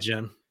 give it up. That,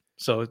 Jim.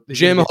 So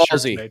Jim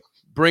Halsey,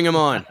 bring him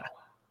on.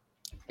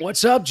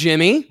 What's up,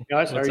 Jimmy?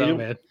 Guys, how are you?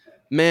 Man?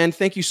 Man,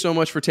 thank you so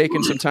much for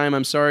taking some time.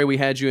 I'm sorry we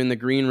had you in the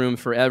green room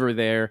forever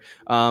there,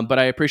 but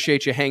I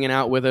appreciate you hanging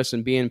out with us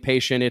and being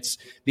patient. It's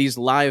these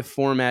live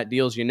format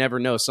deals. You never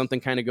know.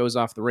 Something kind of goes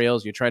off the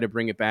rails. You try to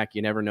bring it back.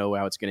 You never know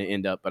how it's going to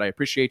end up, but I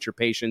appreciate your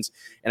patience.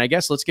 And I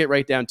guess let's get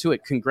right down to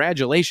it.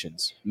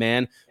 Congratulations,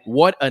 man.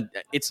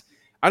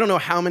 I don't know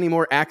how many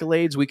more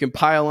accolades we can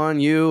pile on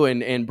you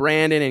and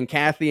Brandon and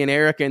Kathy and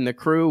Erica and the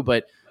crew,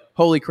 but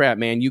holy crap,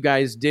 man, you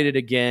guys did it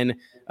again.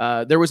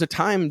 There was a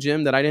time,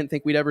 Jim, that I didn't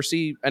think we'd ever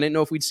see. I didn't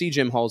know if we'd see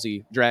Jim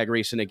Halsey drag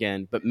racing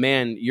again. But,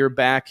 man, you're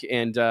back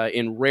and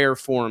in rare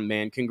form,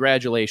 man.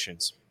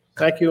 Congratulations.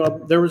 Thank you.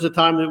 There was a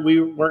time that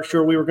we weren't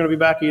sure we were going to be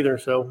back either.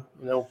 So,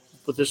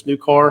 with this new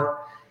car,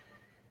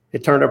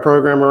 it turned our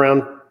program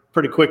around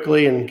pretty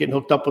quickly, and getting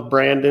hooked up with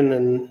Brandon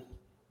and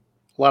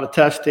a lot of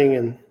testing,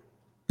 and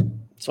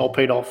it's all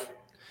paid off.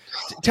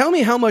 Tell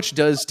me, how much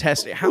do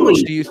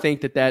you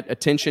think that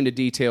attention to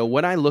detail,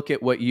 when I look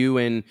at what you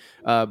and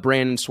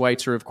Brandon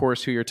Schweitzer, of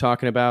course, who you're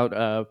talking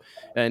about,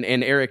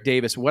 and Eric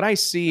Davis, what I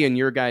see in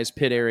your guys'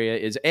 pit area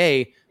is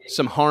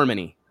some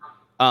harmony.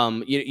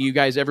 You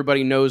guys,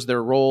 everybody knows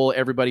their role.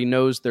 Everybody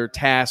knows their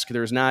task.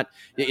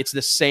 It's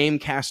the same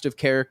cast of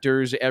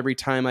characters every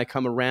time I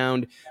come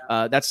around.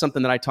 That's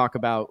something that I talk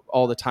about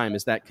all the time,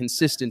 is that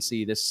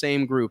consistency, the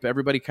same group.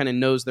 Everybody kind of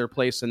knows their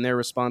place and their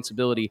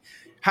responsibility.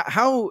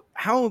 How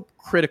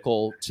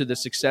critical to the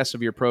success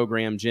of your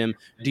program, Jim,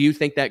 do you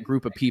think that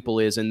group of people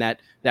is, and that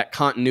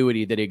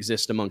continuity that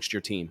exists amongst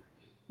your team?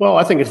 Well,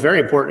 I think it's very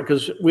important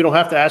because we don't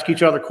have to ask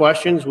each other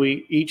questions.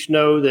 We each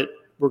know that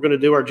we're going to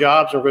do our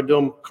jobs and we're going to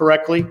do them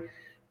correctly.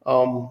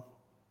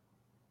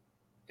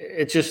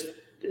 It's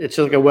it's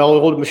like a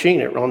well-oiled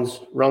machine. It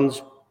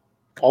runs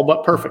all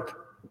but perfect.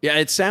 Yeah,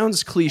 it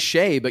sounds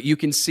cliche, but you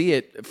can see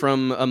it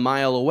from a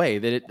mile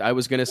away. I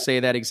was going to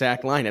say that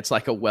exact line. It's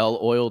like a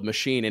well-oiled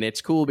machine, and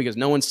it's cool because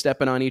no one's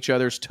stepping on each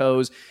other's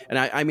toes. And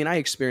I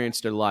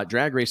experienced it a lot.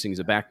 Drag racing is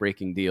a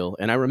backbreaking deal.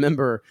 And I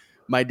remember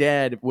my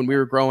dad, when we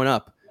were growing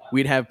up,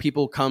 we'd have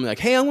people come like,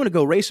 hey, I want to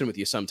go racing with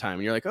you sometime.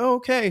 And you're like, oh,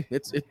 okay.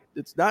 It's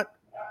not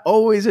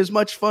always as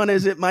much fun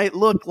as it might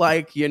look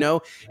like,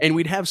 and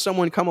we'd have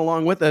someone come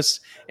along with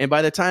us. And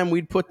by the time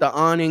we'd put the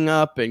awning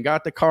up and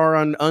got the car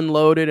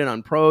unloaded and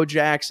on Pro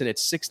Jacks and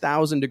it's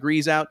 6,000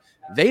 degrees out,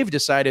 they've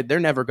decided they're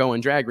never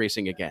going drag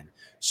racing again.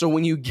 So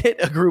when you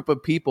get a group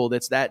of people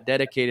that's that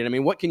dedicated, I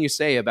mean, what can you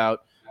say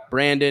about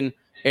Brandon,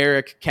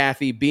 Eric,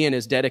 Kathy being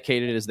as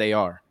dedicated as they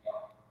are?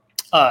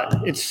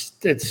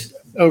 It's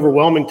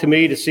overwhelming to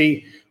me to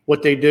see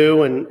what they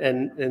do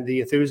and the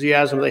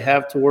enthusiasm they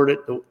have toward it,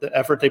 the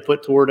effort they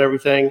put toward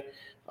everything.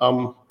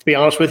 To be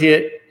honest with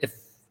you,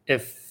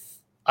 if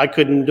I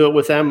couldn't do it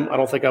with them, I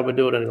don't think I would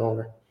do it any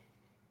longer.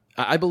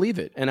 I believe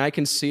it, and I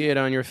can see it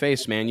on your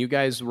face, man. You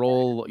guys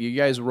roll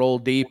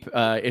deep.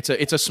 It's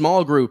a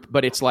small group,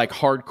 but it's like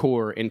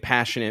hardcore and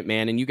passionate,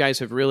 man. And you guys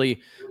have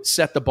really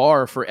set the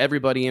bar for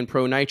everybody in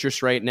Pro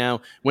Nitrous right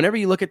now. Whenever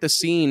you look at the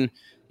scene,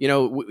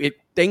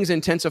 things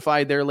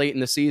intensified there late in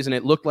the season.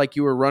 It looked like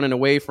you were running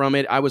away from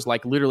it. I was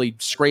like literally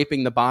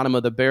scraping the bottom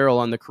of the barrel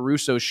on the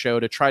Caruso show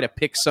to try to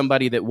pick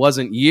somebody that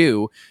wasn't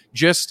you,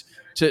 just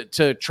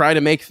to try to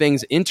make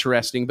things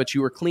interesting. But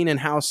you were cleaning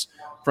house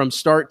from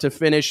start to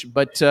finish.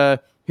 But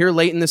here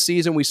late in the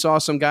season, we saw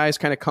some guys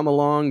kind of come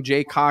along.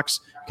 Jay Cox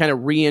kind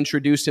of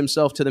reintroduced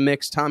himself to the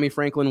mix. Tommy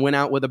Franklin went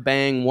out with a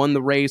bang, won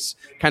the race,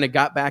 kind of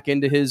got back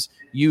into his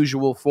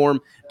usual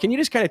form. Can you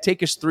just kind of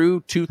take us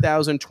through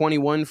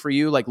 2021 for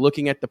you, like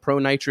looking at the Pro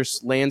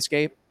Nitrous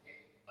landscape?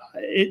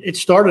 It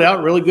started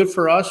out really good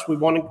for us. We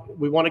won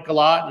at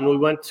Galat, and we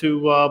went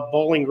to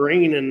Bowling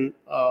Green,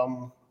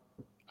 and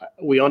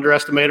we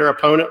underestimated our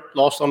opponent,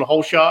 lost on the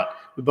whole shot.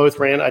 We both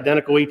ran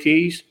identical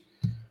ETs.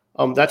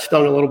 That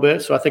stung a little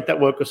bit, so I think that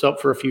woke us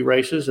up for a few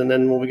races. And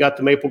then when we got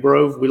to Maple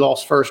Grove, we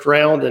lost first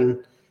round,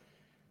 and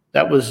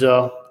that was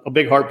a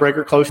big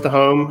heartbreaker close to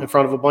home in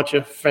front of a bunch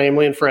of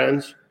family and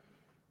friends.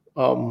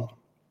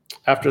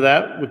 After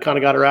that, we kind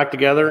of got our act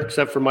together,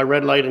 except for my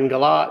red light in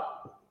Galat.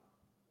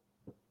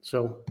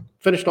 So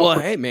finished off. Well,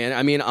 hey, man,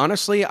 I mean,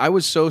 honestly, I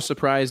was so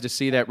surprised to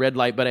see that red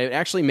light, but it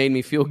actually made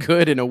me feel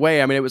good in a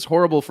way. I mean, it was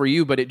horrible for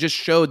you, but it just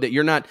showed that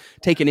you're not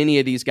taking any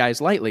of these guys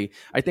lightly.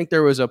 I think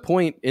there was a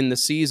point in the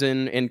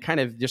season and kind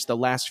of just the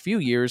last few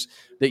years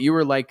that you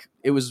were like,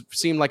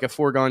 seemed like a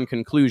foregone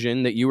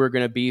conclusion that you were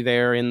going to be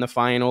there in the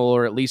final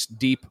or at least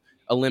deep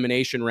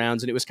elimination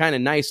rounds. And it was kind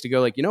of nice to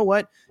go like, you know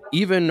what?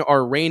 Even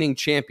our reigning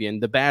champion,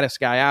 the baddest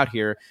guy out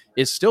here,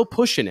 is still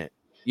pushing it.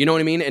 You know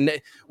what I mean?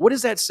 And what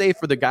does that say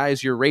for the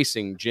guys you're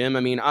racing, Jim? I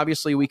mean,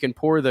 obviously we can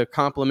pour the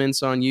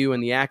compliments on you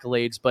and the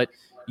accolades, but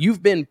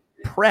you've been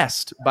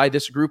pressed by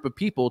this group of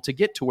people to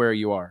get to where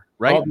you are,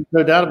 right? Oh,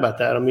 no doubt about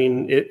that. I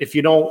mean, if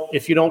you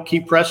don't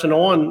keep pressing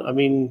on, I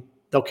mean,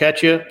 they'll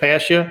catch you,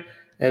 pass you,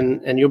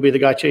 and you'll be the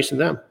guy chasing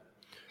them.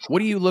 What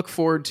do you look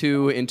forward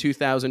to in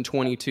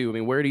 2022? I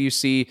mean, where do you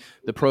see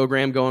the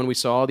program going? We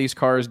saw all these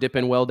cars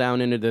dipping well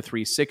down into the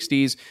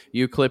 360s.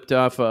 You clipped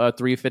off a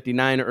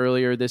 359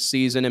 earlier this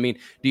season. I mean,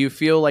 do you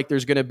feel like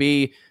there's going to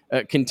be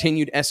a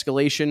continued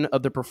escalation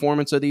of the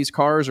performance of these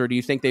cars, or do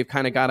you think they've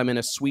kind of got them in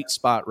a sweet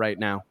spot right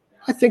now?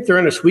 I think they're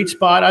in a sweet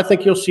spot. I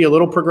think you'll see a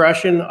little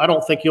progression. I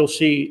don't think you'll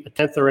see a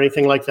 10th or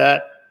anything like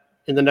that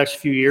in the next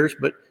few years,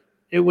 but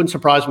it wouldn't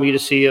surprise me to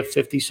see a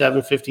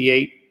 57,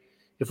 58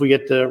 if we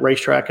get the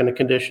racetrack and the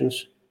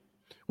conditions.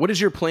 What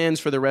is your plans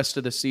for the rest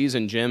of the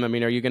season, Jim? I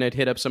mean, are you going to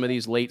hit up some of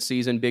these late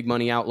season big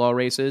money outlaw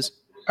races?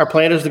 Our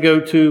plan is to go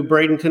to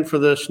Bradenton for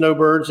the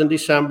Snowbirds in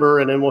December,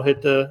 and then we'll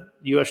hit the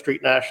U.S.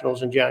 Street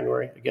Nationals in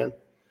January again.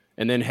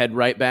 And then head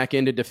right back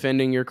into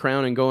defending your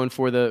crown and going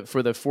for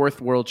the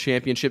fourth World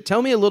Championship.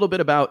 Tell me a little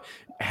bit about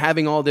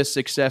having all this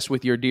success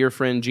with your dear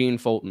friend Gene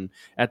Fulton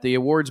at the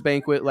awards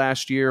banquet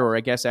last year, or I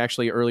guess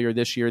actually earlier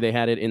this year. They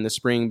had it in the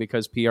spring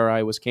because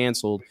PRI was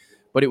canceled.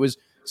 But it was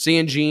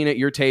seeing Gene at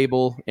your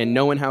table and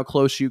knowing how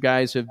close you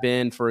guys have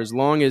been for as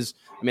long as,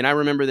 I mean, I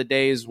remember the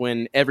days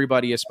when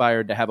everybody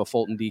aspired to have a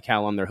Fulton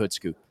decal on their hood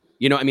scoop.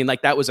 You know, I mean,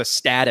 like that was a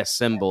status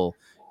symbol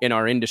in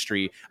our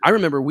industry. I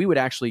remember we would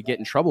actually get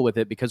in trouble with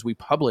it because we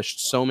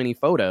published so many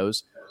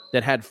photos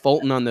that had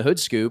Fulton on the hood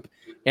scoop,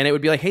 and it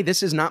would be like, hey,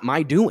 this is not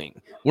my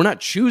doing. We're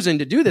not choosing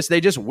to do this. They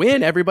just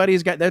win.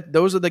 Everybody's got that.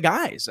 Those are the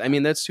guys. I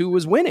mean, that's who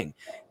was winning.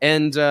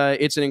 And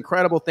it's an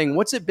incredible thing.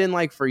 What's it been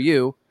like for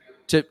you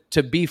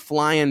to be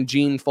flying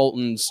Gene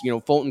Fulton's,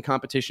 Fulton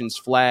Competition's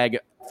flag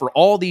for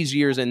all these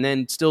years and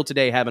then still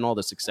today having all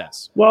the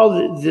success? Well,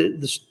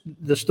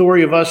 the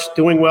story of us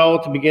doing well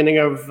at the beginning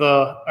of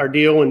our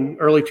deal in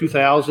early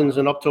 2000s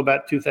and up to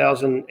about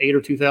 2008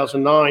 or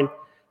 2009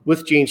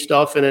 with Gene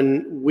stuff. And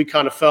then we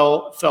kind of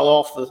fell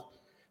off the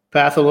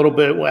path a little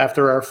bit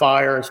after our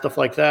fire and stuff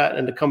like that.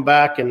 And to come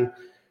back and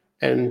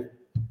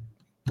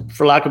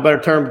for lack of a better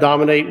term,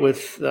 dominate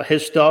with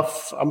his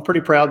stuff, I'm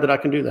pretty proud that I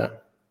can do that.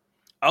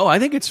 Oh, I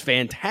think it's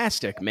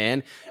fantastic,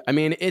 man. I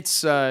mean,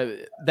 it's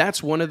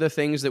that's one of the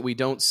things that we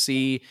don't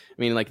see. I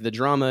mean, like the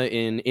drama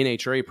in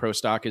NHRA Pro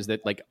Stock is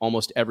that like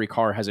almost every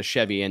car has a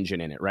Chevy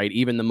engine in it, right?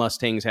 Even the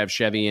Mustangs have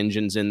Chevy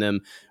engines in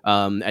them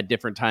at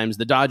different times.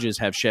 The Dodges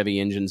have Chevy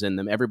engines in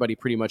them. Everybody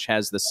pretty much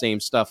has the same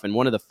stuff. And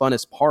one of the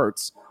funnest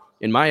parts,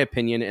 in my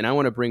opinion, and I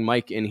want to bring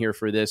Mike in here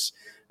for this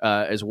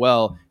as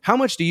well. How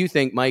much do you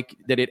think, Mike,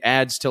 that it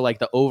adds to like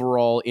the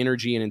overall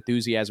energy and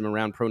enthusiasm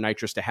around Pro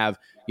Nitrous to have,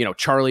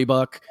 Charlie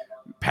Buck,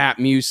 Pat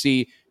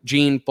Musey,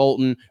 Gene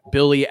Fulton,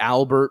 Billy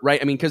Albert,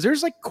 right? I mean, because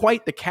there's like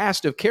quite the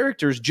cast of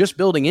characters just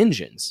building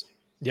engines.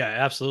 Yeah,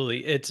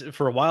 absolutely. It's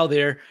for a while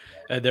there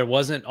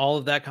wasn't all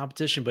of that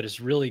competition, but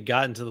it's really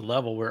gotten to the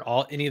level where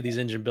any of these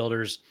engine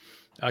builders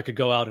could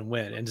go out and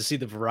win. And to see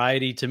the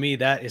variety, to me,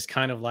 that is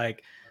kind of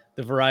like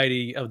the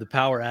variety of the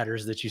power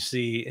adders that you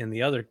see in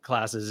the other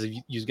classes.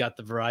 You've got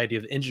the variety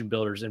of engine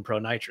builders in Pro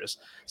Nitrous.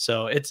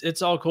 So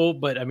it's all cool.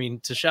 But I mean,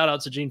 to shout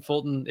out to Gene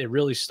Fulton, it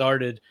really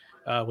started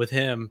with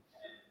him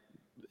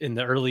in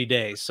the early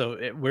days. So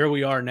where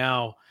we are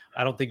now,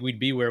 I don't think we'd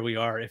be where we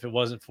are if it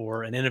wasn't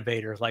for an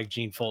innovator like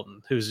Gene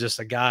Fulton, who's just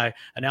a guy,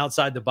 an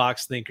outside the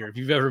box thinker. If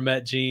you've ever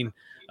met Gene,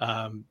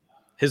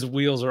 his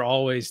wheels are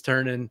always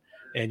turning,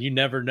 and you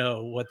never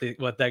know what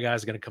that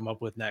guy's going to come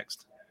up with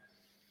next.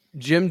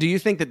 Jim, do you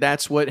think that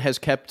that's what has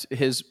kept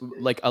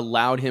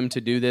allowed him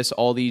to do this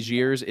all these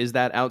years? Is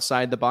that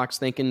outside the box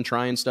thinking,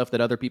 trying stuff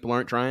that other people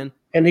aren't trying?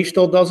 And he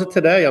still does it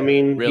today. I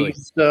mean, really?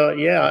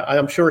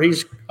 I'm sure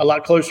he's a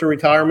lot closer to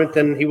retirement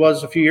than he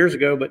was a few years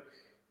ago. But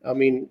I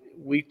mean,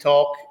 we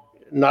talk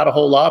not a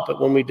whole lot,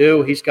 but when we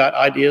do, he's got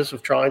ideas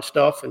of trying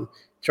stuff and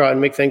trying to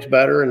make things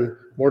better and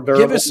more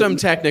durable. Give us some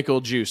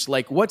technical juice.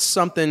 Like, what's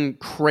something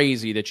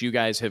crazy that you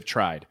guys have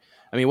tried?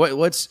 I mean,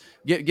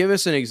 give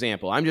us an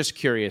example. I'm just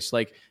curious.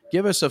 Like,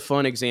 give us a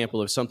fun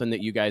example of something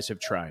that you guys have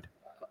tried.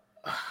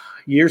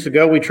 Years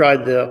ago, we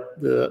tried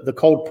the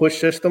cold push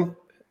system.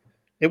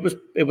 It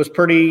was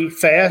pretty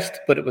fast,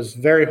 but it was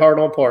very hard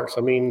on parts.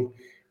 I mean,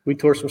 we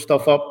tore some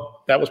stuff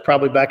up. That was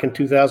probably back in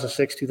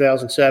 2006,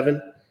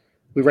 2007.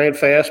 We ran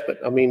fast, but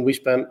I mean, we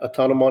spent a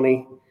ton of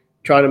money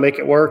trying to make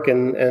it work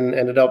and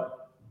ended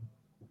up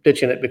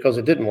ditching it because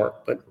it didn't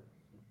work. But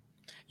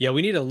yeah,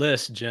 we need a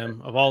list,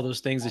 Jim, of all those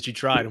things that you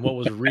tried and what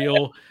was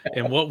real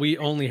and what we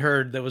only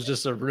heard that was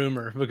just a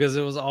rumor, because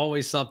it was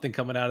always something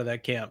coming out of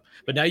that camp.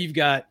 But now you've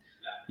got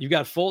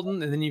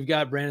Fulton, and then you've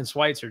got Brandon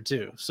Schweitzer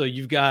too. So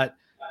you've got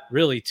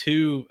really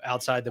two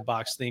outside the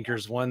box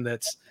thinkers, one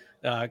that's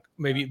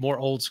maybe more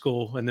old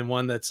school, and then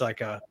one that's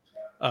like a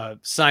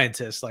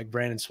scientist like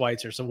Brandon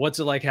Schweitzer. So what's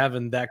it like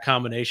having that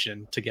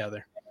combination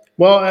together?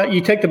 Well,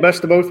 you take the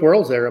best of both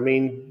worlds there. I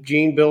mean,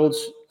 Gene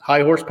builds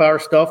high horsepower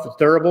stuff that's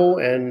durable,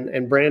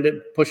 and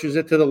Brandon pushes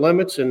it to the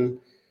limits. And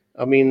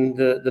I mean,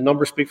 the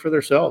numbers speak for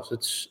themselves.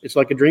 It's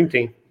like a dream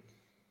team.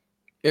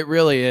 It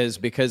really is,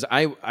 because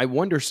I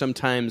wonder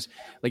sometimes,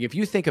 like, if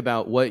you think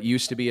about what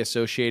used to be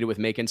associated with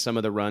making some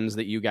of the runs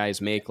that you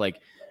guys make, like,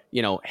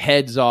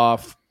 heads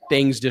off,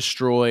 things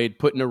destroyed,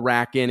 putting a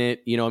rack in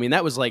it, I mean,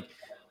 that was like,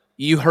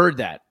 you heard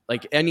that.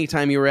 Like,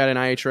 anytime you were at an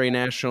IHRA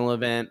national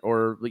event,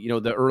 or,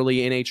 the early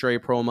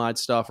NHRA Pro Mod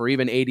stuff, or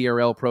even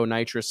ADRL Pro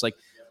Nitrous, like,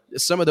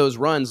 some of those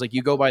runs, like,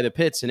 you go by the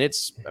pits and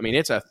it's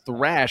a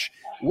thrash.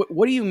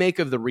 What do you make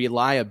of the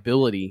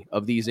reliability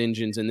of these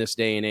engines in this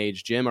day and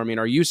age, Jim? I mean,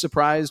 are you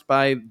surprised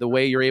by the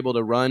way you're able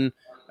to run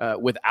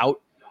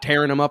without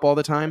tearing them up all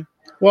the time?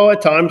 Well,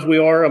 at times we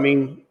are. I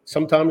mean,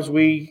 sometimes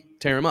we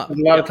tear them up. A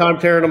lot of time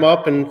tearing them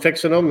up and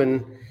fixing them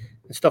and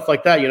stuff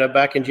like that.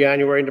 Back in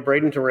January in the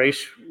Bradenton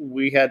race,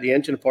 we had the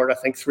engine apart, I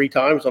think, 3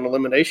 times on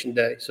elimination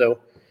day. So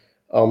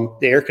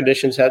the air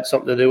conditions had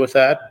something to do with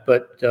that,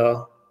 but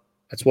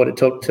that's what it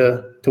took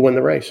to win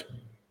the race.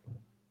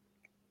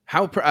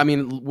 At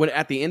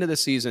the end of the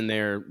season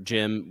there,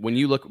 Jim, when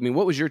you look,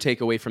 what was your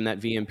takeaway from that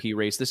VMP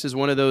race? This is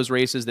one of those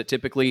races that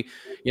typically,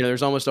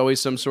 there's almost always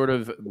some sort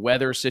of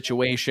weather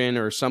situation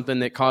or something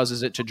that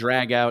causes it to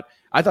drag out.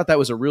 I thought that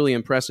was a really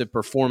impressive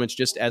performance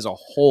just as a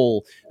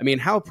whole. I mean,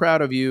 how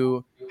proud are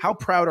you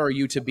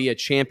to be a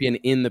champion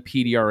in the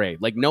PDRA?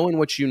 Like, knowing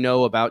what you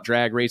know about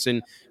drag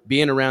racing,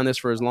 being around this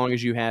for as long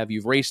as you have,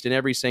 you've raced in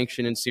every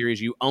sanction and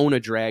series, you own a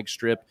drag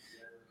strip.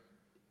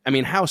 I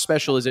mean, how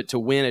special is it to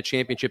win a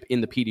championship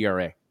in the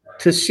PDRA?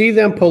 To see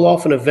them pull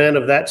off an event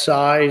of that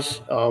size,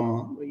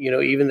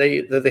 even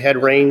they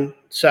had rain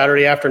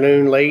Saturday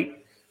afternoon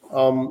late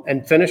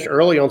and finished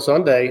early on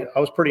Sunday, I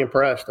was pretty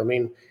impressed. I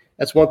mean,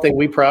 that's one thing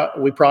we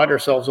pride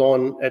ourselves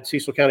on at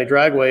Cecil County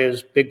Dragway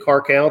is big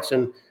car counts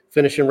and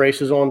finishing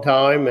races on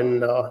time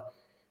and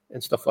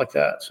stuff like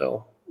that.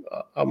 So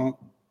I'm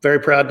very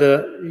proud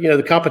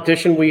the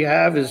competition we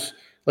have is,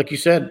 like you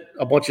said,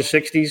 a bunch of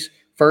 60s.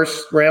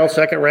 First round,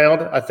 second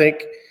round, I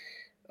think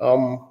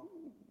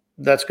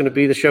that's going to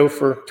be the show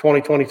for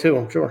 2022,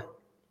 I'm sure.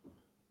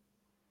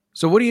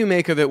 So what do you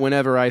make of it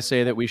whenever I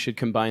say that we should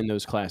combine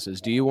those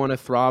classes? Do you want to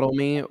throttle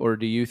me, or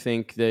do you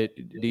think that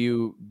do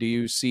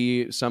you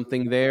see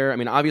something there? I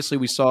mean, obviously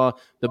we saw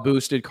the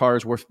boosted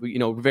cars were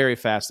very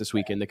fast this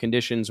weekend. The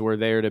conditions were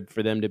there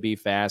for them to be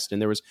fast,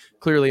 and there was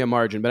clearly a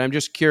margin. But I'm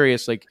just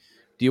curious, like,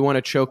 do you want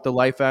to choke the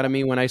life out of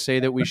me when I say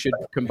that we should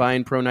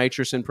combine Pro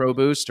Nitrous and Pro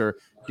Boost, or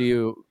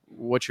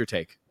what's your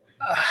take?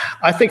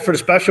 I think for the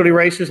specialty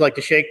races like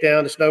the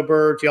Shakedown, the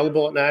Snowbirds, Yellow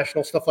Bullet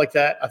National, stuff like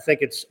that, I think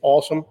it's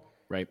awesome.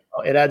 Right.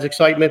 It adds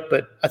excitement,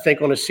 but I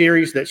think on a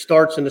series that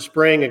starts in the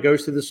spring and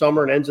goes through the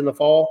summer and ends in the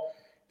fall,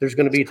 there's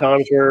going to be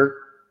times where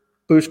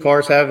boost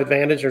cars have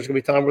advantage. There's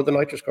going to be time where the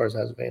nitrous cars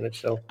has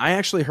advantage. So I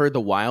actually heard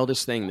the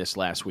wildest thing this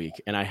last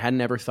week, and I had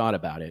never thought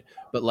about it,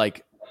 but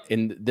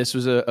this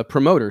was a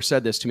promoter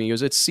said this to me. He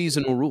goes, it's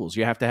seasonal rules.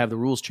 You have to have the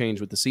rules change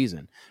with the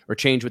season or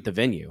change with the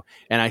venue.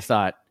 And I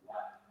thought,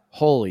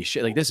 holy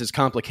shit, like, this is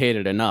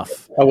complicated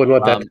enough. I wouldn't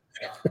want that.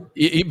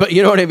 But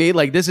you know what I mean?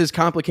 Like, this is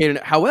complicated.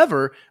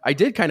 However, I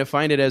did kind of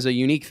find it as a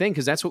unique thing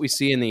because that's what we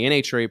see in the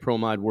NHRA Pro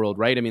Mod world,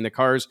 right? I mean, the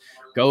cars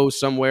go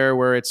somewhere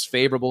where it's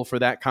favorable for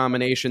that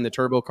combination, the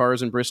turbo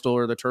cars in Bristol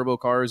or the turbo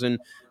cars in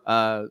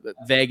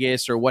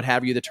Vegas or what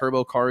have you, the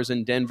turbo cars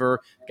in Denver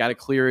got a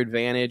clear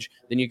advantage.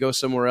 Then you go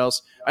somewhere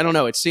else. I don't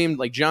know. It seemed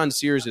like John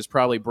Sears is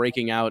probably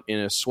breaking out in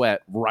a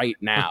sweat right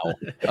now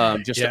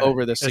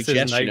over the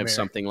suggestion of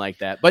something like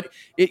that. But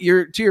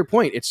to your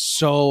point, it's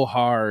so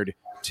hard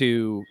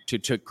to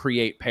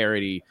create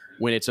parity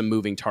when it's a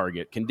moving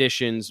target.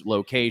 Conditions,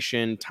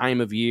 location,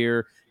 time of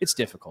year, it's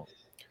difficult.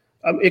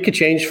 It could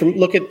change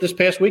look at this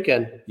past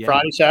weekend. Yeah.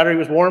 Friday, Saturday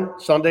was warm.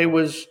 Sunday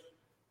was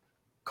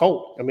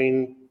cold. I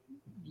mean,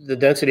 the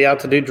density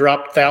altitude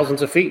dropped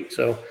thousands of feet.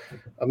 So,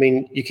 I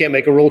mean, you can't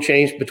make a rule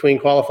change between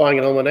qualifying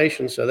and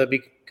elimination. So that'd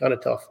be kind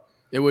of tough.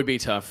 It would be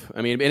tough.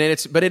 I mean,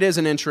 but it is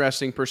an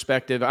interesting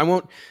perspective.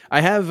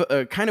 I have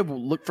a kind of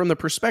look from the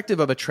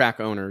perspective of a track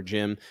owner,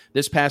 Jim.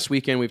 This past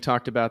weekend, we've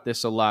talked about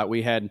this a lot.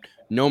 We had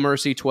No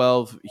Mercy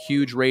 12,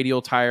 huge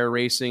radial tire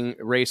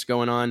race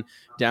going on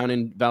down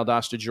in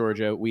Valdosta,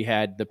 Georgia. We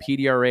had the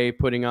PDRA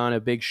putting on a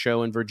big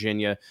show in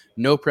Virginia.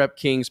 No Prep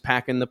Kings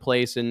packing the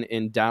place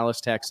in Dallas,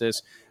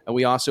 Texas. And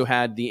we also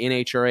had the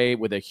NHRA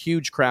with a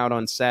huge crowd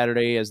on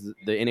Saturday as the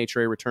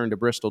NHRA returned to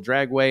Bristol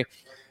Dragway.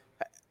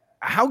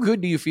 How good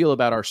do you feel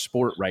about our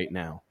sport right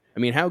now? I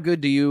mean,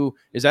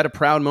 is that a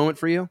proud moment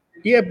for you?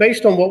 Yeah,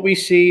 based on what we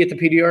see at the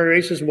PDR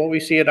races and what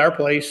we see at our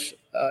place,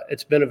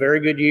 it's been a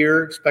very good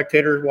year,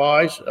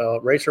 spectator-wise,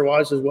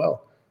 racer-wise as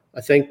well.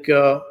 I think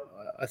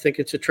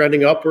it's a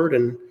trending upward,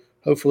 and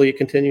hopefully it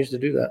continues to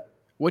do that.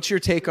 What's your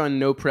take on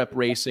no prep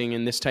racing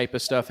and this type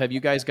of stuff? Have you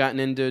guys gotten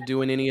into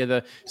doing any of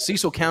the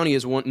Cecil County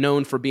is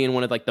known for being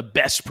one of like the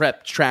best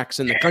prep tracks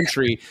in the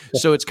country.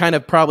 So it's kind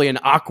of probably an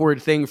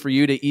awkward thing for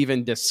you to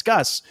even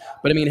discuss.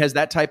 But I mean, has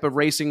that type of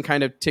racing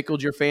kind of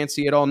tickled your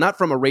fancy at all? Not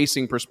from a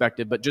racing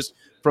perspective, but just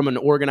from an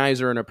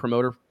organizer and a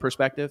promoter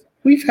perspective?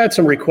 We've had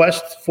some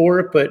requests for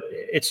it, but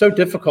it's so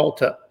difficult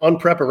to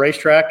unprep a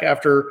racetrack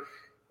after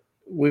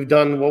we've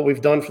done what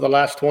we've done for the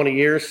last 20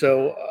 years.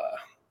 So,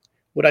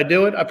 would I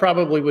do it? I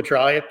probably would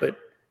try it, but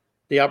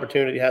the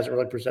opportunity hasn't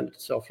really presented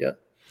itself yet.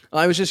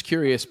 I was just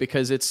curious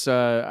because it's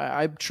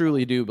I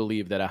truly do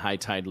believe that a high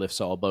tide lifts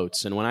all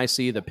boats. And when I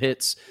see the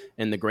pits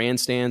and the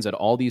grandstands at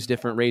all these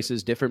different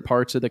races, different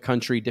parts of the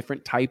country,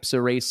 different types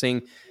of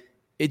racing,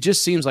 it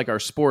just seems like our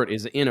sport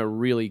is in a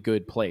really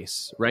good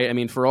place, right? I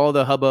mean, for all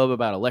the hubbub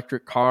about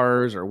electric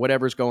cars or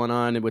whatever's going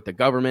on with the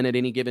government at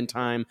any given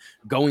time,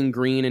 going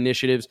green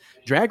initiatives,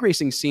 drag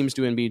racing seems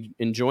to be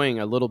enjoying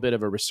a little bit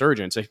of a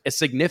resurgence, a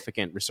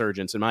significant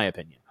resurgence, in my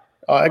opinion.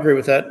 I agree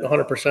with that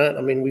 100%.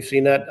 I mean, we've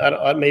seen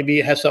that. Maybe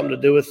it has something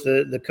to do with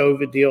the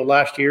COVID deal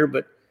last year,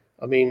 but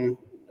I mean,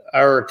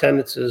 our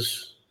attendance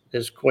is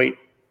quite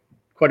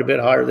a bit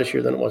higher this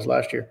year than it was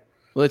last year.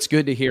 Well, it's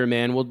good to hear,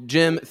 man. Well,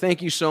 Jim,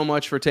 thank you so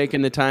much for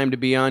taking the time to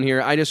be on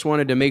here. I just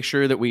wanted to make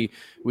sure that we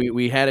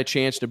had a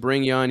chance to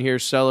bring you on here,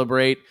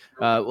 celebrate.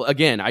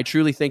 Again, I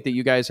truly think that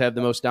you guys have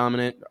the most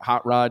dominant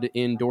hot rod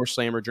indoor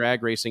slammer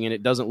drag racing, and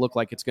it doesn't look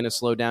like it's going to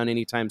slow down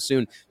anytime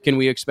soon. Can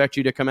we expect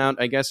you to come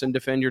out, I guess, and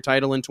defend your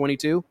title in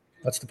 22?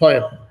 That's the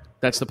plan.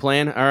 That's the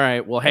plan? All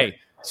right. Well, hey,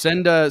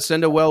 send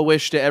a well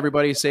wish to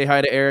everybody. Say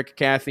hi to Eric,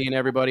 Kathy, and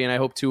everybody, and I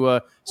hope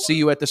to see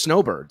you at the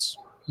Snowbirds.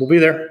 We'll be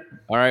there.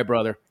 All right,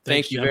 brother.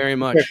 Thank you very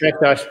much. Thanks,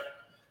 guys.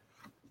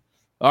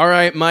 All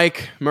right,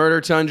 Mike, Murder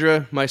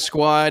Tundra, my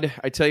squad.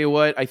 I tell you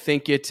what, I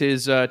think it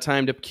is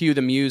time to cue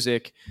the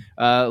music.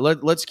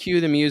 Let's cue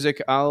the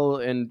music.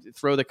 and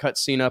throw the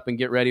cutscene up and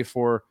get ready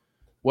for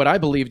what I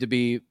believe to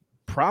be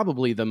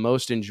probably the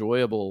most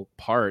enjoyable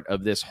part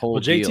of this whole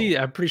JT,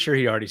 deal. I'm pretty sure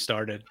he already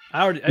started.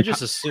 I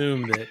just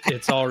assume that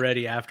it's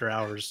already after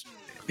hours.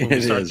 It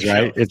is,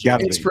 right?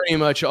 It's pretty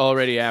much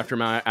already after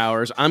my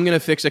hours. I'm going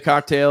to fix a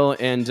cocktail,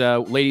 and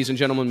ladies and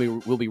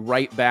gentlemen, we'll be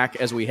right back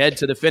as we head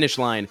to the finish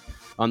line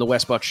on the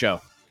Wes Buck Show.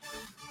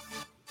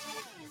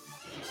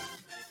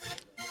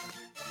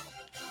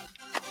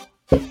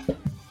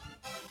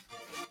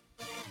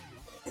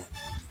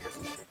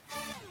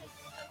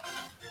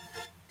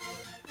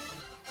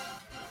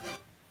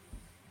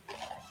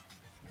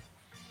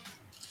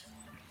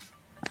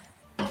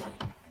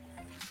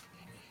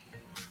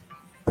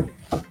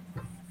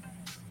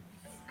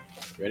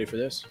 Ready for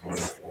this?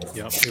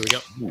 Yep. Here we go.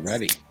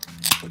 Ready.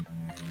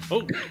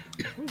 Oh,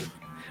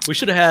 we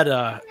should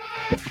have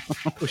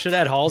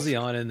had Halsey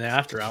on in the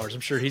after hours.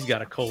 I'm sure he's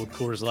got a cold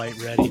Coors Light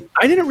ready.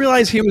 I didn't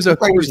realize he was a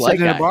Coors Light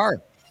guy. In a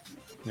bar.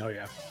 Oh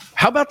yeah.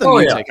 How about the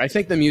music? Yeah. I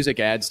think the music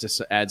adds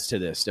to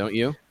this, don't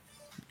you?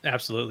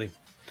 Absolutely.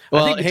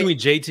 Well, I think between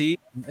JT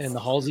and the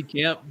Halsey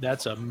camp,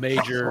 that's a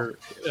major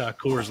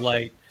Coors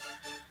Light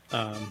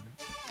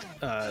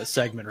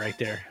segment right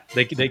there.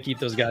 They keep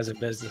those guys in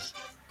business.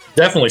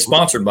 Definitely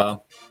sponsored by them.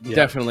 Yeah.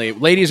 Definitely.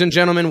 Ladies and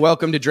gentlemen,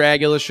 welcome to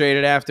Drag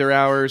Illustrated After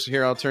Hours.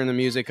 Here, I'll turn the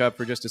music up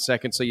for just a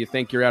second so you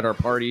think you're at our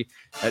party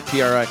at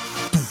PRI.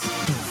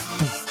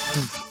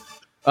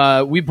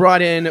 We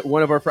brought in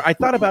one of our... I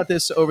thought about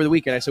this over the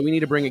weekend. I said, we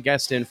need to bring a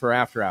guest in for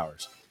After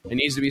Hours. It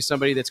needs to be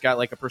somebody that's got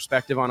like a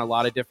perspective on a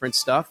lot of different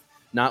stuff,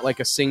 not like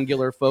a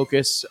singular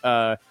focus.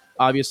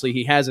 Obviously,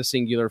 he has a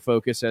singular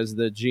focus as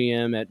the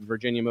GM at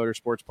Virginia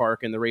Motorsports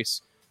Park and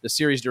the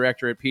series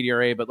director at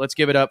PDRA. But let's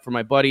give it up for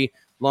my buddy,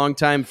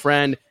 longtime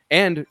friend,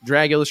 and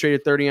Drag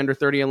Illustrated 30 Under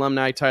 30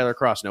 alumni, Tyler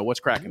Crossnoe. What's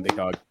cracking, big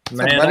dog?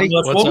 Man, I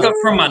woke up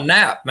from my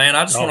nap, man.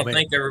 I just want to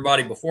thank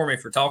everybody before me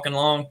for talking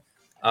long.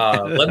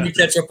 Let me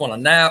catch up on a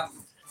nap.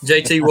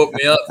 JT woke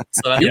me up.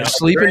 So you were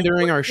sleeping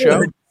during our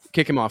show?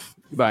 Kick him off.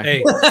 Goodbye.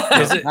 Hey,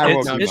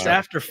 it's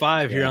after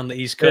 5 here on the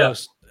East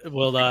Coast.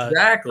 Will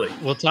exactly.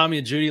 Will Tommy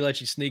and Judy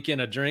let you sneak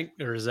in a drink,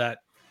 or is that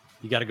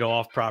you got to go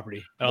off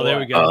property? Oh, there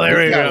we go. Oh,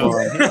 there we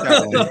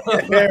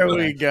go. There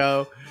we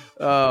go.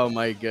 Oh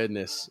my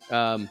goodness.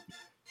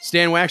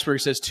 Stan Waxberg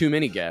says too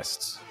many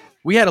guests.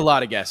 We had a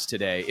lot of guests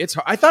today.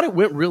 I thought it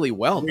went really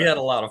well. We had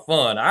a lot of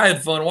fun. I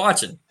had fun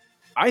watching.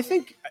 I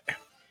think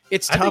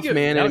it's tough,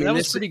 man. That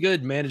was pretty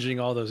good managing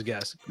all those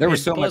guests. There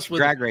was so much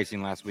drag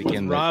racing last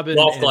weekend. Robin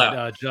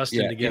and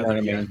Justin together. You know what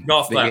I mean?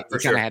 Golf clap. We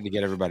kind of had to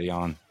get everybody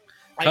on.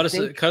 Cut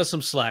us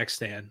some slack,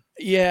 Stan.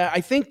 Yeah,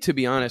 I think, to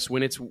be honest,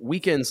 when it's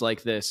weekends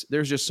like this,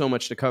 there's just so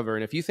much to cover.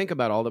 And if you think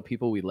about all the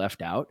people we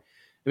left out,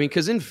 I mean,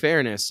 because in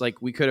fairness,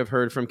 like we could have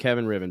heard from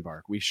Kevin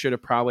Rivenbark. We should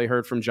have probably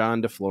heard from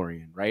John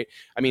DeFlorian, right?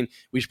 I mean,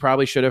 we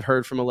probably should have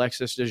heard from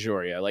Alexis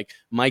DeJoria. Like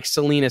Mike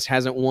Salinas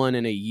hasn't won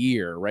in a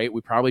year, right?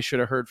 We probably should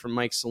have heard from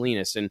Mike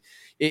Salinas. And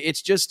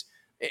it's just...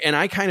 And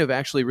I kind of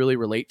actually really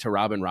relate to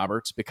Robin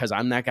Roberts because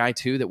I'm that guy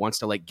too that wants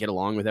to like get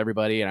along with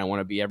everybody and I want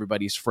to be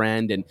everybody's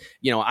friend. And,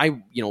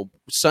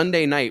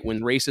 Sunday night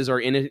when races are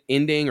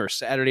ending or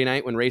Saturday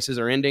night when races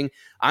are ending,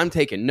 I'm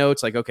taking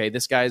notes like, okay,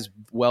 this guy's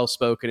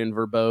well-spoken and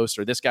verbose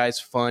or this guy's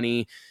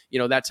funny,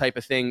 that type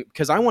of thing.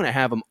 Because I want to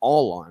have them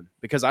all on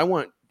because I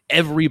want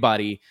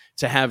everybody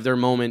to have their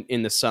moment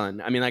in the sun.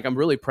 I mean, like, I'm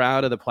really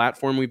proud of the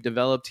platform we've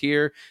developed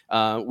here.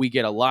 We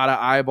get a lot of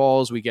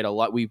eyeballs. We get a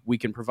lot. We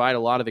can provide a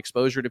lot of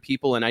exposure to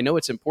people. And I know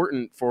it's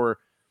important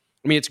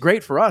it's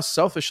great for us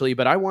selfishly,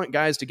 but I want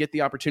guys to get the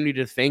opportunity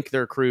to thank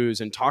their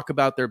crews and talk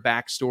about their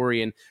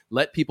backstory and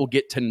let people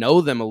get to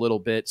know them a little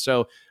bit.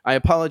 So I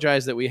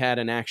apologize that we had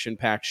an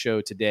action-packed show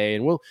today,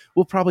 and we'll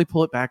probably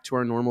pull it back to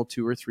our normal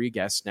 2 or 3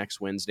 guests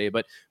next Wednesday.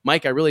 But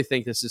Mike, I really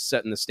think this is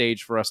setting the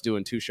stage for us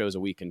doing 2 shows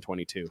a week in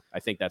 22. I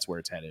think that's where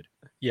it's headed.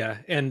 Yeah,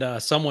 and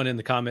someone in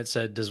the comments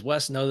said, "Does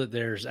Wes know that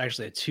there's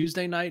actually a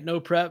Tuesday night no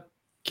prep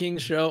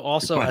Kings show?"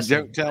 Also, I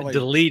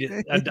delete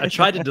it. I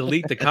tried to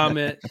delete the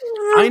comment.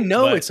 I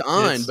know it's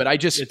on, but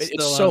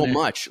it's so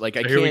much. Like I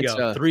Here can't. We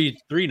go.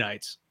 Three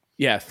nights.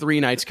 Yeah, 3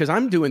 nights because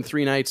I'm doing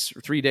 3 nights,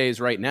 3 days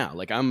right now.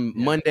 Like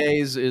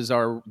Mondays is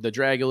the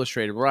Drag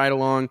Illustrated ride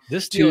along.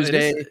 This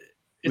Tuesday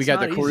we got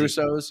the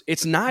Carusos.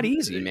 It's not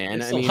easy,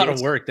 man. It's a lot of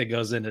work that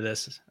goes into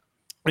this.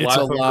 It's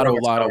a lot of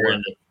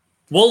work.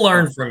 We'll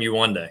learn from you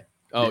one day.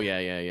 Oh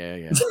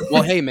yeah.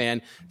 Well, hey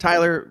man,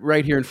 Tyler,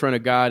 right here in front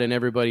of God and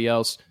everybody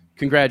else.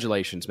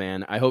 Congratulations,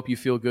 man. I hope you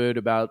feel good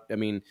about,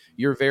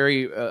 you're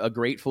very a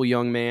grateful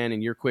young man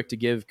and you're quick to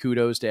give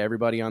kudos to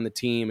everybody on the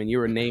team and you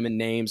were naming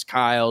names,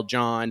 Kyle,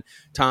 John,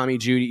 Tommy,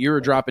 Judy, you were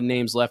dropping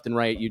names left and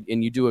right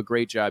and you do a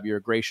great job. You're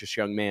a gracious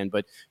young man,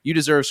 but you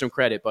deserve some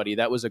credit, buddy.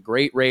 That was a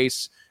great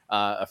race,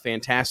 a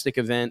fantastic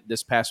event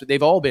this past week.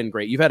 They've all been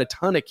great. You've had a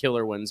ton of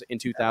killer ones in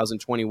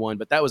 2021,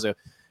 but that was it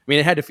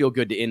had to feel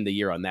good to end the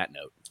year on that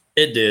note.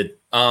 It did.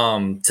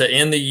 To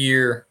end the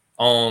year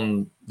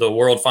on the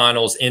World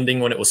Finals ending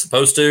when it was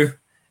supposed to,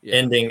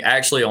 ending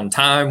actually on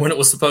time when it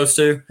was supposed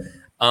to,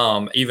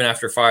 even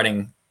after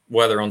fighting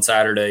weather on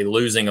Saturday,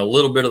 losing a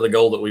little bit of the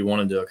goal that we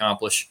wanted to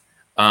accomplish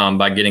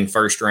by getting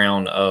first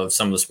round of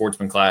some of the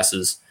sportsman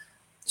classes,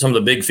 some of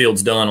the big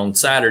fields done on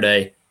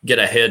Saturday, get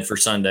ahead for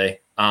Sunday.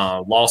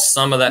 Lost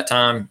some of that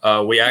time.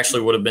 We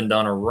actually would have been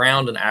done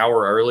around an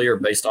hour earlier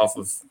based off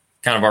of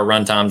kind of our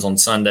run times on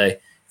Sunday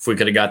if we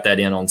could have got that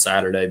in on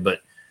Saturday. But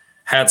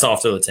hats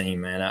off to the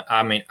team, man.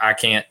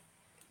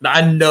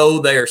 I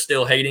know they are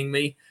still hating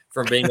me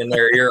from being in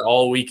their ear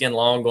all weekend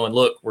long going,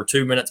 look, we're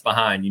 2 minutes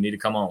behind. You need to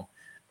come on.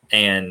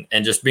 And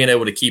just being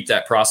able to keep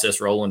that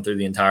process rolling through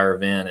the entire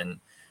event. And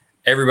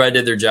everybody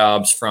did their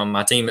jobs from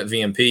my team at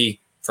VMP,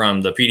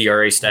 from the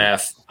PDRA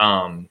staff,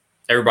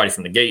 everybody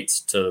from the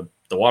gates to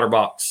the water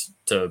box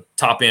to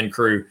top end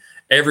crew,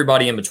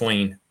 everybody in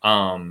between.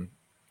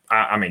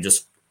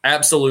 Just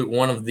absolute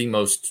one of the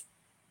most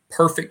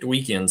perfect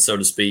weekend, so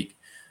to speak,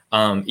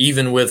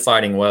 even with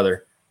fighting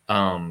weather.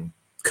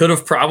 Could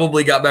have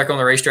probably got back on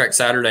the racetrack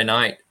Saturday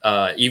night,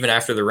 even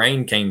after the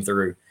rain came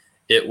through.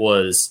 It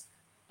was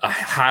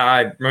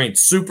a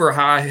super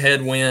high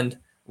headwind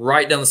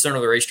right down the center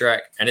of the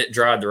racetrack, and it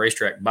dried the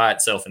racetrack by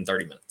itself in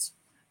 30 minutes.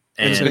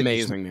 And it's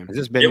amazing, man.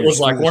 It was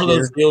like one of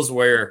those deals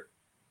where,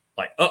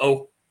 like,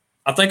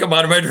 I think I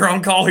might have made the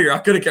wrong call here. I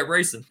could have kept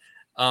racing.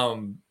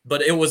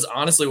 But it was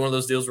honestly one of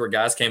those deals where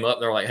guys came up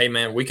and they're like, hey,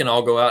 man, we can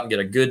all go out and get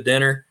a good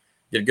dinner,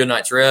 get a good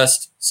night's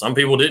rest. Some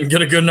people didn't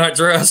get a good night's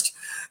rest,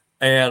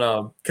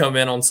 and come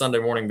in on Sunday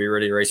morning and be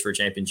ready to race for a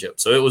championship.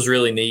 So it was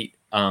really neat.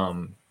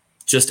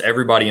 Just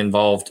everybody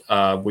involved.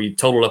 We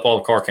totaled up all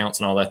the car counts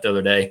and all that the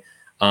other day.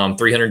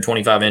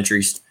 325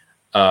 entries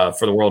for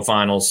the World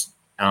Finals,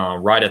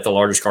 right at the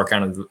largest car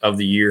count of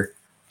the year,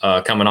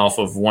 coming off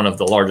of one of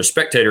the largest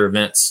spectator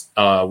events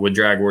with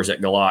Drag Wars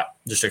at Galat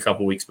just a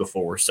couple weeks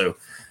before. So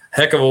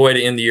heck of a way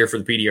to end the year for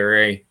the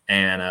PDRA.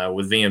 And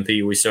with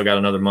VMP, we still got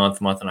another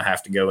month and a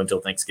half to go until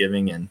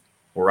Thanksgiving, and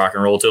we'll rock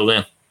and roll till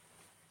then.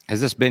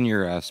 Has this been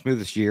your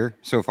smoothest year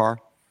so far?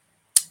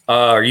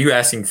 Are you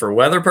asking for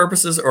weather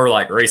purposes or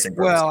like racing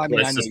purposes? Well, I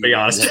mean, let's just be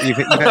honest. You've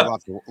had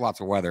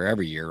lots of weather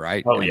every year,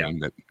 right? Oh, yeah.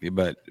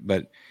 But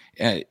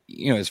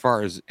as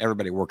far as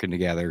everybody working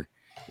together,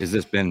 has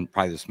this been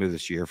probably the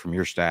smoothest year from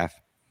your staff?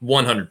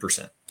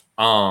 100%.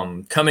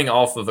 Coming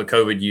off of a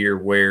COVID year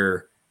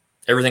where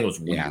everything was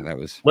weird. Yeah, that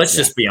was. Let's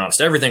just be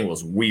honest. Everything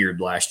was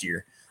weird last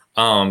year.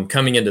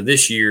 Coming into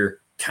this year,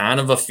 kind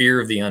of a fear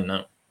of the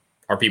unknown.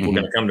 Are people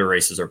going to come to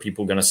races? Are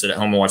people going to sit at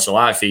home and watch the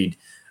live feed?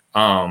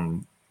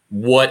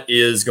 What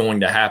is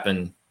going to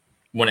happen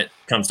when it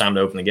comes time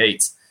to open the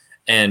gates?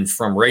 And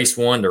from race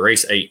 1 to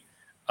race 8,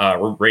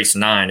 or race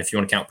 9, if you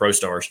want to count Pro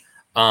Stars,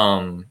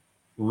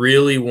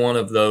 really one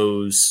of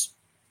those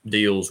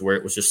deals where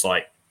it was just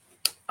like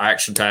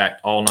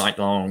action-packed all night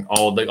long,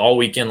 all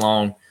weekend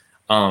long,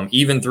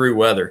 even through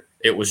weather.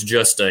 It was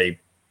just a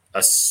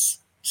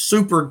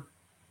super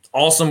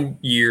awesome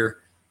year.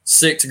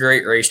 6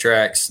 great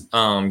racetracks,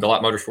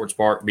 Galat Motorsports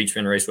Park,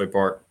 Beachbend Raceway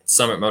Park,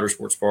 Summit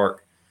Motorsports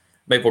Park,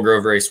 Maple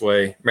Grove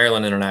Raceway,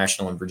 Maryland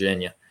International, and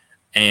Virginia.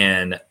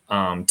 And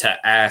to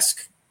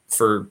ask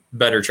for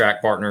better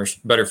track partners,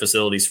 better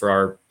facilities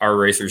for our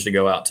racers to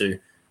go out to,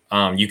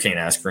 you can't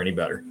ask for any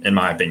better, in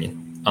my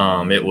opinion.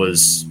 It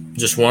was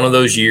just one of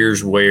those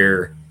years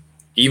where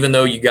even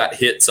though you got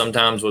hit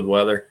sometimes with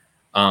weather,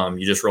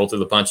 you just roll through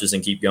the punches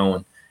and keep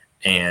going.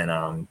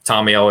 And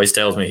Tommy always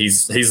tells me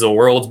he's the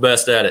world's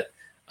best at it.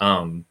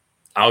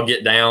 I'll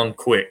get down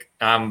quick.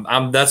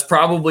 That's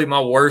probably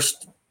my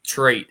worst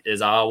trait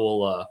is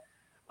I'll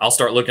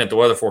start looking at the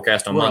weather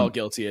forecast on We're Monday. all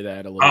guilty of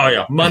that a little bit. bit.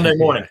 Yeah, Monday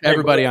morning.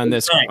 Everybody on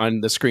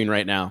the screen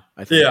right now.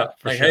 I think, yeah,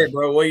 like, sure. Hey,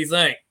 bro, what do you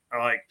think? I'm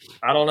like,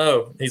 I don't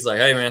know. He's like,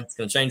 hey, man, it's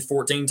going to change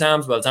 14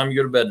 times by the time you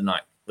go to bed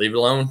tonight. Leave it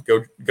alone.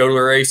 Go to the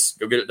race.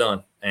 Go get it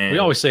done. And we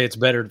always say it's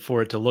better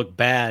for it to look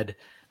bad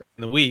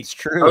in the week. It's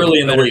true.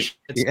 Early in the week.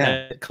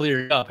 It's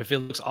cleared up. If it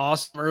looks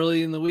awesome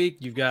early in the week,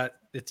 you've got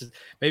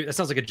maybe that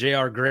sounds like a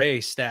JR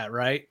Gray stat,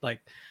 right? Like,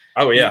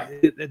 oh yeah,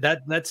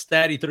 that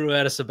stat he threw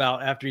at us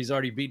about after he's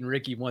already beaten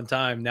Ricky one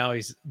time. Now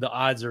the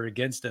odds are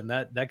against him.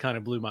 That kind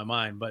of blew my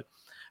mind. But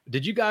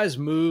did you guys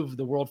move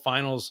the World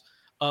Finals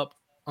up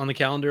on the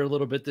calendar a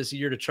little bit this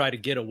year to try to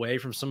get away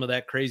from some of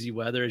that crazy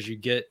weather as you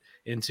get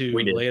into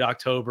late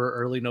October,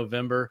 early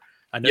November?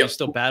 I know you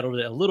still battled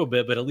it a little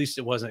bit, but at least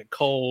it wasn't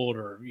cold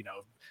or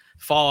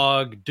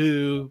fog,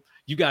 dew.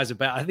 You guys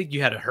have I think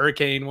you had a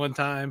hurricane one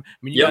time. I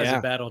mean, you guys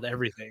have battled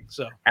everything.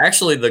 So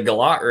actually, the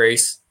Galat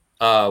race.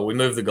 We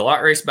moved the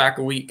Galat race back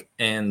a week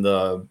and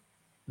the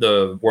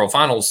World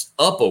Finals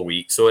up a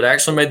week. So it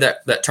actually made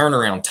that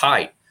turnaround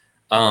tight.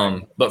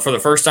 But for the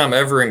first time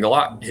ever in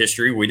Galat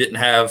history, we didn't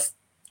have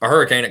a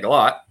hurricane at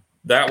Galat.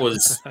 That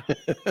was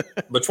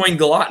between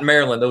Galat and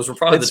Maryland. Those were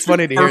probably it's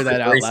funny to hear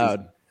that out races.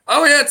 Loud.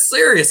 Oh, yeah, it's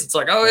serious. It's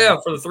like, oh, yeah,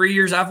 for the 3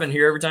 years I've been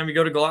here, every time you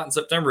go to Galat in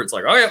September, it's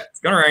like, oh, yeah,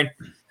 it's going to rain.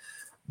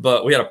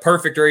 But we had a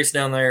perfect race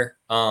down there.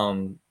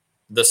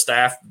 The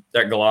staff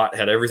at Galat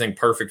had everything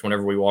perfect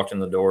whenever we walked in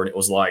the door. And it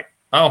was like,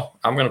 oh,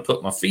 I'm going to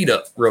put my feet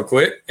up real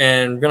quick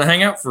and going to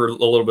hang out for a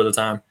little bit of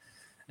time.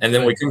 And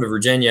then we come to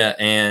Virginia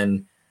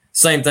and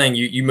same thing.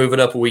 You move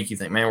it up a week. You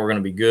think, man, we're going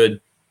to be good.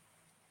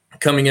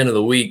 Coming into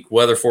the week,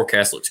 weather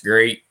forecast looks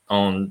great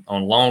on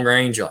long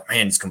range. You're like,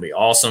 man, it's going to be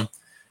awesome.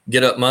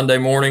 Get up Monday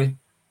morning.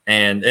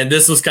 And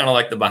this was kind of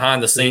like the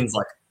behind the scenes,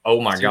 like,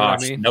 oh my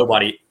gosh,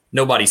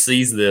 nobody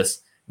sees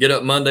this. Get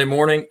up Monday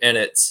morning and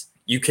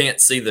you can't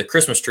see the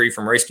Christmas tree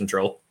from race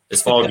control,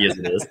 as foggy as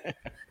it is.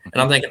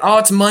 And I'm thinking, oh,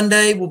 it's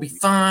Monday. We'll be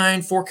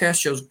fine.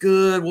 Forecast shows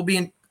good.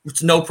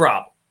 It's no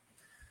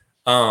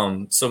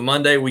problem. So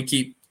Monday we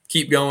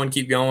keep going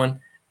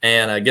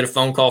and get a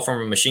phone call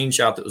from a machine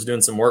shop that was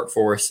doing some work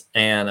for us.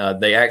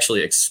 And they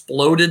actually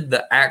exploded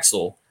the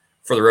axle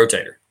for the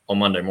rotator on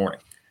Monday morning.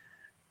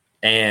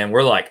 And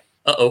we're like,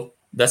 uh-oh,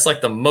 that's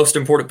like the most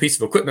important piece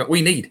of equipment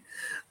we need.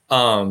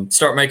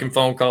 Start making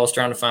phone calls,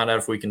 trying to find out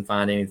if we can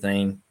find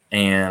anything.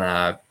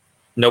 And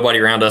nobody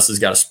around us has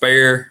got a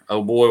spare.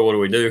 Oh, boy, what do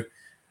we do?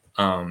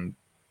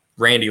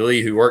 Randy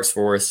Lee, who works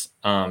for us,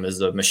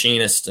 is a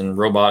machinist and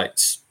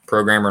robotics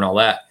programmer and all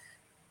that,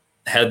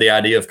 had the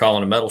idea of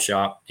calling a metal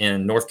shop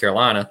in North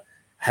Carolina,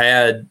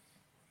 had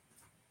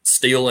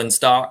steel in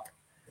stock.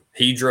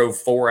 He drove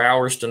 4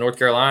 hours to North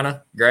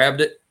Carolina, grabbed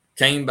it,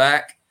 came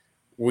back.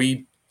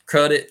 We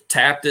cut it,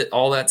 tapped it,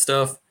 all that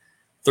stuff,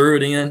 threw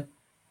it in.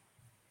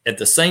 At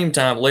the same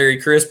time,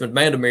 Larry Crisp and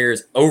Vandermeer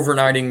is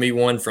overnighting me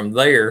one from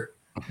there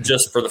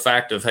just for the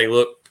fact of, hey,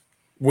 look,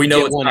 we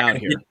know it's one not out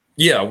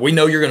here. We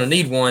know you're going to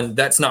need one.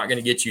 That's not going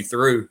to get you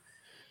through.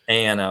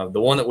 And the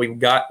one that we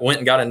went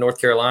and got in North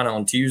Carolina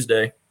on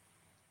Tuesday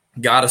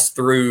got us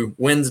through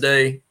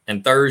Wednesday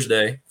and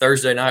Thursday.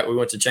 Thursday night, we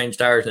went to change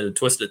tires and it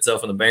twisted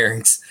itself in the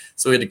bearings.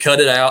 So we had to cut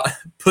it out,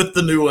 put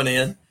the new one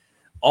in.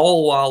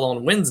 All while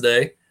on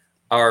Wednesday,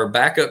 our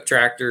backup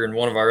tractor and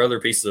one of our other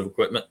pieces of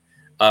equipment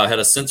had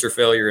a sensor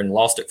failure and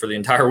lost it for the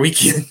entire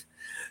weekend.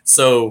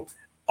 So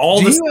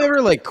do you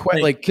ever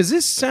because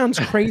this sounds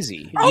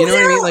crazy. You know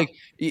what I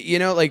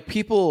mean? Like,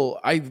 people,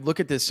 I look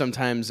at this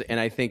sometimes and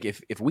I think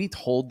if we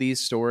told these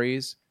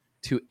stories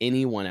to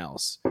anyone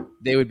else,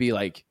 they would be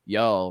like,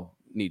 y'all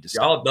need to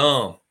stop.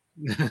 Y'all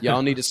dumb.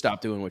 Y'all need to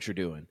stop doing what you're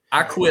doing.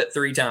 I quit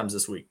 3 times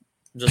this week.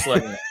 Just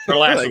letting you know. Or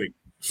last week.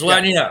 Just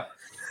letting you know.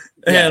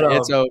 And,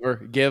 it's over.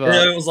 Give up.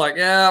 It was like,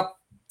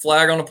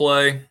 flag on the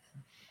play.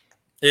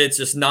 It's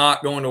just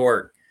not going to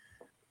work.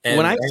 And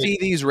when I see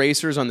these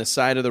racers on the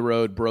side of the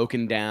road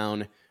broken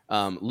down,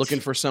 looking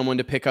for someone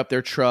to pick up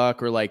their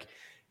truck, or like,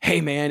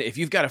 hey man, if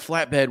you've got a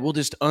flatbed, we'll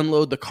just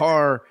unload the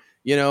car,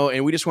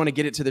 and we just want to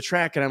get it to the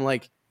track. And I'm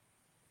like,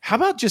 how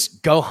about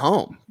just go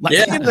home?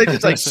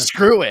 Just like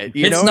screw it.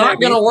 It's not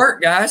going to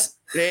work, guys.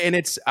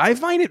 And I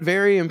find it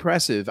very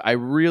impressive. I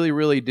really,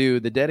 really do.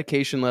 The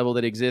dedication level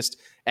that exists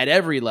at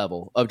every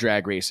level of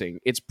drag racing,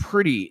 it's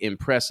pretty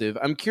impressive.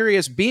 I'm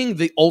curious, being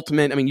the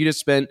ultimate, you just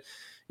spent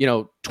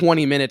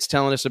 20 minutes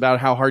telling us about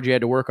how hard you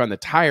had to work on the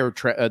tire,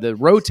 the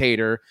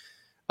rotator.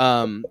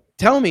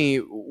 Tell me,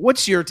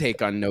 what's your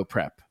take on no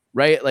prep,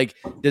 right? Like,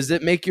 does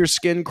it make your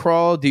skin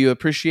crawl? Do you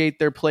appreciate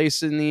their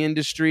place in the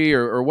industry,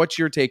 or what's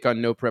your take on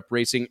no prep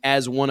racing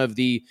as one of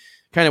the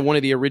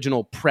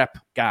original prep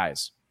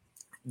guys?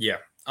 Yeah.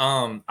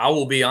 I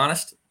will be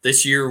honest.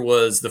 This year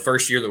was the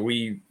first year that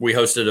we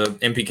hosted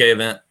an MPK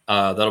event.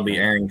 That'll be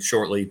airing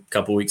shortly, a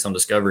couple weeks on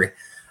Discovery.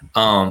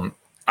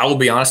 I will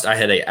be honest, I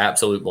had an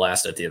absolute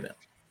blast at the event.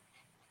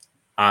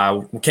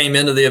 I came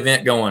into the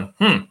event going,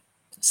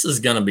 this is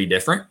going to be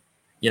different.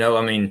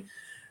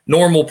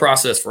 Normal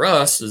process for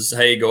us is,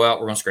 hey, go out,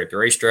 we're going to scrape the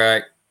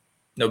racetrack.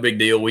 No big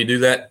deal. We do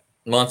that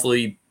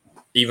monthly,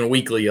 even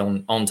weekly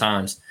on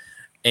times.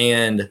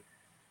 And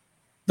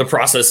the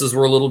processes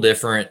were a little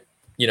different.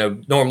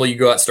 Normally you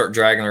go out and start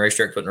dragging the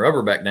racetrack, putting the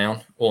rubber back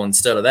down. Well,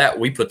 instead of that,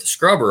 we put the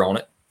scrubber on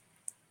it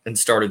and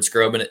started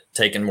scrubbing it,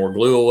 taking more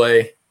glue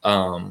away.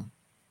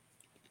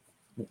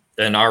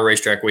 In our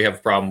racetrack, we have a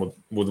problem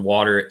with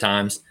water at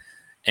times.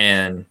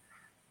 And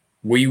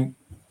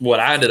what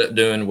I ended up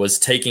doing was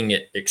taking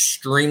it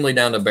extremely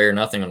down to bare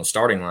nothing on the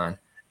starting line.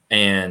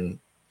 And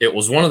it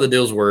was one of the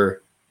deals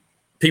where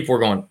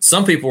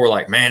some people were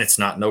like, man, it's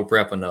not no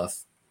prep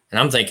enough. And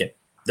I'm thinking,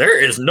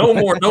 there is no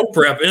more no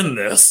prep in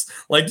this.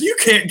 Like, you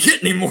can't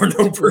get any more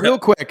no prep. Real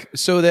quick,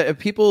 so that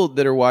people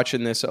that are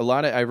watching this,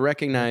 I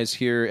recognize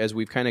here as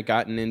we've kind of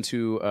gotten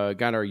into,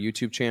 got our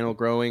YouTube channel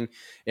growing,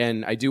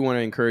 and I do want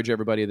to encourage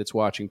everybody that's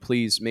watching,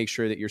 please make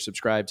sure that you're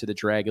subscribed to the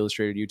Drag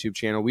Illustrated YouTube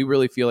channel. We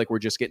really feel like we're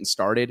just getting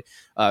started.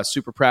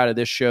 Super proud of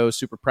this show,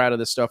 super proud of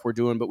the stuff we're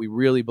doing, but we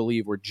really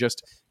believe we're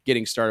just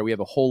getting started. We have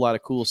a whole lot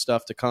of cool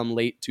stuff to come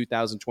late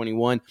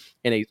 2021,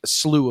 and a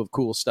slew of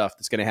cool stuff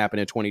that's going to happen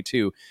in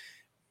 22.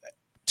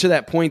 To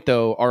that point,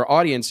 though, our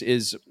audience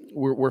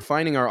we're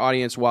finding our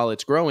audience while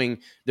it's growing.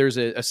 There's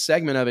a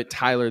segment of it,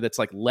 Tyler, that's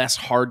like less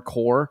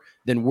hardcore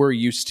than we're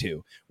used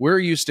to. We're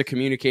used to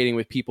communicating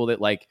with people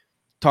that like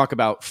talk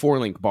about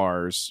 4-link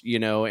bars,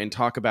 and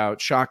talk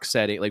about shock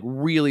setting, like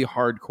really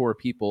hardcore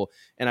people.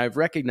 And I've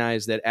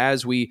recognized that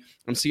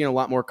I'm seeing a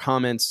lot more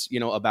comments,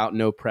 about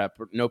no prep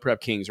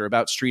kings, or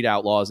about street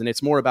outlaws, and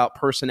it's more about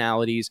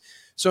personalities.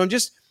 So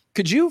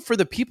could you, for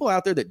the people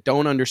out there that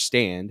don't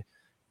understand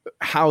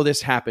how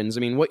this happens,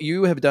 what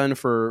you have done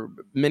for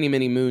many,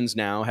 many moons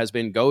now has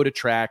been go to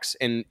tracks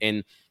and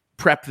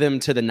prep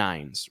them to the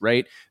nines,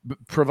 right?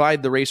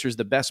 Provide the racers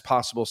the best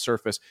possible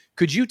surface.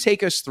 Could you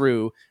take us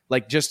through,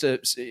 like,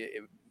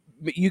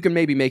 you can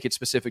maybe make it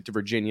specific to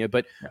Virginia,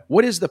 but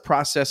what is the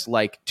process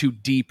like to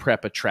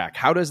de-prep a track?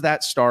 How does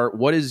that start?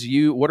 What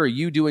are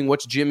you doing?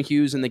 What's Jim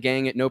Hughes and the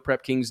gang at No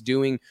Prep Kings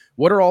doing?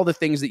 What are all the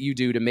things that you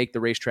do to make the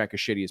racetrack as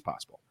shitty as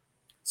possible?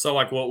 So,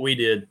 like, what we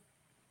did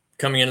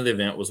coming into the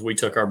event was we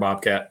took our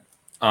Bobcat,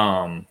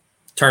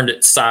 turned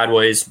it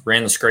sideways,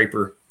 ran the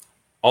scraper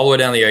all the way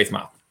down the 8th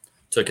mile,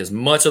 took as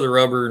much of the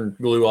rubber and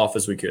glue off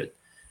as we could.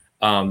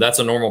 That's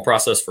a normal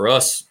process for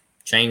us.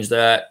 Change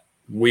that.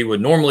 We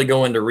would normally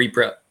go into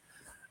re-prep.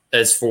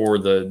 As for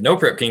the No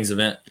Prep Kings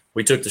event,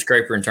 we took the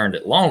scraper and turned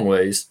it long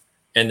ways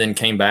and then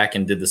came back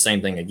and did the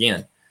same thing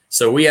again.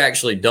 So we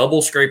actually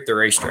double scraped the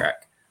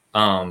racetrack,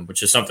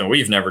 which is something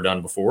we've never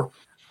done before.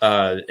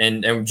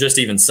 And just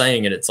even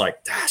saying it, it's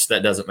like, gosh,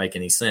 that doesn't make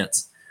any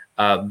sense.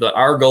 But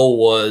our goal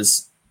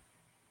was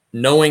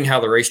knowing how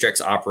the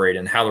racetracks operate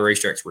and how the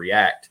racetracks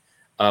react.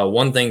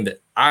 One thing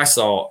that I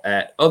saw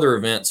at other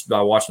events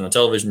by watching a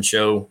television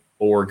show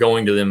or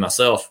going to them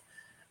myself,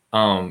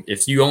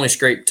 if you only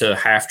scrape to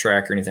half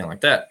track or anything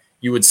like that,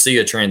 you would see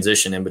a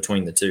transition in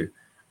between the two.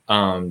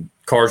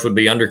 Cars would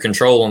be under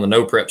control on the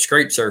no prep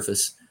scrape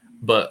surface,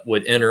 but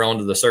would enter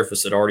onto the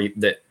surface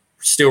that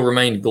still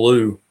remained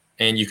glue,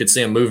 and you could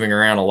see them moving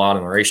around a lot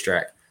on the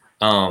racetrack.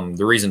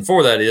 The reason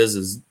for that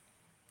is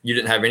you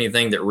didn't have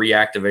anything that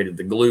reactivated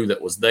the glue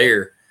that was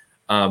there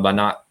by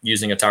not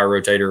using a tire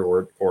rotator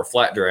or a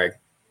flat drag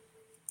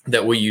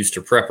that we use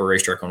to prep a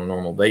racetrack on a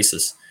normal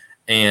basis.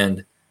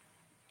 And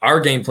our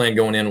game plan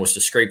going in was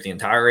to scrape the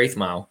entire 8th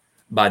mile.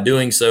 By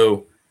doing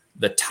so,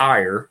 the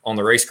tire on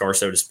the race car,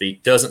 so to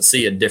speak, doesn't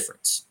see a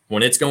difference.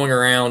 When it's going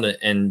around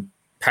and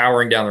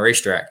powering down the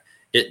racetrack,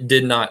 it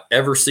did not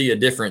ever see a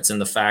difference in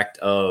the fact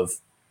of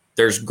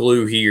there's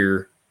glue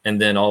here, and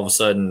then all of a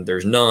sudden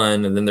there's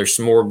none, and then there's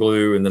some more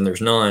glue, and then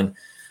there's none.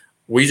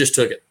 We just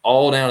took it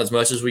all down as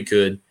much as we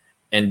could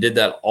and did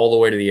that all the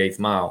way to the 8th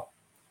mile.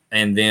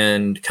 And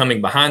then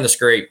coming behind the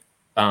scrape,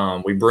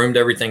 we broomed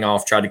everything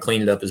off, tried to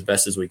clean it up as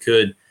best as we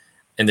could,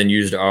 and then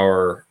used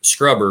our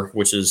scrubber,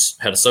 which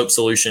had a soap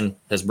solution,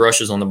 has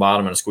brushes on the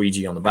bottom and a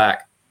squeegee on the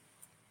back,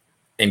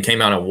 and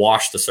came out and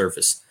washed the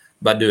surface.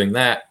 By doing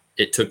that,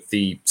 it took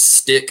the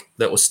stick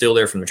that was still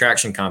there from the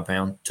traction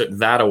compound, took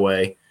that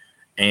away,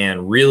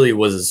 and really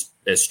was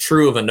as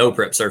true of a no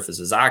prep surface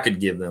as I could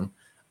give them.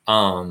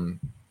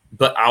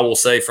 But I will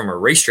say from a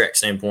racetrack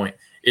standpoint,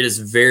 it is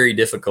very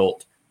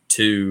difficult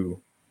to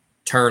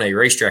turn a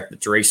racetrack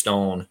that's raced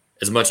on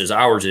as much as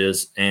ours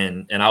is.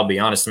 And I'll be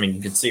honest, I mean,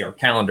 you can see our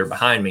calendar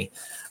behind me.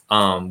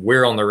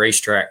 We're on the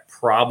racetrack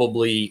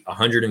probably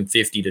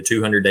 150 to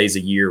 200 days a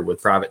year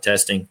with private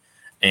testing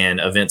and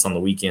events on the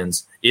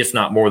weekends, if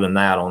not more than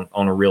that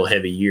on a real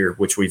heavy year,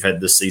 which we've had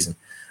this season.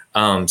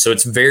 So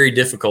it's very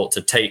difficult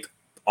to take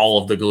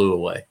all of the glue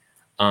away.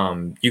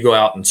 You go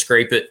out and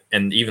scrape it,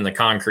 and even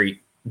the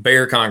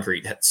bare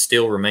concrete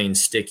still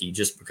remains sticky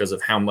just because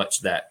of how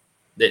much that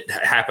it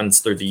happens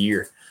through the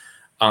year.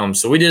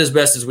 So we did as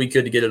best as we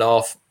could to get it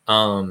off.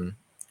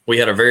 We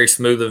had a very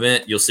smooth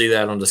event. You'll see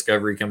that on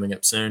Discovery coming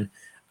up soon.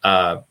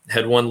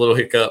 Had one little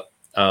hiccup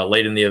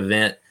late in the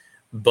event,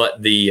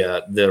 but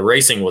the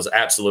racing was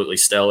absolutely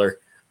stellar.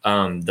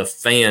 The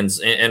fans,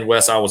 and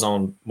Wes, I was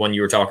on when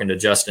you were talking to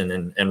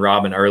Justin and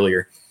Robin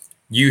earlier.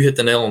 You hit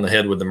the nail on the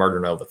head with the Murder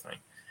Nova thing.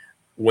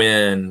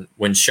 When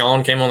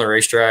Sean came on the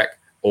racetrack,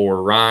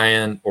 or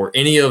Ryan, or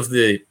any of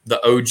the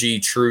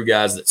OG true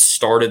guys that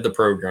started the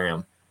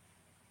program,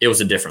 it was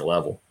a different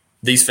level.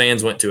 These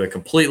fans went to a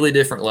completely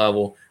different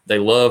level. They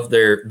love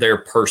their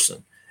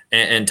person.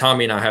 And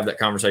Tommy and I have that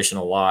conversation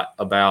a lot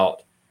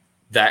about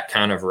that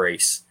kind of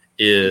race.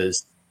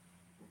 It's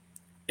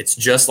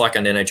just like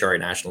an NHRA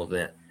national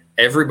event.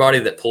 Everybody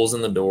that pulls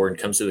in the door and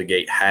comes through the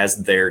gate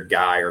has their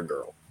guy or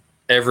girl.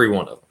 Every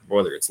one of them,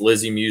 whether it's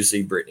Lizzie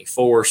Musey, Brittany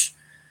Force,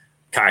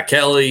 Kai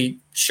Kelly,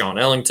 Sean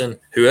Ellington,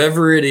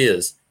 whoever it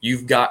is,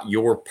 you've got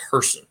your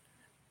person,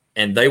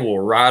 and they will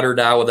ride or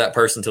die with that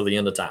person till the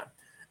end of time.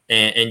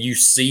 And you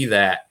see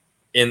that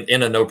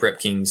in a No Prep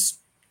Kings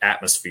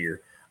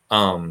atmosphere.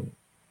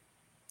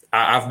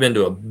 I've been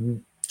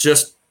to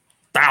just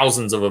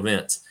thousands of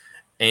events,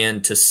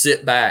 and to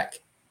sit back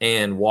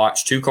and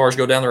watch two cars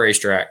go down the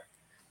racetrack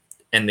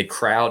and the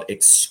crowd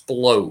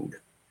explode.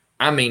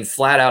 I mean,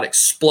 flat out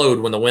explode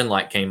when the wind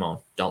light came on.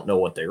 Don't know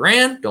what they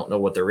ran, don't know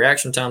what their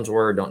reaction times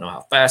were, don't know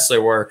how fast they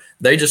were.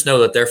 They just know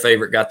that their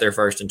favorite got there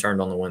first and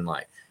turned on the wind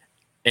light.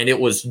 And it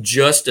was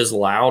just as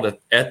loud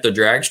at the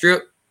drag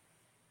strip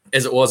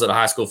as it was at a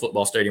high school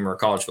football stadium or a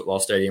college football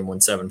stadium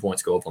when 7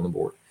 points go up on the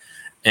board.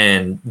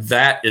 And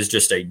that is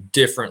just a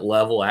different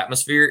level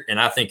atmosphere, and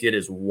I think it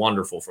is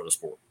wonderful for the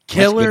sport.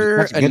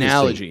 Killer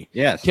analogy.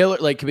 Yes. Killer,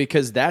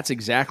 because that's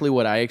exactly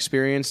what I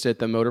experienced at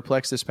the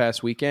Motorplex this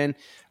past weekend.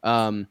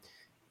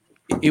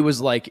 It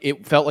was like,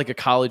 it felt like a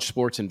college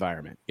sports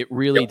environment. It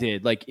really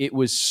did. Like, it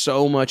was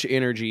so much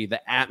energy.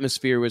 The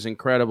atmosphere was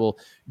incredible.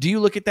 Do you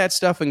look at that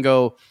stuff and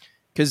go,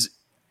 because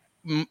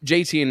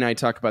JT and I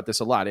talk about this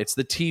a lot, it's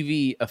the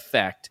TV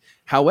effect.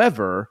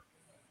 However,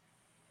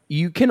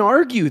 you can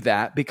argue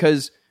that,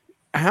 because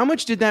how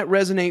much did that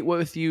resonate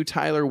with you,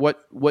 Tyler,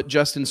 what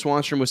Justin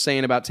Swanstrom was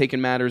saying about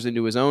taking matters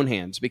into his own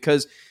hands?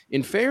 Because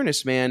in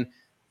fairness, man,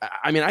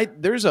 I mean,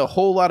 there's a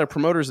whole lot of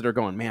promoters that are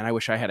going, man, I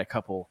wish I had a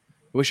couple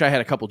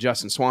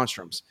Justin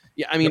Swanstroms.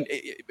 Yeah, I mean,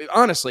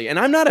 honestly, and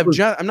I'm not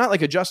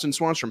like a Justin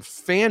Swanstrom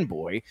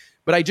fanboy,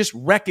 but I just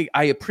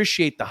I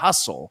appreciate the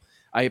hustle.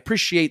 I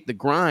appreciate the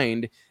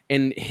grind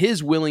and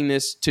his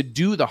willingness to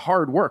do the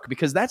hard work,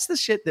 because that's the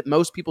shit that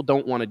most people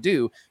don't want to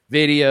do.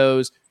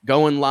 Videos,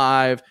 going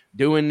live,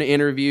 doing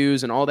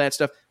interviews and all that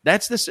stuff.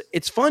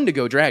 It's fun to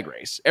go drag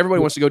race.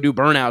 Everybody wants to go do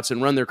burnouts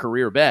and run their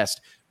career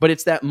best, but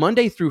it's that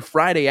Monday through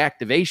Friday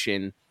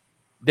activation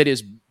that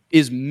is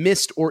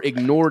missed or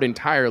ignored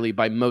entirely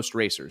by most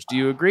racers. Do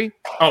you agree?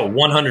 Oh,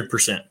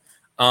 100%.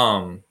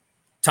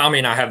 Tommy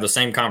and I have the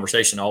same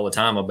conversation all the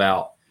time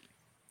about,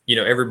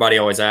 everybody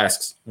always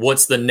asks,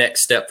 what's the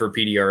next step for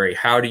PDRA?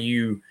 How do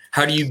you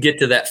get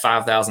to that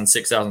 5,000,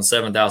 6,000,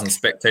 7,000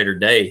 spectator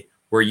day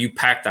where you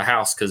pack the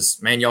house?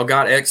 Because, man, y'all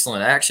got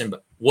excellent action,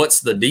 but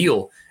what's the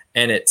deal?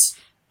 And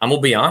I'm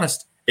going to be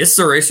honest, it's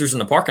the racers in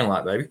the parking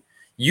lot, baby.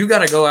 You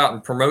got to go out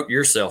and promote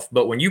yourself.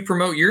 But when you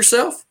promote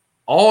yourself,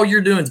 all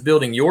you're doing is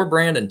building your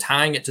brand and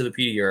tying it to the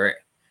PDRA.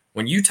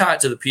 When you tie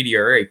it to the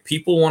PDRA,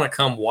 people want to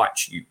come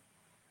watch you.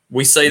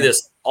 We say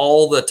this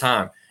all the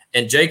time.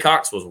 And Jay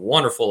Cox was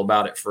wonderful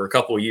about it for a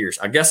couple of years.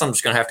 I guess I'm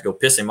just going to have to go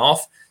piss him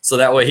off so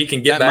that way he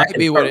can get back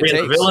and start being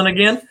a villain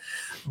again.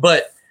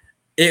 But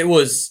it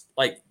was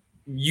like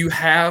you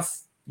have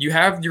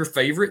your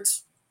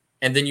favorites,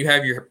 and then you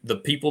have the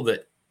people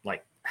that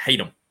like hate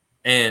them.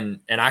 And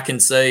I can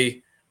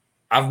say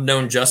I've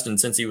known Justin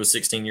since he was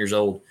 16 years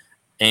old.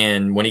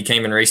 And when he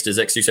came and raced his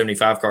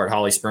X275 car at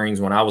Holly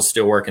Springs when I was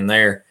still working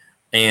there,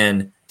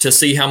 and to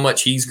see how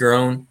much he's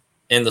grown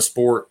in the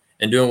sport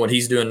and doing what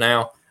he's doing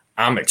now,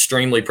 I'm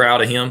extremely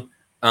proud of him.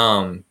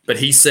 But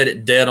he said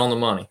it dead on the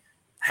money.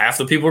 Half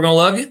the people are going to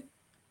love you.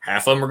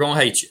 Half of them are going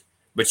to hate you.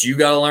 But you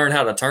got to learn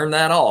how to turn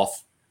that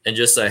off and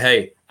just say,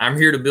 hey, I'm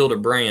here to build a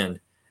brand.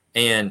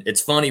 And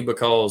it's funny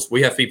because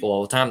we have people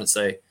all the time that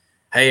say,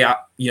 hey, I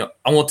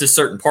want this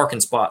certain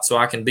parking spot so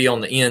I can be on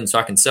the end so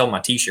I can sell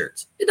my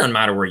T-shirts. It doesn't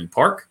matter where you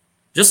park.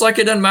 Just like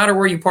it doesn't matter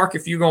where you park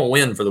if you're going to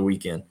win for the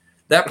weekend.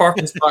 That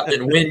parking spot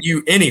didn't win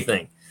you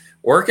anything.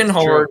 Working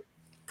hard,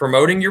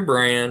 promoting your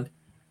brand,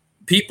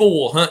 people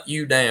will hunt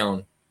you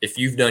down if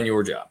you've done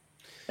your job.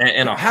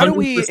 And how do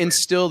we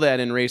instill that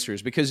in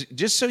racers? Because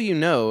just so you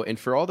know, and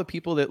for all the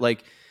people that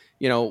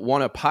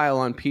want to pile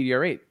on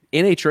PDR8,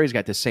 NHRA's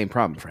got the same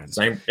problem, friends.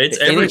 It's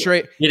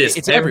everywhere.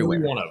 It's everywhere.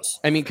 One of us.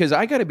 I mean, because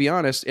I got to be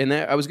honest, and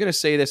I was going to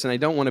say this, and I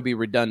don't want to be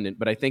redundant,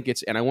 but I think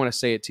and I want to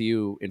say it to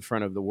you in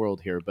front of the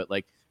world here, but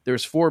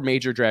there's 4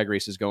 major drag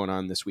races going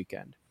on this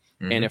weekend.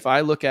 Mm-hmm. And if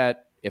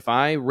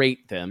I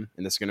rate them,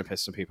 and this is going to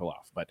piss some people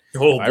off, but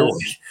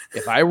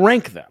if I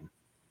rank them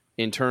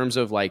in terms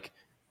of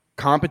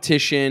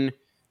competition,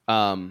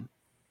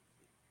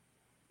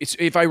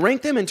 if I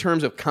rank them in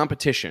terms of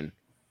competition,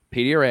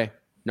 PDRA,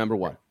 number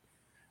 1.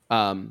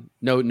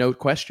 No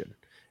question.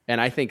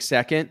 And I think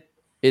second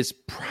is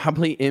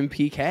probably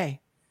MPK.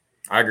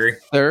 I agree.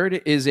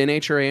 Third is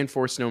NHRA and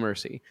Force No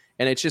Mercy.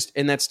 And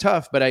and that's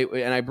tough, but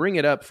I bring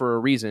it up for a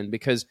reason,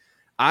 because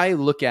I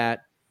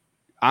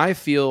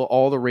feel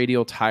all the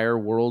radial tire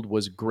world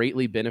was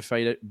greatly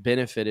benefited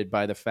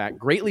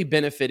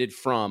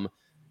from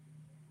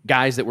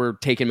guys that were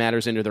taking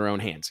matters into their own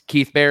hands.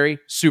 Keith Berry,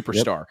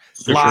 superstar,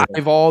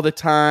 live all the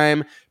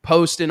time,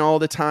 posting all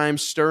the time,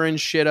 stirring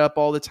shit up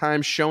all the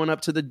time, showing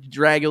up to the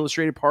Drag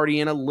Illustrated party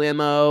in a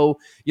limo,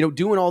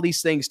 doing all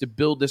these things to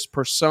build this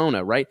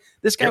persona, right?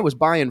 This guy was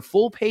buying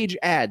full page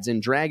ads in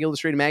Drag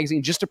Illustrated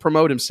magazine just to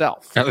promote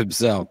himself.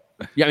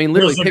 Yeah, I mean,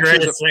 literally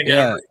pictures of,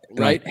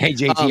 right? Hey,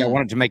 JT, I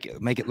wanted to make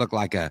it look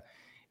like a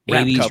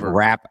 80s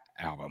rap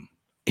album.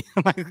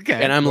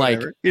 Okay, and I'm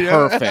whatever.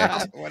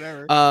 Perfect.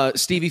 Whatever.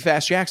 Stevie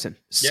Fast Jackson,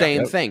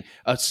 same thing.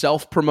 A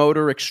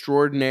self-promoter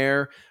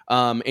extraordinaire.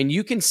 And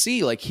you can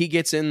see he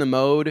gets in the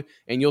mode,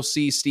 and you'll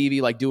see Stevie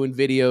doing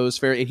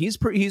videos. And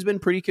he's been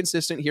pretty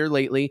consistent here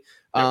lately.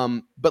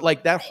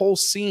 But that whole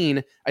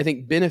scene, I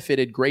think,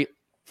 benefited great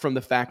from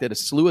the fact that a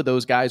slew of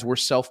those guys were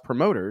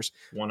self-promoters.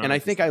 100%. And I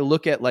think I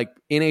look at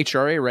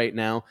NHRA right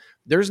now.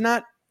 There's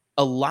not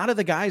a lot of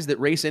the guys that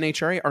race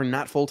NHRA are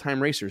not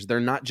full-time racers.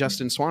 They're not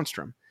Justin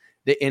Swanstrom.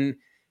 And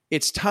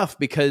it's tough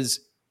because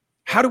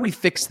how do we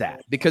fix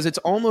that? Because it's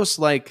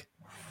almost I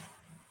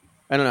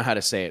don't know how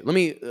to say it. Let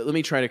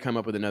me try to come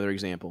up with another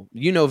example.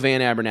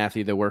 Van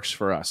Abernathy that works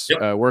for us,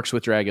 works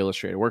with Drag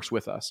Illustrated, works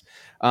with us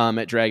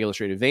at Drag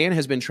Illustrated. Van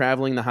has been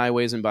traveling the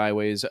highways and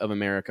byways of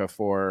America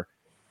for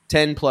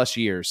 10 plus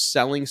years,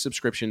 selling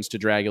subscriptions to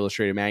Drag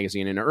Illustrated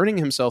magazine and earning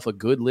himself a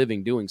good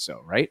living doing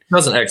so, right?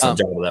 Does an excellent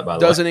job of that, by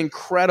the way. Does an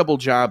incredible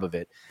job of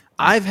it.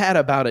 I've had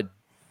about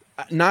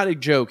not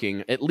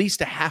joking, at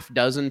least a half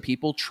dozen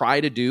people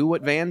try to do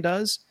what Van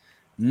does.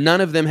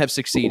 None of them have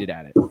succeeded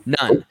at it.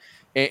 None.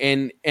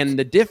 And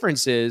the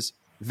difference is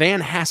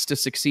Van has to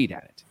succeed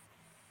at it.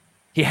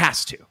 He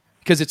has to,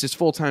 because it's his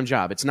full-time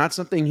job. It's not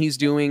something he's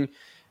doing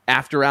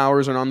after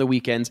hours or on the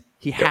weekends.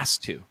 He has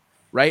to,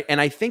 right? And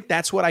I think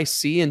that's what I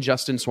see in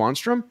Justin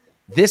Swanstrom.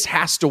 This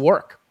has to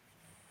work.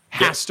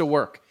 Has to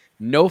work.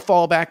 No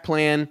fallback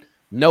plan,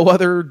 no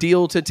other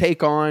deal to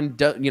take on,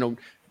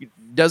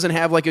 doesn't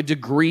have a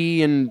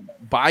degree in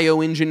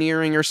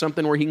bioengineering or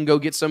something where he can go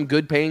get some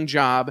good paying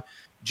job.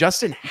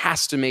 Justin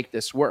has to make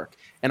this work.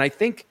 And I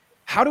think,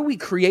 how do we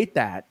create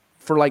that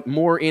for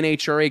more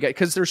NHRA guys?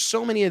 Because there's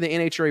so many of the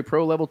NHRA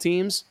pro level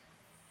teams,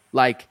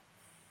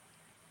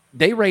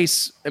 they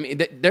race. I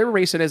mean, they're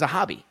racing as a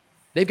hobby.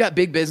 They've got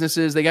big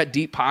businesses. They got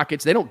deep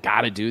pockets. They don't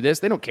got to do this.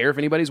 They don't care if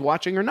anybody's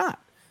watching or not.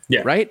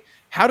 Yeah. Right.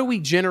 How do we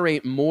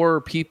generate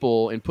more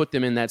people and put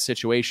them in that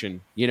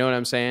situation? You know what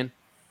I'm saying?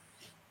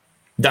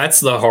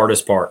 That's the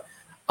hardest part.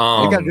 They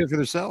got to do it for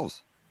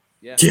themselves.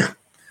 Yeah.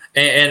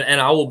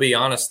 And I will be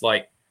honest,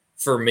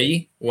 for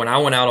me, when I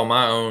went out on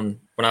my own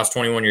when I was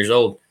 21 years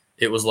old,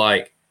 it was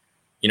like,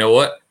 you know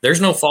what?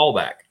 There's no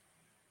fallback.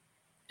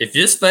 If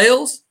this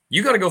fails,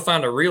 you got to go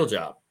find a real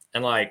job.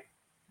 And like,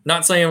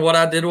 not saying what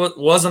I did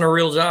wasn't a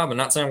real job, and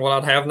not saying what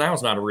I'd have now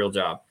is not a real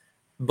job,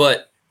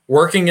 but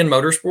working in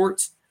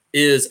motorsports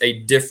is a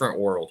different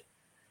world.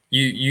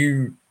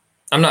 I'm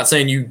not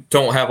saying you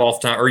don't have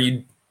off time or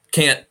you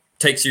can't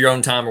take your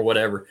own time or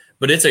whatever,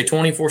 but it's a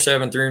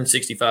 24/7,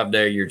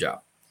 365-day a year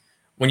job.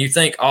 When you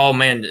think, oh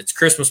man, it's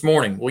Christmas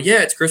morning. Well,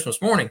 yeah, it's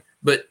Christmas morning,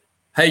 but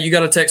hey, you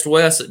got to text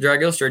Wes at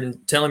Drag Illustrated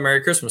and tell him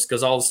Merry Christmas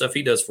because all the stuff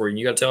he does for you. And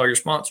you got to tell all your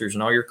sponsors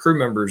and all your crew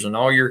members and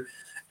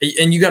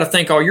and you got to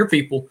thank all your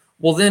people.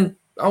 Well, then,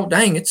 oh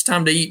dang, it's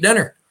time to eat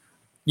dinner.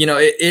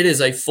 It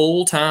is a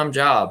full-time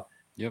job.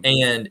 Yep.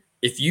 And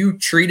if you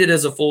treat it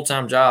as a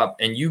full-time job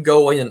and you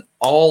go in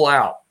all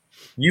out,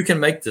 you can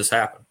make this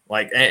happen.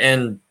 Like,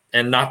 and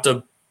not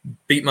to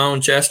beat my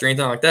own chest or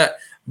anything like that,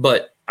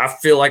 but I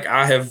feel like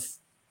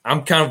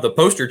I'm kind of the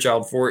poster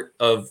child for it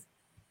of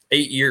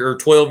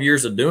 12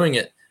 years of doing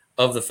it,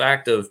 of the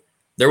fact of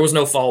there was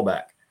no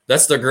fallback.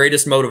 That's the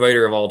greatest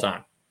motivator of all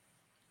time.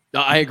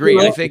 I agree.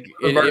 I think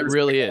it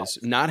really is.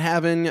 Not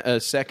having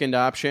a second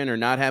option or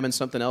not having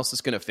something else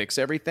that's going to fix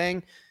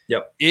everything.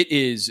 Yep. It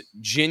is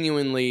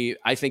genuinely,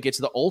 I think it's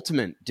the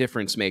ultimate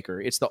difference maker.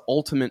 It's the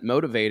ultimate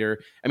motivator.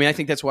 I mean, I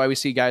think that's why we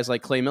see guys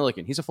like Clay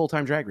Millican. He's a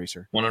full-time drag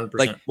racer. 100%.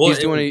 Like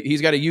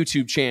he's got a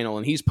YouTube channel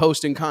and he's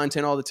posting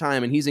content all the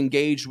time and he's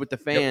engaged with the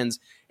fans.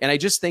 Yep. And I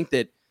just think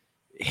that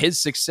his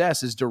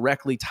success is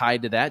directly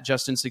tied to that.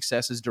 Justin's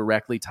success is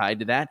directly tied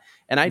to that.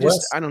 And I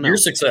don't know. Your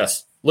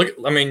success. Look,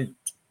 I mean,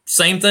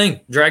 same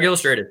thing. Drag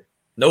Illustrated.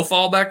 No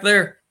fallback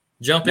there.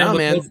 Jump in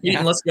with both feet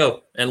and let's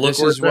go. And look,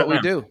 this is what we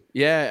do.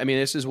 Yeah, I mean,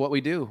 this is what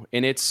we do,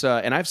 and it's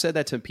and I've said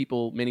that to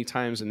people many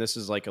times, and this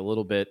is like a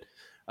little bit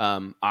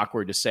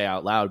awkward to say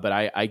out loud, but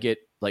I get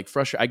like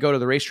frustrated. I go to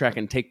the racetrack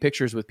and take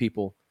pictures with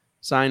people,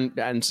 sign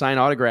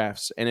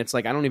autographs, and it's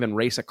like I don't even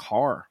race a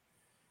car.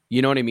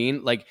 You know what I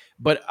mean? Like,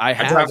 but I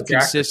have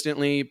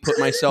consistently put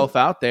myself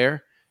out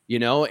there.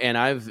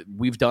 And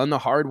we've done the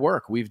hard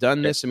work. We've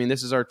done this. I mean,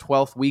 this is our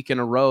 12th week in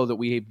a row that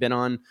we've been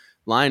on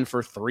line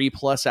for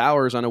 3+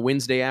 hours on a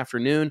Wednesday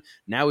afternoon.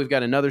 Now we've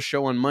got another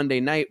show on Monday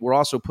night. We're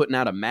also putting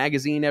out a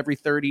magazine every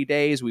 30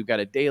 days. We've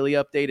got a daily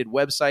updated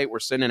website. We're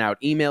sending out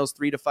emails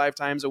 3 to 5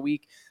 times a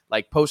week,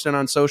 like posting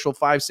on social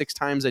 5-6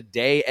 times a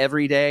day,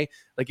 every day.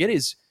 Like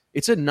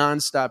it's a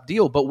nonstop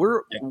deal, but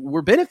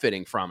we're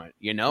benefiting from it.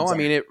 Exactly. I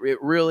mean,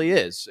 it really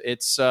is.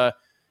 It's, and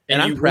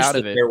I'm proud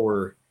of it.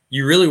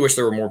 You really wish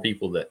there were more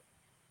people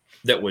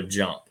that would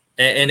jump.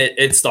 And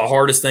it's the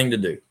hardest thing to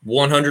do.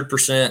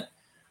 100%.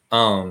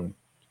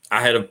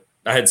 I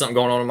had something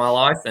going on in my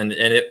life, and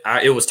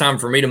it was time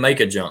for me to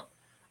make a jump.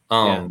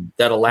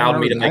 That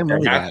allowed me to make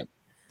that happen.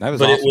 That was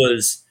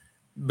awesome.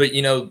 But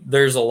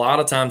there's a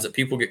lot of times that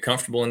people get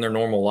comfortable in their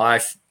normal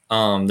life.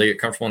 They get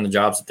comfortable in the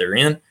jobs that they're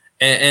in,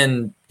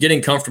 and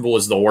getting comfortable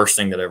is the worst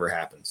thing that ever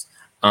happens.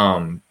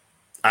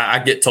 I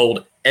get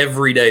told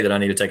every day that I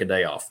need to take a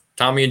day off.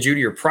 Tommy and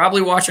Judy are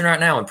probably watching right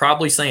now and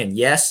probably saying,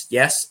 yes,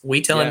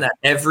 we tell him that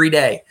every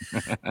day.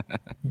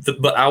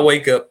 But I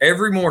wake up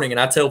every morning and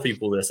I tell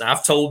people this.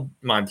 I've told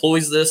my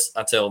employees this.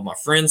 I tell my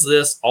friends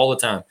this all the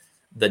time.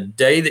 The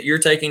day that you're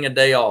taking a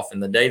day off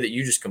and the day that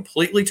you just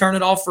completely turn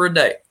it off for a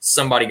day,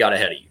 somebody got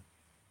ahead of you.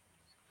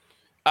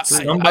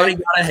 Somebody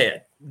got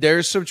ahead.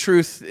 There's some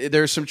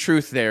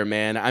truth there,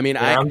 man. I mean,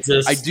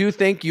 I do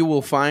think you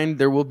will find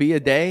there will be a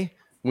day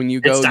when you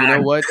go, you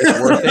know what, it's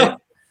worth it.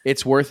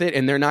 It's worth it,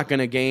 and they're not going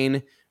to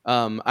gain.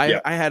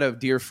 I had a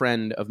dear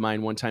friend of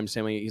mine one time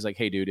say, he's like,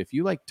 "Hey, dude, if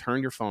you like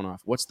turn your phone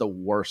off, what's the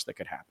worst that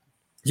could happen?"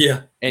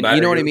 Yeah, and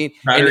you know what I mean.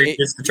 Battery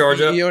gets the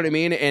charge up. You know what I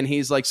mean. And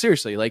he's like,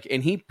 seriously, like,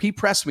 and he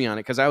pressed me on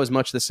it because I was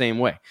much the same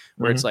way.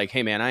 Where it's like,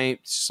 hey, man, I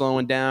ain't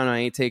slowing down. I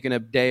ain't taking a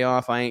day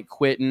off. I ain't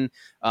quitting.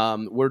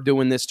 We're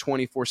doing this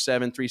 24/7,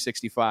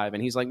 365.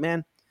 And he's like,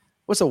 man,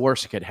 what's the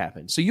worst that could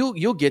happen? So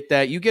you'll get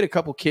that. You get a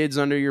couple kids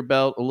under your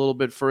belt a little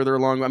bit further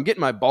along. I'm getting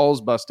my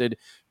balls busted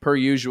per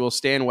usual.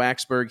 Stan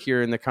Waxberg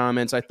here in the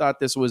comments. I thought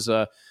this was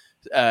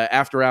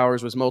After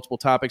Hours was multiple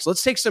topics.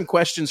 Let's take some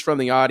questions from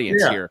the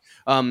audience here.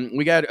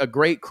 We got a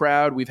great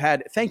crowd.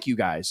 Thank you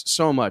guys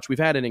so much. We've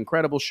had an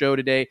incredible show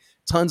today.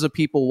 Tons of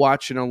people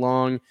watching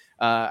along.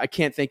 I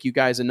can't thank you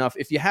guys enough.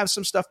 If you have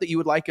some stuff that you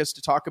would like us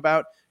to talk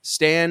about,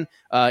 Stan,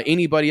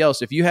 anybody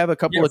else, if you have a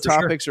couple of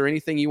topics or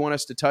anything you want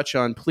us to touch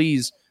on,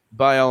 please,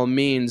 by all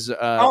means,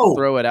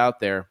 throw it out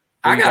there.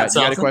 You got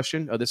a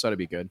question? Oh, this ought to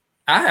be good.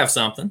 I have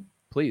something.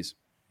 Please.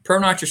 Pro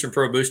Nitrous and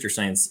Pro Booster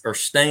are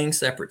staying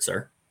separate,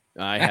 sir.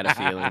 I had a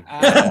feeling.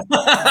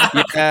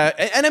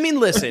 And I mean,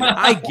 listen,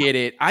 I get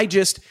it.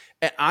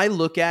 I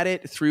look at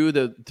it through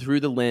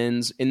the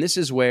lens, and this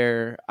is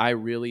where I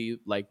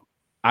really like.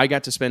 I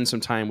got to spend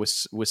some time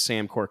with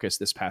Sam Corcus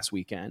this past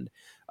weekend,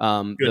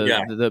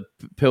 the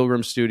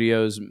Pilgrim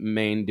Studios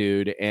main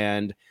dude,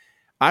 and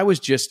I was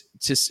just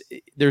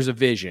there's a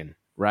vision,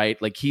 right?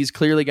 Like he's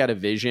clearly got a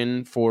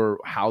vision for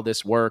how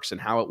this works and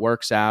how it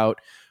works out.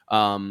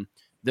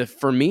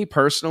 for me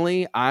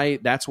personally,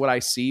 that's what I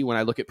see when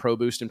I look at Pro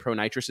Boost and Pro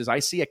Nitrous is I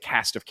see a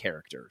cast of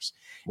characters.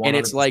 100%. And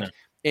it's like,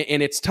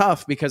 and it's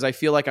tough because I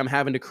feel like I'm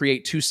having to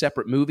create two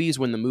separate movies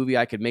when the movie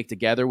I could make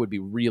together would be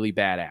really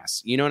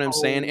badass. You know what I'm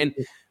saying?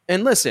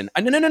 And listen,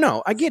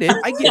 no, I get it.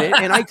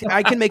 And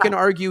I can make an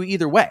argument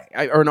either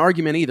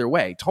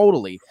way,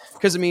 totally.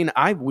 Because, I mean,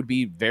 I would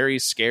be very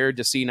scared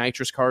to see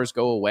nitrous cars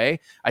go away.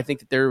 I think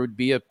that there would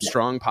be a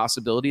strong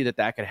possibility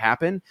that could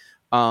happen.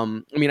 I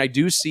mean, I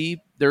do see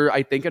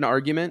I think an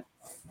argument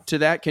to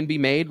that can be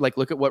made. Like,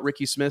 look at what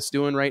Ricky Smith's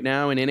doing right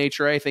now in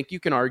NHRA. I think you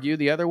can argue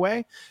the other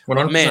way.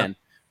 100%. Man.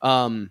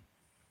 And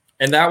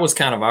that was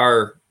kind of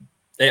our,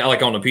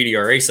 like on the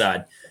PDRA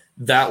side,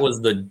 that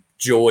was the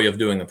joy of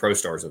doing the Pro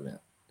Stars event.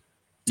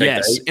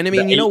 Yes, and I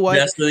mean, you know what?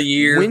 Best of the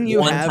year, when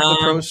you have the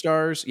Pro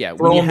Stars,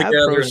 when you have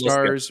Pro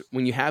Stars,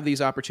 when you have these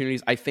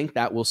opportunities, I think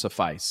that will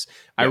suffice. Yeah.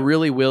 I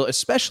really will,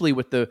 especially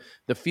with the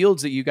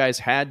fields that you guys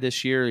had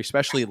this year,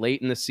 especially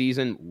late in the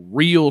season,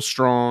 real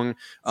strong.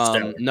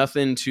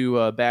 Nothing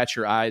to bat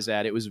your eyes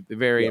at. It was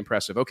very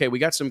impressive. Okay, we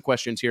got some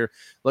questions here.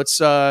 Let's.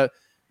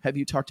 Have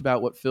you talked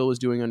about what Phil was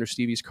doing under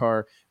Stevie's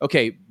car?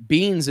 Okay,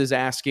 Beans is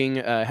asking,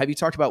 have you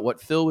talked about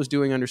what Phil was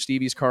doing under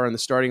Stevie's car on the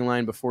starting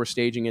line before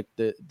staging it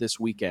this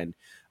weekend?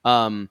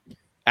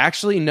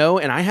 Actually, no,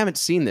 and I haven't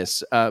seen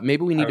this.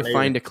 Maybe we need to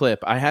find a clip.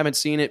 I haven't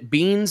seen it.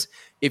 Beans,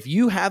 if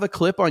you have a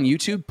clip on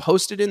YouTube,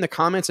 post it in the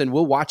comments, and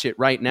we'll watch it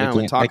right now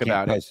and talk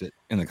about it. Post it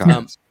in the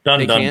comments.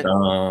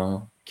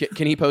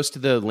 Can he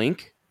post the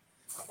link?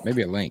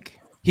 Maybe a link.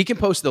 He can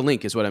post the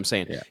link is what I'm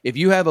saying. Yeah. If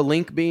you have a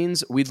link,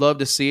 Beans, we'd love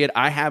to see it.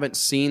 I haven't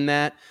seen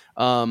that.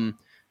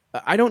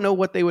 I don't know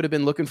what they would have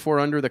been looking for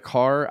under the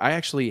car. I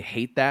actually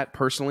hate that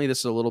personally. This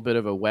is a little bit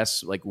of a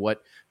Wes, like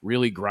what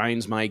really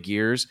grinds my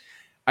gears.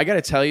 I got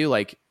to tell you,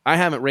 like, I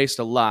haven't raced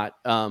a lot.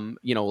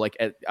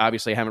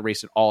 Obviously I haven't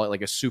raced at all at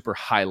like a super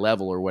high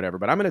level or whatever,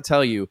 but I'm going to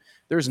tell you,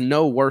 there's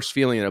no worse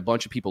feeling than a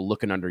bunch of people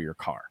looking under your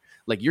car.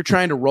 Like you're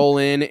trying to roll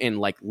in and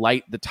like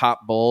light the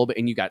top bulb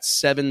and you got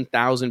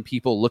 7,000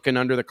 people looking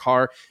under the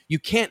car. You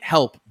can't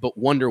help but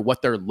wonder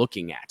what they're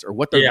looking at or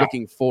what they're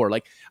looking for.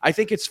 Like, I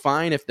think it's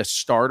fine if the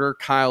starter,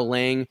 Kyle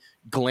Lang,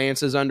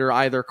 glances under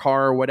either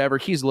car or whatever.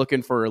 He's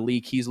looking for a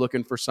leak. He's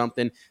looking for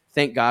something.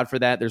 Thank God for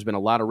that. There's been a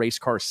lot of race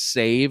cars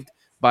saved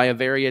by a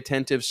very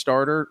attentive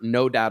starter.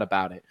 No doubt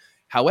about it.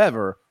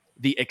 However,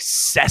 the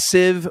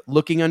excessive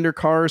looking under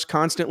cars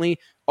constantly,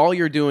 all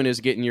you're doing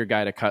is getting your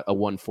guy to cut a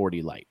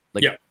 140 light.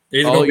 Like,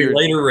 he's going to be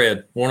later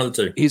red, one of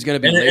the two. He's going to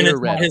be later red. And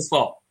it's not his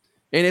fault.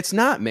 And it's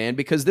not, man,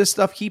 because this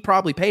stuff, he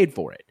probably paid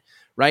for it,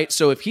 right?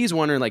 So if he's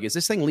wondering, like, is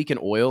this thing leaking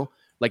oil?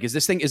 Like, is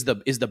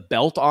the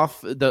belt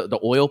off the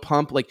oil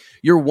pump? Like,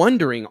 you're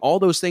wondering, all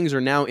those things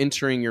are now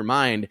entering your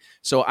mind.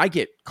 So I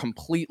get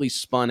completely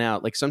spun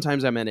out. Like,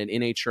 sometimes I'm at an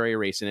NHRA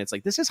race, and it's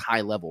like, this is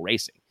high-level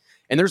racing.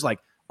 And there's, like,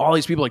 all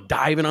these people, like,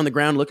 diving on the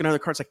ground, looking at the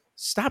car. It's like,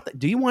 stop that.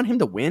 Do you want him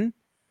to win?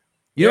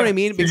 You know what I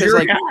mean? Because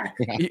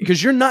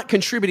because you're not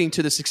contributing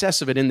to the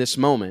success of it in this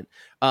moment.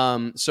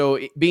 So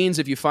Beans,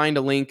 if you find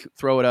a link,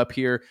 throw it up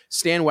here.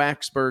 Stan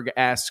Waxberg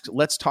asks,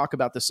 let's talk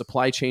about the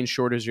supply chain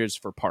shortages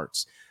for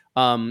parts.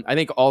 I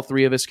think all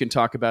three of us can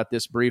talk about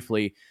this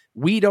briefly.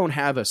 We don't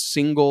have a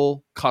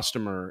single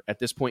customer at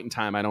this point in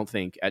time, I don't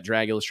think, at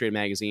Drag Illustrated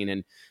Magazine.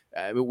 And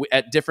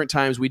at different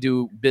times, we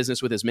do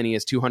business with as many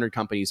as 200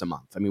 companies a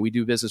month. I mean, we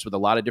do business with a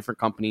lot of different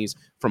companies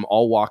from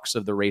all walks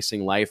of the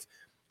racing life.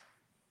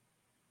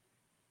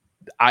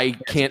 I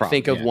can't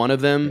think of one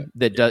of them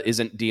that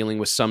isn't dealing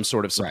with some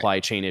sort of supply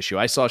chain issue.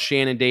 I saw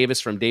Shannon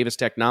Davis from Davis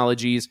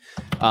Technologies,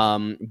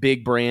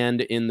 big brand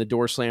in the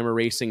door slammer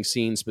racing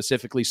scene,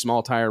 specifically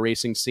small tire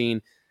racing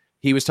scene.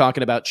 He was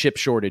talking about chip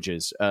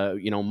shortages,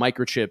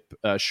 microchip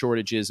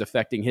shortages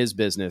affecting his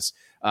business.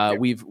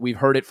 We've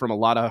heard it from a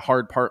lot of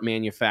hard part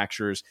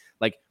manufacturers,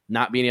 like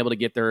not being able to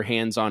get their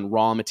hands on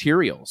raw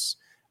materials.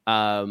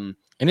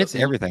 And it's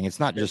everything. It's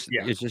not just,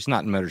 it's just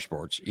not in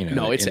motorsports, you know.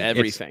 No, it's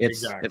everything.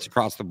 It's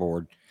across the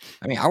board.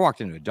 I mean, I walked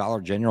into a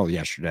Dollar General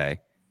yesterday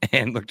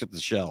and looked at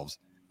the shelves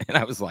and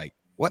I was like,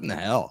 what in the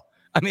hell?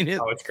 I mean,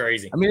 it's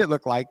crazy. I mean, it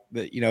looked like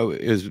that,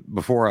 it was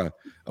before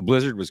a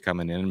blizzard was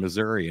coming in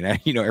Missouri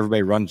and,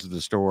 everybody runs to the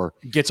store,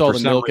 gets all the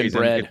milk and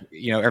bread,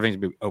 everything's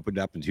been opened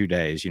up in 2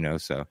 days,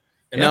 so.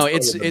 No,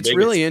 it's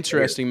really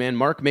interesting, man.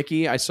 Mark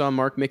Mickey, I saw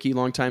Mark Mickey,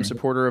 longtime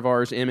supporter of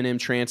ours, M&M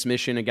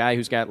Transmission, a guy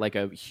who's got like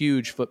a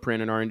huge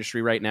footprint in our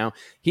industry right now.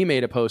 He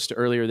made a post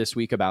earlier this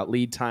week about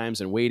lead times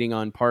and waiting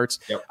on parts.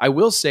 Yep. I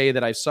will say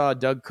that I saw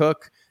Doug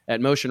Cook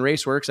at Motion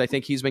Raceworks. I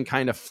think he's been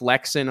kind of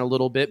flexing a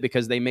little bit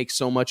because they make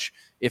so much,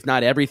 if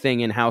not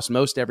everything in-house,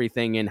 most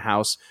everything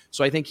in-house.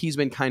 So I think he's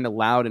been kind of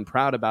loud and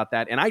proud about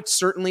that. And I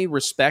certainly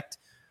respect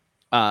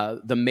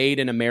the made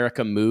in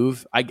America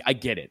move. I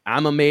get it.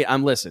 I'm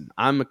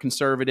a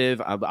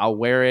conservative. I'll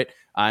wear it.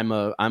 I'm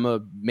a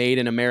made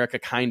in America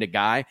kind of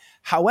guy.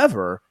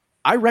 However,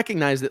 I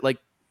recognize that like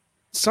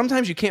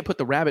sometimes you can't put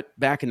the rabbit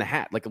back in the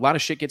hat. Like a lot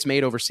of shit gets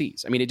made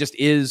overseas. I mean, it just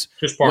is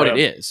what it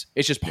is.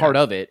 It's just part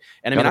of it.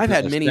 And I mean, I've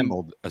had many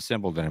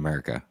assembled in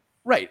America.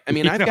 Right. I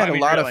mean, I've got a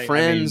lot of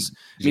friends.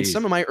 I mean,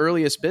 some of my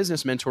earliest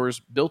business mentors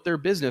built their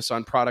business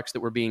on products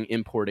that were being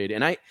imported.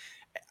 And I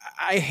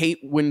hate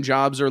when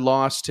jobs are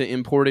lost to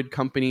imported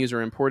companies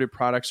or imported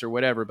products or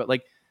whatever. But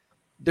like,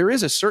 there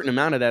is a certain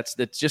amount of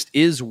that just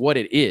is what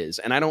it is.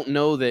 And I don't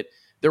know that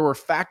there were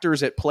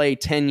factors at play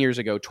 10 years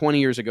ago, 20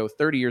 years ago,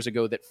 30 years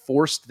ago that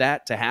forced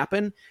that to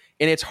happen.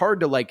 And it's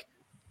hard to like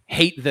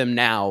hate them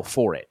now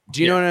for it.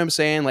 Do you know what I'm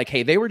saying? Like,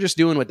 hey, they were just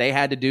doing what they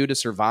had to do to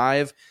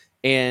survive.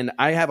 And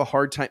I have a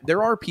hard time.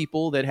 There are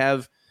people that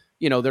have,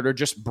 that are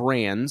just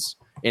brands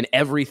and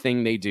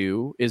everything they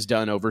do is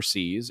done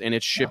overseas and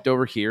it's shipped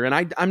over here.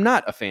 And I'm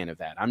not a fan of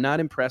that. I'm not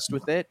impressed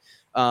with it.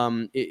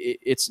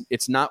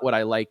 It's not what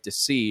I like to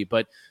see.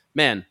 But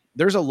man,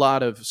 there's a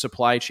lot of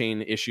supply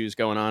chain issues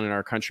going on in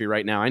our country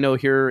right now. I know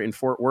here in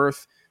Fort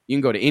Worth, you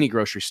can go to any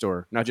grocery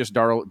store, not just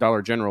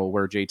Dollar General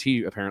where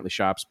JT apparently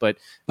shops, but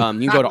you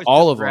can go to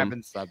all of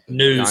them.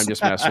 No, I'm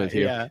just messing with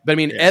you. But I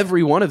mean,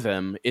 every one of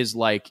them is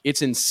like,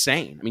 it's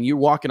insane. I mean, you're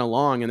walking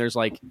along and there's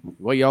like,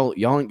 well,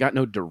 y'all ain't got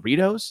no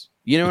Doritos.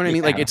 You know what I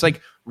mean? Like, it's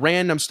like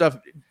random stuff.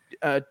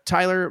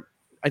 Tyler,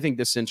 I think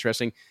this is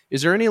interesting.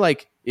 Is there any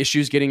like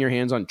issues getting your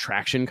hands on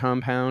traction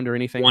compound or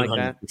anything 100%.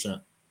 Like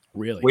that?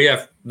 Really? We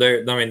have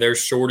there's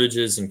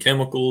shortages in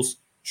chemicals,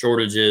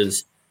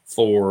 shortages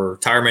for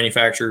tire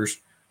manufacturers.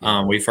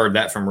 We've heard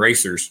that from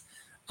racers.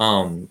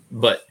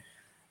 But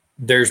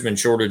there's been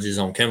shortages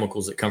on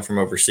chemicals that come from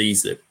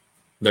overseas that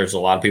there's a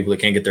lot of people that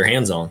can't get their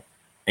hands on.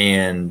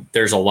 And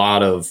there's a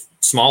lot of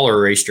smaller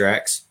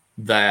racetracks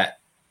that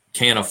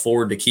can't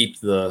afford to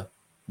keep the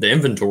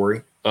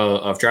inventory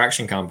of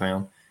traction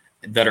compound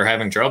that are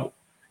having trouble.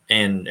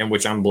 And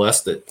which I'm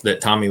blessed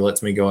that Tommy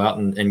lets me go out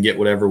and get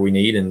whatever we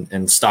need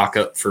and stock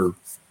up for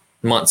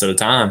months at a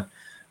time.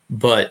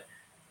 But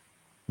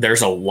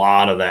there's a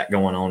lot of that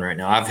going on right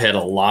now. I've had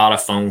a lot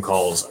of phone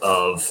calls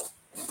of,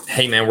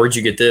 hey man, where'd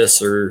you get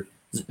this? Or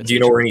do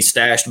you know where any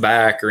stashed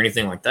back or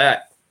anything like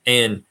that?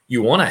 And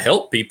you want to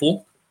help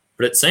people,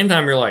 but at the same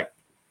time, you're like,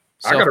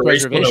 I got to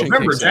race in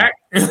November, Jack.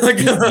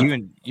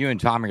 you and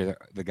Tommy are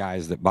the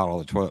guys that bought all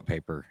the toilet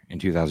paper in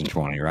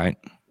 2020, right?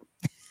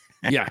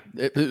 Yeah,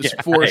 it was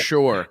for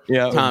sure.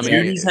 Yeah, Tommy.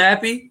 Judy's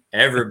happy.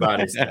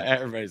 Everybody's happy.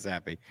 Everybody's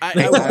happy. I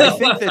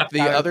think that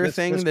the other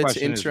thing that's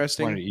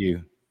interesting.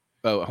 You.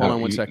 Oh, hold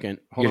on one second.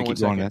 Hold on one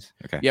second.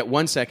 Okay. Yeah,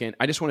 1 second.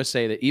 I just want to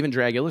say that even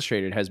Drag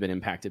Illustrated has been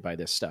impacted by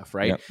this stuff,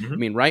 right? Yep. I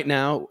mean, right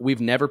now,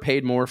 we've never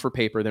paid more for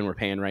paper than we're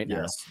paying right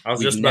now.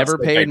 We've never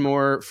paid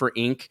more for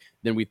ink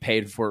than we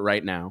paid for it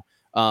right now.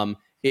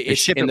 They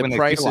ship it when they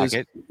feel like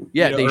it.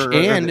 Yeah,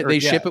 they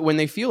ship it when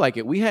they feel like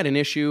it. We had an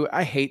issue.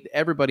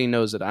 Everybody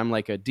knows that I'm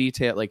like a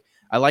detail, like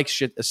I like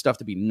stuff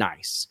to be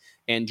nice.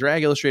 And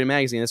Drag Illustrated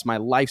Magazine, that's my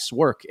life's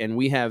work. And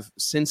we have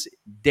since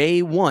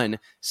day one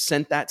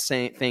sent that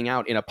same thing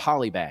out in a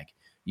poly bag.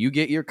 You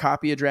get your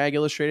copy of Drag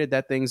Illustrated,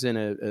 that thing's in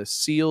a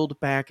sealed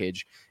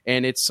package.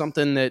 And it's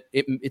something that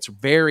it's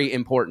very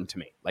important to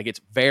me. Like, it's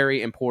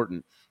very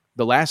important.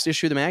 The last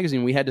issue of the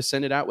magazine, we had to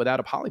send it out without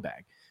a poly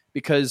bag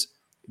because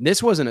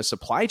this wasn't a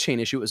supply chain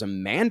issue. It was a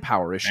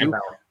manpower issue.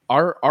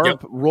 Our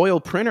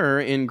Royal printer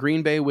in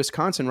Green Bay,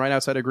 Wisconsin, right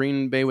outside of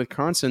Green Bay,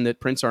 Wisconsin, that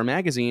prints our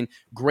magazine,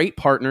 great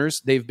partners.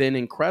 They've been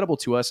incredible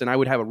to us. And I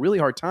would have a really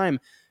hard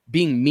time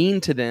being mean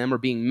to them or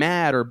being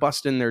mad or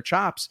busting their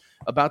chops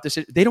about this.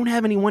 They don't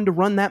have anyone to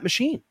run that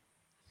machine.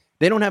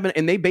 They don't have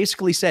and they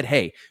basically said,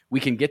 hey, we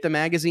can get the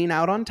magazine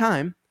out on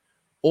time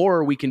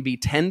or we can be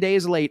 10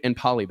 days late and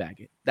polybag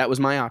it. That was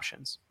my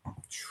options.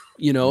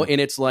 And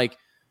it's like,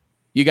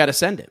 you got to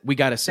send it. We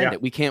got to send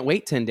it. We can't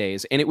wait 10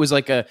 days. And it was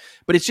like but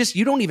it's just,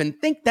 you don't even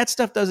think that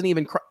stuff doesn't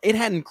even, it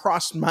hadn't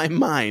crossed my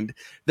mind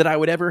that I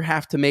would ever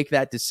have to make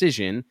that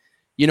decision,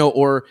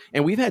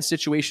 and we've had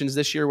situations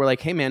this year where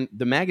like, hey man,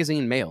 the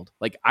magazine mailed,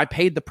 like I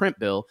paid the print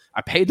bill,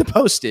 I paid the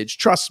postage,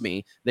 trust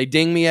me, they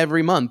ding me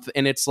every month.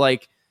 And it's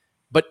like,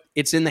 but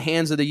it's in the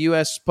hands of the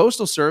U.S.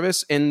 Postal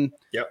Service and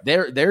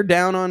they're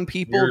down on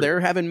people. They're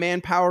having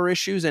manpower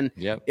issues. And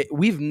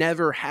we've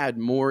never had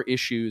more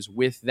issues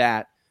with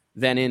that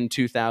than in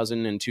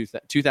 2020 and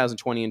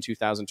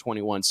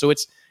 2021. So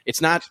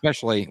it's not,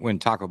 especially when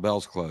Taco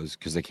Bell's closed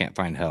because they can't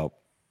find help.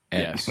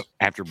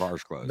 After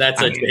bars close.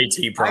 That's a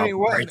JT problem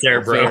right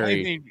there, bro.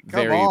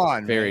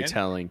 Very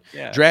telling.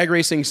 Yeah. Drag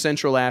Racing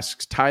Central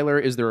asks, Tyler,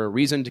 is there a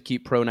reason to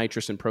keep Pro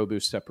Nitrous and Pro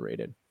Boost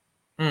separated?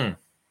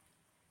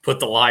 Put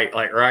the light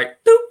like right.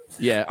 Doop.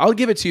 Yeah, I'll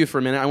give it to you for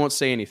a minute. I won't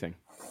say anything.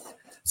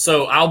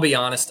 So I'll be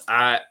honest.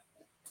 I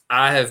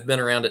have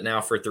been around it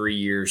now for 3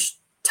 years,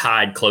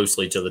 tied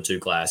closely to the two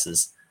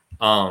classes.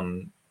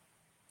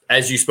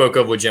 As you spoke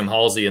of with Jim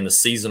Halsey and the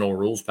seasonal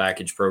rules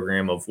package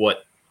program of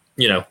what,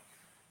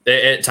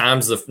 at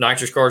times the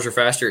nitrous cars are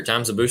faster, at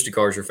times the boosted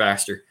cars are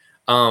faster.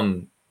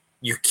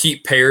 You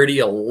keep parity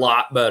a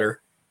lot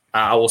better.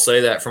 I will say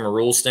that from a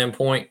rules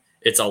standpoint,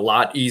 it's a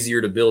lot easier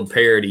to build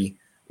parity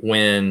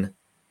when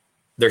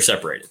they're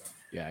separated.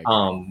 Yeah.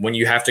 When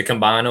you have to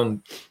combine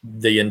them,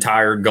 the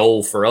entire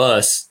goal for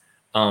us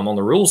on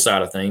the rules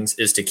side of things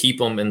is to keep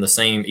them in the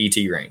same ET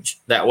range.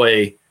 That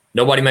way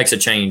Nobody makes a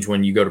change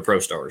when you go to Pro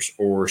Stars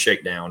or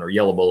Shakedown or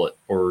Yellow Bullet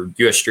or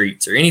US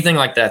Streets or anything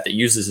like that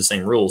uses the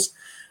same rules.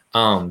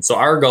 So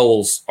our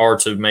goals are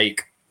to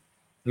make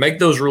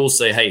those rules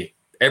say, hey,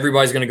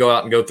 everybody's going to go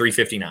out and go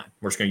 359.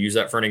 We're just going to use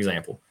that for an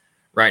example.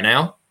 Right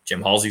now,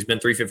 Jim Halsey's been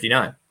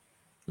 359.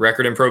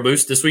 Record in Pro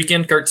Boost this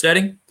weekend, Kurt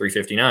Stedding,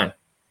 359.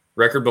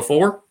 Record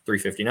before,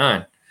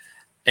 359.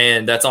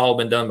 And that's all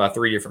been done by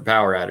 3 different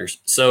power adders.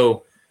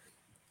 So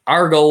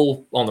our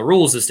goal on the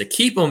rules is to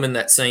keep them in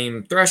that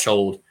same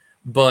threshold.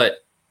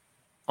 But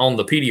on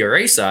the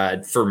PDRA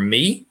side, for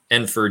me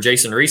and for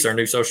Jason Reese, our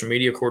new social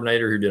media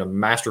coordinator, who did a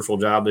masterful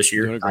job this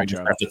year, I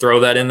just have to throw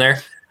that in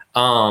there.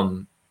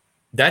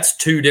 That's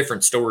 2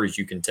 different stories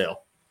you can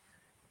tell.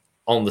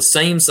 On the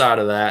same side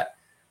of that,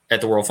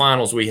 at the World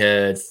Finals, we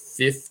had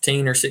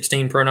 15 or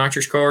 16 Pro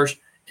Nitrous cars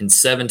and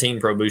 17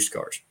 Pro Boost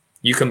cars.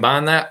 You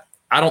combine that,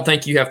 I don't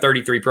think you have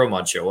 33 Pro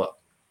Mods show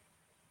up.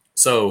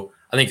 So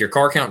I think your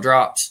car count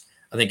drops.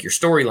 I think your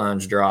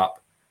storylines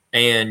drop.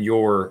 And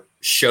your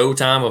show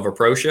time of a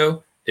pro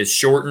show is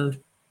shortened.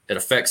 It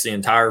affects the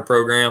entire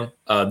program.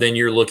 Then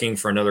you're looking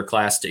for another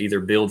class to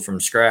either build from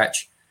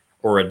scratch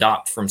or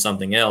adopt from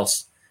something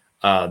else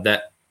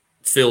that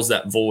fills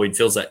that void,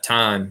 fills that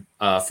time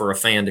for a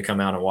fan to come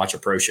out and watch a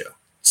pro show.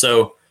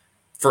 So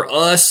for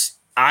us,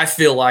 I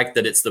feel like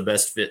that it's the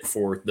best fit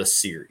for the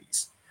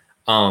series.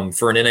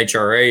 For an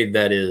NHRA,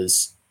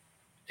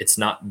 it's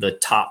not the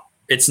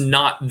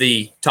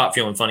top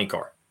fuel and funny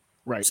car.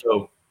 Right.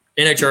 So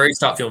NHRA is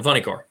top fuel and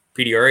funny car.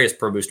 PDRA is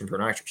Pro Boost and Pro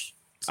Nitrous.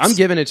 I'm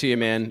giving it to you,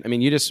 man. I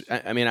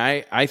mean,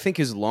 I think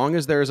as long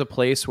as there's a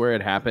place where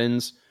it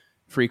happens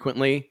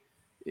frequently,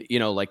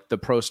 like the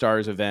Pro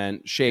Stars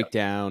event,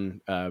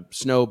 Shakedown,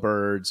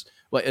 Snowbirds,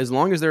 well, as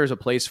long as there's a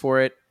place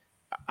for it,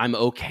 I'm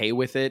okay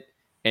with it.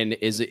 And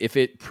if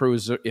it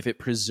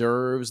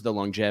preserves the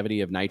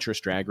longevity of nitrous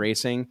drag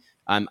racing,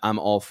 I'm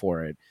all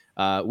for it.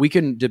 We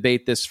can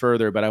debate this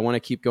further, but I want to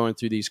keep going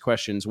through these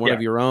questions. One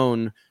of your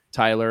own,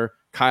 Tyler,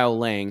 Kyle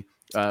Lang.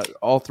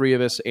 All 3 of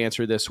us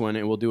answer this one,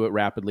 and we'll do it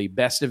rapidly.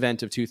 Best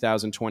event of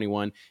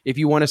 2021. If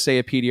you want to say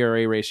a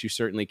PDRA race, you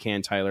certainly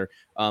can, Tyler.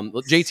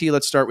 JT,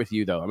 let's start with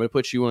you, though. I'm going to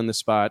put you on the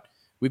spot.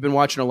 We've been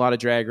watching a lot of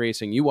drag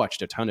racing. You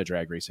watched a ton of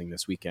drag racing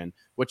this weekend.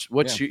 What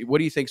do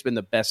you think has been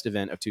the best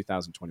event of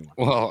 2021?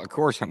 Well, of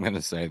course, I'm going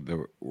to say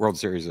the World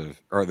Series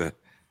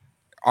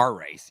our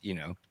race,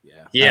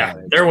 Yeah,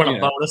 there went a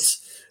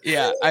bonus.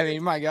 Yeah, I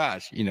mean, my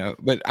gosh,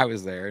 but I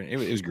was there, and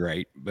it was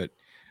great. But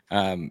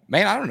man,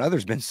 I don't know.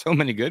 There's been so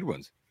many good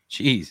ones.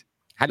 Jeez.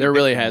 There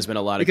really has been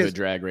a lot of good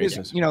drag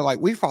races. Like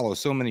we follow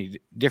so many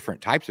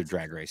different types of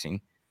drag racing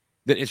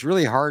that it's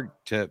really hard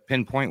to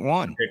pinpoint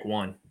one. Pick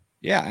one.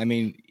 Yeah, I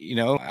mean,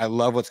 I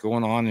love what's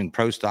going on in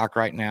pro stock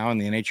right now in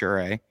the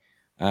NHRA.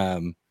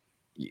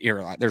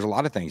 There's a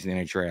lot of things in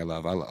the NHRA I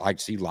love. I like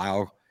to see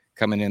Lyle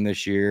coming in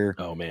this year.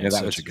 Oh man,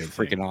 that was a good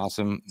freaking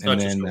awesome.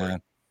 And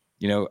then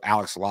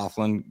Alex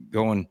Laughlin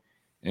going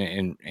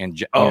and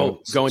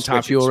going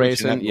top fuel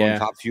racing. Going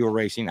top fuel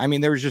racing. I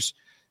mean, there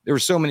were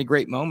so many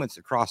great moments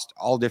across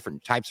all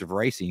different types of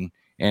racing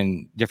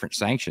and different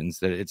sanctions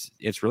that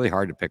it's really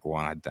hard to pick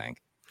one, I'd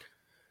think.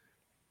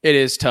 It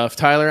is tough.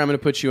 Tyler, I'm going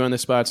to put you on the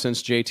spot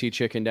since JT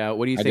chickened out.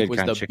 What do you think was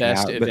the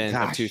best event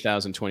of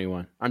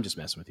 2021? I'm just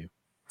messing with you.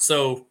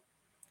 So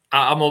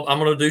I'm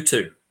going to do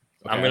 2.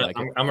 Okay,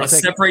 I'm going to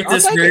separate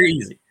this very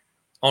easy.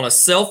 On a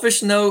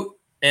selfish note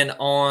and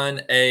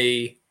on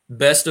a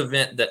best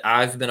event that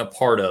I've been a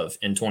part of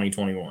in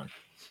 2021,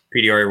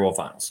 PDRA World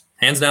Finals.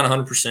 Hands down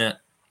 100%.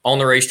 On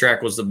the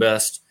racetrack was the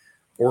best.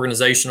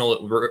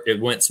 Organizational,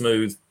 it went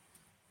smooth.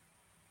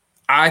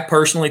 I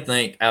personally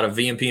think out of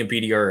VMP and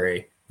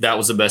PDRA, that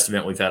was the best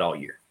event we've had all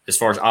year as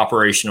far as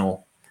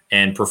operational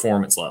and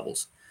performance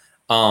levels.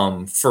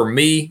 For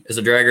me, as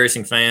a drag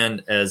racing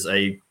fan, as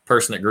a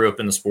person that grew up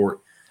in the sport,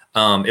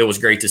 it was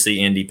great to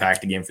see Indy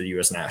packed again for the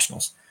U.S.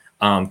 Nationals.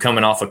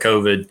 Coming off of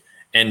COVID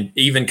and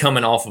even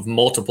coming off of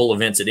multiple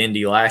events at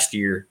Indy last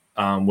year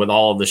with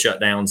all of the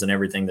shutdowns and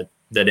everything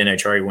that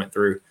NHRA went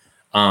through,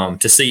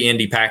 to see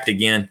Indy packed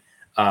again,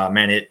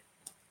 man,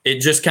 it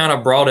just kind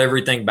of brought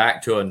everything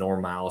back to a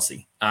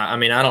normalcy. I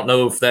mean, I don't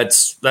know if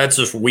that's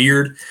just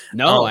weird.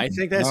 No, I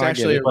think that's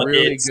actually a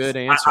really good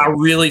answer. I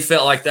really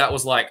felt like that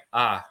was like,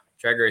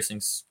 drag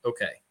racing's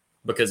okay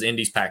because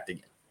Indy's packed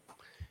again.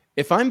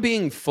 If I'm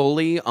being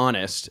fully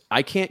honest,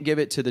 I can't give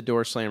it to the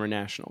Door Slammer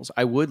Nationals.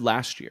 I would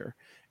last year,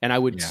 and I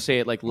would say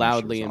it like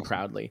loudly and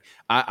proudly.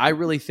 I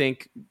really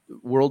think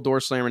World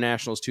Door Slammer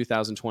Nationals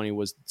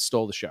 2020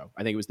 stole the show.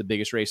 I think it was the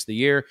biggest race of the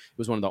year. It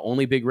was one of the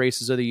only big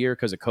races of the year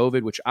because of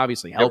COVID, which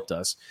obviously helped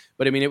us.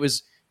 But I mean, it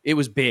was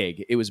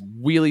big. It was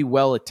really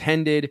well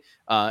attended,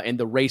 and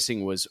the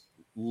racing was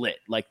lit.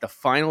 Like the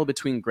final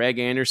between Greg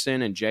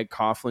Anderson and Jeg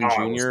Coughlin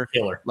Jr.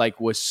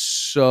 was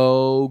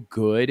so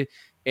good.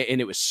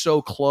 And it was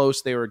so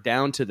close. They were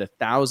down to the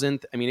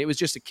 1,000th. I mean, it was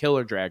just a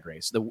killer drag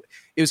race.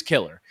 It was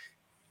killer.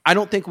 I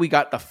don't think we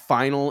got the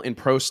final in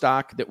pro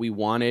stock that we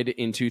wanted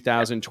in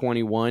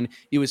 2021.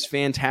 It was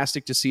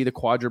fantastic to see the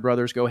Quadra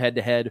brothers go head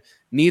to head.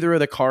 Neither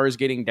of the cars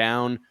getting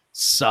down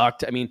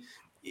sucked. I mean,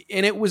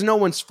 and it was no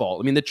one's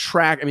fault. I mean,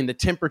 the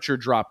temperature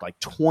dropped like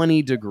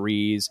 20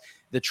 degrees.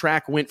 The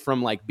track went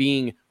from like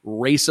being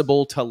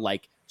raceable to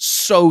like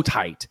so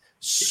tight,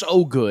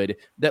 so good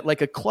that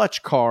like a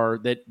clutch car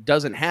that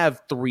doesn't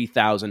have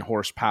 3,000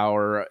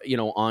 horsepower,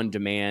 on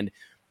demand,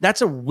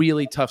 that's a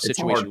really tough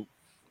situation.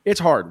 It's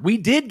hard. We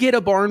did get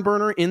a barn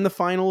burner in the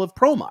final of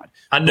Pro Mod.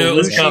 I knew it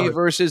was coming.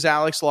 Versus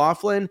Alex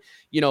Laughlin.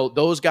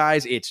 Those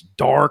guys, it's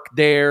dark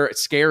there.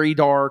 It's scary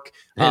dark.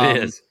 It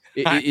is.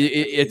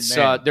 It's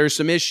there's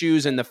some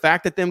issues, and the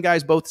fact that them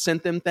guys both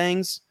sent them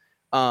things,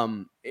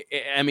 and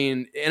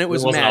it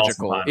was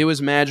magical. Awesome. It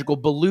was magical.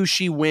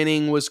 Belushi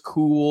winning was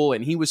cool,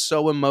 and he was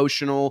so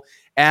emotional.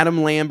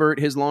 Adam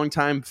Lambert, his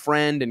longtime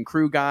friend and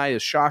crew guy, a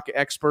shock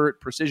expert,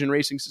 precision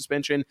racing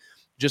suspension,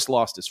 just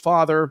lost his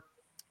father.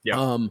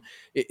 Yeah.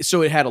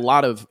 So it had a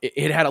lot of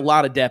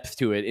depth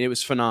to it. It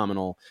was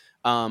phenomenal.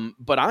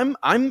 But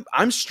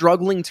I'm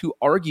struggling to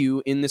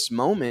argue in this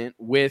moment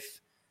with.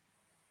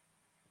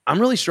 I'm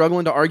really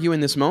struggling to argue in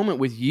this moment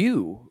with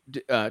you,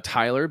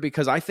 Tyler,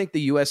 because I think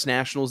the U.S.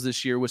 Nationals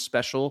this year was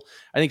special.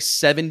 I think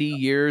 70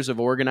 years of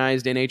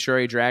organized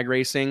NHRA drag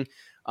racing.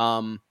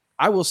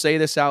 I will say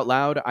this out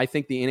loud. I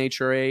think the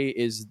NHRA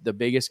is the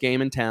biggest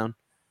game in town.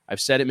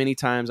 I've said it many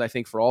times. I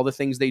think for all the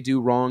things they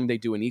do wrong, they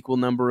do an equal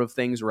number of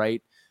things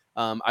right.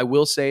 I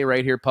will say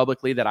right here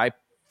publicly that I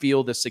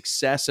feel the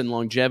success and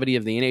longevity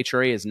of the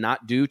NHRA is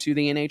not due to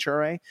the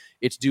NHRA.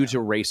 It's due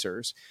to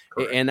racers.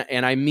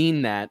 And I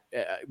mean that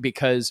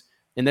because,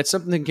 and that's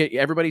something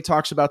everybody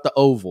talks about, the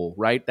oval,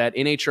 right? That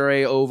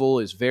NHRA oval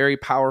is very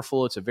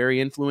powerful. It's a very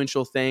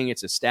influential thing.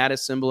 It's a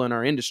status symbol in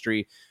our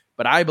industry.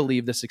 But I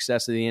believe the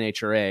success of the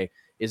NHRA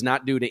is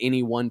not due to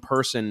any one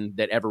person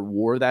that ever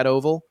wore that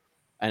oval.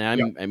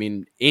 And I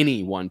mean,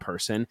 any one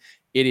person.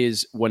 It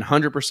is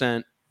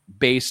 100%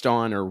 based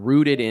on or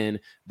rooted in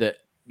the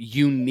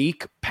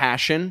unique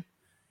passion.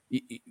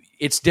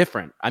 It's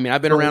different. I mean,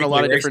 I've been around a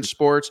lot of different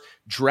sports.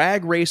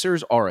 Drag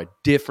racers are a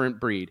different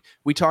breed.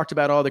 We talked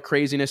about all the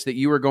craziness that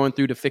you were going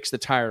through to fix the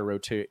tire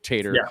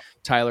rotator,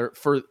 Tyler.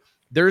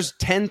 There's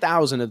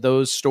 10,000 of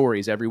those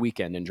stories every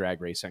weekend in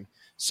drag racing.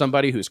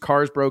 Somebody whose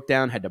cars broke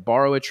down, had to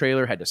borrow a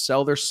trailer, had to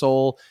sell their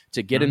soul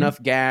to get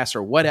enough gas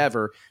or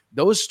whatever.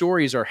 Those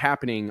stories are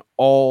happening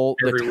all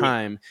the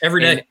time.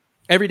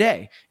 Every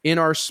day in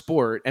our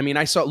sport. I mean,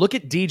 look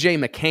at DJ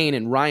McCain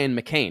and Ryan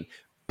McCain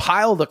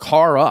pile the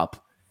car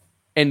up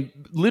and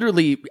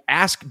literally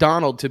ask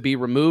Donald to be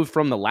removed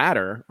from the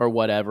ladder or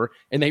whatever.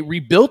 And they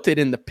rebuilt it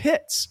in the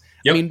pits.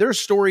 Yep. I mean, there's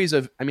stories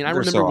of, I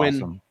remember when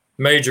awesome.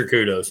 Major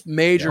kudos.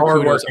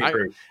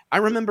 I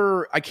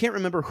remember, I can't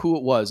remember who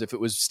it was, if it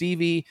was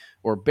Stevie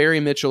or Barry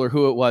Mitchell or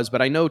who it was,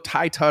 but I know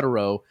Ty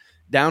Tutterow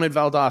down at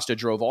Valdosta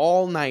drove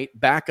all night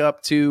back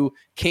up to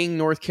King,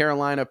 North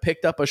Carolina,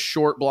 picked up a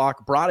short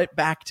block, brought it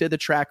back to the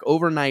track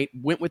overnight,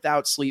 went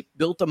without sleep,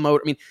 built a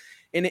motor. I mean,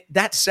 and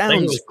that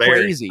sounds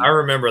crazy. I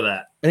remember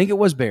that. I think it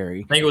was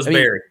Barry.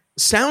 Barry.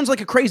 Sounds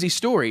like a crazy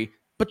story,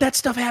 but that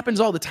stuff happens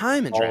all the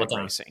time in drag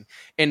racing.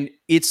 And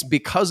it's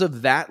because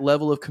of that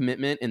level of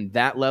commitment and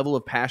that level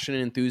of passion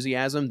and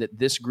enthusiasm that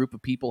this group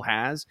of people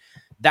has.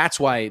 That's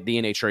why the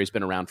NHRA has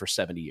been around for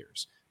 70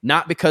 years.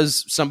 Not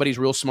because somebody's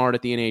real smart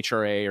at the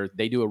NHRA or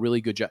they do a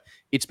really good job.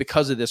 It's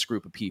because of this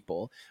group of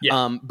people.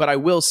 Yeah. But I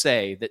will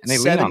say that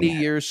 70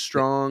 years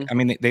strong. I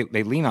mean, they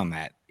lean on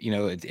that.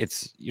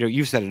 It's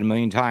you've said it a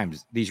million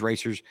times. These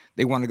racers,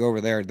 they want to go over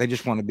there. They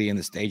just want to be in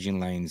the staging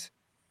lanes,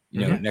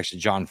 next to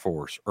John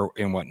Force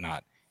and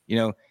whatnot.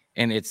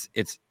 And it's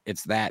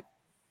that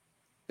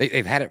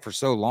they've had it for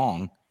so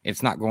long.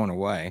 It's not going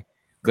away.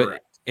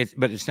 But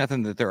it's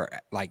nothing that they're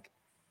like.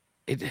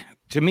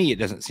 To me, it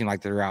doesn't seem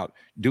like they're out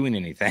doing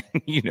anything,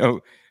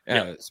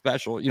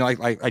 special,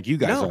 like you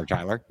guys are,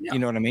 Tyler. Yeah. You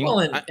know what I mean? Well,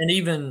 and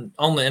even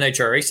on the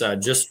NHRA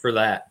side, just for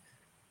that,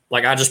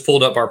 like I just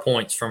pulled up our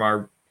points from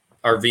our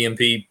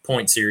VMP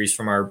point series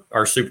from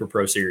our Super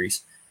Pro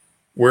series.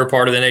 We're a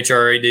part of the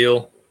NHRA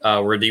deal.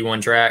 We're a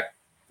D1 track.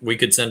 We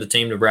could send a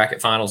team to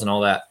bracket finals and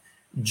all that.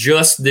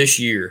 Just this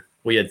year,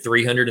 we had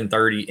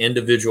 330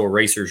 individual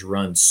racers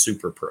run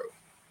Super Pro.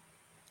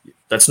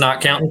 That's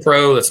not counting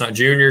pro. That's not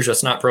juniors.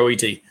 That's not pro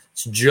ET.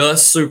 It's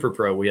just Super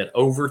Pro. We had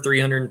over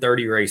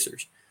 330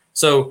 racers.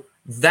 So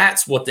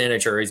that's what the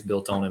NHRA is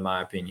built on, in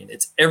my opinion.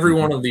 It's every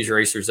one of these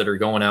racers that are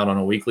going out on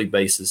a weekly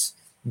basis,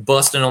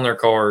 busting on their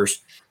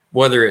cars,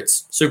 whether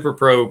it's Super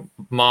Pro,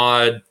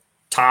 mod,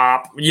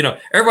 top,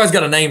 everybody's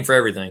got a name for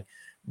everything.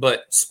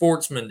 But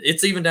sportsmen,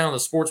 it's even down to the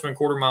sportsman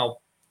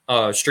quarter-mile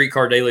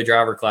streetcar daily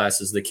driver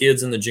classes, the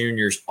kids and the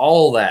juniors,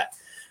 all that.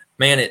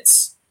 Man,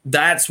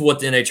 that's what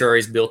the NHRA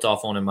is built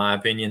off on, in my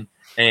opinion.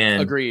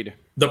 And agreed.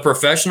 The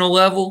professional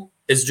level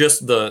is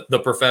just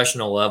the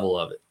professional level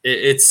of it.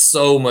 It's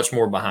so much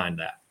more behind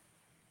that.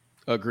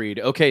 Agreed.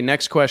 Okay,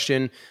 next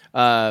question.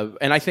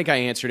 And I think I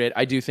answered it.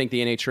 I do think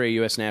the NHRA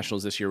U.S.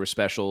 Nationals this year was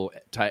special,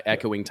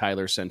 echoing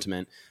Tyler's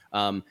sentiment.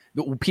 The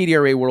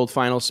PDRA World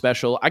Finals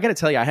special. I got to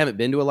tell you, I haven't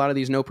been to a lot of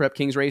these No Prep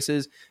Kings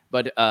races,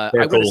 but I'm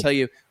going to tell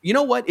you, you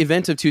know what?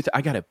 Event of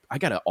I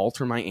gotta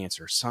alter my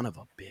answer. Son of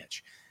a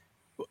bitch.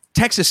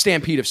 Texas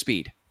Stampede of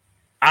Speed.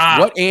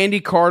 What Andy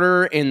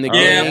Carter and the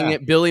gang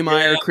at Billy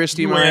Meyer,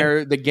 Christy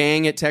Meyer, the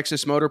gang at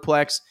Texas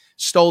Motorplex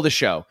stole the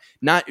show.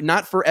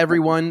 Not for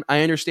everyone.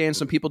 I understand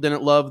some people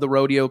didn't love the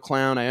rodeo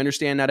clown. I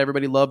understand not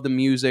everybody loved the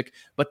music,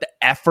 but the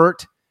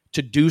effort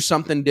to do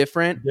something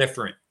different.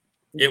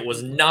 It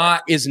was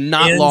not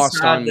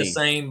lost on the me.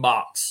 Same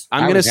box.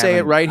 I'm going to say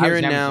it right here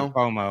and now.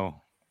 FOMO.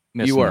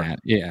 You were. That.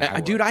 Yeah.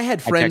 Dude, I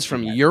had friends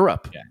from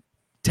Europe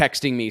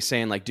texting me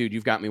saying like, dude,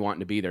 you've got me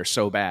wanting to be there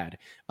so bad.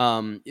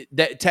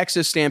 The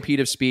Texas Stampede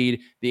of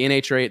Speed,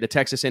 the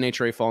Texas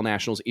NHRA Fall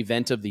Nationals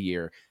event of the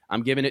year.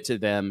 I'm giving it to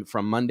them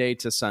from Monday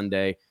to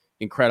Sunday.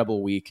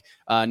 Incredible week.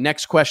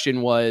 Next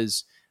question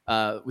was,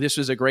 this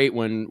was a great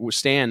one.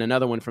 Stan,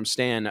 another one from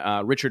Stan,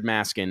 Richard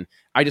Maskin.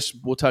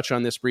 We'll touch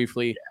on this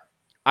briefly. Yeah.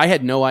 I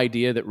had no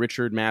idea that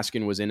Richard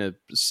Maskin was in a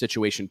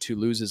situation to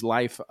lose his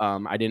life.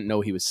 I didn't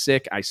know he was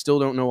sick. I still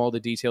don't know all the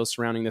details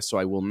surrounding this, so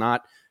I will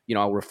not,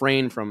 I'll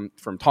refrain from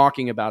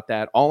talking about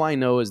that. All I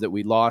know is that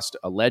we lost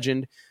a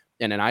legend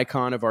and an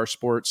icon of our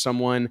sport.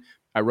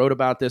 I wrote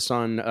about this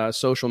on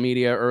social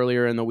media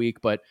earlier in the week,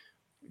 but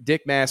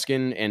Dick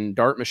Maskin and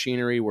Dart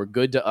Machinery were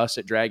good to us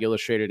at Drag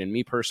Illustrated and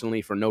me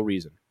personally for no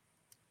reason.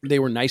 They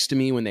were nice to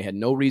me when they had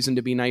no reason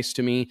to be nice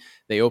to me.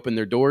 They opened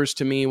their doors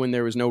to me when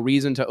there was no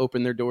reason to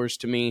open their doors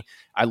to me.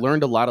 I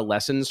learned a lot of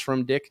lessons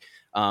from Dick.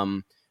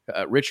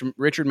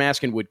 Richard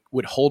Maskin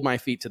would hold my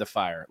feet to the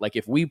fire. Like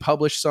if we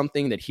published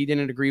something that he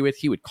didn't agree with,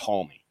 he would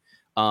call me.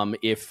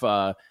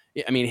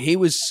 He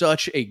was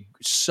such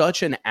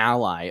an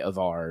ally of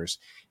ours.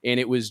 And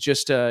it was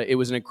just it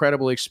was an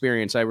incredible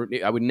experience. I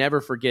would never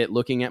forget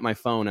looking at my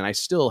phone, and I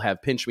still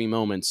have pinch me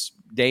moments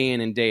day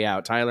in and day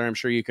out. Tyler, I'm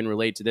sure you can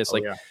relate to this.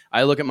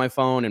 I look at my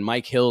phone and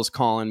Mike Hill's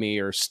calling me,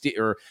 or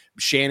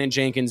Shannon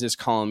Jenkins is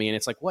calling me, and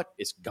it's like, what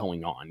is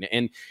going on?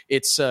 And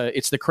it's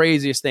the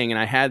craziest thing. And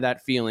I had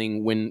that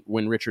feeling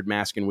when Richard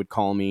Maskin would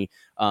call me.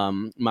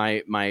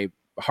 My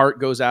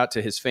heart goes out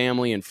to his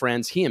family and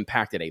friends. He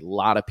impacted a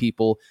lot of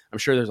people. I'm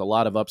sure there's a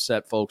lot of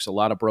upset folks, a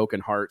lot of broken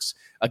hearts.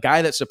 A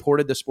guy that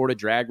supported the sport of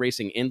drag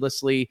racing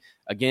endlessly.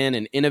 Again,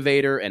 an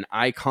innovator, an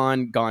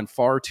icon, gone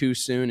far too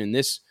soon. And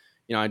this,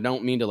 I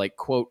don't mean to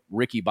quote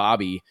Ricky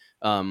Bobby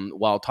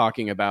while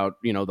talking about,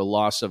 the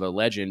loss of a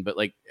legend, but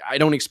I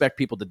don't expect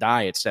people to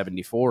die at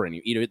 74.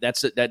 And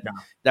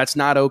that's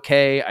not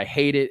okay. I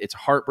hate it. It's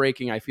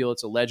heartbreaking. I feel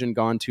it's a legend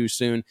gone too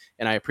soon.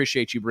 And I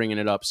appreciate you bringing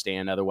it up,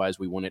 Stan. Otherwise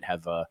we wouldn't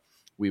have,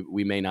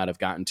 we may not have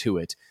gotten to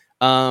it.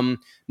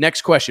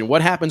 Next question.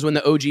 What happens when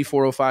the OG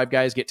 405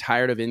 guys get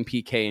tired of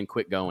NPK and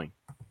quit going?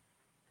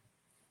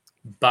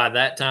 By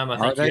that time, I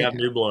think you have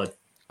new blood.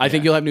 I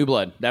think you'll have new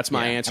blood. That's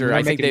my answer.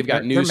 I think they've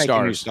got new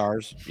stars.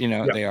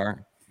 They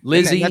are.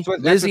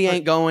 Lizzie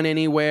ain't going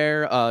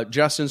anywhere.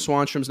 Justin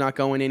Swanstrom's not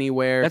going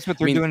anywhere. That's what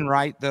they're doing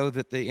right, though,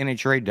 that the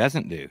NHRA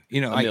doesn't do. A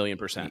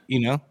million%.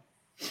 Yep.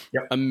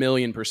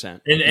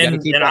 1,000,000%.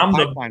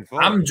 And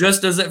I'm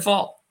just as at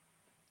fault.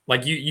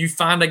 Like you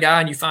find a guy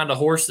and you find a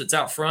horse that's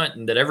out front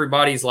and that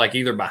everybody's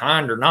either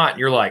behind or not.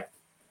 You're like,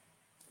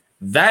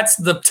 that's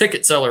the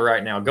ticket seller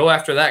right now. Go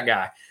after that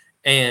guy.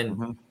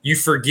 And you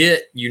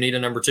forget you need a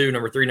number 2,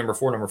 number 3, number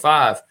 4, number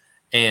 5.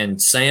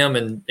 And Sam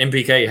and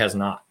MPK has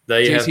not.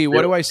 JT,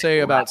 what do I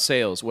say about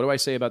sales? What do I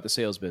say about the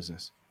sales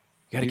business?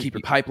 You got to keep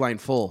your pipeline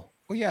full.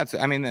 Well, yeah.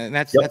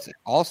 That's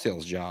all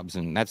sales jobs,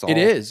 and that's all. It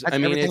is.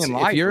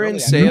 If you're in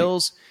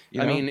sales,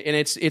 and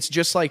it's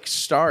just like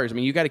stars.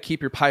 You got to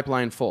keep your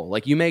pipeline full.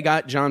 You may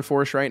got John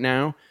Force right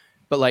now,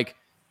 but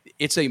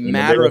it's a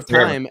matter of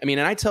time. And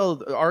I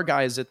tell our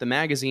guys at the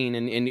magazine,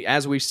 and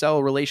as we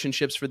sell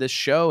relationships for this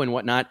show and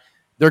whatnot,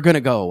 they're going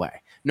to go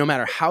away. No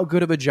matter how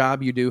good of a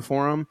job you do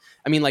for them.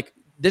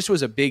 This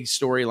was a big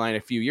storyline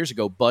a few years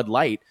ago. Bud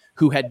Light,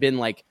 who had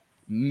been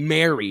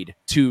married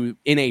to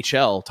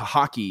NHL, to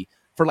hockey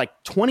for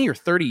 20 or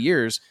 30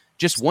 years,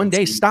 just one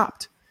day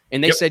stopped.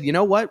 And they said, you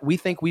know what? We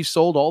think we've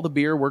sold all the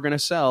beer we're going to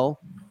sell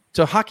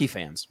to hockey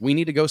fans. We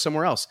need to go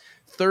somewhere else.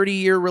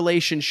 30-year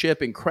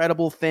relationship,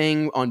 incredible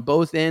thing on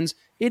both ends.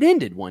 It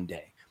ended one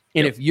day.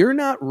 And if you're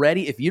not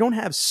ready, if you don't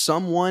have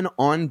someone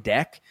on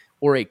deck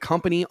or a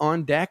company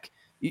on deck,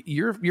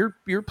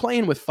 you're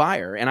playing with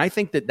fire. And I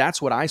think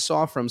that's what I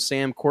saw from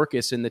Sam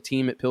Corcus and the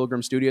team at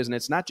Pilgrim Studios. And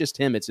it's not just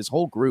him, it's his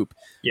whole group.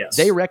 Yes.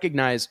 They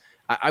recognize,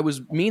 I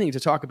was meaning to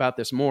talk about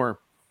this more.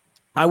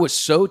 I was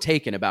so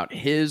taken about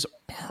his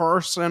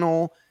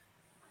personal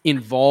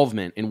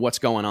involvement in what's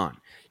going on.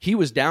 He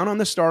was down on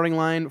the starting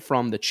line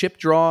from the chip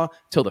draw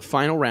till the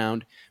final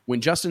round.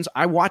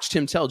 I watched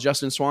him tell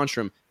Justin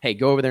Swanstrom, hey,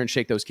 go over there and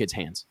shake those kids'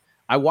 hands.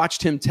 I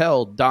watched him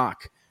tell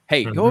Doc,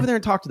 hey, go over there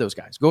and talk to those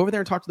guys. Go over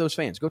there and talk to those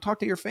fans. Go talk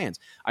to your fans.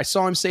 I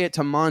saw him say it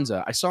to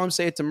Monza. I saw him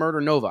say it to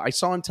Murder Nova. I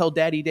saw him tell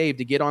Daddy Dave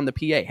to get on the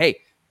PA. Hey,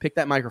 pick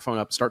that microphone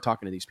up, start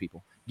talking to these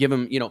people. Give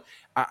them,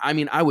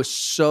 I was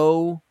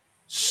so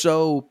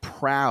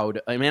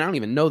proud. I don't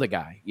even know the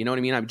guy. You know what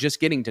I mean? I'm just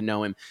getting to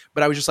know him.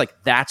 But I was just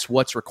that's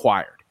what's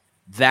required.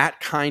 That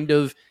kind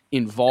of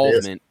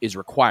involvement is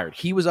required.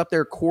 He was up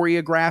there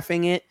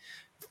choreographing it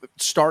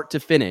start to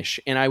finish.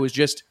 And I was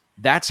just,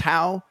 that's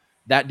how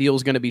that deal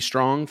is going to be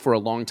strong for a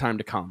long time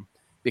to come.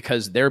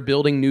 because they're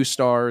building new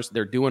stars.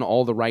 They're doing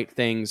all the right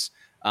things.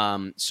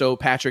 So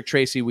Patrick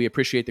Tracy, we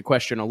appreciate the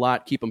question a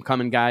lot. Keep them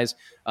coming, guys.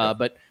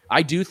 But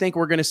I do think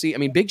we're going to see, I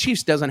mean, Big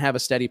Chiefs doesn't have a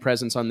steady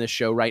presence on this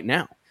show right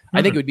now.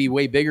 I think it would be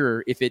way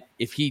bigger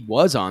if he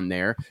was on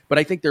there, but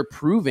I think they're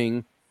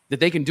proving that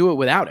they can do it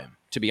without him,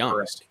 to be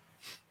honest.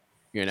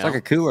 You know? It's like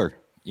a cooler.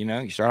 You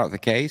know, you start out with a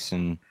case,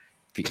 and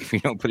if you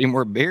don't put any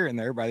more beer in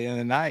there by the end of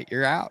the night,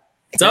 you're out.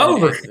 It's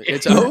over.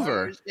 It's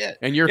over.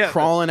 And you're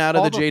crawling out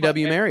of the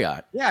JW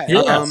Marriott.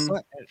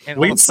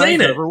 We've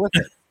seen it. With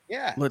it.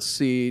 Yeah. Let's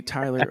see,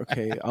 Tyler.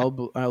 Okay,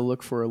 I'll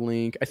look for a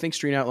link. I think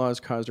Street Outlaws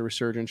caused a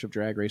resurgence of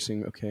drag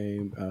racing. Okay,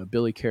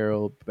 Billy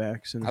Carroll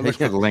backs. I looked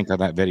for the link on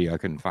that video. I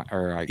couldn't find.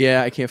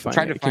 I can't find.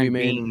 Tried to find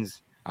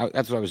beans.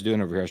 That's what I was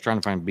doing over here. I was trying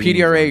to find beans.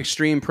 PDRA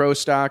Extreme Pro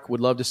Stock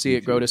would love to see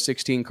it go to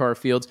 16 car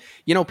fields.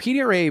 You know,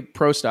 PDRA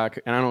Pro Stock,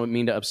 and I don't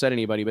mean to upset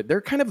anybody, but they're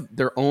kind of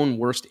their own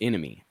worst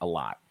enemy a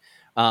lot.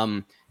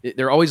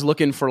 They're always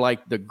looking for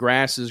like the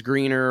grass is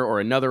greener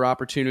or another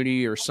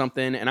opportunity or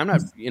something. And I'm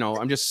not,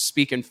 I'm just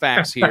speaking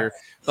facts here,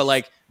 but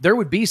like there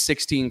would be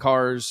 16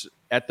 cars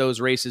at those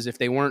races if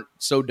they weren't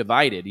so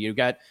divided. You've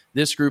got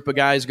this group of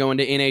guys going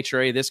to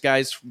NHRA. This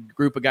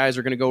group of guys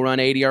are going to go run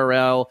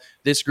ADRL.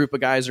 This group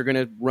of guys are going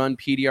to run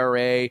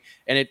PDRA.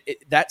 And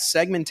that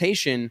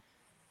segmentation,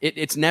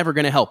 it's never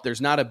going to help.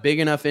 There's not a big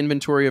enough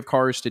inventory of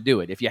cars to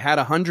do it. If you had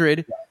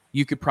 100,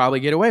 you could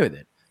probably get away with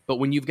it. But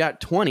when you've got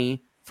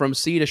 20, from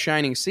sea to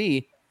shining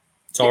sea,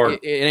 it's hard.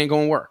 It ain't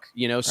going to work,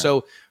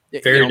 So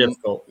very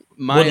difficult.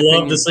 Would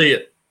love to see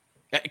it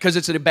because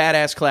it's a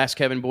badass class.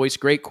 Kevin Boyce,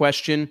 great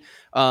question.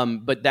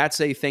 But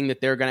that's a thing that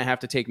they're going to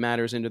have to take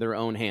matters into their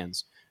own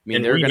hands. I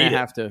mean, they're going to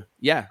have to.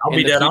 Yeah, I'll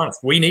be dead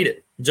honest. We need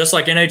it, just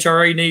like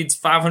NHRA needs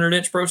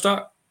 500-inch Pro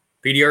Stock.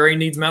 PDRA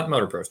needs Mountain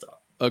Motor Pro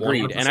Stock.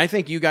 Agreed. 100%. And I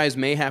think you guys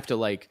may have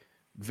to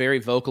very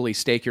vocally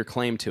stake your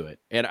claim to it.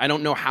 And I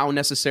don't know how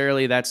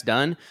necessarily that's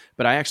done,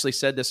 but I actually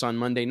said this on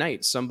Monday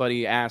night.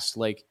 Somebody asked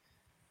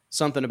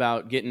something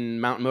about getting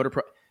Mountain Motor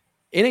Pro.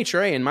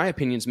 NHRA, in my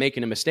opinion, is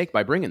making a mistake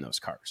by bringing those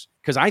cars.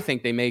 Because I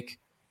think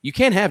you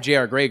can't have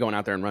JR Gray going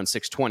out there and run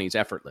 620s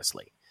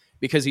effortlessly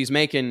because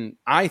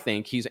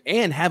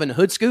and having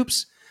hood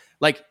scoops.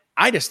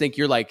 I just think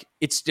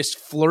it's just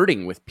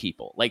flirting with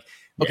people.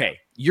 Okay,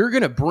 you're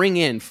going to bring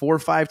in 4 or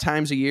 5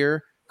 times a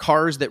year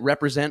cars that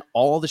represent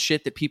all the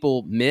shit that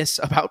people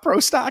miss about Pro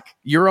Stock,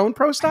 your own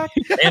Pro Stock.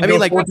 And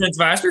 4/10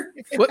 faster.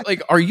 What,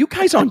 are you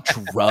guys on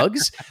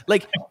drugs?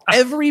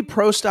 Every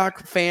Pro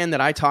Stock fan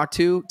that I talk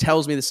to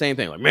tells me the same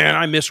thing. Man,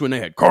 I miss when they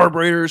had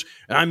carburetors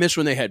and I miss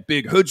when they had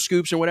big hood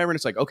scoops and whatever. And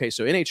it's okay,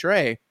 so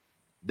NHRA,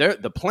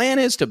 the plan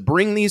is to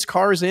bring these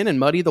cars in and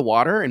muddy the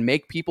water and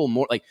make people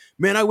more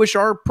man, I wish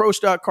our Pro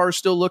Stock cars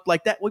still looked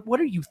like that.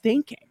 What are you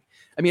thinking?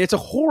 I mean, it's a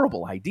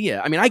horrible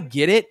idea. I mean, I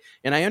get it,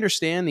 and I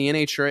understand the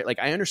NHRA.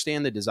 I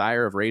understand the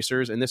desire of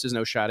racers, and this is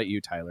no shot at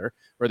you, Tyler,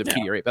 or the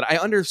PDRA, but I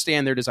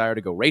understand their desire to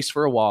go race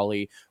for a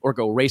Wally or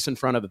go race in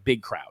front of the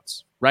big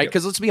crowds, right?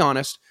 Because let's be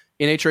honest,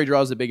 NHRA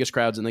draws the biggest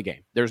crowds in the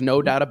game. There's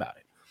no doubt about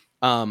it.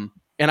 And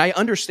I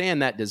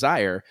understand that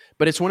desire,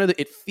 but it's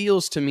it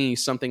feels to me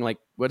something like,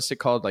 what's it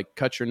called?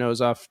 Cut your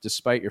nose off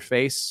despite your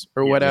face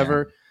or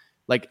whatever.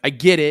 Yeah. I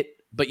get it.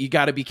 But you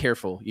got to be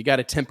careful. You got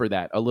to temper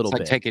that a little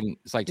bit. It's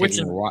like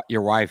taking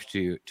your wife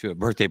to a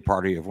birthday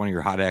party of one of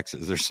your hot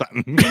exes or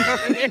something.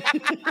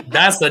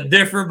 That's a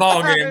different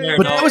ballgame there.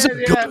 But that was a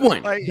good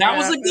one. That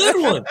was a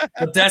good one.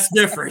 But that's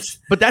different.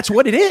 But that's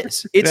what it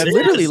is. It's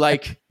literally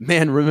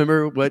man,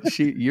 remember what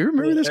you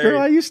remember this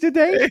girl I used to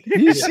date?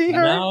 You see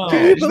her? No.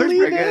 Can you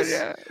believe this?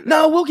 Yeah.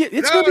 No,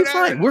 it's going to be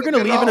fine. We're going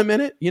to leave in a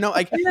minute. No,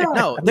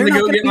 they're not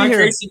going to get my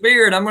here. case of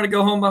beer and I'm going to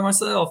go home by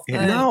myself.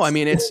 Yeah. No, I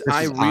mean,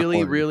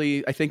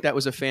 I think that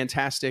was a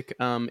fantastic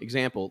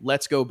example.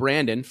 Let's go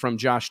Brandon from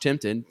Josh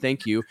Timpton.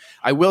 Thank you.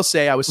 I will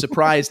say I was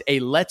surprised a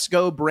Let's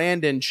Go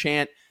Brandon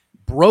chant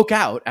broke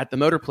out at the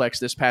Motorplex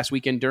this past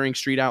weekend during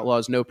Street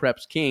Outlaws No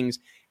Preps Kings,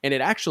 and it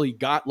actually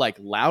got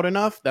loud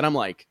enough that I'm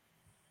all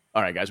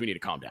right, guys, we need to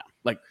calm down.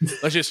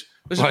 Let's just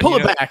pull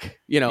it back.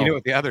 You know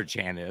what the other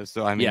chant is.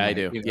 So I mean, yeah, I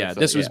do.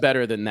 This was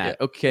better than that.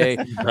 Yeah. Okay.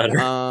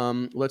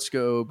 Better. Let's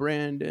go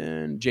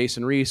Brandon,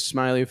 Jason Reese,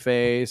 smiley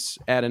face,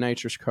 add a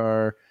nitrous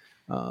car.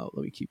 Let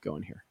me keep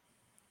going here.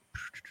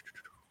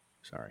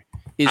 Sorry.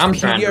 Is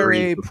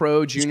PDRA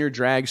Pro Junior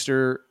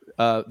Dragster?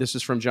 This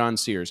is from John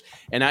Sears,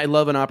 and I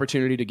love an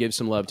opportunity to give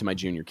some love to my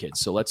junior kids.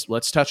 So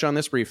let's touch on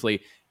this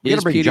briefly.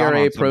 Is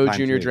PDRA Pro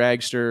Junior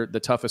Dragster the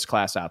toughest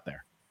class out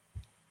there?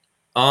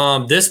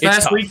 This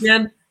past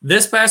weekend,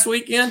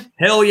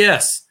 hell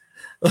yes.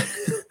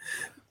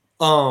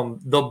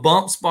 The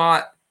bump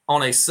spot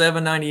on a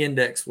 790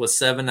 index was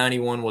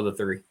 791 with a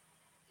 3.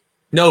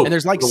 No, and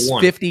there's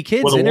 50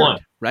 kids in it,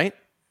 right?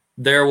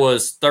 There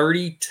was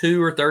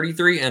 32 or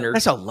 33 entered.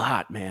 That's a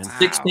lot, man.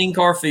 16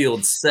 car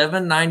field,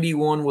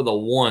 791 with a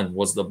 1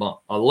 was the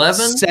bump.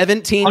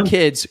 17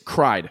 kids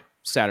cried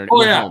Saturday.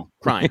 Home,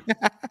 crying.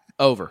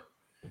 Over.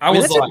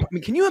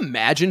 Can you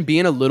imagine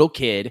being a little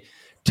kid,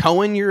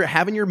 having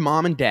your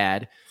mom and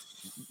dad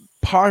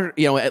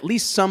at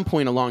least some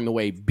point along the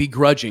way,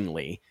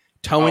 begrudgingly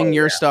towing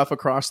your stuff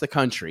across the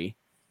country,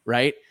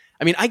 right?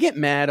 I mean, I get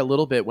mad a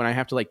little bit when I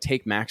have to like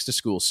take Max to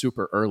school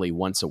super early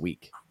once a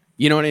week.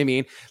 You know what I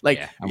mean?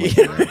 Like,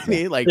 you know what I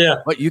mean? Like,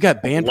 what, you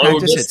got band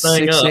practice at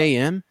 6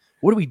 a.m.?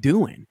 What are we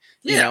doing?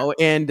 You know,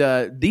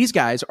 and these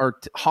guys are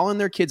hauling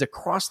their kids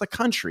across the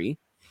country,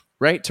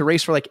 right, to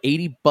race for like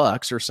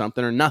 $80 or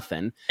something or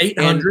nothing.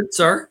 800,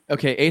 sir.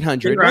 Okay,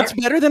 800. Right. That's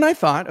better than I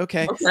thought.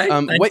 Okay,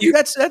 thank you.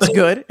 That's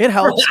good. It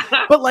helps.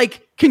 But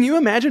like, can you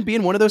imagine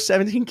being one of those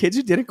 17 kids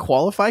who didn't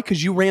qualify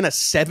because you ran a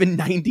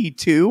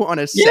 792 on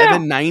a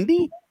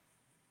 790?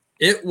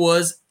 It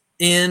was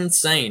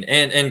insane.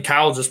 And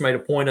Kyle just made a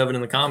point of it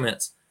in the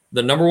comments.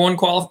 The number one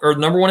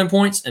in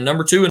points and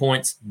number 2 in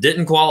points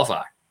didn't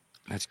qualify.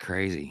 That's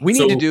crazy. We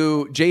need to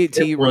do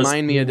JT.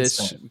 Remind me of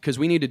this because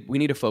we need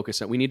to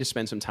focus on. We need to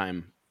spend some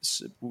time.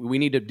 We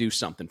need to do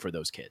something for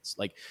those kids.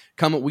 Like,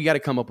 we got to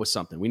come up with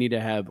something. We need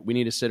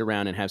to sit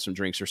around and have some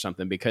drinks or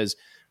something because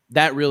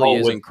that really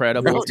is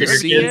incredible to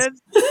see it.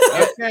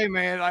 Okay,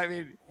 man. I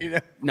mean,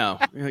 no,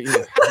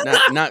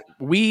 not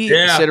we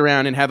sit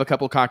around and have a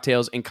couple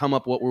cocktails and come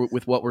up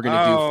with what we're going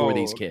to do for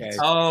these kids.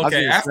 Oh,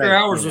 okay. After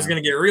hours was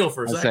going to get real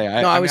for a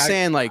second. I was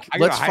saying, like,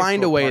 let's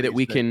find a way that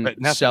we can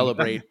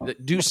celebrate,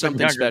 do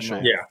something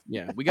special.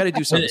 Yeah, we got to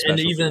do something special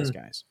for these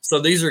guys. So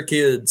these are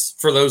kids.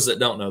 For those that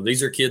don't know,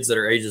 these are kids that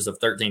are ages of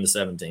 13 to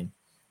 17.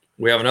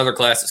 We have another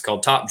class that's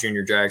called Top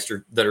Junior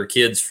Dragster that are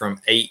kids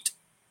from 8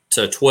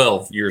 to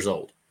 12 years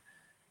old.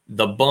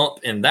 The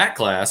bump in that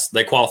class,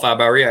 they qualify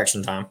by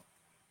reaction time.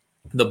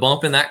 The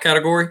bump in that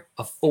category,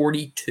 a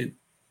 42.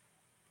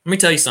 Let me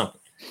tell you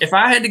something. If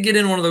I had to get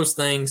in one of those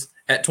things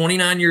at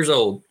 29 years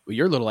old, well,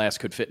 your little ass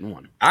could fit in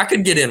one. I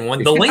could get in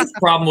one. The length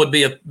problem would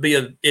be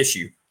a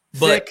issue.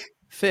 But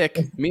thick.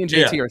 Me and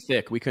JT are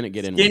thick. We couldn't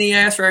get in one. Skinny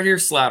ass right here,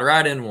 slide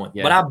right in one.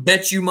 Yeah. But I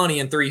bet you money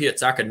in 3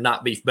 hits, I could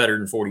not be better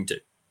than 42.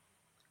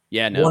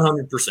 Yeah, no.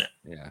 100%.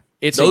 Yeah.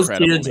 It's those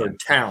incredible, kids are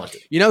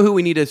talented. You know who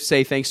we need to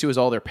say thanks to is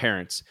all their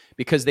parents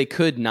because they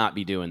could not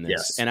be doing this.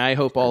 Yes. And I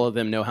hope all of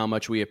them know how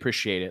much we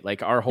appreciate it.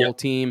 Like our whole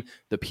team,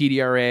 the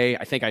PDRA,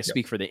 I think I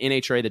speak for the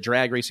NHRA, the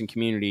drag racing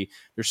community.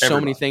 There's so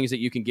many things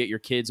that you can get your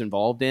kids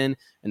involved in.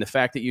 And the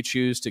fact that you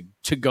choose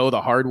to go the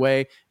hard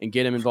way and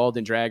get them involved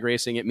in drag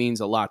racing, it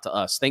means a lot to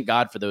us. Thank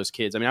God for those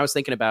kids. I mean, I was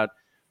thinking about,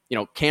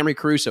 Camry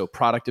Caruso,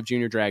 product of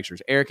Junior Dragsters.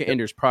 Erica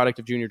Enders, product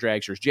of Junior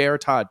Dragsters. J.R.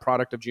 Todd,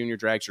 product of Junior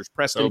Dragsters.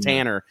 Preston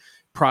Tanner,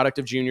 product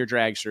of Junior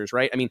Dragsters,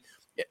 right? I mean,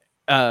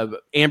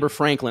 Amber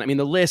Franklin. I mean,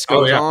 the list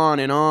goes on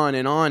and on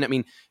and on. I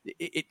mean,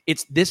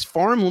 it's this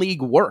farm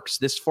league works.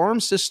 This farm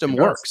system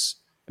works.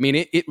 I mean,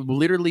 it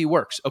literally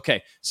works.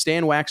 Okay,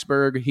 Stan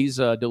Waxberg, he's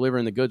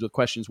delivering the goods with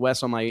questions.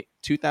 Wes, on my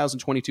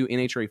 2022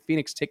 NHRA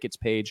Phoenix tickets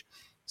page,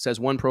 says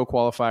 1 pro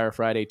qualifier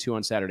Friday, 2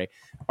 on Saturday.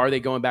 Are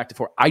they going back to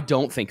 4? I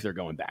don't think they're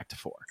going back to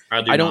 4.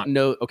 I don't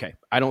know. Okay,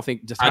 I don't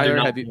think. I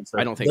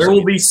don't think there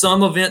will be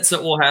some events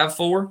that will have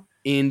 4.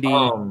 Indy.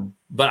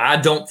 But I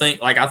don't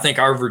think I think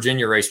our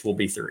Virginia race will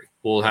be 3.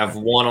 We'll have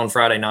 1 on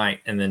Friday night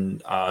and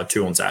then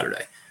 2 on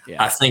Saturday.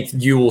 Yeah. I think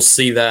you will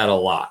see that a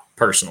lot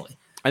personally.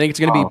 I think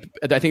it's going to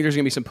be. I think there's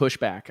going to be some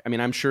pushback. I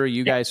mean, I'm sure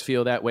you guys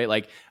feel that way.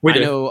 Like I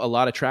know a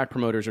lot of track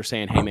promoters are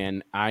saying, "Hey,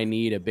 man, I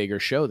need a bigger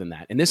show than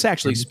that." And this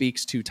actually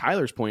speaks to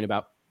Tyler's point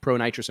about Pro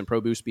Nitrous and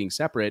Pro Boost being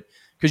separate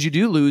because you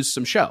do lose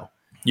some show.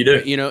 You do.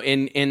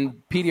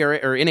 In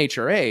PDRA or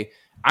NHRA,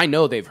 I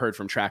know they've heard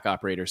from track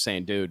operators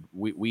saying, "Dude,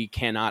 we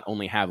cannot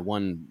only have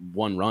one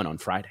run on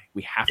Friday.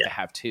 We have to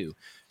have 2."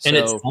 And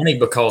it's funny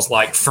because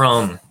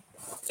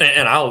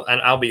and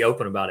I'll be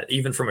open about it.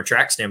 Even from a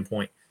track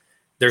standpoint,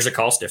 there's a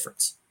cost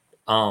difference.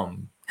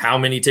 How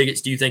many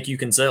tickets do you think you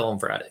can sell on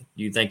Friday?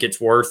 Do you think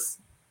it's worth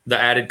the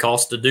added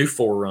cost to do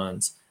 4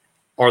 runs?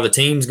 Are the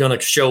teams going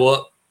to show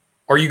up?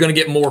 Are you going to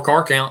get more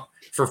car count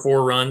for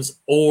 4 runs?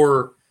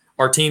 Or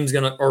are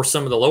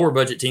some of the lower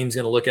budget teams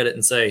going to look at it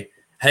and say,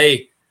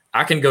 hey,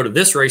 I can go to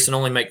this race and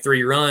only make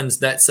 3 runs.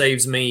 That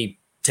saves me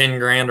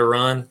 $10,000 a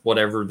run,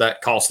 whatever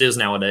that cost is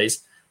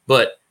nowadays.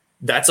 But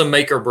that's a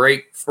make or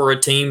break for a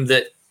team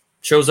that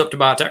shows up to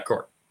buy a tech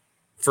card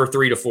for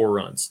 3 to 4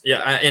 runs. Yeah.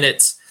 And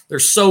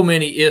there's so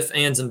many ifs,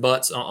 ands, and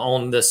buts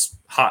on this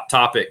hot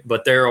topic,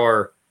 but there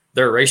are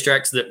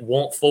racetracks that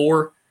want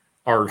 4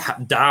 or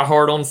die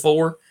hard on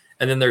 4.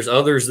 And then there's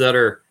others that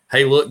are,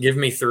 hey, look, give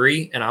me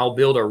 3 and I'll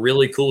build a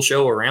really cool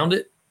show around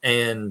it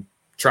and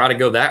try to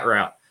go that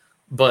route.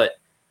 But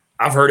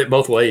I've heard it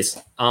both ways.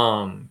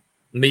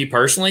 Me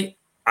personally,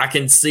 I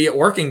can see it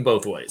working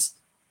both ways.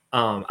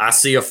 I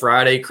see a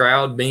Friday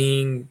crowd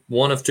being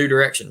one of 2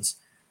 directions.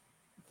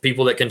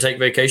 People that can take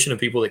vacation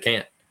and people that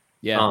can't.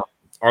 Yeah.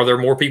 Are there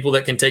more people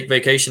that can take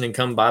vacation and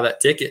come buy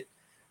that ticket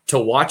to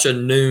watch a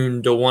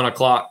noon to 1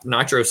 o'clock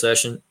nitro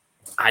session?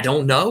 I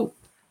don't know.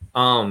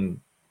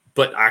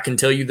 But I can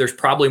tell you there's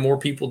probably more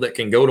people that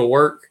can go to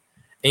work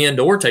and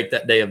or take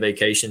that day of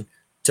vacation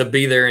to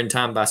be there in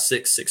time by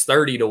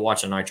 6:30 to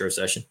watch a nitro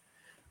session.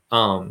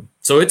 So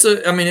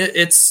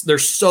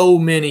there's so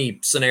many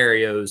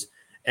scenarios,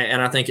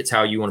 and I think it's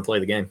how you want to play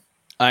the game.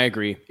 I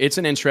agree. It's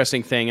an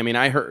interesting thing. I mean,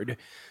 I heard,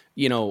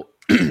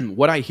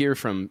 what I hear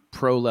from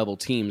pro level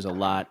teams a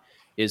lot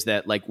is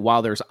that like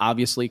while there's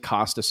obviously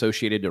cost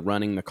associated to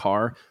running the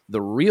car,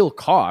 the real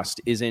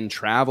cost is in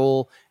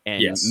travel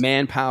and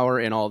manpower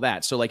and all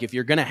that. So like if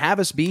you're going to have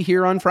us be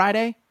here on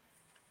Friday,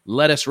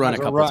 let us run a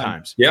couple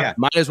times. Yeah.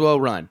 Might as well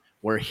run.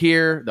 We're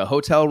here. The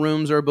hotel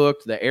rooms are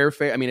booked. The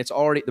airfare. I mean,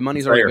 the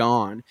money's already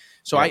gone.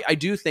 So I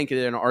do think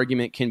that an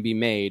argument can be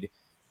made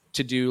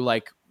to do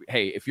like,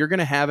 hey, if you're going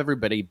to have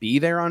everybody be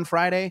there on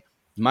Friday,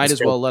 might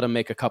as well let them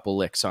make a couple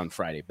licks on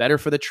Friday. Better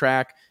for the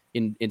track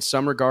in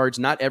some regards.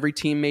 Not every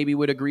team maybe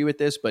would agree with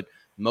this, but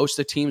most of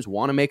the teams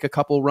want to make a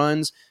couple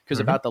runs because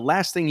about the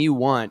last thing you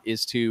want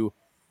is to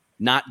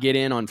not get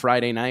in on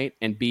Friday night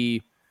and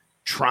be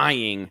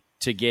trying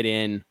to get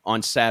in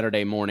on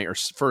Saturday morning or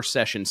first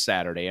session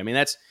Saturday. I mean,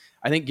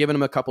 I think giving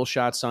them a couple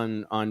shots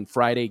on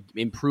Friday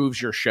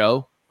improves your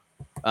show.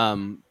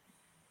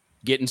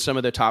 Getting some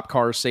of the top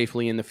cars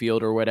safely in the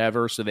field or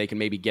whatever, so they can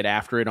maybe get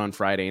after it on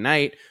Friday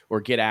night or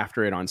get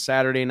after it on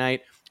Saturday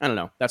night. I don't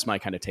know. That's my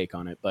kind of take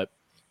on it, but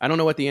I don't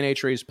know what the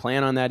NHRA's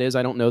plan on that is.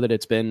 I don't know that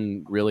it's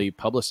been really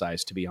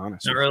publicized, to be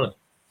honest. Not really.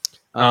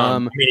 I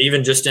mean,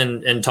 even just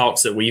in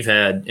talks that we've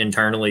had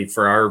internally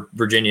for our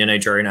Virginia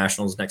NHRA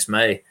Nationals next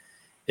May,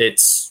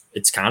 it's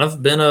kind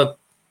of been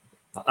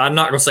I'm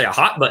not going to say a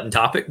hot button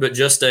topic, but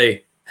just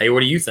hey,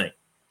 what do you think?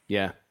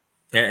 Yeah.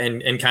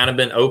 And kind of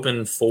been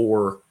open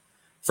for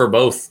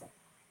both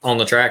on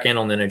the track and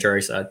on the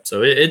NHRA side.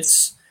 So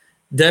it's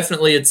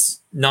definitely, it's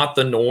not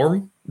the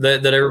norm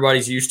that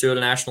everybody's used to at a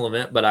national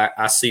event, but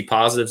I see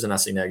positives and I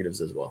see negatives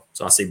as well.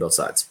 So I see both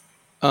sides.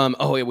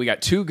 We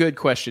got two good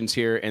questions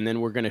here, and then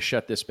we're going to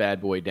shut this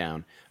bad boy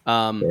down.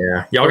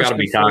 Y'all got to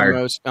be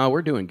tired.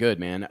 We're doing good,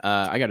 man.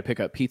 I got to pick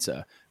up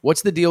pizza.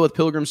 What's the deal with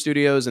Pilgrim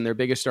Studios and their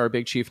biggest star,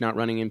 Big Chief, not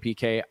running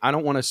MPK? I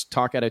don't want to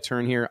talk out of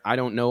turn here. I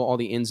don't know all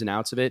the ins and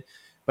outs of it.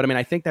 But I mean,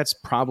 I think that's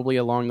probably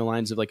along the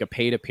lines of like a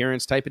paid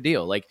appearance type of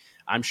deal. Like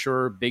I'm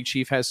sure Big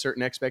Chief has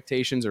certain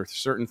expectations or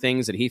certain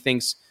things that he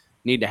thinks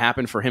need to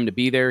happen for him to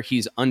be there.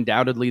 He's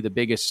undoubtedly the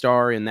biggest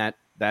star in that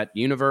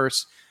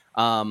universe.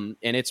 And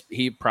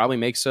he probably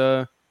makes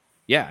I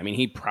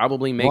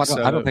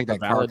don't think that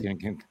car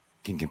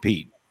can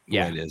compete.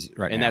 Yeah, it is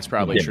right. And now. that's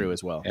probably true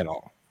as well. At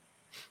all.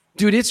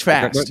 Dude, it's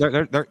fast.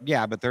 They're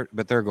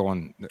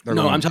going.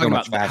 I'm talking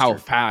about how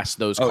fast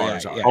those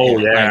cars are.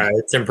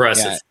 It's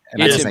impressive.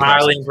 It's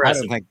highly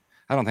impressive.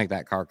 I don't think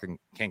that car can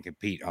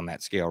compete on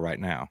that scale right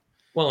now.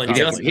 Well, and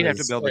he'd have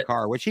to build a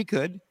car, which he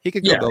could. He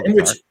could go build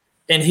a car.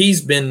 And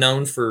he's been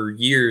known for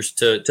years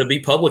to be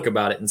public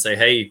about it and say,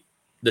 "Hey,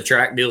 the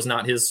track deal's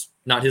not his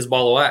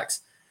ball of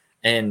wax."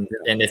 And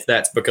if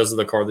that's because of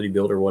the car that he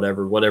built or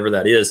whatever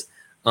that is,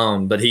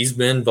 but he's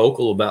been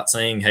vocal about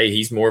saying, "Hey,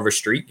 he's more of a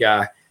street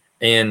guy."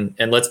 And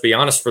let's be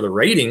honest, for the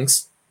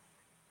ratings,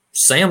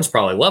 Sam's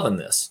probably loving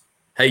this.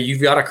 Hey, you've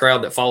got a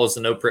crowd that follows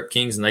the No Prep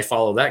Kings and they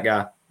follow that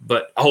guy.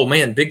 But, oh,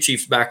 man, Big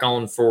Chief's back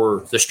on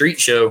for the street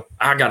show.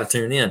 I got to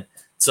tune in.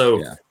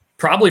 So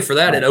probably for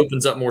that, it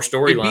opens up more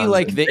storylines. It'd be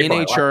like the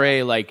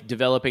NHRA like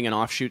developing an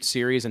offshoot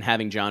series and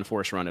having John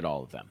Force run at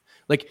all of them.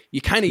 Like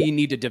you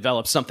need to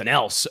develop something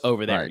else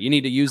over there. Right. You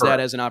need to use that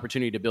as an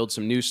opportunity to build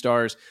some new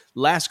stars.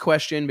 Last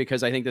question,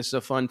 because I think this is a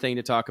fun thing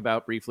to talk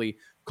about briefly.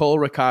 Cole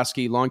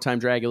Rakoski, longtime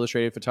Drag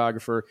Illustrated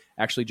photographer,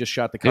 actually just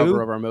shot the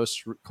cover of our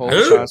most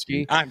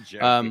Rakoski. I'm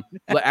joking.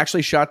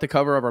 Actually shot the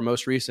cover of our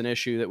most recent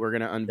issue that we're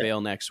going to unveil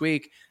next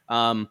week.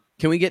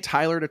 Can we get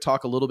Tyler to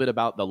talk a little bit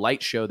about the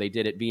light show they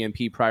did at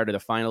VMP prior to the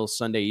finals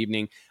Sunday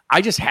evening?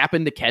 I just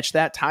happened to catch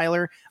that,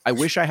 Tyler. I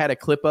wish I had a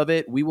clip of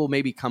it. We will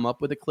maybe come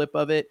up with a clip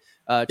of it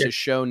to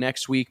show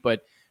next week.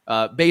 But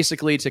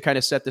basically, to kind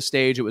of set the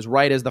stage, it was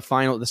right as the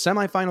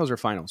semifinals or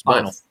finals?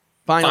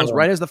 Finals,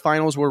 right as the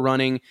finals were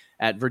running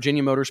at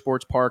Virginia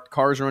Motorsports Park.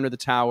 Cars are under the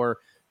tower.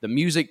 The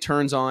music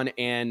turns on,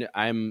 and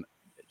I'm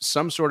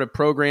some sort of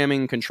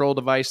programming control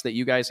device that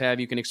you guys have.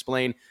 You can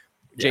explain.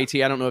 Yeah.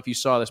 JT, I don't know if you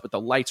saw this, but the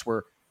lights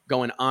were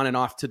going on and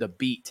off to the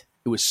beat.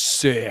 It was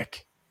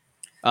sick.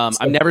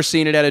 I've never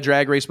seen it at a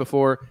drag race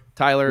before.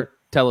 Tyler,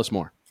 tell us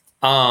more.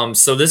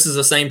 So this is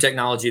the same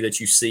technology that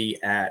you see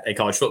at a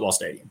college football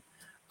stadium.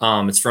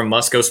 It's from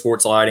Musco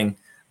Sports Lighting.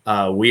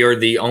 We are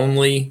the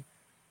only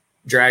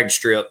drag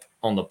strip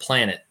on the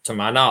planet, to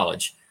my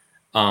knowledge,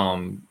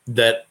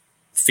 that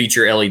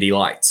feature LED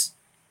lights.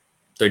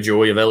 The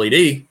joy of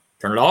LED,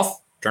 turn it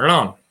off, turn it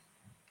on.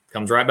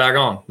 Comes right back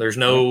on. There's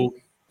no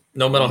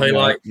metal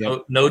halide,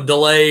 no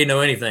delay,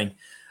 no anything.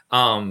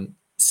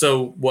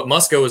 So what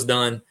Musco has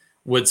done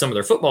with some of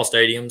their football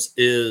stadiums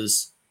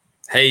is,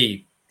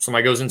 hey,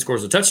 somebody goes in and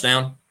scores a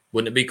touchdown.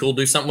 Wouldn't it be cool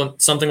to do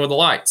something with the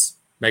lights?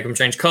 Make them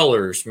change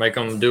colors, make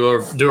them do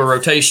a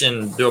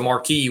rotation, do a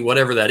marquee,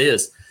 whatever that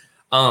is.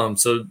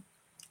 So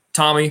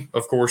Tommy,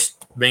 of course,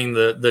 being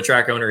the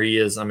track owner he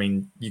is, I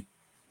mean,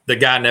 the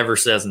guy never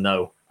says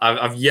no.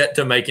 I've yet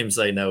to make him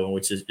say no,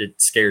 which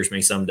it scares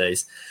me some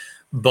days.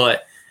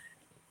 But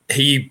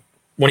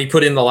when he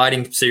put in the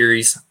lighting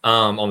series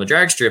on the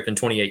drag strip in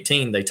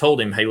 2018, they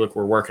told him, hey, look,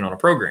 we're working on a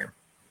program.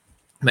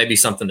 Maybe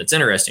something that's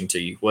interesting to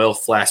you. Well,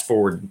 fast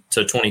forward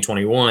to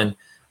 2021,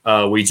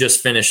 we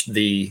just finished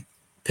the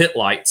pit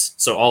lights.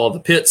 So all of the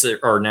pits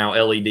are now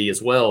LED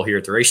as well here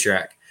at the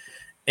racetrack.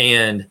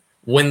 And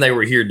when they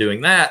were here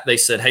doing that, they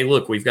said, hey,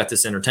 look, we've got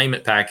this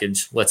entertainment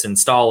package. Let's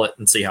install it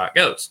and see how it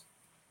goes.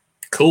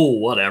 Cool,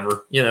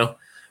 whatever.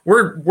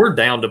 We're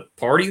down to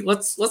party.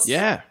 Let's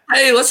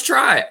hey, let's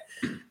try it.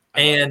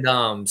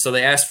 And so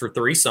they asked for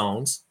 3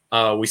 songs.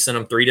 We sent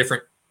them 3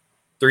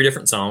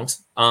 different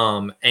songs.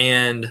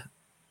 And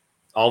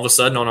all of a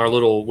sudden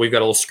we've got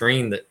a little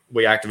screen that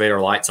we activate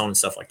our lights on and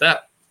stuff like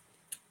that.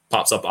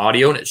 Pops up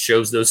audio and it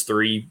shows those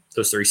three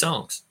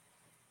songs.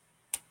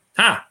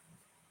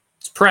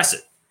 Let's press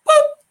it. Boop.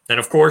 And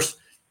of course,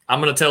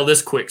 I'm going to tell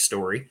this quick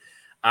story.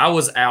 I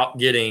was out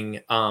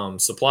getting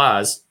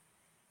supplies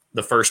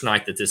the first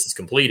night that this is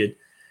completed.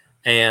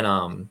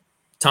 And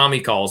Tommy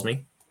calls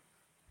me.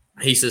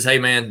 He says, hey,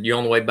 man, you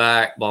on the way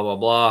back, blah, blah,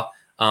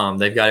 blah.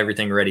 They've got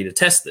everything ready to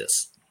test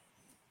this.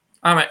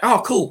 I'm like,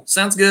 oh, cool.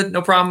 Sounds good.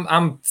 No problem.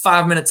 I'm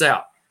 5 minutes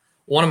out.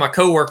 One of my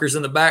coworkers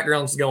in the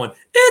background is going,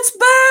 it's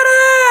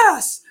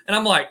badass. And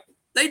I'm like,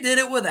 they did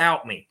it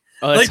without me.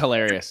 Oh, that's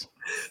hilarious.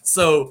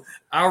 So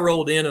I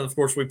rolled in, and of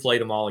course we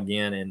played them all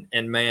again.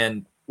 And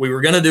man, we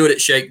were going to do it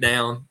at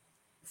Shakedown.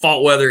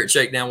 Fault weather at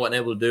Shakedown, wasn't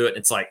able to do it.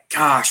 It's like,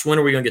 gosh, when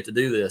are we going to get to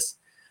do this?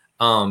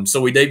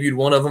 So we debuted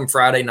one of them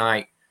Friday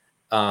night.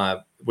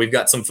 We've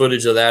got some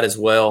footage of that as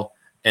well.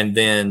 And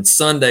then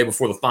Sunday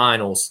before the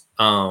finals,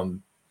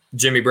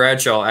 Jimmy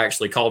Bradshaw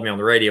actually called me on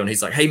the radio, and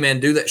he's like, hey, man,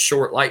 do that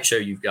short light show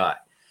you've got.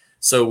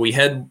 So we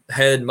had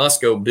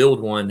Musco build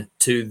one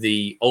to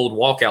the old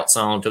walkout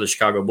song to the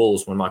Chicago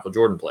Bulls when Michael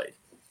Jordan played.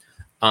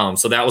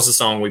 So that was the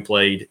song we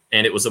played,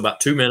 and it was about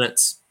 2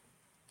 minutes.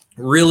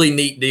 Really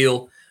neat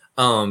deal.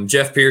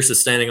 Jeff Pierce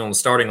is standing on the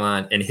starting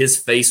line, and his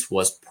face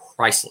was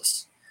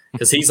priceless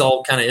because he's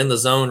all kind of in the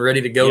zone,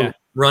 ready to go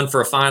run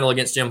for a final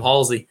against Jim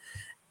Halsey,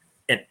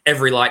 and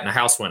every light in the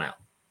house went out.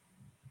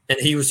 And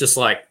he was just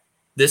like,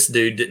 this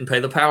dude didn't pay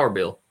the power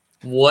bill.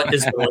 What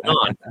is going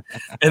on?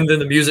 And then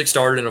the music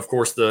started, and of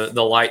course the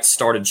lights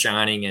started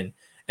shining.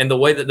 And the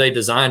way that they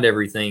designed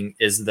everything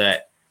is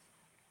that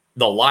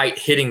the light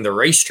hitting the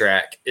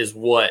racetrack is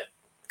what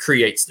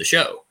creates the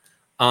show.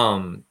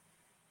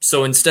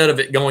 So instead of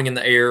it going in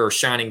the air or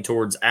shining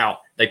towards out,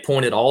 they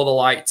pointed all the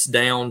lights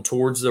down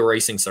towards the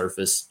racing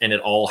surface, and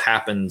it all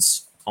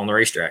happens on the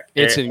racetrack.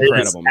 It's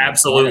incredible. Man.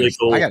 Absolutely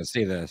cool. I got to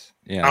see this.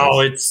 Yeah. Oh,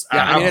 it's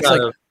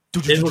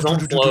it was on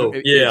flow.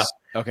 Yeah.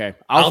 Okay.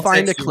 I'll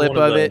find a clip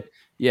of it.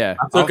 Yeah.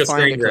 I took a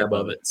screen grab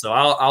of it. So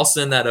I'll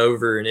send that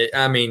over.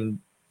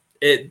 And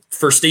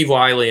for Steve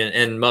Wiley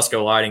and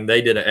Musco Lighting,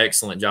 they did an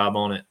excellent job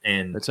on it.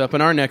 And it's up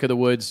in our neck of the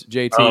woods,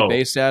 JT,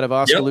 based out of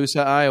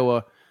Oskaloosa,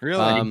 Iowa.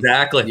 Really?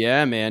 Exactly.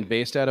 Yeah, man.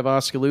 Based out of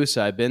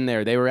Oskaloosa. I've been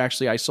there. They were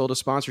actually, I sold a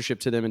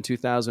sponsorship to them in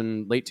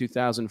late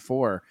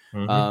 2004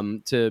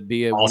 to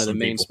be one of the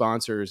main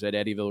sponsors at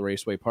Eddyville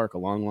Raceway Park a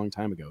long, long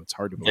time ago. It's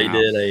hard to believe. They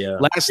did a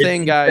last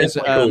thing, guys.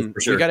 Cool,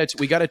 sure.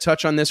 We got to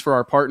touch on this for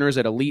our partners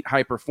at Elite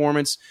High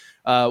Performance,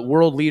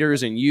 world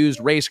leaders in used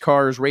race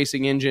cars,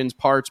 racing engines,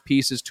 parts,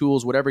 pieces,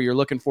 tools, whatever you're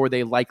looking for.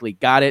 They likely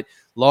got it.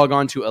 Log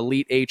on to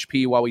Elite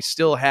HP while we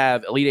still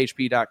have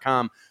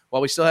EliteHP.com.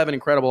 While we still have an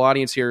incredible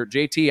audience here.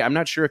 JT, I'm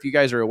not sure if you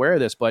guys are aware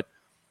of this, but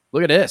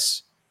look at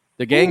this.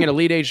 The gang at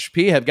Elite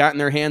HP have gotten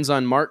their hands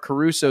on Mark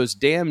Caruso's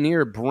damn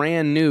near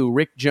brand new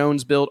Rick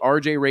Jones built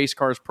RJ Race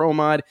Cars Pro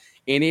Mod,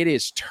 and it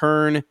is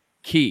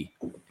turnkey.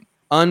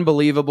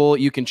 Unbelievable.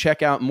 You can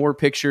check out more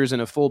pictures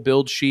and a full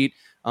build sheet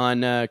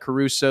on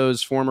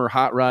Caruso's former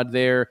hot rod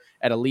there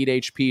at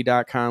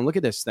EliteHP.com. Look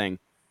at this thing,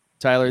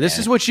 Tyler. This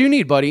is what you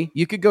need, buddy.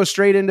 You could go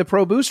straight into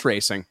Pro Boost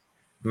racing.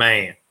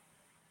 Man.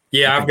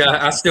 Yeah,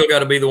 I still got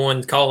to be the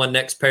one calling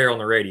next pair on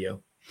the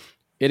radio.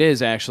 It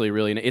is actually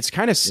really. It's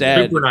kind of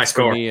sad Super nice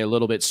for car. me a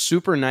little bit.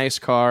 Super nice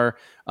car.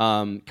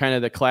 Kind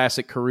of the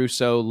classic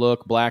Caruso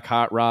look, black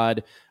hot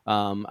rod.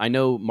 I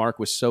know Mark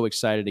was so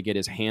excited to get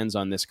his hands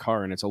on this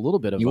car, and it's a little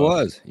bit of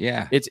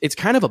It's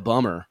kind of a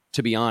bummer,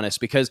 to be honest,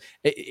 because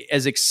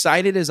as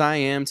excited as I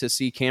am to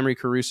see Camry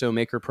Caruso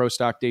make her pro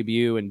stock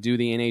debut and do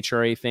the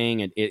NHRA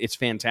thing, and it's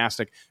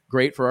fantastic,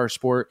 great for our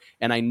sport,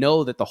 and I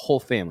know that the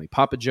whole family,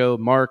 Papa Joe,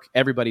 Mark,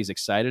 everybody's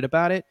excited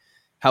about it.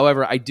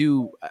 However, I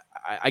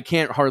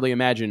can't hardly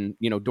imagine,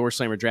 door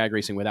slammer drag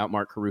racing without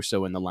Mark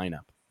Caruso in the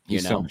lineup.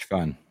 He's so much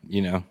fun,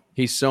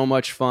 He's so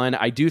much fun.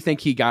 I do think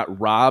he got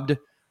robbed,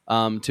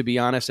 to be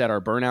honest, at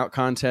our burnout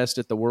contest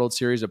at the World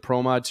Series of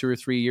Pro Mod 2 or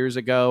 3 years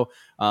ago.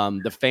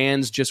 The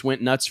fans just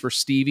went nuts for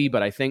Stevie,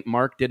 but I think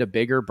Mark did a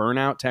bigger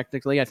burnout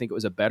technically. I think it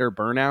was a better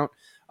burnout.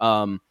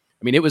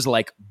 It was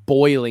like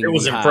boiling. It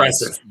was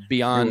impressive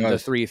beyond the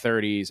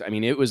 330s.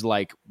 It was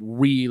like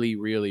really,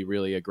 really,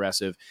 really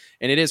aggressive.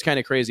 And it is kind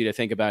of crazy to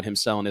think about him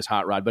selling his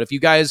hot rod. But if you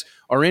guys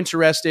are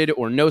interested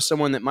or know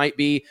someone that might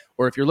be,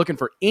 or if you're looking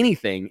for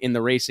anything in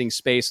the racing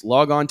space,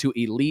 log on to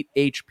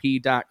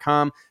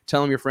EliteHP.com.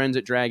 Tell them your friends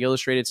at Drag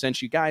Illustrated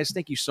sent you. Guys,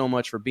 thank you so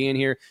much for being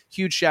here.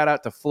 Huge shout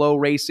out to Flow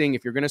Racing.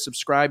 If you're going to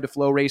subscribe to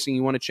Flow Racing,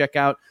 you want to check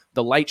out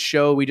the light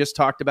show we just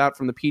talked about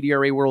from the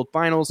PDRA World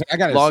Finals.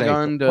 Log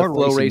on to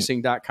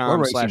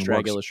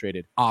flowracing.com/Drag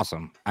Illustrated.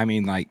 Awesome. I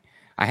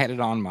had it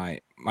on my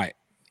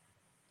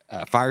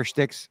fire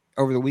sticks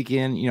over the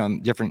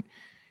weekend. Different.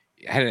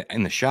 I had it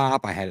in the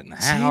shop. I had it in the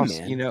house.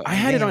 Man. I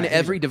had it on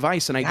every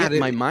device, and I get in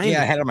my mind.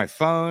 Yeah, I had it on my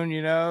phone.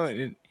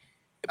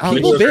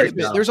 People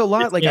there's a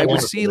lot. Like I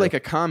would see like a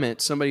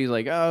comment. Somebody's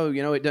like, "Oh,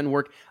 it doesn't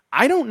work."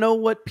 I don't know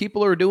what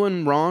people are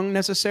doing wrong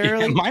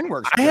necessarily. Yeah, mine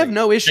works. I have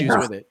no issues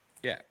with it.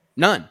 Yeah,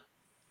 none.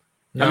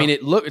 No. I mean,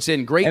 it's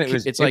in great.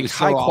 It's like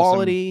high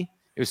quality.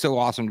 It was so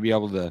awesome to be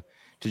able to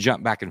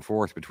jump back and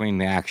forth between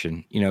the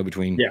action.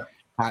 Between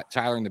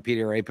Tyler and the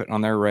PDRA putting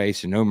on their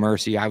race and No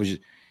Mercy. I was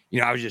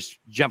just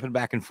jumping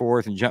back and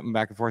forth.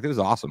 It was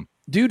awesome.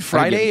 Dude,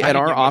 Friday at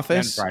our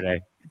office,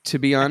 to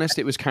be honest,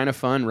 it was kind of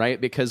fun,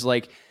 right? Because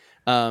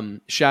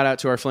shout out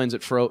to our friends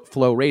at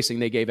Flow Racing.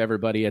 They gave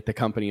everybody at the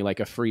company like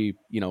a free,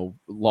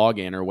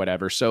 login or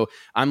whatever. So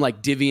I'm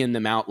like divvying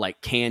them out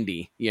like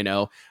candy, hey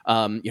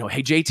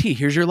JT,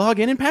 here's your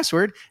login and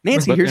password.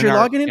 Nancy, here's your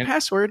login and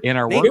password. In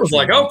our work, it was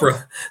like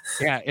Oprah.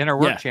 Yeah, in our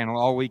work channel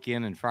all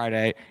weekend and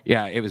Friday.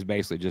 Yeah, it was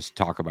basically just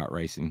talk about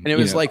racing. And it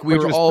was like we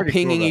were all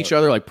pinging each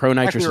other like Pro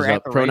Nitrous is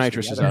up, Pro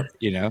Nitrous is up,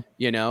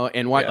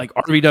 and what like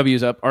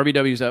RBW's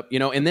up,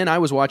 and then I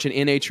was watching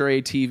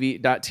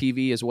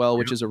NHRA.TV as well,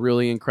 which is a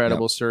really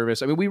incredible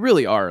service. I mean, we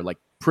really are like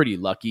pretty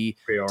lucky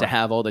to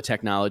have all the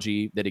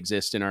technology that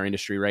exists in our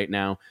industry right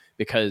now,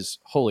 because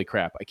holy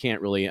crap, I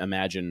can't really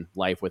imagine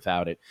life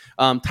without it.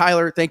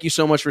 Tyler, thank you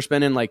so much for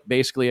spending like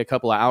basically a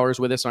couple of hours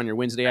with us on your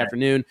Wednesday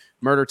afternoon.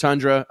 Murder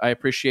Tundra, I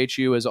appreciate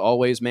you as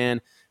always,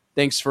 man.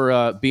 Thanks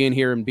for being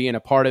here and being a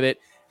part of it.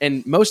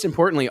 And most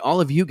importantly,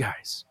 all of you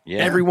guys,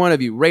 every one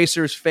of you,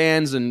 racers,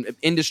 fans, and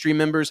industry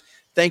members,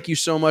 thank you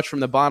so much from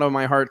the bottom of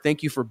my heart.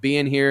 Thank you for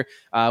being here.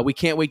 We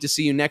can't wait to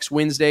see you next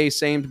Wednesday,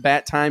 same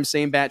bat time,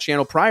 same bat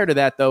channel. Prior to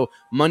that, though,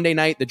 Monday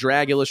night, the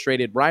Drag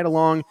Illustrated Ride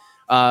Along,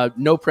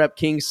 No Prep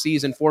Kings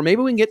Season 4.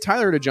 Maybe we can get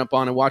Tyler to jump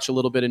on and watch a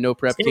little bit of No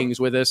Prep Kings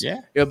with us.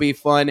 Yeah. It'll be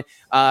fun.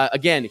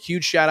 Again,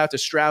 huge shout out to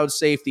Stroud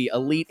Safety,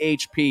 Elite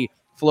HP,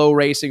 Flow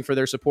Racing for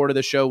their support of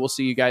the show. We'll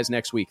see you guys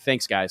next week.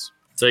 Thanks, guys.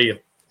 See you.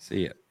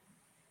 See ya.